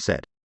just as he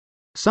said.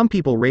 Some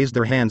people raised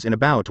their hands in a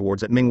bow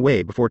towards Ming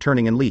Wei before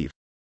turning and leave.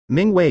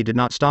 Ming Wei did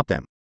not stop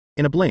them.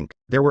 In a blink,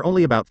 there were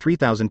only about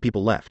 3,000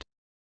 people left.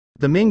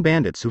 The Ming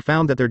bandits who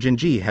found that their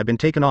Jinji had been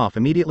taken off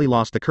immediately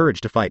lost the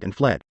courage to fight and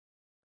fled.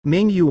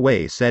 Ming Yu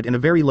Wei said in a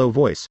very low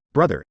voice,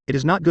 Brother, it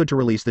is not good to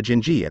release the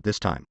Jinji at this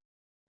time.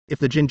 If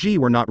the Jinji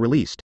were not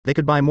released, they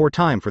could buy more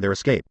time for their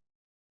escape.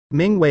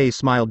 Ming Wei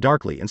smiled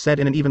darkly and said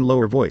in an even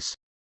lower voice,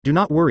 Do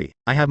not worry,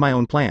 I have my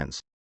own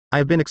plans. I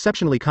have been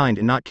exceptionally kind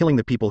in not killing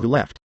the people who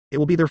left. It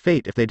will be their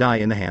fate if they die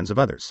in the hands of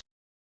others.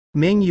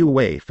 Ming Yu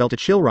Wei felt a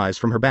chill rise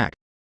from her back.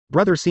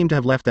 Brother seemed to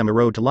have left them a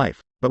road to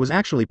life, but was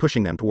actually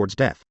pushing them towards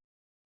death.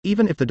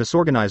 Even if the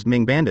disorganized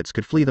Ming bandits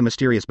could flee the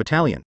mysterious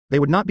battalion, they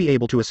would not be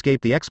able to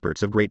escape the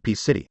experts of Great Peace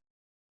City.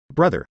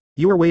 Brother,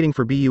 you are waiting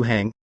for Bu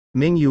Hang?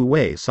 Ming Yu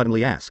Wei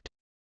suddenly asked.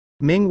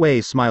 Ming Wei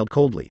smiled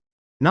coldly.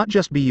 Not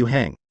just Bu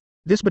Hang.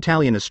 This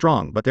battalion is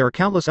strong, but there are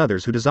countless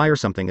others who desire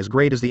something as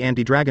great as the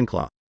anti-dragon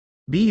claw.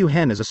 Bu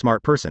Hen is a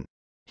smart person.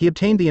 He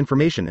obtained the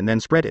information and then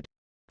spread it.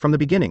 From the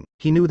beginning,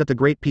 he knew that the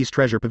Great Peace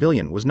Treasure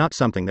Pavilion was not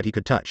something that he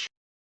could touch.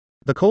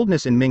 The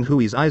coldness in Ming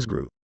Hui's eyes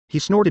grew. He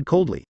snorted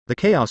coldly, the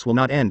chaos will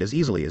not end as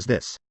easily as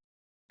this.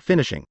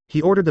 Finishing,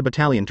 he ordered the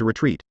battalion to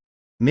retreat.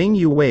 Ming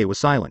Yu Wei was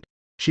silent.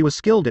 She was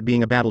skilled at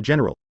being a battle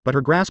general, but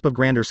her grasp of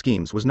grander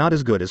schemes was not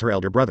as good as her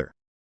elder brother.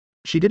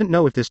 She didn't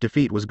know if this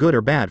defeat was good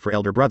or bad for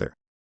elder brother.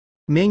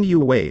 Ming Yu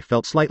Wei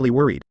felt slightly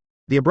worried.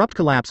 The abrupt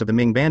collapse of the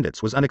Ming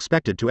bandits was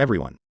unexpected to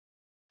everyone.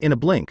 In a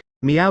blink,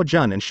 Miao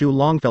Jun and Shu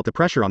Long felt the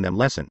pressure on them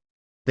lessen.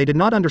 They did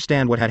not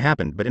understand what had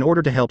happened, but in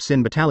order to help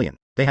Xin Battalion,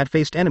 they had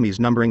faced enemies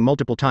numbering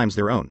multiple times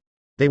their own.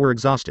 They were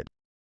exhausted.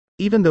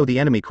 Even though the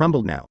enemy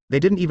crumbled now, they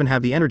didn't even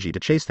have the energy to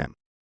chase them.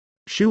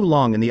 Shu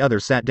Long and the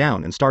others sat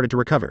down and started to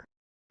recover.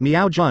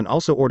 Miao Jun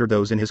also ordered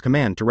those in his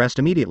command to rest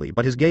immediately,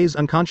 but his gaze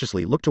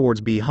unconsciously looked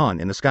towards Bi Han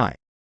in the sky.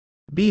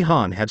 Bi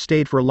Han had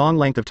stayed for a long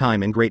length of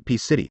time in Great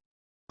Peace City.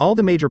 All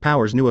the major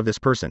powers knew of this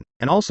person,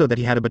 and also that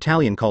he had a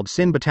battalion called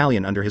Xin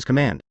Battalion under his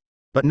command.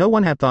 But no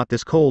one had thought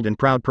this cold and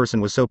proud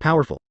person was so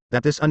powerful,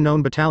 that this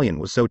unknown battalion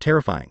was so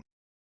terrifying.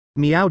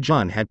 Miao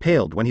Jun had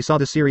paled when he saw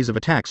the series of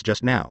attacks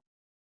just now.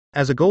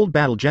 As a gold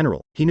battle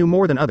general, he knew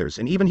more than others,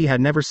 and even he had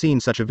never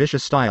seen such a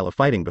vicious style of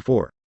fighting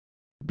before.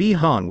 Bi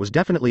Han was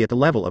definitely at the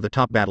level of the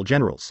top battle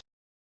generals.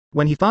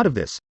 When he thought of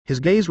this, his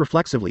gaze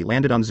reflexively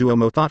landed on Zuo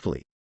Mo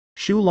thoughtfully.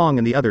 Shu Long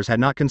and the others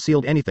had not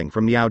concealed anything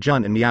from Miao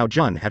Jun, and Miao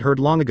Jun had heard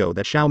long ago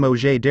that Xiao Mo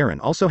Jie Darren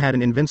also had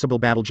an invincible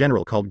battle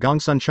general called Gong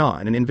Sun Cha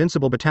and an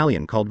invincible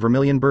battalion called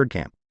Vermilion Bird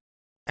Camp.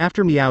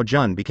 After Miao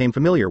Jun became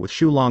familiar with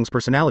Shu Long's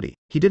personality,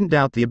 he didn't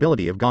doubt the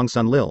ability of Gong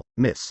Sun Lil,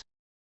 Miss.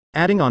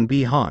 Adding on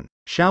Bi Han,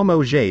 Xiao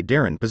Mo Jie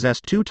Darren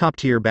possessed two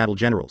top-tier battle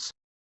generals.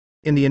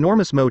 In the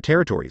enormous Mo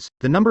territories,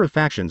 the number of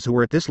factions who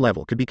were at this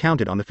level could be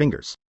counted on the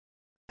fingers.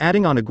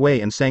 Adding on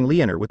Agui and Sang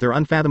Lianer with their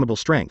unfathomable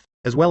strength,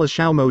 as well as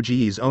Xiao Mo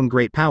Ji's own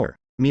great power,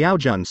 Miao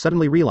Jun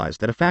suddenly realized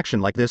that a faction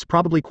like this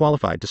probably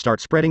qualified to start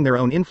spreading their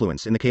own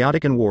influence in the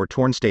chaotic and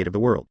war-torn state of the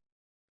world.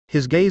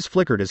 His gaze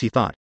flickered as he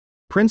thought.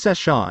 Princess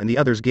Xia and the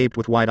others gaped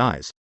with wide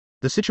eyes.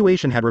 The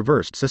situation had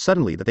reversed so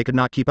suddenly that they could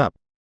not keep up.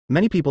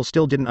 Many people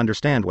still didn't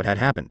understand what had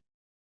happened.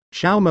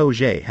 Zuo Mo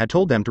had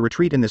told them to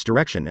retreat in this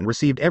direction and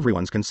received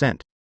everyone's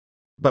consent.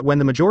 But when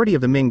the majority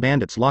of the Ming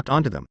bandits locked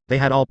onto them, they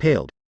had all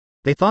paled.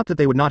 They thought that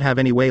they would not have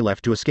any way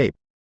left to escape.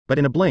 But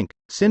in a blink,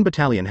 Xin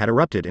Battalion had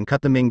erupted and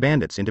cut the Ming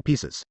bandits into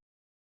pieces.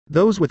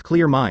 Those with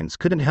clear minds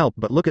couldn't help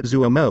but look at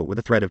Zuo Mo with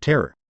a threat of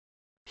terror.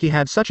 He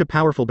had such a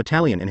powerful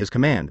battalion in his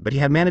command, but he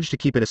had managed to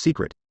keep it a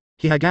secret.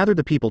 He had gathered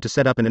the people to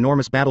set up an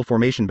enormous battle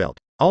formation belt,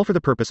 all for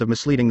the purpose of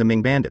misleading the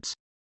Ming bandits.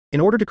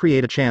 In order to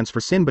create a chance for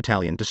Xin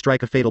Battalion to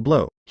strike a fatal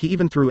blow, he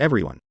even threw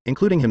everyone,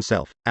 including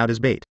himself, out as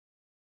bait.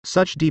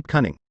 Such deep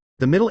cunning.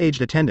 The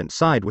middle-aged attendant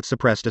sighed with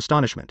suppressed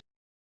astonishment.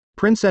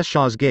 Princess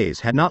Xia's gaze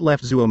had not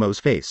left Zuo Mo's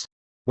face.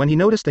 When he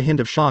noticed the hint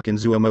of shock in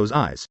Zuo Mo's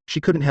eyes,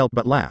 she couldn't help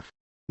but laugh.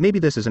 Maybe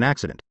this is an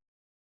accident.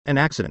 An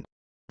accident.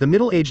 The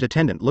middle-aged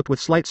attendant looked with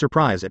slight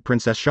surprise at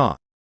Princess Xia.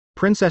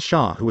 Princess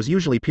Xia, who was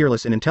usually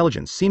peerless in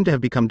intelligence, seemed to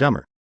have become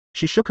dumber.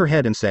 She shook her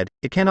head and said,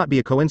 "It cannot be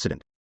a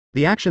coincidence.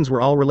 The actions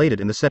were all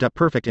related in the setup,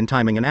 perfect in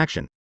timing and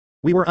action.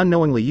 We were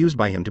unknowingly used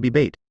by him to be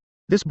bait.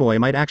 This boy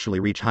might actually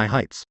reach high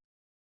heights."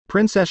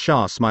 Princess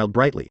Xia smiled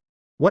brightly.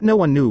 What no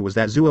one knew was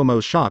that Zuo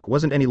Mo's shock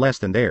wasn't any less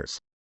than theirs.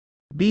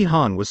 Bi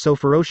Han was so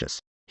ferocious.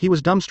 He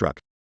was dumbstruck.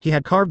 He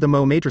had carved the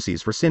Mo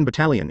matrices for Xin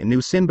Battalion and knew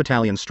Xin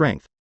Battalion's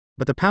strength.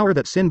 But the power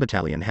that Xin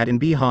Battalion had in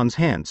Bi Han's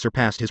hand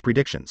surpassed his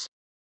predictions.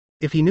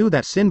 If he knew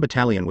that Xin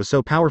Battalion was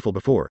so powerful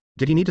before,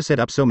 did he need to set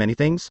up so many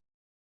things?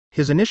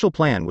 His initial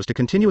plan was to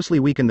continuously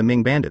weaken the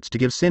Ming bandits to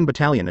give Xin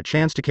Battalion a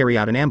chance to carry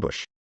out an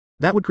ambush.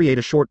 That would create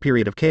a short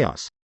period of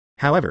chaos.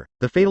 However,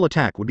 the fatal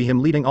attack would be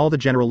him leading all the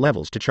general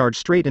levels to charge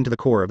straight into the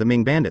core of the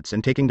Ming bandits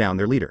and taking down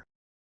their leader.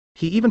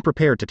 He even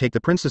prepared to take the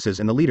princesses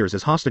and the leaders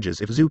as hostages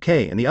if Zhu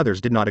Ke and the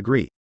others did not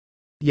agree.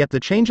 Yet the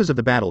changes of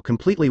the battle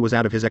completely was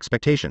out of his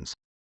expectations.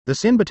 The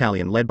Xin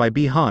Battalion led by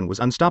Bi Han was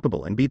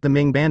unstoppable and beat the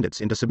Ming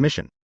bandits into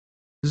submission.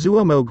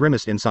 Zuo Mo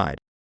grimaced inside.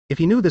 If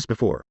he knew this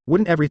before,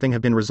 wouldn't everything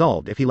have been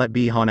resolved if he let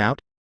Bi Han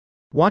out?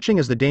 Watching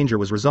as the danger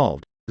was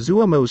resolved,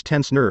 Zuo Mo's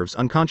tense nerves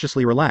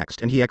unconsciously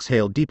relaxed and he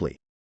exhaled deeply.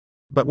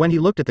 But when he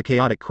looked at the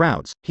chaotic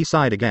crowds, he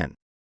sighed again.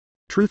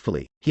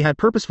 Truthfully, he had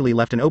purposefully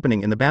left an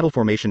opening in the battle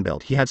formation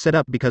belt he had set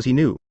up because he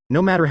knew,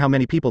 no matter how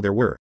many people there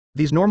were,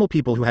 these normal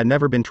people who had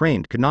never been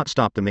trained could not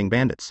stop the Ming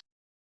bandits.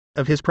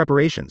 Of his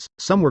preparations,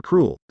 some were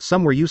cruel,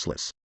 some were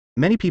useless.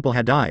 Many people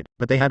had died,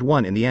 but they had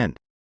won in the end.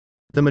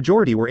 The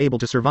majority were able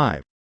to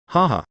survive.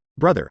 Haha,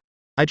 brother.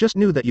 I just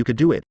knew that you could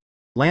do it.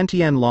 Lan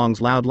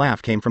Tianlong's loud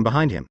laugh came from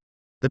behind him.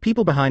 The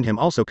people behind him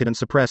also couldn't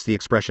suppress the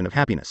expression of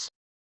happiness.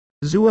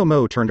 Zuo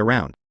Mo turned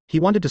around. He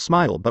wanted to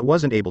smile but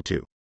wasn't able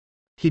to.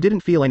 He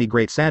didn't feel any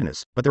great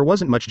sadness, but there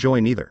wasn't much joy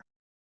neither.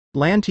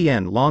 Lan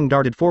Tianlong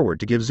darted forward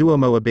to give Zuo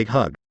Mo a big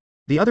hug.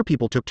 The other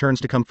people took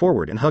turns to come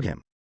forward and hug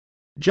him.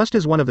 Just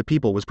as one of the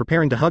people was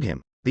preparing to hug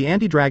him, the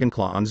anti-dragon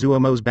claw on Zuo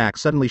Mo's back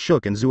suddenly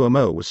shook and Zuo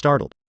Mo was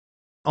startled.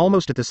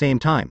 Almost at the same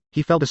time,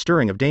 he felt a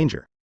stirring of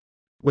danger.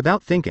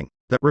 Without thinking,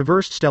 the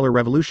reversed stellar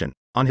revolution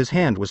on his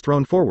hand was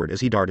thrown forward as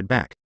he darted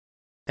back.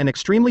 An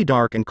extremely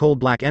dark and cold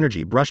black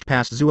energy brushed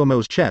past Zuo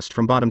Mo's chest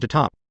from bottom to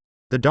top.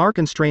 The dark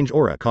and strange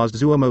aura caused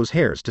Zuo Mo's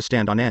hairs to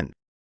stand on end.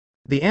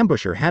 The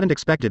ambusher hadn't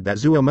expected that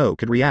Zuo Mo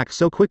could react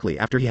so quickly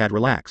after he had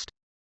relaxed.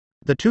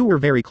 The two were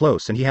very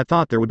close and he had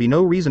thought there would be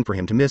no reason for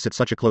him to miss at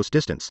such a close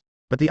distance,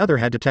 but the other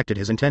had detected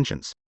his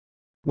intentions.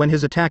 When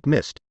his attack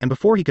missed, and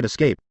before he could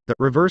escape, the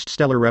reversed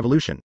stellar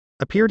revolution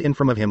appeared in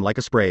front of him like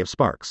a spray of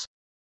sparks.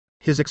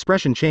 His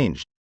expression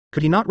changed.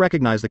 Could he not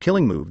recognize the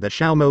killing move that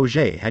Zuo Mo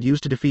had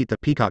used to defeat the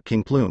Peacock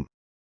King Plume?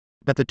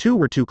 But the two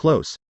were too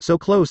close, so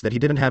close that he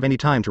didn't have any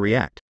time to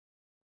react.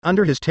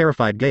 Under his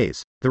terrified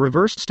gaze, the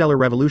reversed stellar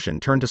revolution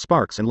turned to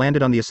sparks and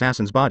landed on the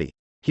assassin's body.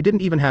 He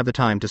didn't even have the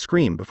time to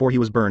scream before he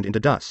was burned into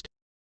dust.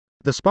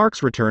 The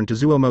sparks returned to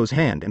Zuo Mo's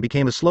hand and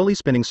became a slowly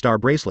spinning star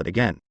bracelet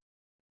again.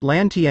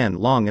 Lan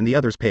Tianlong and the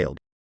others paled.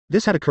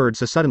 This had occurred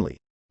so suddenly.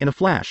 In a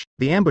flash,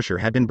 the ambusher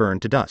had been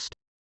burned to dust.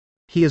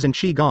 He is in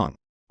Qigong.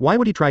 Why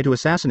would he try to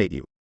assassinate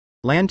you?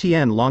 Lan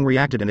Tianlong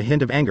reacted and a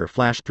hint of anger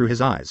flashed through his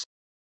eyes.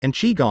 And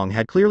Qigong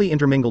had clearly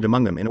intermingled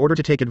among them in order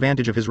to take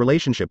advantage of his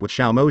relationship with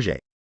Zuo Mo.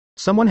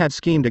 Someone had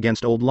schemed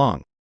against old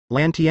Long.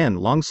 Lan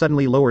Tianlong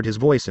suddenly lowered his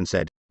voice and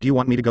said, "Do you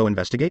want me to go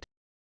investigate?"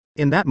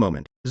 In that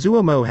moment,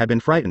 Zuo Mo had been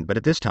frightened, but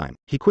at this time,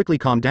 he quickly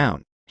calmed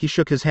down. He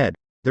shook his head.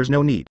 There's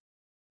no need.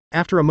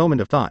 After a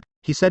moment of thought,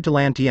 he said to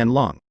Lan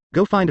Tianlong,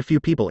 "Go find a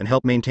few people and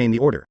help maintain the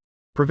order.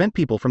 Prevent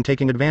people from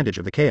taking advantage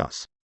of the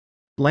chaos."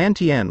 Lan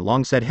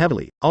Tianlong said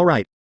heavily, "All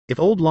right, if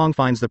old Long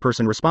finds the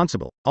person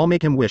responsible, I'll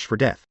make him wish for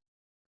death."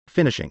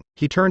 Finishing,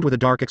 he turned with a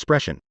dark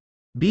expression.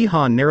 Bi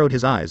Han narrowed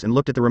his eyes and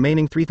looked at the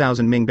remaining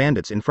 3,000 Ming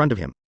bandits in front of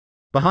him.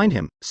 Behind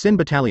him, Xin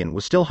Battalion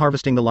was still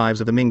harvesting the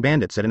lives of the Ming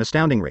bandits at an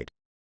astounding rate.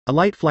 A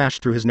light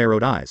flashed through his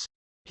narrowed eyes.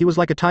 He was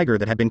like a tiger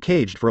that had been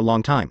caged for a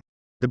long time.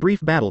 The brief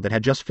battle that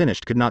had just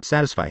finished could not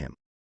satisfy him.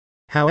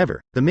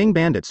 However, the Ming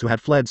bandits who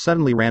had fled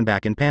suddenly ran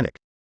back in panic.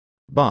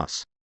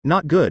 Boss.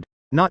 Not good,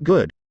 not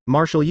good,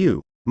 Marshal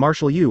Yu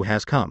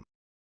has come.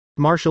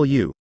 Marshal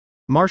Yu.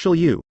 Marshal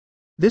Yu.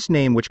 This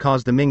name, which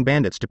caused the Ming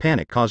bandits to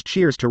panic, caused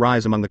cheers to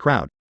rise among the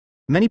crowd.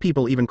 Many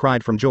people even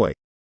cried from joy.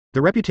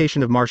 The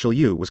reputation of Marshal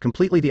Yu was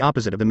completely the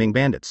opposite of the Ming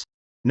bandits.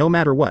 No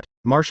matter what,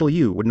 Marshal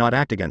Yu would not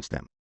act against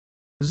them.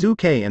 Zhu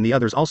Ke and the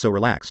others also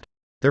relaxed.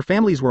 Their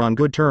families were on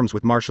good terms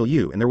with Marshal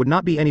Yu and there would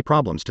not be any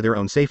problems to their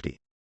own safety.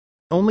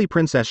 Only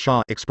Princess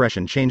Sha's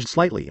expression changed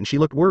slightly and she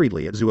looked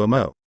worriedly at Zuo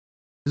Mo.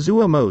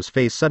 Zuo Mo's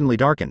face suddenly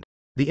darkened.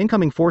 The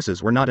incoming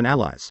forces were not an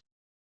allies.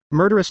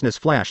 Murderousness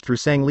flashed through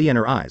Sang Li in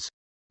her eyes.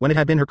 When it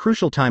had been her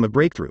crucial time of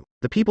breakthrough,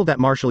 the people that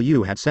Marshal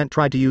Yu had sent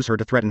tried to use her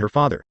to threaten her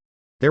father.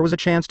 There was a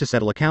chance to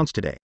settle accounts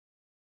today.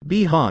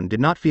 Bi Han did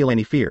not feel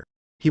any fear.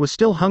 He was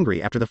still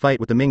hungry after the fight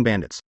with the Ming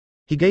bandits.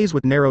 He gazed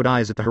with narrowed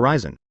eyes at the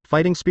horizon,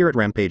 fighting spirit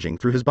rampaging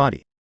through his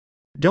body.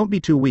 Don't be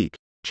too weak.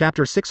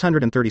 Chapter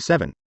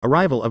 637,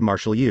 Arrival of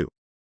Marshal Yu.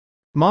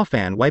 Ma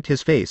Fan wiped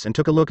his face and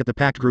took a look at the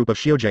packed group of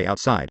Xiaojie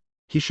outside.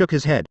 He shook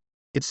his head.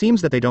 It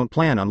seems that they don't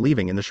plan on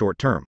leaving in the short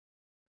term.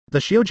 The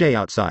Xiaojie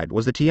outside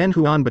was the Tian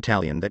Huan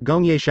battalion that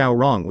Gong Ye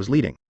Xiaorong was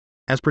leading.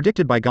 As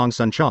predicted by Gong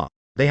Sun Cha,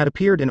 they had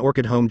appeared in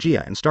Orchid Home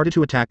Jia and started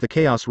to attack the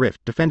Chaos Rift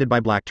defended by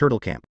Black Turtle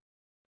Camp.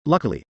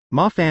 Luckily,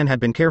 Ma Fan had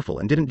been careful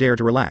and didn't dare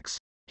to relax.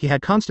 He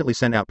had constantly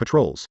sent out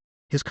patrols.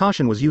 His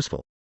caution was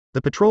useful.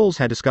 The patrols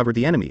had discovered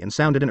the enemy and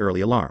sounded an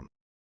early alarm.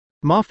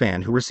 Ma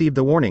Fan, who received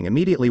the warning,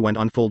 immediately went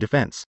on full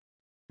defense.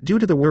 Due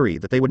to the worry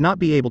that they would not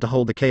be able to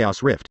hold the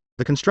Chaos Rift,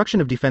 the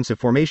construction of defensive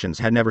formations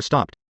had never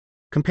stopped.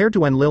 Compared to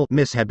when Lil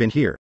Miss had been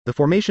here, the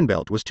formation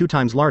belt was 2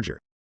 times larger.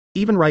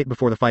 Even right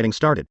before the fighting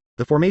started,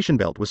 the formation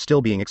belt was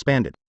still being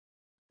expanded.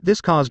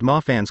 This caused Ma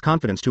Fan's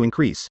confidence to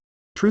increase.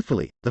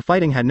 Truthfully, the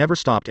fighting had never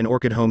stopped in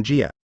Orchid Home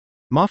Jia.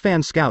 Ma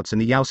Fan's scouts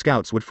and the Yao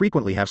scouts would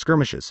frequently have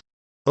skirmishes.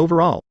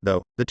 Overall,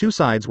 though, the two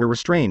sides were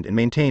restrained and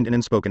maintained an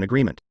unspoken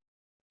agreement.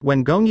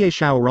 When Gong Ye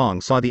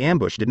Xiaorong saw the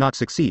ambush did not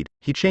succeed,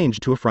 he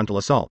changed to a frontal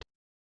assault.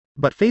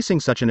 But facing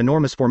such an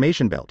enormous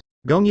formation belt,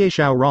 Gong Ye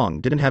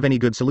Xiaorong didn't have any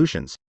good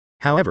solutions.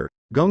 However,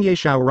 Gong Ye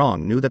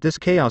Xiaorong knew that this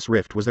Chaos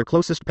Rift was their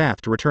closest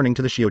path to returning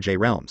to the Xiaojie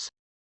realms.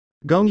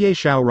 Gong Ye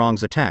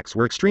Xiaorong's attacks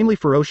were extremely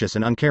ferocious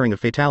and uncaring of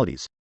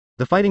fatalities.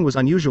 The fighting was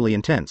unusually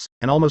intense,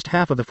 and almost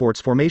half of the fort's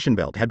formation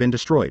belt had been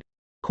destroyed.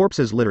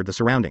 Corpses littered the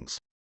surroundings.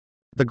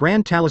 The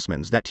grand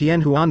talismans that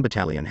Tian Huan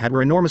battalion had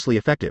were enormously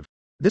effective.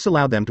 This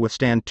allowed them to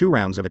withstand 2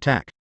 rounds of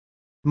attack.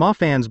 Ma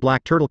Fan's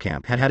Black Turtle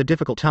Camp had had a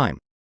difficult time.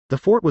 The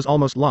fort was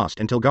almost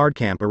lost until Guard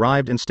Camp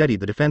arrived and steadied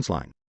the defense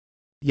line.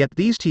 Yet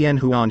these Tian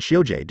Huan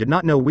Xiaojie did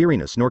not know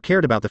weariness nor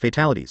cared about the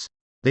fatalities.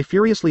 They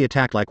furiously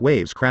attacked like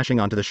waves crashing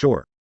onto the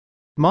shore.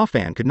 Ma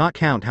Fan could not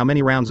count how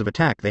many rounds of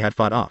attack they had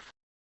fought off.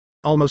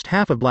 Almost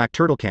half of Black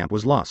Turtle Camp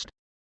was lost.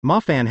 Ma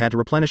Fan had to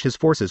replenish his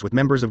forces with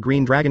members of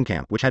Green Dragon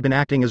Camp, which had been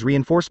acting as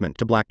reinforcement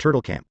to Black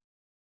Turtle Camp.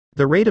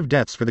 The rate of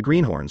deaths for the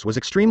Greenhorns was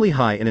extremely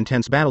high in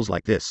intense battles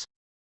like this.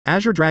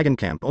 Azure Dragon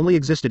Camp only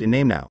existed in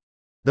name now.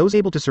 Those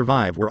able to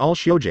survive were all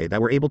Xiaojie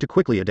that were able to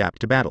quickly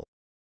adapt to battle.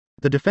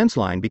 The defense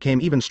line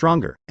became even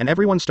stronger, and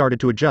everyone started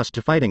to adjust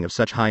to fighting of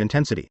such high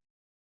intensity.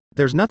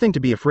 There's nothing to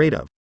be afraid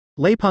of.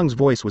 Lei Peng's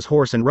voice was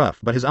hoarse and rough,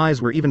 but his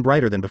eyes were even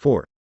brighter than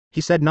before. He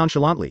said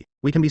nonchalantly,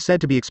 "We can be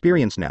said to be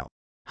experienced now.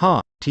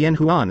 Ha, Tian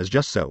Huan is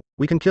just so,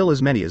 we can kill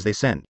as many as they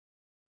send.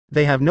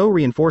 They have no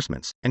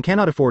reinforcements, and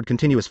cannot afford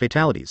continuous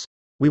fatalities.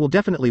 We will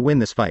definitely win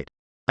this fight.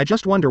 I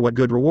just wonder what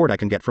good reward I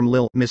can get from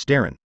Lil Miss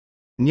Darren."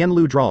 Nian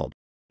Lu drawled.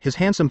 His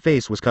handsome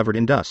face was covered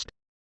in dust.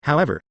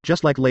 However,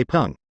 just like Lei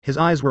Peng, his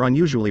eyes were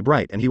unusually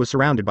bright and he was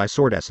surrounded by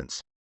sword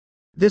essence.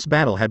 This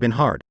battle had been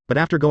hard, but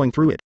after going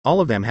through it,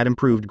 all of them had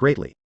improved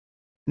greatly.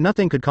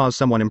 Nothing could cause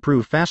someone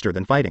improve faster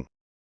than fighting.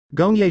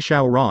 Gong Ye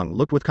Xiaorong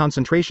looked with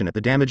concentration at the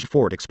damaged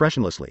fort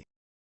expressionlessly.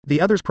 The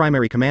other's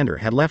primary commander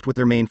had left with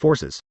their main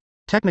forces.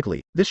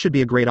 Technically, this should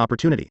be a great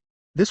opportunity.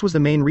 This was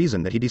the main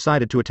reason that he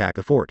decided to attack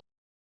the fort.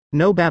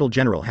 No battle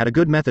general had a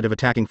good method of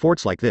attacking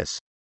forts like this.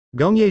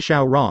 Gong Ye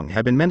Xiaorong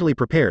had been mentally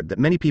prepared that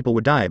many people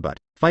would die, but,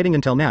 fighting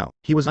until now,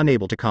 he was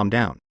unable to calm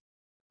down.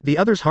 The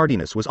other's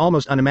hardiness was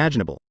almost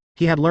unimaginable.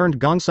 He had learned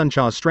Gong Sun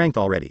Cha's strength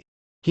already.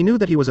 He knew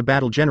that he was a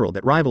battle general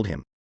that rivaled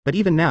him, but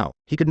even now,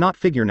 he could not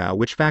figure now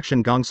which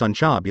faction Gong Sun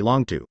Cha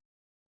belonged to.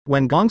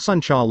 When Gong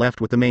Sun Cha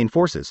left with the main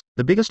forces,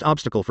 the biggest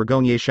obstacle for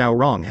Gong Ye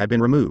Xiaorong had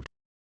been removed.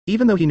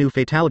 Even though he knew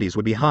fatalities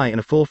would be high in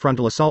a full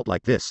frontal assault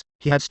like this,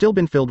 he had still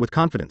been filled with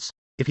confidence.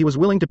 If he was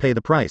willing to pay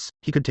the price,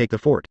 he could take the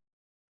fort.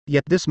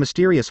 Yet this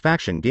mysterious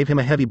faction gave him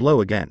a heavy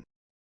blow again.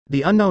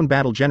 The unknown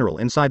battle general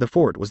inside the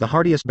fort was the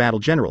hardiest battle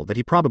general that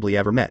he probably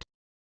ever met.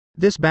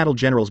 This battle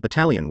general's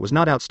battalion was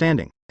not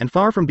outstanding, and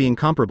far from being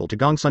comparable to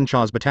Gong Sun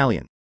Cha's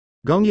battalion.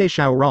 Gong Ye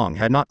Xiaorong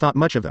had not thought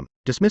much of them,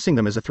 dismissing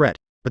them as a threat,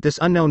 but this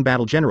unknown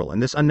battle general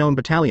and this unknown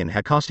battalion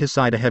had cost his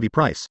side a heavy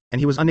price, and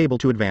he was unable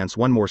to advance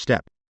one more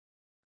step.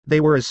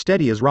 They were as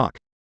steady as rock,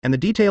 and the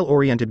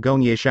detail-oriented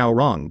Gong Ye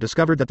Xiaorong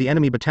discovered that the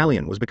enemy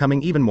battalion was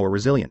becoming even more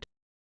resilient.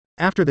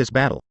 After this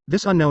battle,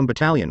 this unknown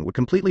battalion would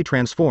completely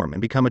transform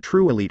and become a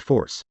true elite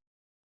force.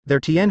 Their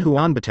Tian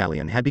Huan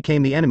battalion had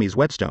become the enemy's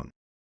whetstone.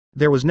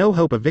 There was no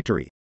hope of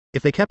victory.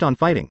 If they kept on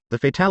fighting, the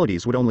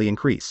fatalities would only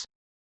increase.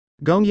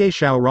 Gong Ye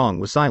Xiaorong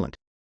was silent.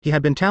 He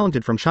had been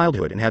talented from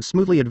childhood and had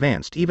smoothly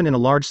advanced even in a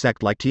large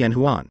sect like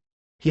Tianhuan.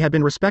 He had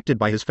been respected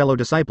by his fellow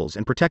disciples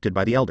and protected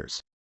by the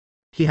elders.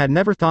 He had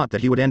never thought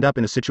that he would end up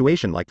in a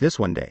situation like this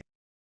one day.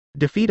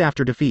 Defeat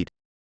after defeat.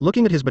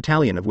 Looking at his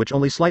battalion, of which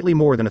only slightly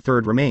more than a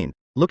third remained,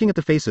 looking at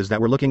the faces that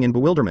were looking in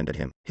bewilderment at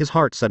him, his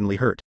heart suddenly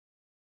hurt.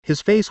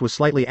 His face was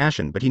slightly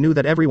ashen, but he knew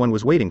that everyone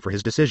was waiting for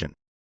his decision.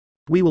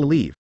 We will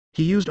leave.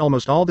 He used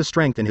almost all the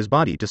strength in his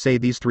body to say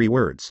these 3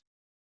 words.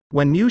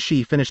 When Mu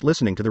Shi finished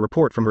listening to the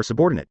report from her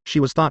subordinate, she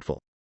was thoughtful.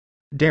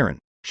 Darren,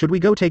 should we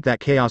go take that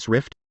chaos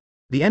rift?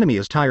 The enemy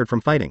is tired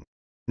from fighting.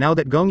 Now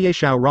that Gong Ye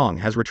Xiaorong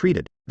has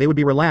retreated, they would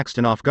be relaxed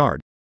and off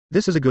guard.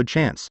 This is a good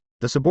chance,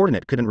 the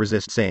subordinate couldn't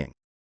resist saying.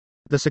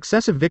 The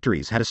successive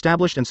victories had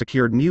established and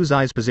secured Mu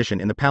Zai's position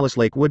in the Palace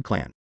Lake Wood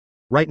clan.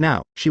 Right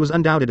now, she was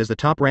undoubted as the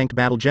top-ranked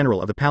battle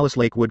general of the Palace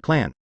Lake Wood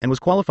clan, and was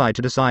qualified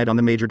to decide on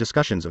the major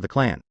discussions of the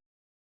clan.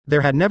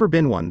 There had never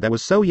been one that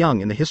was so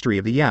young in the history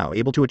of the Yao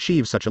able to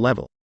achieve such a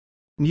level.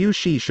 Mu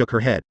Shi shook her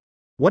head.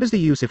 What is the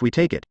use if we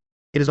take it?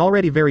 It is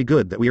already very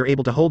good that we are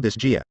able to hold this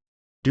Jia.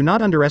 Do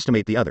not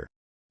underestimate the other.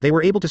 They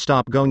were able to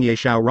stop Gong Ye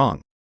Xiaorong.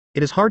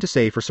 It is hard to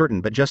say for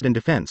certain, but just in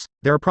defense,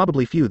 there are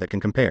probably few that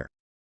can compare.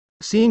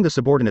 Seeing the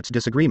subordinate's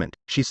disagreement,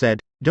 she said,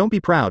 don't be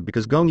proud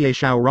because Gong Ye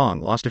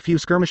Xiaorong lost a few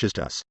skirmishes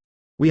to us.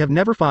 We have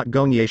never fought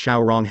Gong Ye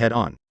Xiaorong head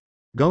on.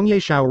 Gong Ye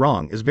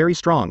Xiaorong is very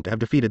strong to have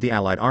defeated the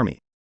allied army.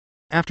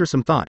 After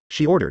some thought,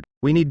 she ordered,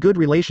 we need good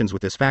relations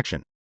with this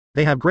faction.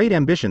 They have great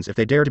ambitions if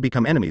they dare to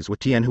become enemies with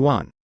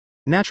Tianhuan.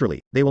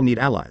 Naturally, they will need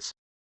allies.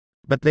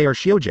 But they are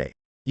Xiujie.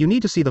 You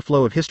need to see the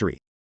flow of history.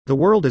 The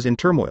world is in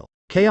turmoil.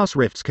 Chaos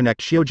rifts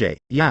connect Xiujie,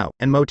 Yao,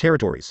 and Mo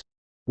territories.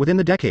 Within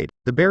the decade,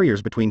 the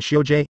barriers between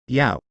Xiujie,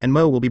 Yao, and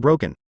Mo will be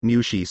broken,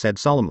 Mu Shi said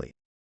solemnly.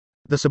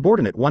 The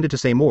subordinate wanted to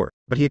say more,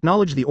 but he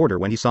acknowledged the order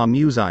when he saw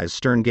Mu Zai's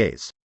stern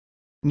gaze.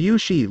 Mu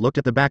Shi looked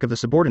at the back of the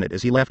subordinate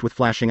as he left with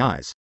flashing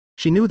eyes.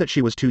 She knew that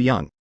she was too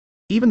young.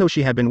 Even though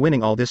she had been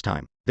winning all this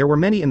time, there were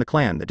many in the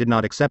clan that did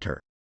not accept her.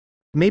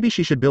 Maybe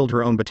she should build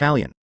her own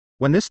battalion.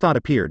 When this thought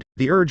appeared,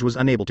 the urge was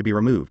unable to be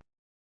removed.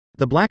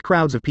 The black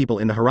crowds of people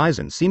in the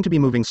horizon seemed to be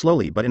moving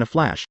slowly, but in a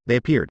flash, they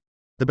appeared.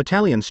 The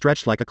battalion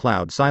stretched like a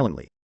cloud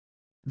silently.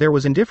 There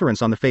was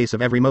indifference on the face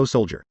of every Mo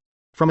soldier.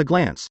 From a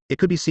glance, it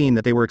could be seen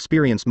that they were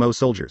experienced Mo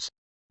soldiers.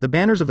 The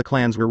banners of the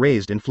clans were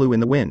raised and flew in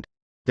the wind.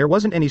 There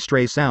wasn't any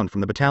stray sound from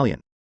the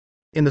battalion.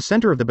 In the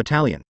center of the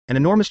battalion, an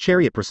enormous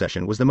chariot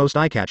procession was the most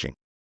eye-catching.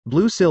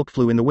 Blue silk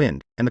flew in the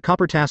wind, and the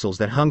copper tassels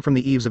that hung from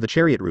the eaves of the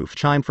chariot roof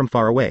chimed from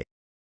far away.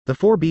 The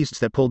 4 beasts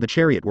that pulled the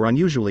chariot were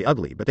unusually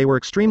ugly, but they were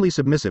extremely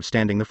submissive,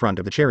 standing the front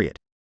of the chariot.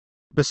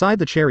 Beside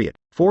the chariot,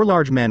 4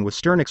 large men with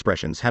stern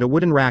expressions had a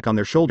wooden rack on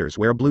their shoulders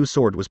where a blue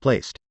sword was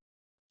placed.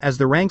 As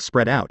the ranks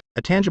spread out,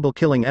 a tangible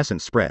killing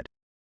essence spread.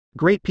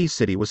 Great Peace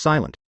City was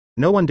silent.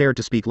 No one dared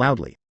to speak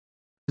loudly.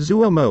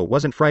 Zuo Mo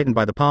wasn't frightened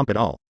by the pomp at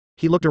all.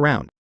 He looked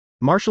around.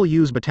 Marshal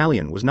Yu's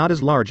battalion was not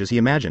as large as he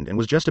imagined and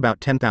was just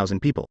about 10,000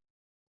 people.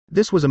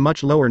 This was a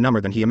much lower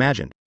number than he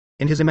imagined.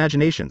 In his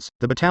imaginations,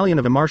 the battalion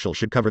of a marshal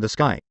should cover the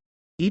sky.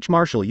 Each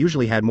marshal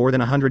usually had more than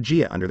 100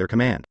 Jia under their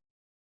command.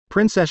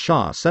 Princess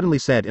Xia suddenly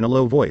said in a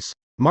low voice,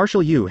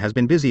 Marshal Yu has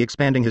been busy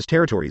expanding his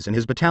territories and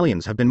his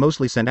battalions have been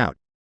mostly sent out.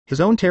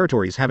 His own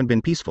territories haven't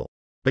been peaceful.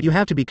 But you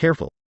have to be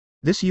careful.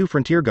 This Yu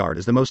Frontier Guard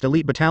is the most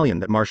elite battalion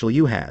that Marshal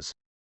Yu has.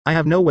 I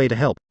have no way to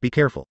help, be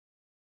careful.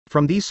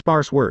 From these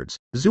sparse words,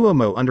 Zuo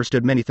Mo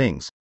understood many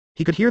things.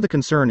 He could hear the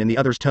concern in the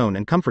other's tone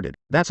and comforted,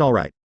 that's all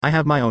right, I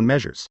have my own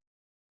measures.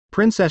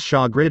 Princess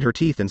Xia gritted her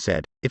teeth and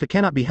said, if it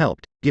cannot be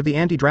helped, give the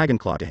anti-dragon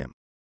claw to him.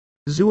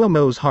 Zuo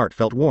Mo's heart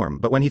felt warm,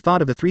 but when he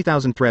thought of the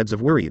 3,000 threads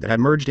of worry that had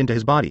merged into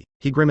his body,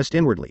 he grimaced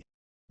inwardly.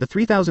 The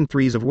 3,000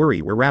 threads of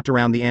worry were wrapped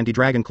around the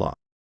anti-dragon claw.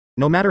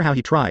 No matter how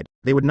he tried,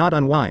 they would not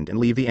unwind and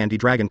leave the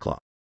anti-dragon claw.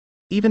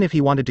 Even if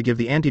he wanted to give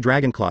the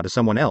anti-dragon claw to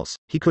someone else,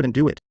 he couldn't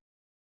do it.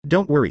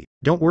 Don't worry,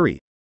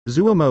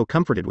 Zuo Mo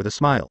comforted with a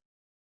smile.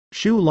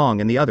 Shu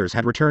Long and the others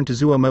had returned to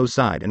Zuo Mo's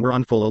side and were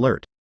on full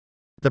alert.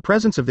 The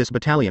presence of this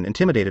battalion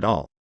intimidated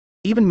all.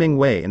 Even Ming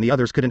Wei and the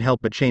others couldn't help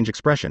but change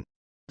expression.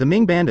 The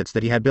Ming bandits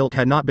that he had built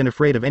had not been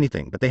afraid of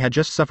anything, but they had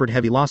just suffered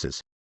heavy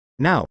losses.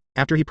 Now,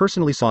 after he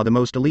personally saw the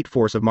most elite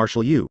force of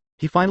Marshal Yu,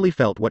 he finally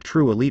felt what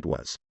true elite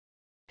was.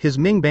 His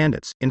Ming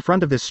bandits, in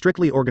front of this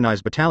strictly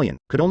organized battalion,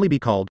 could only be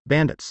called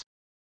bandits.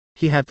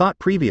 He had thought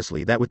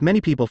previously that with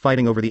many people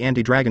fighting over the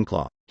anti-dragon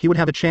claw, he would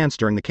have a chance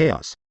during the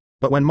chaos.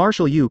 But when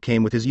Marshal Yu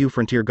came with his Yu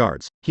Frontier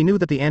Guards, he knew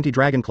that the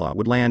anti-dragon claw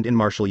would land in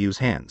Marshal Yu's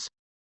hands.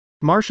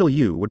 Marshal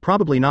Yu would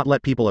probably not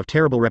let people of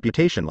terrible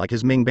reputation like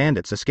his Ming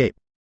bandits escape.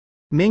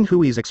 Ming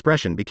Hui's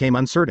expression became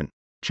uncertain.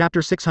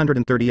 Chapter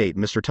 638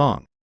 Mr.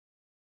 Tong.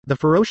 The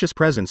ferocious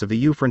presence of the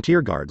Yu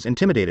Frontier Guards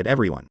intimidated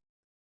everyone.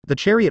 The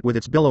chariot with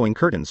its billowing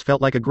curtains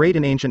felt like a great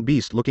and ancient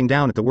beast looking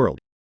down at the world.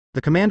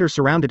 The commanders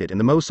surrounded it and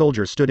the Mo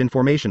soldiers stood in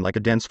formation like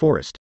a dense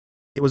forest.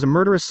 It was a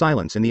murderous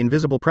silence and the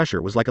invisible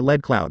pressure was like a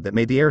lead cloud that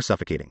made the air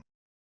suffocating.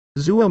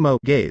 Zuo Mo's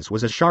gaze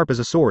was as sharp as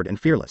a sword and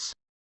fearless.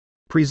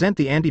 Present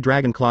the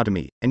anti-dragon claw to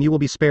me, and you will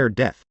be spared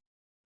death.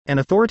 An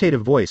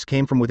authoritative voice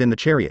came from within the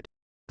chariot.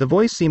 The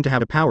voice seemed to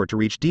have a power to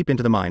reach deep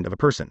into the mind of a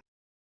person.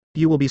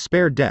 You will be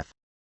spared death.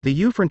 The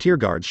Yu frontier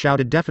guards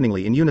shouted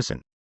deafeningly in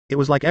unison. It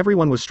was like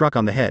everyone was struck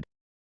on the head.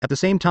 At the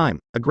same time,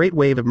 a great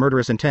wave of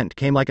murderous intent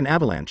came like an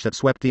avalanche that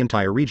swept the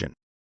entire region.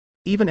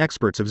 Even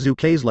experts of Zhu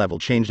Kei's level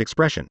changed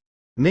expression.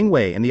 Ming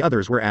Wei and the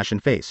others were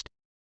ashen-faced.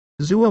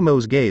 Zuo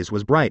Mo's gaze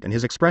was bright and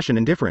his expression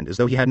indifferent as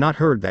though he had not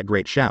heard that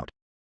great shout.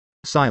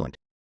 Silent.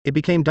 It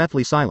became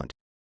deathly silent.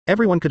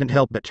 Everyone couldn't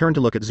help but turn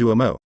to look at Zuo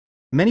Mo.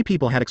 Many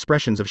people had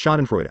expressions of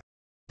schadenfreude.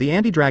 The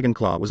anti-dragon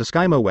claw was a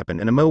Sky Mo weapon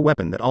and a Mo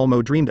weapon that all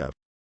Mo dreamed of.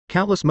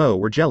 Countless Mo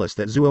were jealous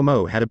that Zuo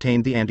Mo had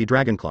obtained the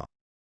anti-dragon claw.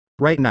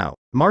 Right now,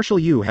 Marshal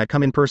Yu had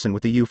come in person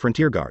with the Yu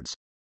frontier guards.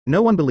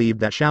 No one believed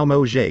that Xiao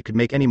Mo Jie could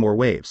make any more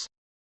waves.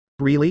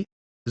 Really?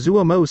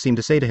 Zuo Mo seemed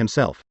to say to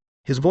himself.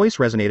 His voice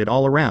resonated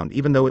all around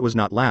even though it was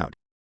not loud.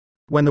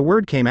 When the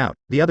word came out,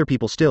 the other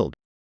people stilled.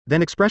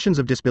 Then expressions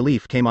of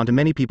disbelief came onto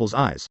many people's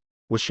eyes.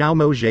 Was Xiao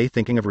Mo Jie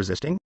thinking of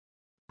resisting?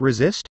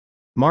 Resist?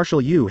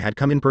 Marshal Yu had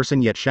come in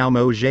person yet Xiao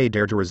Mo Jie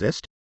dared to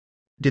resist?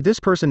 Did this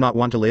person not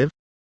want to live?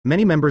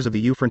 Many members of the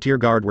Yu frontier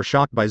guard were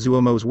shocked by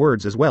Zuo Mo's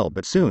words as well,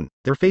 but soon,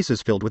 their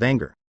faces filled with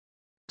anger.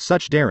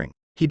 Such daring.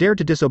 He dared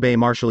to disobey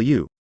Marshal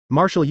Yu.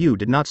 Marshal Yu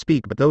did not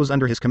speak but those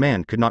under his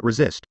command could not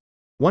resist.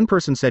 One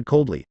person said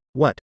coldly,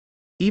 "What?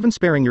 Even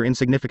sparing your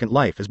insignificant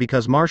life is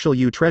because Marshal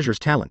Yu treasures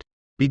talent.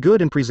 Be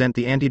good and present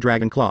the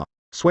anti-dragon claw.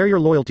 Swear your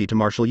loyalty to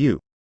Marshal Yu.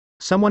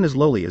 Someone as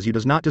lowly as you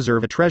does not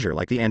deserve a treasure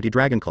like the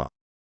anti-dragon claw."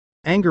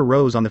 Anger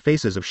rose on the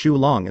faces of Shu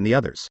Long and the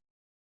others.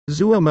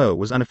 Zuo Mo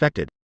was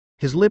unaffected.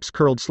 His lips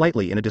curled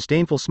slightly in a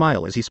disdainful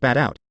smile as he spat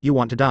out, "You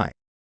want to die."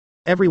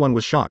 Everyone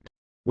was shocked.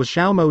 Was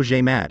Xiao Mo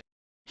Jie mad?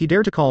 He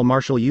dared to call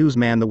Marshal Yu's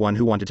man the one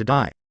who wanted to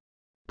die.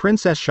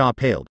 Princess Xia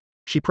paled.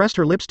 She pressed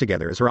her lips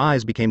together as her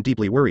eyes became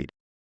deeply worried.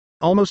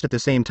 Almost at the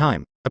same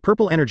time, a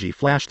purple energy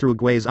flashed through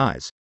Gui's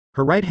eyes.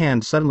 Her right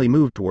hand suddenly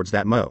moved towards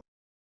that Mo.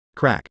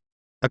 Crack.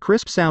 A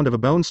crisp sound of a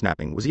bone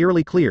snapping was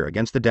eerily clear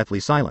against the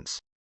deathly silence.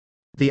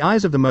 The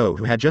eyes of the Mo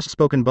who had just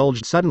spoken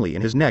bulged suddenly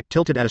and his neck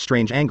tilted at a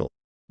strange angle.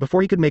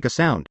 Before he could make a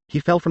sound, he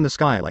fell from the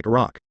sky like a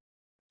rock.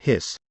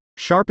 Hiss.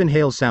 Sharp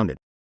inhales sounded.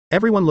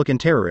 Everyone looked in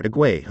terror at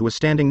Gui who was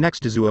standing next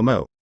to Zuo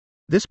Mo.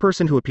 This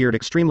person who appeared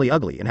extremely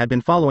ugly and had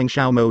been following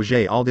Xiao Mo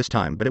Jie all this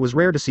time, but it was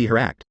rare to see her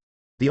act.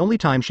 The only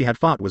time she had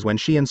fought was when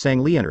she and Sang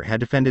Lianer had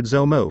defended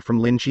Zuo Mo from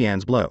Lin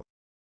Qian's blow.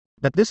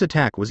 But this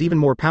attack was even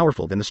more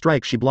powerful than the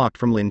strike she blocked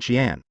from Lin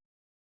Qian.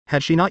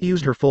 Had she not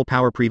used her full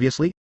power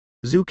previously?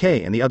 Zhu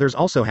Kei and the others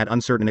also had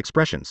uncertain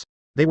expressions.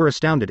 They were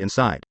astounded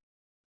inside.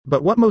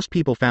 But what most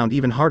people found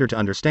even harder to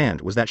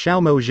understand was that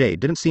Xiao Mo Jie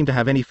didn't seem to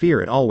have any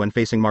fear at all when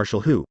facing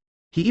Marshal Hu.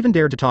 He even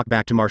dared to talk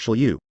back to Marshal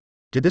Yu.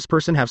 Did this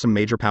person have some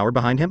major power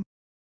behind him?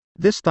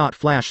 This thought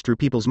flashed through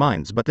people's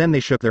minds, but then they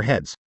shook their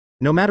heads.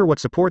 No matter what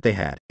support they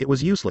had, it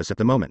was useless at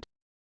the moment.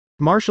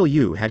 Marshal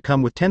Yu had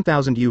come with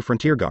 10,000 Yu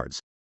frontier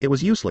guards. It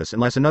was useless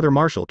unless another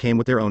marshal came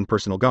with their own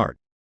personal guard.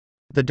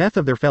 The death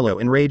of their fellow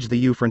enraged the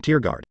Yu frontier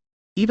guard.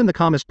 Even the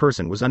calmest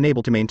person was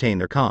unable to maintain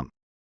their calm.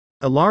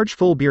 A large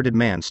full-bearded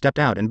man stepped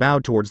out and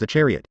bowed towards the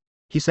chariot.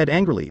 He said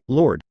angrily,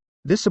 "Lord,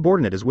 this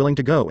subordinate is willing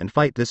to go and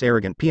fight this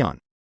arrogant peon."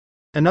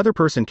 Another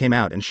person came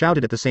out and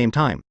shouted at the same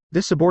time,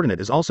 "This subordinate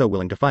is also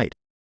willing to fight."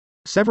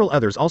 Several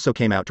others also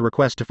came out to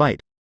request to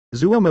fight.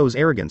 Zuo Mo's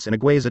arrogance and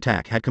Gui's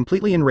attack had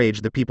completely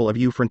enraged the people of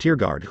Yu frontier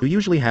guard who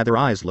usually had their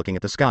eyes looking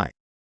at the sky.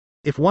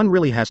 If one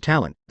really has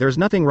talent, there is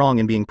nothing wrong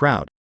in being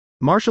proud.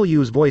 Marshal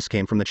Yu's voice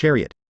came from the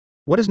chariot.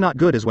 What is not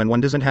good is when one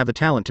doesn't have the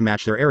talent to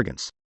match their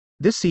arrogance.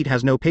 This seat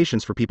has no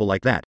patience for people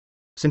like that.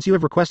 Since you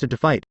have requested to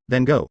fight,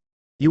 then go.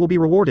 You will be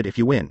rewarded if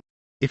you win.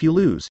 If you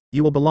lose,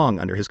 you will belong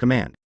under his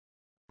command.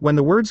 When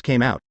the words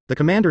came out, the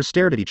commanders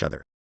stared at each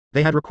other.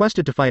 They had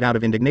requested to fight out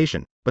of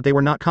indignation, but they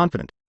were not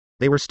confident.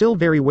 They were still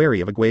very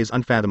wary of Gui's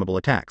unfathomable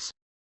attacks.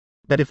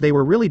 That if they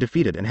were really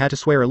defeated and had to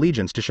swear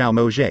allegiance to Xiao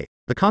Mo Jie,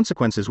 the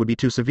consequences would be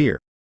too severe.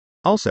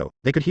 Also,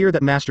 they could hear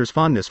that Master's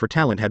fondness for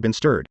talent had been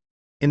stirred.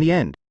 In the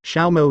end,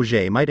 Xiao Mo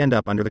Jie might end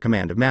up under the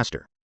command of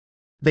Master.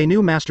 They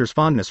knew Master's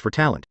fondness for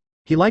talent.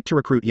 He liked to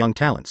recruit young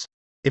talents.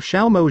 If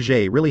Xiao Mo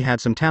Jie really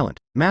had some talent,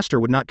 Master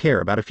would not care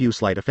about a few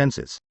slight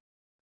offenses.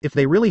 If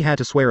they really had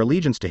to swear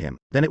allegiance to him,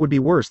 then it would be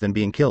worse than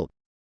being killed.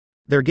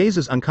 Their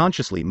gazes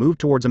unconsciously moved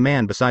towards a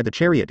man beside the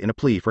chariot in a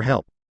plea for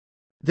help.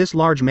 This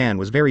large man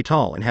was very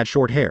tall and had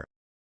short hair.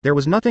 There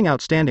was nothing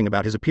outstanding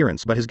about his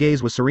appearance, but his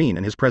gaze was serene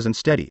and his presence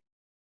steady.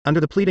 Under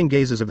the pleading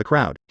gazes of the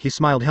crowd, he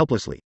smiled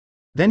helplessly.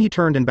 Then he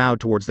turned and bowed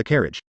towards the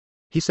carriage.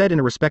 He said in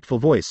a respectful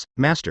voice,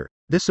 "Master,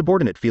 this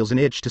subordinate feels an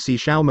itch to see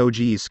Xiao Mo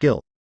Jie's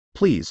skill.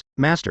 Please,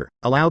 Master,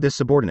 allow this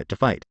subordinate to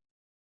fight."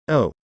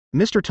 "Oh,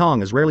 Mr.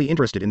 Tong is rarely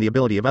interested in the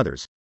ability of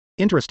others."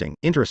 "Interesting,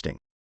 interesting."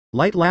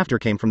 Light laughter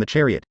came from the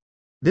chariot.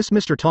 This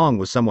Mr. Tong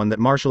was someone that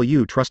Marshal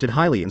Yu trusted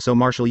highly, and so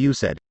Marshal Yu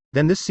said,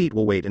 "Then this seat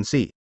will wait and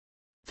see."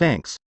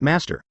 "Thanks,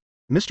 Master."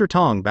 Mr.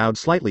 Tong bowed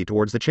slightly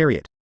towards the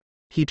chariot.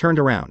 He turned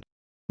around.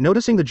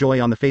 Noticing the joy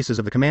on the faces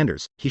of the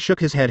commanders, he shook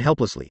his head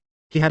helplessly.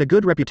 He had a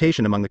good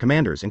reputation among the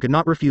commanders and could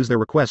not refuse their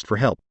request for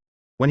help.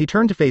 When he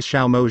turned to face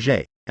Xiao Mo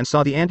Jie, and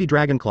saw the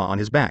anti-dragon claw on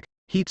his back,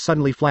 heat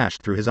suddenly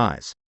flashed through his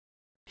eyes.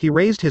 He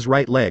raised his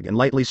right leg and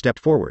lightly stepped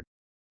forward.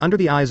 Under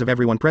the eyes of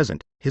everyone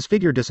present, his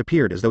figure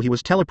disappeared as though he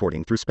was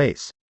teleporting through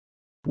space.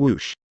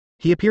 Whoosh.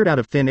 He appeared out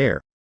of thin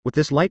air. With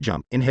this light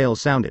jump,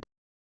 inhales sounded.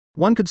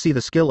 One could see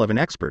the skill of an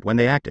expert when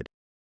they acted.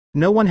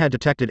 No one had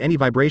detected any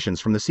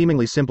vibrations from the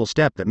seemingly simple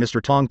step that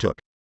Mr. Tong took.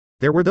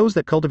 There were those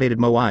that cultivated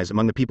Mo eyes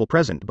among the people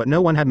present, but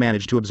no one had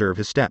managed to observe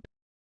his step.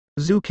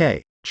 Zhu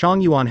Ke,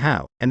 Chong Yuan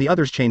Hao, and the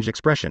others changed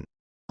expression.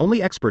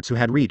 Only experts who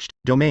had reached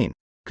domain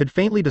could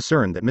faintly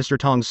discern that Mr.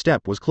 Tong's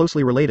step was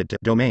closely related to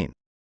domain.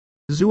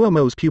 Zuo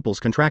Mo's pupils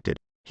contracted.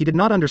 He did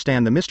not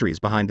understand the mysteries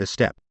behind this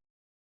step.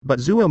 But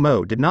Zuo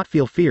Mo did not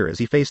feel fear as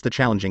he faced the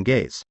challenging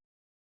gaze.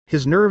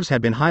 His nerves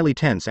had been highly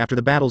tense after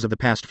the battles of the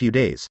past few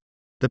days.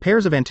 The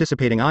pairs of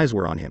anticipating eyes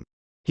were on him.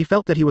 He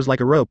felt that he was like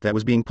a rope that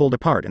was being pulled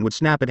apart and would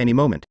snap at any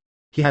moment.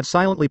 He had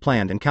silently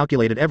planned and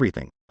calculated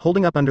everything,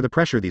 holding up under the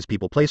pressure these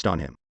people placed on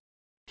him.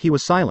 He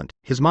was silent,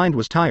 his mind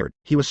was tired,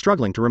 he was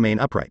struggling to remain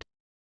upright.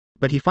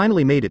 But he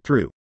finally made it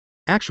through.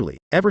 Actually,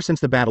 ever since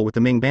the battle with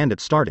the Ming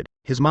bandits started,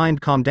 his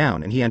mind calmed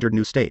down and he entered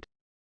new state.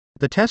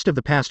 The test of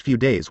the past few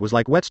days was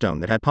like whetstone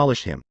that had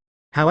polished him.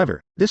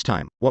 However, this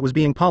time, what was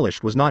being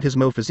polished was not his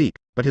Mo physique,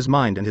 but his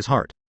mind and his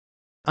heart.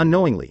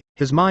 Unknowingly,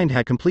 his mind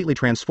had completely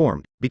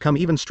transformed, become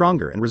even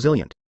stronger and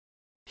resilient.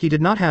 He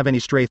did not have any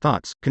stray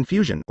thoughts,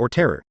 confusion, or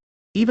terror.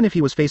 Even if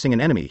he was facing an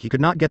enemy he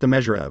could not get the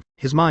measure of,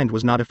 his mind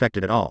was not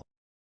affected at all.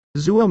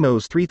 Zuo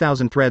Mo's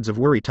 3,000 threads of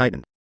worry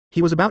tightened.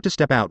 He was about to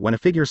step out when a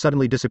figure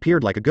suddenly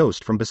disappeared like a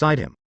ghost from beside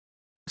him.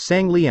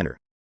 Sang Lianer.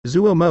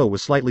 Zuo Mo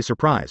was slightly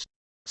surprised.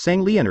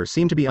 Sang Lianer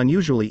seemed to be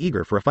unusually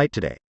eager for a fight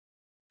today.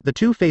 The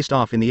two faced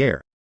off in the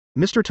air.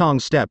 Mr.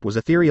 Tong's step was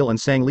ethereal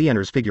and Sang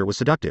Lianer's figure was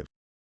seductive.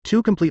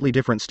 Two completely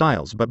different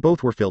styles, but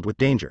both were filled with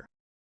danger.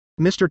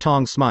 Mr.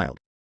 Tong smiled.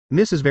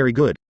 Miss is very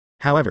good.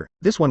 However,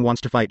 this one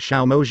wants to fight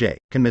Xiao Mo Jie.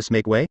 Can Miss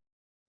make way?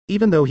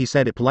 Even though he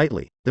said it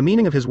politely, the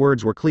meaning of his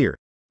words were clear.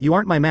 You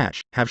aren't my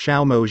match, have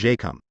Xiao Mo Jie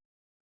come.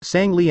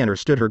 Sang Lianer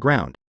stood her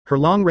ground. Her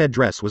long red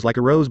dress was like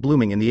a rose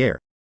blooming in the air.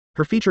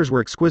 Her features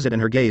were exquisite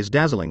and her gaze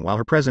dazzling while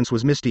her presence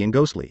was misty and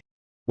ghostly.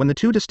 When the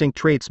two distinct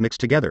traits mixed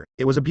together,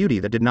 it was a beauty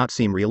that did not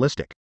seem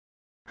realistic.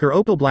 Her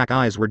opal black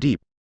eyes were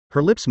deep.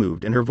 Her lips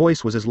moved and her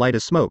voice was as light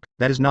as smoke.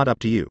 That is not up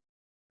to you.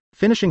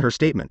 Finishing her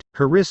statement,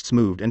 her wrists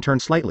moved and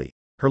turned slightly.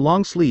 Her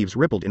long sleeves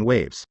rippled in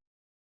waves.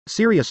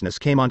 Seriousness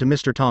came onto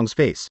Mr. Tong's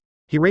face.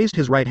 He raised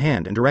his right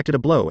hand and directed a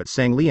blow at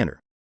Sang Lianer.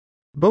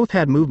 Both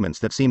had movements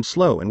that seemed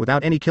slow and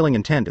without any killing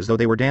intent, as though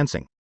they were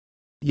dancing.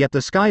 Yet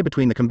the sky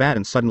between the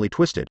combatants suddenly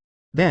twisted.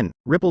 Then,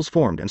 ripples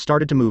formed and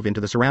started to move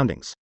into the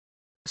surroundings.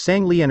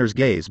 Sang Lianer's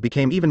gaze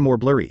became even more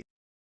blurry.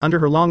 Under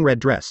her long red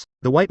dress,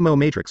 the white Mo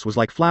matrix was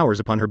like flowers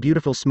upon her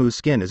beautiful smooth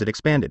skin as it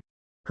expanded.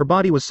 Her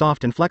body was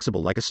soft and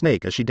flexible like a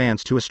snake as she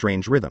danced to a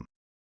strange rhythm.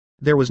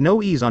 There was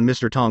no ease on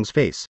Mr. Tong's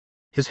face.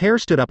 His hair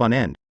stood up on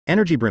end,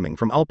 energy brimming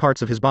from all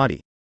parts of his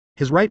body.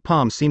 His right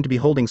palm seemed to be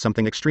holding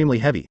something extremely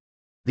heavy.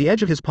 The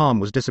edge of his palm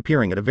was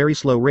disappearing at a very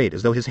slow rate,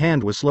 as though his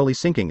hand was slowly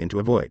sinking into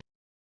a void.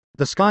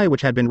 The sky,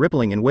 which had been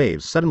rippling in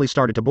waves, suddenly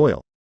started to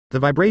boil. The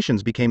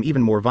vibrations became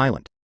even more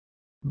violent.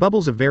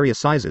 Bubbles of various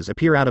sizes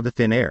appear out of the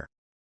thin air.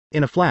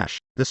 In a flash,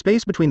 the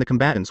space between the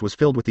combatants was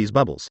filled with these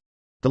bubbles.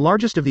 The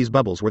largest of these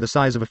bubbles were the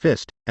size of a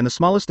fist, and the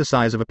smallest the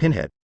size of a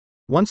pinhead.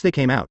 Once they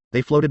came out,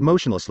 they floated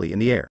motionlessly in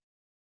the air.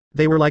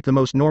 They were like the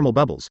most normal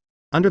bubbles.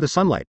 Under the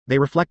sunlight, they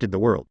reflected the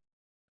world.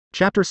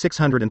 Chapter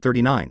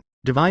 639.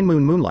 Divine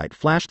moonlight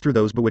flashed through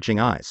those bewitching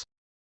eyes.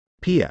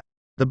 Pia.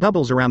 The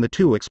bubbles around the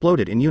two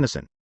exploded in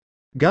unison.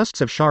 Gusts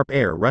of sharp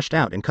air rushed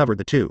out and covered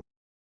the two.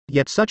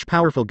 Yet such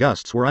powerful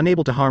gusts were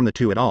unable to harm the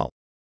two at all.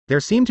 There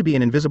seemed to be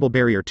an invisible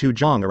barrier to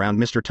Zhang around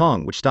Mr.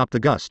 Tong which stopped the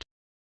gust.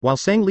 While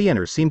Sang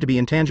Lianer seemed to be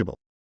intangible.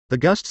 The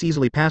gusts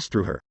easily passed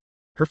through her.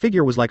 Her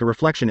figure was like a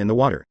reflection in the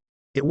water.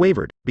 It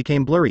wavered,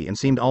 became blurry and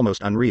seemed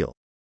almost unreal.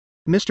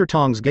 Mr.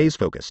 Tong's gaze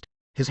focused.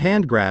 His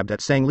hand grabbed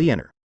at Sang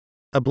Lianer.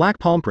 A black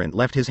palm print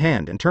left his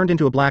hand and turned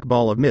into a black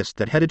ball of mist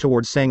that headed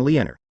towards Sang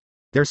Lianer.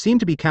 There seemed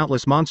to be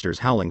countless monsters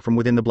howling from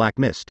within the black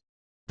mist.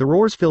 The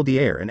roars filled the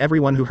air and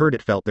everyone who heard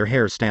it felt their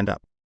hairs stand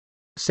up.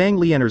 Sang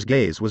Lianer's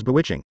gaze was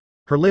bewitching.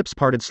 Her lips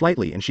parted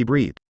slightly and she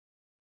breathed.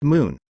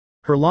 Moon.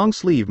 Her long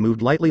sleeve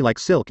moved lightly like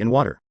silk in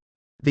water.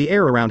 The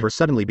air around her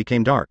suddenly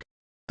became dark.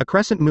 A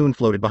crescent moon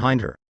floated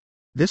behind her.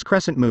 This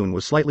crescent moon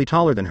was slightly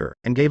taller than her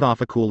and gave off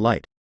a cool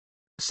light.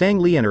 Sang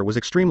Lianer was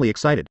extremely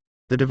excited.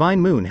 The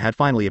divine moon had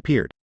finally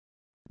appeared.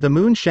 The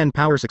Moon Shen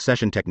power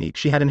succession technique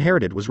she had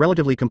inherited was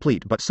relatively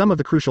complete, but some of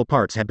the crucial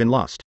parts had been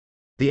lost.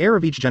 The heir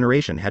of each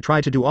generation had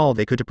tried to do all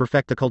they could to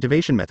perfect the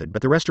cultivation method,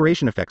 but the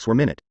restoration effects were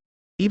minute.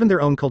 Even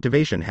their own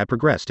cultivation had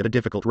progressed at a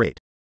difficult rate.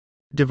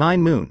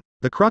 Divine Moon,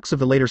 the crux of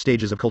the later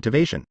stages of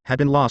cultivation, had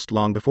been lost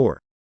long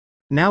before.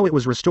 Now it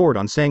was restored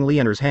on Sang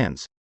Lianer's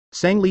hands.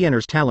 Sang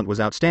Lianer's talent was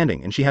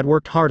outstanding and she had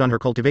worked hard on her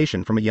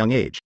cultivation from a young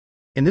age.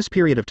 In this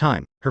period of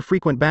time, her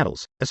frequent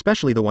battles,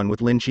 especially the one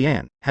with Lin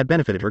Qian, had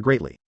benefited her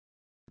greatly.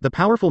 The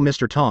powerful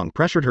Mr. Tong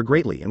pressured her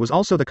greatly and was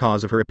also the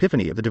cause of her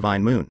epiphany of the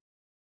Divine Moon.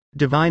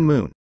 Divine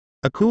Moon.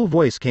 A cool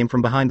voice came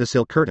from behind the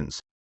silk curtains.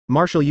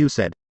 Marshal Yu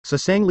said, "So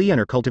Sang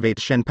Lianer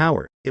cultivates Shen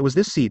power." It was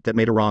this seat that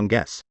made a wrong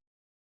guess.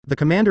 The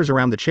commanders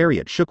around the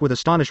chariot shook with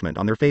astonishment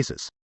on their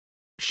faces.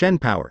 Shen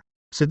power.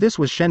 So this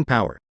was Shen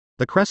power.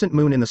 The crescent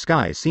moon in the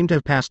sky seemed to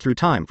have passed through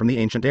time from the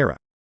ancient era.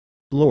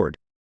 Lord.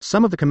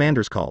 Some of the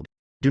commanders called.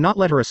 Do not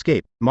let her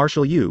escape,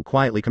 Marshal Yu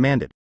quietly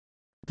commanded.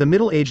 The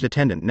middle-aged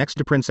attendant next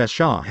to Princess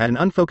Xia had an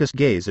unfocused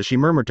gaze as she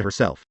murmured to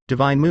herself,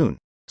 Divine Moon.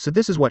 So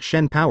this is what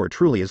Shen power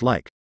truly is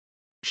like.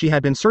 She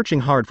had been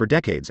searching hard for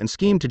decades and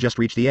schemed to just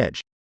reach the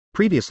edge.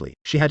 Previously,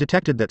 she had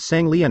detected that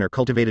Sang Lianer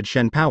cultivated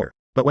Shen power,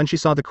 but when she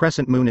saw the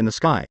crescent moon in the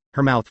sky,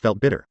 her mouth felt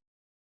bitter.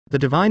 The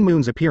Divine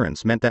Moon's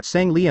appearance meant that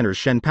Sang Lianer's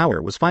Shen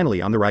power was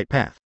finally on the right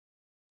path.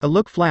 A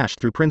look flashed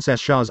through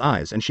Princess Xia's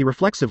eyes and she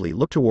reflexively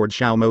looked towards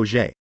Zuo Mo.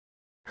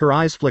 Her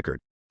eyes flickered.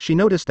 She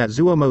noticed that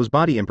Zuo Mo's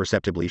body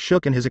imperceptibly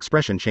shook and his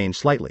expression changed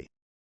slightly.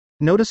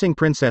 Noticing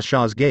Princess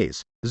Xia's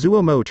gaze,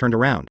 Zuo Mo turned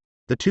around.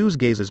 The two's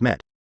gazes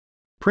met.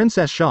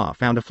 Princess Xia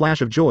found a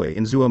flash of joy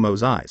in Zuo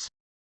Mo's eyes.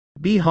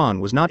 Bi Han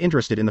was not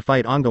interested in the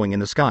fight ongoing in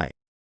the sky.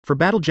 For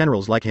battle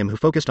generals like him who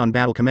focused on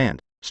battle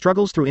command,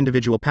 struggles through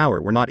individual power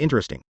were not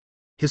interesting.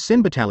 His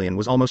Sin battalion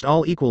was almost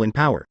all equal in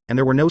power, and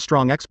there were no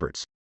strong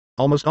experts.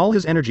 Almost all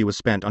his energy was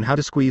spent on how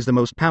to squeeze the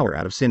most power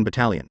out of Sin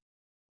battalion.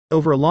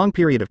 Over a long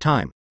period of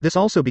time, this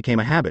also became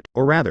a habit,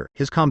 or rather,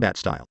 his combat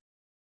style.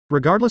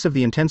 Regardless of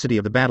the intensity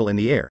of the battle in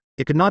the air,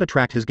 it could not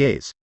attract his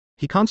gaze.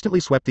 He constantly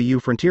swept the Yu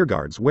frontier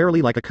guards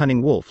warily like a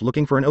cunning wolf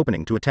looking for an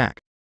opening to attack.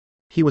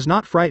 He was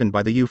not frightened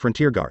by the Yu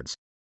frontier guards.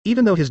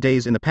 Even though his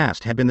days in the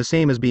past had been the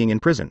same as being in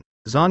prison,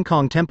 Zhang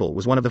Kong Temple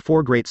was one of the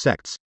 4 great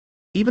sects.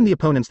 Even the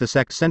opponents the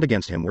sect sent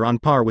against him were on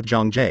par with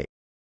Zhang Jie.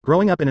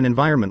 Growing up in an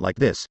environment like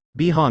this,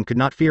 Bi Han could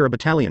not fear a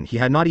battalion he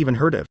had not even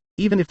heard of,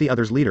 even if the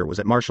other's leader was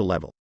at martial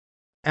level.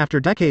 After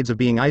decades of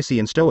being icy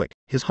and stoic,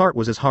 his heart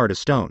was as hard as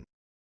stone.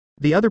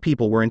 The other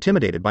people were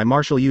intimidated by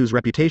Marshal Yu's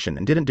reputation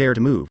and didn't dare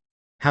to move.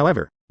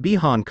 However, Bi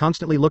Han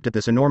constantly looked at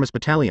this enormous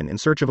battalion in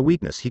search of a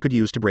weakness he could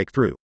use to break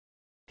through.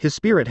 His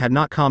spirit had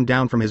not calmed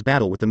down from his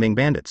battle with the Ming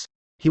bandits.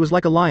 He was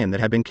like a lion that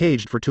had been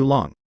caged for too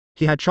long.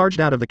 He had charged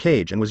out of the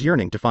cage and was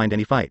yearning to find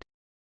any fight.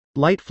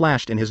 Light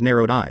flashed in his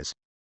narrowed eyes.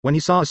 When he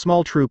saw a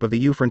small troop of the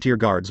Yu frontier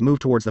guards move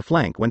towards the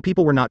flank when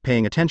people were not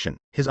paying attention,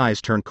 his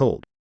eyes turned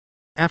cold.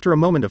 After a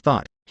moment of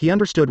thought, he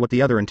understood what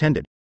the other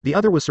intended. The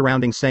other was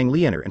surrounding Sang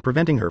Lianer and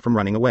preventing her from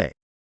running away.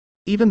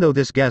 Even though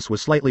this guess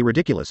was slightly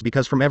ridiculous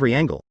because from every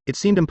angle, it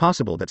seemed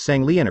impossible that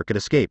Sang Lianer could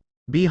escape,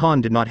 Bi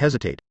Han did not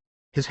hesitate.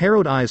 His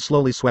harrowed eyes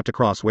slowly swept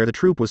across where the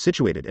troop was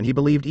situated and he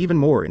believed even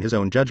more in his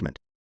own judgment.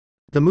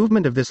 The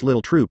movement of this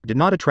little troop did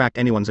not attract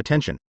anyone's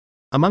attention.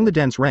 Among the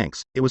dense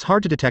ranks, it was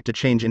hard to detect a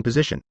change in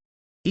position.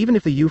 Even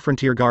if the Yu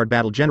Frontier Guard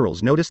battle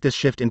generals noticed this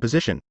shift in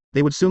position,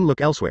 they would soon look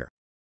elsewhere.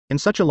 In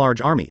such a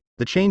large army,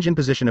 the change in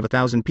position of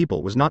 1,000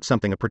 people was not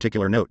something of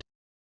particular note.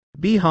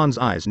 Bi Han's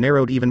eyes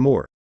narrowed even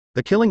more.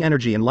 The killing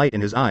energy and light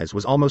in his eyes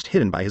was almost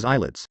hidden by his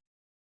eyelids.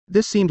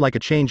 This seemed like a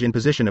change in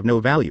position of no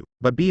value,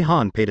 but Bi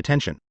Han paid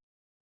attention.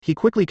 He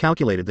quickly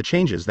calculated the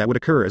changes that would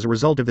occur as a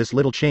result of this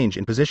little change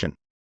in position.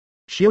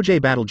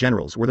 Xiaojie battle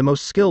generals were the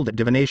most skilled at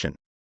divination.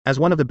 As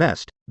one of the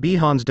best, Bi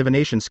Han's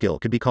divination skill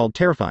could be called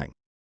terrifying.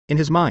 In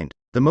his mind,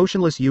 the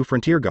motionless Yu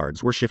frontier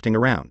guards were shifting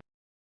around.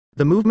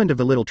 The movement of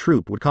the little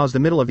troop would cause the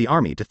middle of the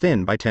army to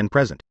thin by 10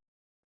 present.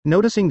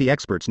 Noticing the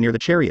experts near the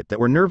chariot that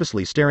were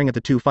nervously staring at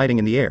the two fighting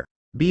in the air,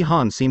 Bi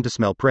Han seemed to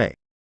smell prey.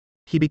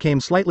 He became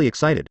slightly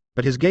excited,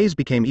 but his gaze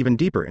became even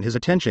deeper and his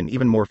attention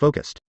even more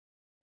focused.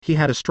 He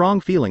had a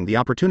strong feeling the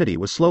opportunity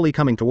was slowly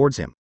coming towards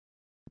him.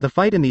 The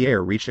fight in the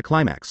air reached a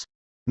climax.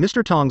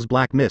 Mr. Tong's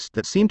black mist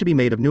that seemed to be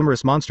made of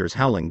numerous monsters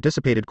howling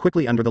dissipated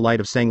quickly under the light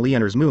of Sang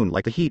Lianer's moon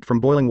like the heat from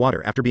boiling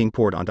water after being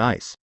poured onto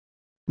ice.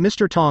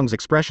 Mr. Tong's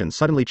expression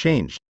suddenly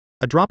changed.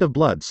 A drop of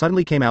blood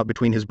suddenly came out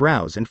between his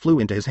brows and flew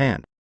into his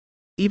hand.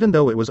 Even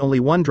though it was only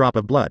one drop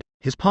of blood,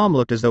 his palm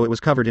looked as though it was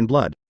covered in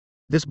blood.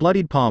 This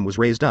bloodied palm was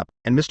raised up,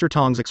 and Mr.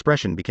 Tong's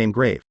expression became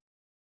grave.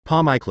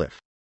 Palm Eye Cliff.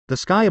 The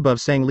sky above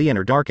Sang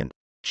Lianer darkened.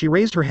 She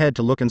raised her head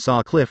to look and saw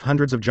a cliff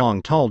hundreds of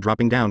zhong tall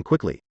dropping down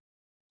quickly.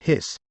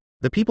 Hiss.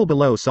 The people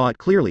below saw it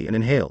clearly and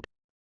inhaled.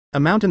 A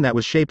mountain that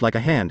was shaped like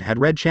a hand had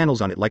red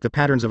channels on it like the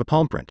patterns of a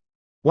palm print.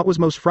 What was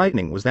most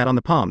frightening was that on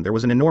the palm there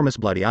was an enormous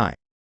bloody eye.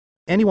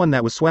 Anyone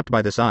that was swept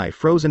by this eye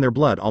froze and their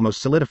blood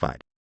almost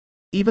solidified.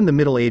 Even the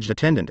middle-aged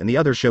attendant and the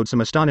others showed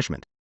some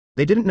astonishment.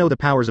 They didn't know the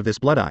powers of this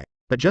blood eye,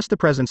 but just the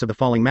presence of the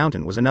falling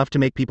mountain was enough to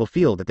make people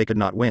feel that they could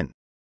not win.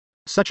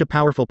 Such a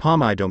powerful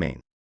palm eye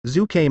domain.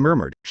 Zhu Ke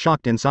murmured,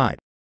 shocked inside.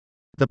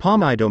 The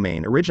palm eye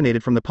domain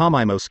originated from the palm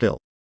eye Mo skill.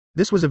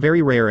 This was a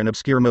very rare and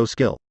obscure Mo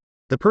skill.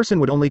 The person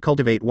would only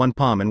cultivate one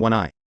palm and one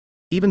eye.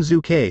 Even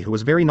Zhu Ke, who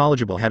was very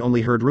knowledgeable, had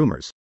only heard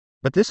rumors.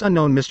 But this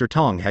unknown Mr.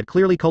 Tong had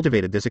clearly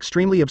cultivated this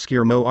extremely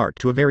obscure Mo art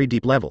to a very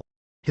deep level.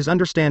 His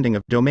understanding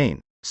of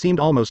domain seemed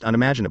almost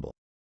unimaginable.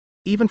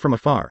 Even from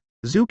afar,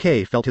 Zhu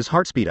Ke felt his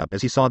heart speed up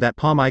as he saw that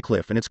palm eye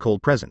cliff and its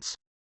cold presence.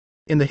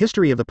 In the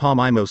history of the palm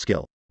eye Mo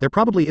skill, there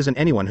probably isn't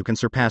anyone who can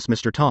surpass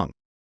Mr. Tong.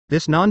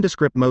 This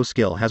nondescript Mo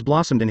skill has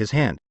blossomed in his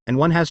hand, and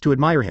one has to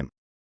admire him.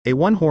 A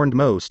one-horned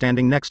Mo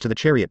standing next to the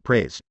chariot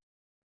praised.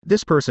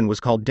 This person was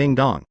called Ding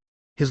Dong.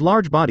 His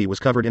large body was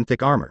covered in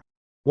thick armor.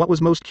 What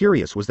was most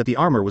curious was that the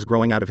armor was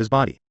growing out of his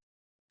body.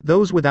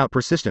 Those without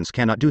persistence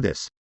cannot do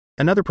this.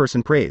 Another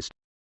person praised.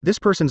 This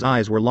person's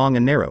eyes were long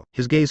and narrow,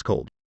 his gaze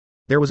cold.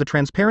 There was a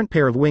transparent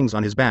pair of wings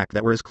on his back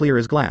that were as clear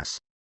as glass.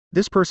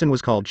 This person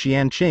was called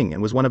Qian Qing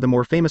and was one of the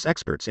more famous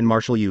experts in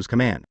martial Yu's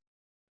command.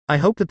 I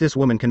hope that this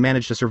woman can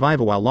manage to survive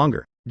a while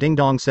longer, Ding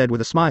Dong said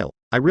with a smile.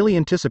 I really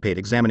anticipate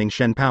examining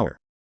Shen power.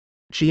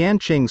 Qian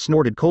Qing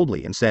snorted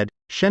coldly and said,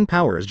 Shen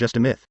power is just a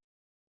myth.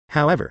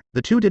 However,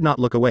 the two did not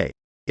look away.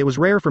 It was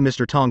rare for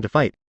Mr. Tong to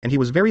fight, and he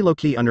was very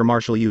low-key under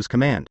Marshal Yu's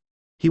command.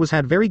 He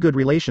had very good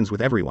relations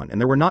with everyone and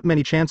there were not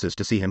many chances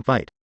to see him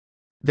fight.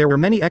 There were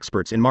many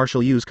experts in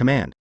Marshal Yu's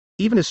command.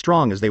 Even as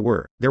strong as they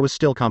were, there was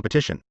still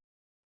competition.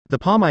 The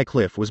Palm Eye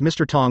Cliff was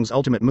Mr. Tong's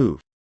ultimate move.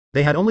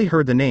 They had only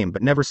heard the name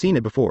but never seen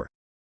it before.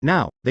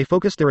 Now, they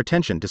focused their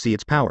attention to see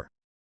its power.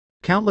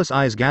 Countless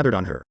eyes gathered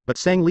on her, but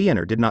Sang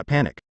Lianer did not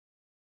panic.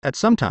 At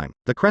some time,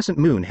 the crescent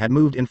moon had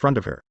moved in front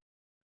of her.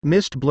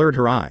 Mist blurred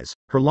her eyes,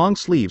 her long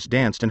sleeves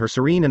danced and her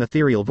serene and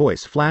ethereal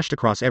voice flashed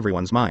across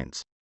everyone's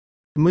minds.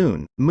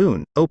 Moon,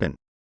 moon, open.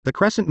 The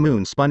crescent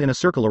moon spun in a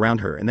circle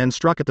around her and then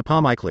struck at the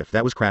Palm Eye Cliff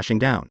that was crashing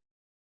down.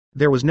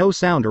 There was no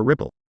sound or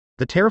ripple.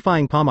 The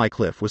terrifying Palm Eye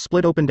Cliff was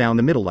split open down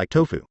the middle like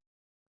tofu.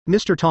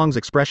 Mr. Tong's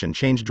expression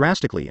changed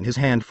drastically and his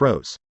hand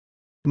froze.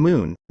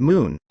 Moon,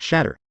 moon,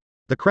 shatter.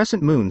 The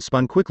crescent moon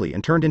spun quickly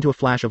and turned into a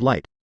flash of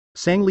light.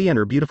 Sang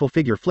Lianer's beautiful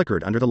figure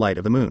flickered under the light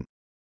of the moon.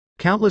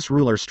 Countless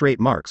ruler straight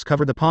marks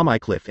covered the Palm Eye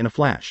Cliff in a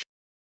flash.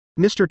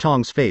 Mr.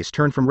 Tong's face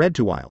turned from red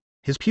to wild.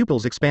 His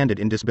pupils expanded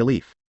in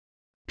disbelief.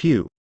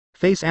 Pew.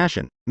 Face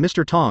ashen,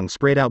 Mr. Tong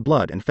sprayed out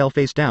blood and fell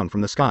face down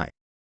from the sky.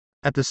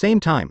 At the same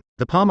time,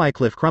 the Palm Eye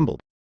Cliff crumbled.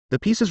 The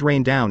pieces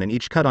rained down and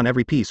each cut on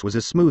every piece was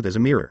as smooth as a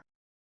mirror.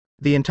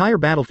 The entire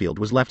battlefield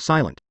was left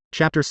silent.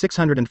 Chapter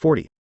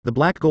 640. The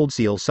Black Gold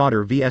Seal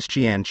Soldier vs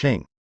Qian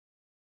Qing.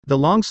 The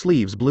long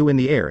sleeves blew in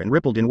the air and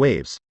rippled in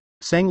waves.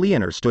 Sang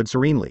Lianer stood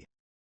serenely.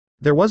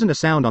 There wasn't a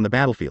sound on the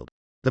battlefield.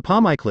 The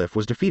Palm Eye Cliff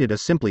was defeated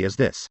as simply as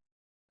this.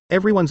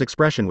 Everyone's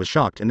expression was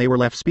shocked and they were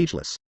left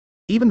speechless.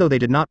 Even though they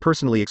did not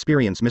personally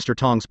experience Mr.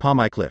 Tong's Palm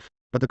Eye Cliff,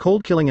 but the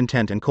cold killing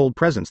intent and cold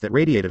presence that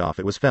radiated off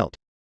it was felt.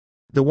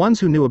 The ones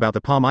who knew about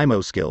the Palm Eye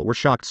Mo's skill were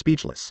shocked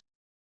speechless.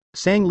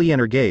 Sang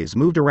Lianer's gaze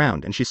moved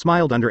around and she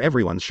smiled under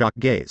everyone's shocked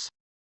gaze.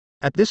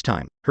 At this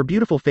time, her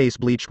beautiful face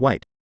bleached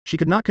white. She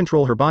could not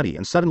control her body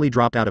and suddenly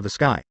dropped out of the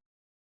sky.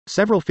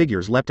 Several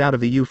figures leapt out of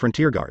the Yu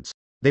frontier guards.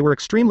 They were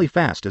extremely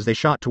fast as they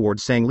shot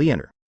towards Sang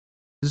Lianer.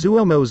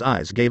 Zuo Mo's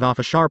eyes gave off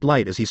a sharp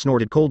light as he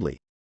snorted coldly.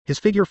 His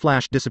figure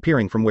flashed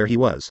disappearing from where he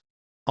was.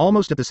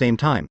 Almost at the same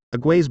time,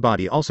 Agui's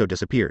body also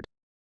disappeared.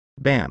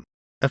 Bam!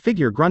 A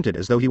figure grunted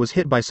as though he was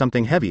hit by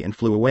something heavy and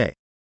flew away.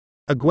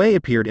 Agui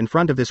appeared in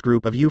front of this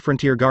group of Yu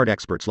frontier guard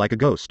experts like a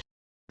ghost.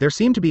 There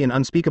seemed to be an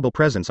unspeakable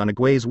presence on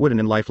Agui's wooden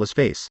and lifeless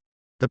face.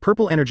 The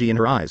purple energy in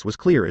her eyes was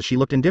clear as she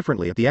looked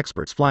indifferently at the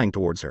experts flying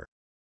towards her.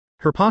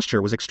 Her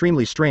posture was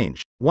extremely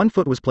strange. One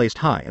foot was placed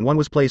high and one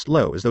was placed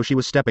low as though she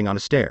was stepping on a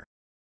stair.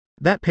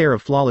 That pair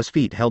of flawless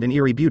feet held an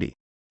eerie beauty.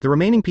 The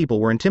remaining people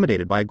were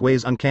intimidated by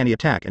Agui's uncanny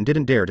attack and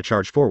didn't dare to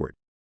charge forward.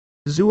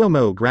 Zuo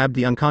Mo grabbed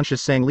the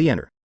unconscious Sang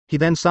Lianer. He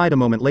then sighed a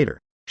moment later.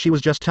 She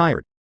was just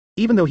tired.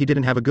 Even though he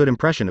didn't have a good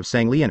impression of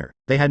Sang Lianer,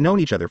 they had known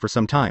each other for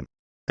some time.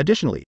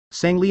 Additionally,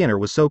 Sang Lianer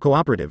was so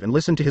cooperative and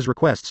listened to his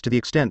requests to the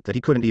extent that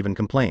he couldn't even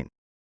complain.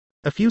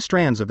 A few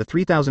strands of the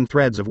 3,000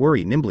 threads of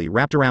worry nimbly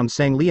wrapped around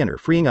Sang Lianer,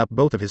 freeing up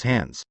both of his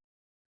hands.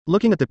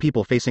 Looking at the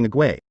people facing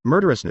Agui,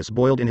 murderousness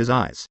boiled in his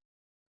eyes.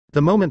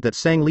 The moment that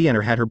Sang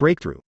Lianer had her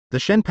breakthrough, the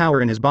Shen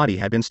power in his body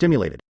had been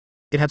stimulated.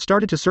 It had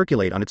started to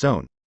circulate on its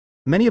own.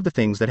 Many of the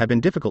things that had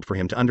been difficult for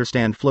him to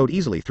understand flowed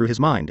easily through his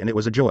mind and it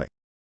was a joy.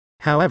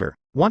 However,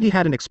 what he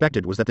hadn't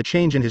expected was that the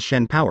change in his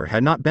Shen power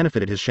had not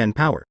benefited his Shen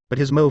power, but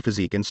his Mo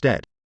physique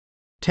instead.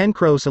 10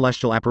 Crow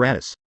Celestial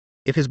Apparatus.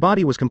 If his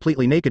body was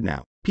completely naked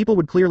now, people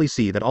would clearly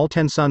see that all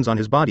 10 suns on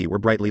his body were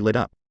brightly lit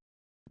up.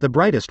 The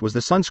brightest was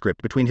the sun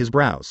script between his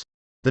brows.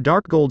 The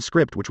dark gold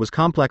script, which was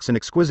complex and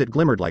exquisite,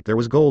 glimmered like there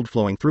was gold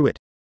flowing through it.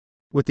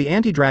 With the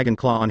anti-dragon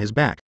claw on his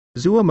back,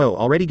 Zuo Mo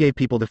already gave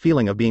people the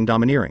feeling of being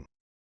domineering.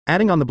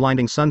 Adding on the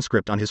blinding sun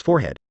script on his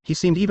forehead, he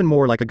seemed even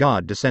more like a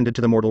god descended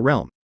to the mortal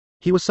realm.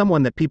 He was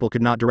someone that people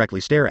could not directly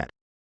stare at.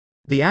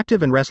 The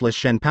active and restless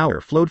Shen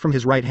power flowed from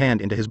his right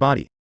hand into his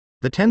body.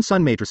 The 10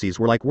 sun matrices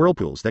were like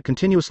whirlpools that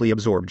continuously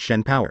absorbed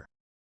Shen power.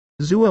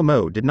 Zuo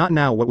Mo did not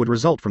know what would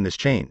result from this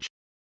change.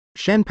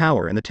 Shen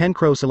power and the 10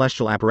 Crow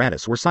Celestial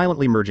Apparatus were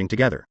silently merging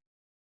together.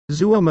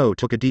 Zuo Mo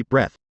took a deep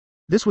breath.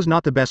 This was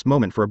not the best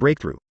moment for a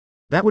breakthrough.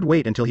 That would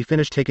wait until he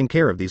finished taking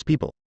care of these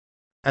people.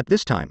 At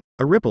this time,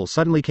 a ripple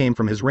suddenly came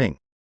from his ring.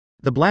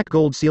 The black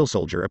gold seal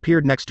soldier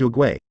appeared next to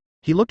Agui.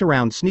 He looked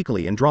around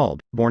sneakily and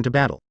drawled, "Born to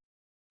battle."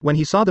 When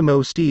he saw the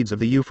Mo steeds of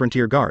the Yu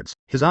frontier guards,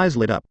 his eyes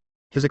lit up.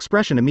 His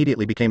expression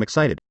immediately became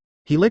excited.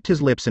 He licked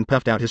his lips and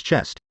puffed out his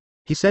chest.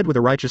 He said with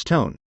a righteous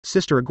tone,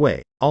 "Sister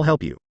Agui, I'll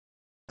help you."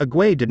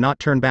 Agui did not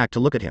turn back to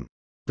look at him.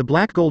 The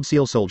black gold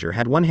seal soldier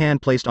had one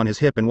hand placed on his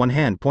hip and one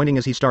hand pointing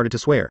as he started to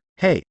swear,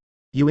 "Hey!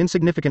 You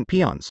insignificant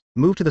peons,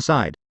 move to the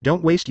side,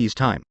 don't waste Yi's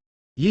time.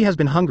 Yi has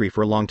been hungry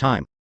for a long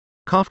time.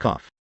 Cough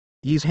cough.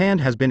 Yi's hand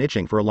has been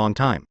itching for a long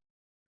time."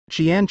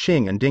 Qian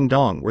Qing and Ding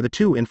Dong were the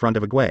two in front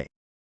of Agui.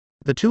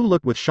 The two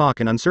looked with shock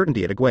and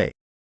uncertainty at Agui.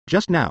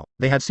 Just now,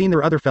 they had seen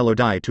their other fellow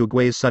die to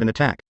Agui's sudden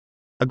attack.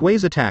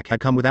 Agui's attack had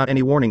come without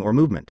any warning or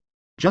movement.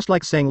 Just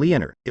like Sang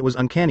Lianer, it was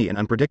uncanny and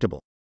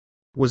unpredictable.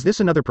 Was this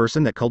another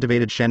person that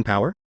cultivated Shen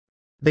power?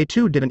 They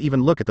too didn't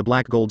even look at the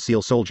black gold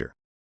seal soldier.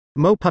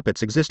 Mo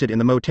puppets existed in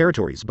the Mo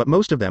territories, but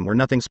most of them were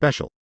nothing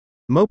special.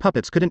 Mo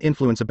puppets couldn't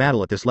influence a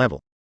battle at this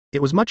level.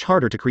 It was much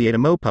harder to create a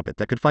Mo puppet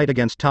that could fight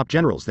against top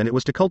generals than it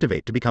was to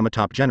cultivate to become a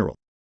top general.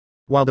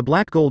 While the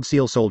black gold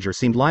seal soldier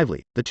seemed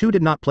lively, the two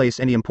did not place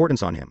any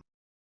importance on him.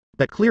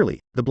 But clearly,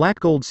 the black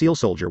gold seal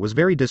soldier was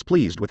very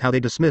displeased with how they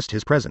dismissed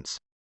his presence.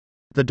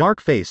 The dark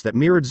face that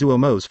mirrored Zuo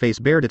Mo's face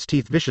bared its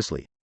teeth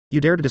viciously.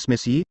 You dare to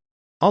dismiss ye?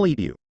 I'll eat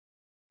you.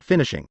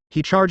 Finishing,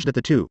 he charged at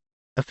the two.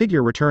 A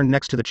figure returned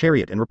next to the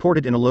chariot and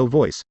reported in a low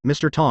voice,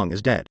 Mr. Tong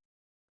is dead.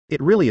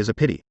 It really is a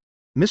pity.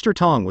 Mr.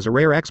 Tong was a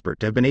rare expert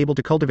to have been able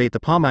to cultivate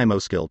the Mo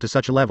skill to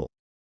such a level.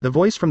 The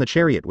voice from the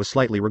chariot was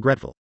slightly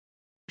regretful.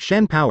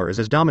 Shen power is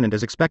as dominant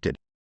as expected.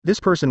 This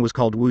person was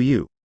called Wu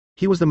Yu.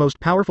 He was the most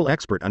powerful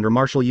expert under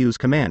Marshal Yu's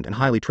command and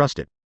highly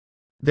trusted.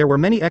 There were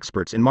many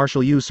experts in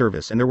Marshal Yu's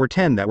service, and there were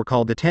 10 that were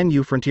called the 10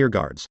 Yu Frontier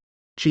Guards.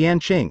 Qian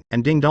Qing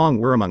and Ding Dong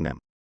were among them.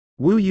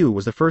 Wu Yu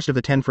was the first of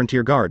the 10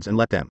 Frontier Guards and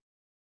let them.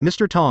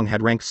 Mr. Tong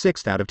had ranked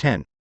 6th out of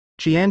 10.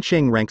 Qian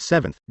Qing ranked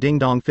 7th, Ding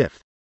Dong 5th.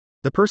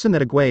 The person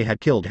that Agui had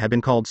killed had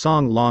been called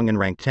Song Long and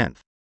ranked 10th.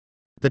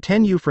 The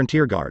 10 Yu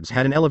Frontier Guards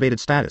had an elevated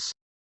status.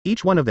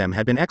 Each one of them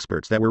had been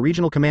experts that were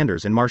regional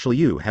commanders, and Marshal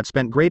Yu had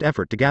spent great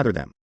effort to gather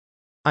them.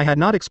 I had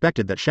not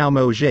expected that Xiao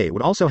Mo Jie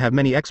would also have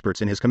many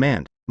experts in his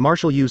command,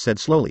 Marshal Yu said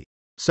slowly.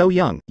 So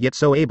young, yet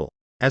so able.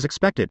 As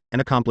expected, an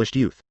accomplished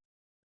youth.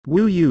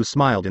 Wu Yu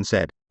smiled and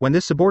said, when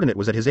this subordinate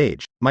was at his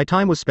age, my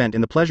time was spent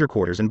in the pleasure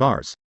quarters and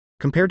bars.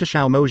 Compared to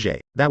Xiao Mo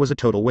Jie, that was a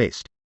total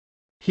waste.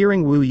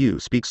 Hearing Wu Yu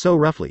speak so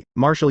roughly,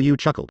 Marshal Yu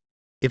chuckled.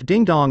 If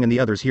Ding Dong and the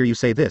others hear you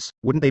say this,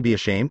 wouldn't they be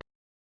ashamed?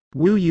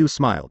 Wu Yu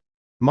smiled.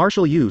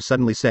 Marshal Yu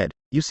suddenly said,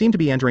 you seem to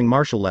be entering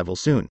martial level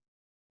soon.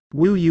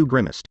 Wu Yu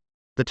grimaced.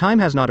 The time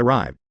has not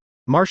arrived.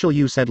 Marshal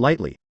Yu said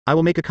lightly, I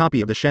will make a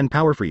copy of the Shen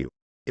power for you.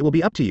 It will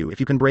be up to you if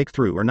you can break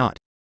through or not.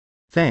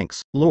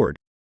 Thanks, Lord.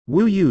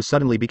 Wu Yu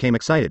suddenly became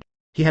excited.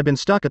 He had been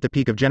stuck at the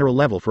peak of general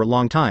level for a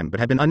long time but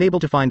had been unable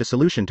to find a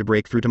solution to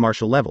break through to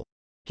martial level.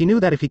 He knew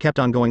that if he kept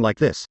on going like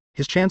this,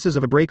 his chances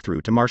of a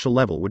breakthrough to martial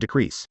level would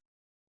decrease.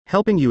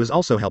 Helping you is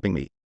also helping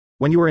me.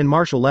 When you are in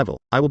martial level,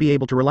 I will be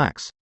able to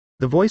relax.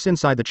 The voice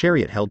inside the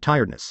chariot held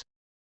tiredness.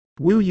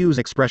 Wu Yu's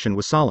expression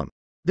was solemn.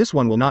 This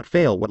one will not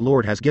fail what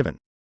Lord has given.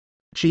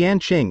 Qian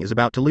Qing is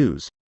about to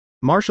lose.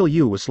 Marshal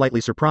Yu was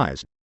slightly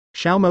surprised.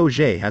 Xiao Mo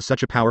Jie has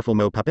such a powerful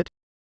Mo puppet?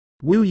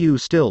 Wu Yu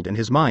stilled and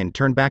his mind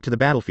turned back to the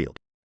battlefield.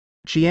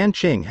 Qian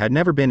Qing had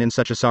never been in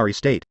such a sorry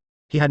state.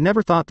 He had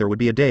never thought there would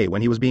be a day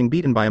when he was being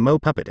beaten by a Mo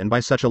puppet and by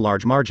such a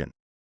large margin.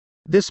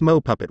 This Mo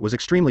puppet was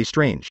extremely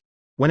strange.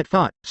 When it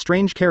fought,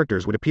 strange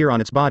characters would appear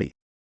on its body.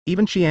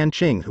 Even Qian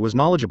Qing, who was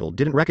knowledgeable,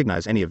 didn't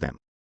recognize any of them.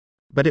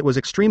 But it was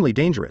extremely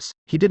dangerous,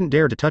 he didn't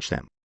dare to touch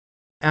them.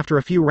 After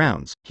a few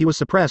rounds, he was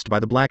suppressed by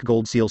the black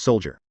gold seal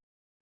soldier.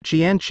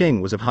 Qian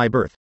Qing was of high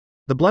birth.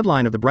 The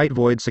bloodline of the bright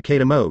void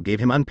cicada Mo gave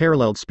him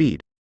unparalleled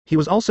speed. He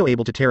was also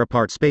able to tear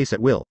apart space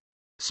at will.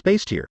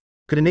 Space tier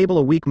could enable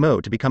a weak Mo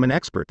to become an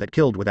expert that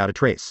killed without a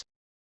trace.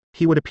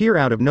 He would appear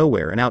out of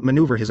nowhere and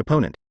outmaneuver his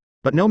opponent.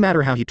 But no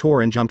matter how he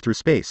tore and jumped through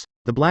space,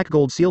 the black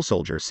gold seal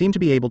soldier seemed to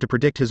be able to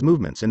predict his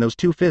movements, and those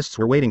two fists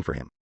were waiting for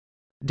him.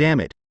 Damn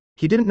it.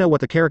 He didn't know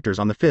what the characters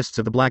on the fists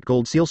of the black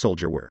gold seal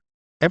soldier were.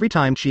 Every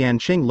time Qian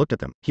Qing looked at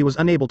them, he was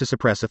unable to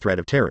suppress a thread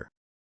of terror.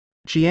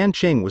 Qian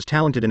Qing was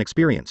talented and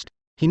experienced.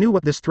 He knew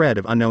what this thread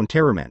of unknown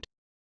terror meant.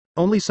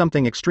 Only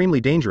something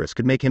extremely dangerous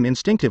could make him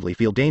instinctively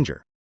feel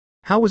danger.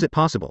 How was it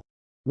possible?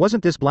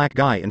 Wasn't this black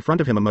guy in front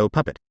of him a Mo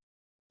puppet?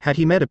 Had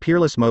he met a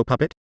peerless Mo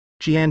puppet?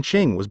 Qian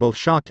Qing was both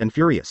shocked and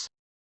furious.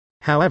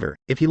 However,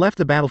 if he left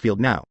the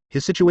battlefield now,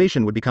 his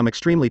situation would become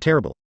extremely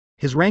terrible.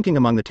 His ranking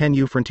among the 10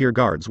 Yu Frontier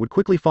Guards would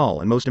quickly fall,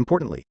 and most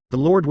importantly, the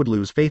Lord would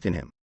lose faith in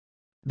him.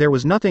 There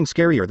was nothing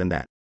scarier than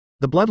that.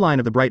 The bloodline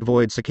of the Bright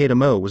Void Cicada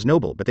Mo was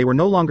noble, but they were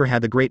no longer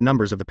had the great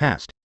numbers of the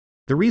past.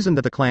 The reason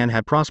that the clan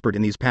had prospered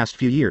in these past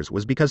few years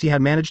was because he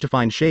had managed to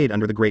find shade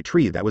under the great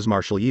tree that was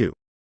Marshal Yu.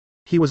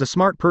 He was a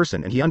smart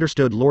person and he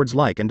understood Lord's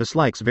like and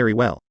dislikes very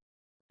well.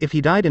 If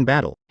he died in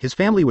battle, his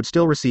family would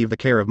still receive the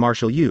care of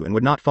Marshal Yu and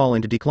would not fall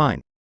into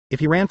decline. If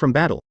he ran from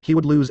battle, he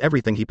would lose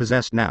everything he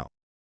possessed now.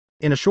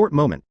 In a short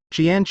moment,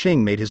 Qian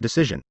Qing made his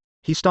decision.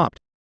 He stopped.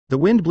 The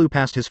wind blew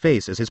past his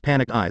face as his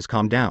panicked eyes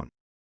calmed down.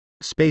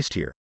 Space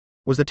tier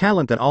was the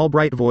talent that all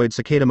Bright Void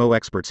Cicada Mo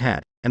experts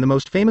had, and the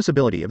most famous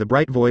ability of the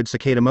Bright Void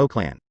Cicada Mo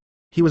clan.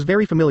 He was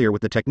very familiar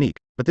with the technique,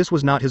 but this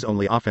was not his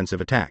only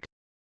offensive attack.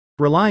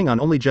 Relying on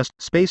only just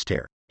space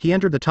tear, he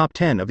entered the top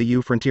 10 of the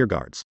Yu Frontier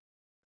Guards.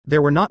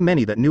 There were not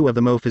many that knew of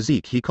the Mo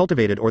physique he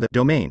cultivated or the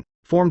domain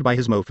formed by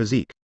his Mo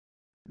physique.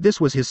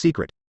 This was his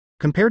secret.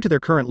 Compared to their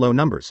current low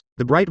numbers,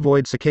 the Bright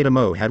Void Cicada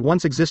Mo had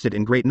once existed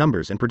in great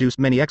numbers and produced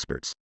many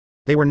experts.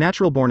 They were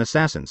natural-born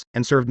assassins,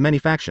 and served many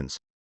factions.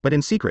 But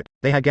in secret,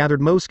 they had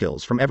gathered Mo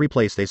skills from every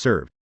place they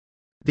served.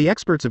 The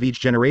experts of each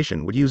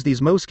generation would use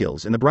these Mo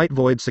skills in the Bright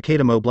Void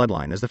Cicada Mo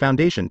bloodline as the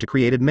foundation to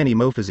create many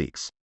Mo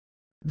physiques.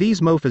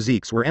 These Mo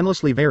physiques were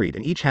endlessly varied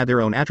and each had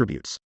their own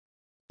attributes.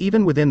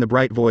 Even within the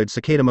Bright Void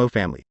Cicada Mo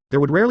family,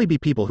 there would rarely be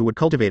people who would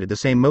cultivated the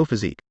same Mo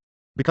physique.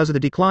 Because of the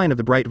decline of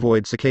the Bright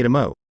Void Cicada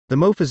Mo, the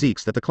Mo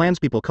physiques that the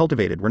clanspeople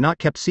cultivated were not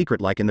kept secret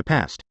like in the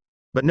past.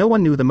 But no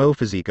one knew the Mo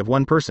physique of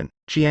one person,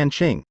 Qian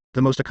Qing,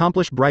 the most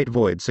accomplished Bright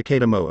Void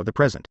Cicada Mo of the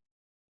present.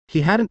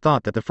 He hadn't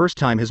thought that the first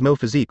time his Mo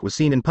physique was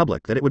seen in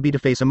public that it would be to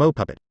face a Mo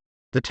puppet.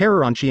 The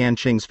terror on Qian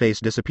Qing's face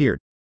disappeared.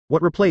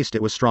 What replaced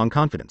it was strong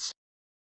confidence.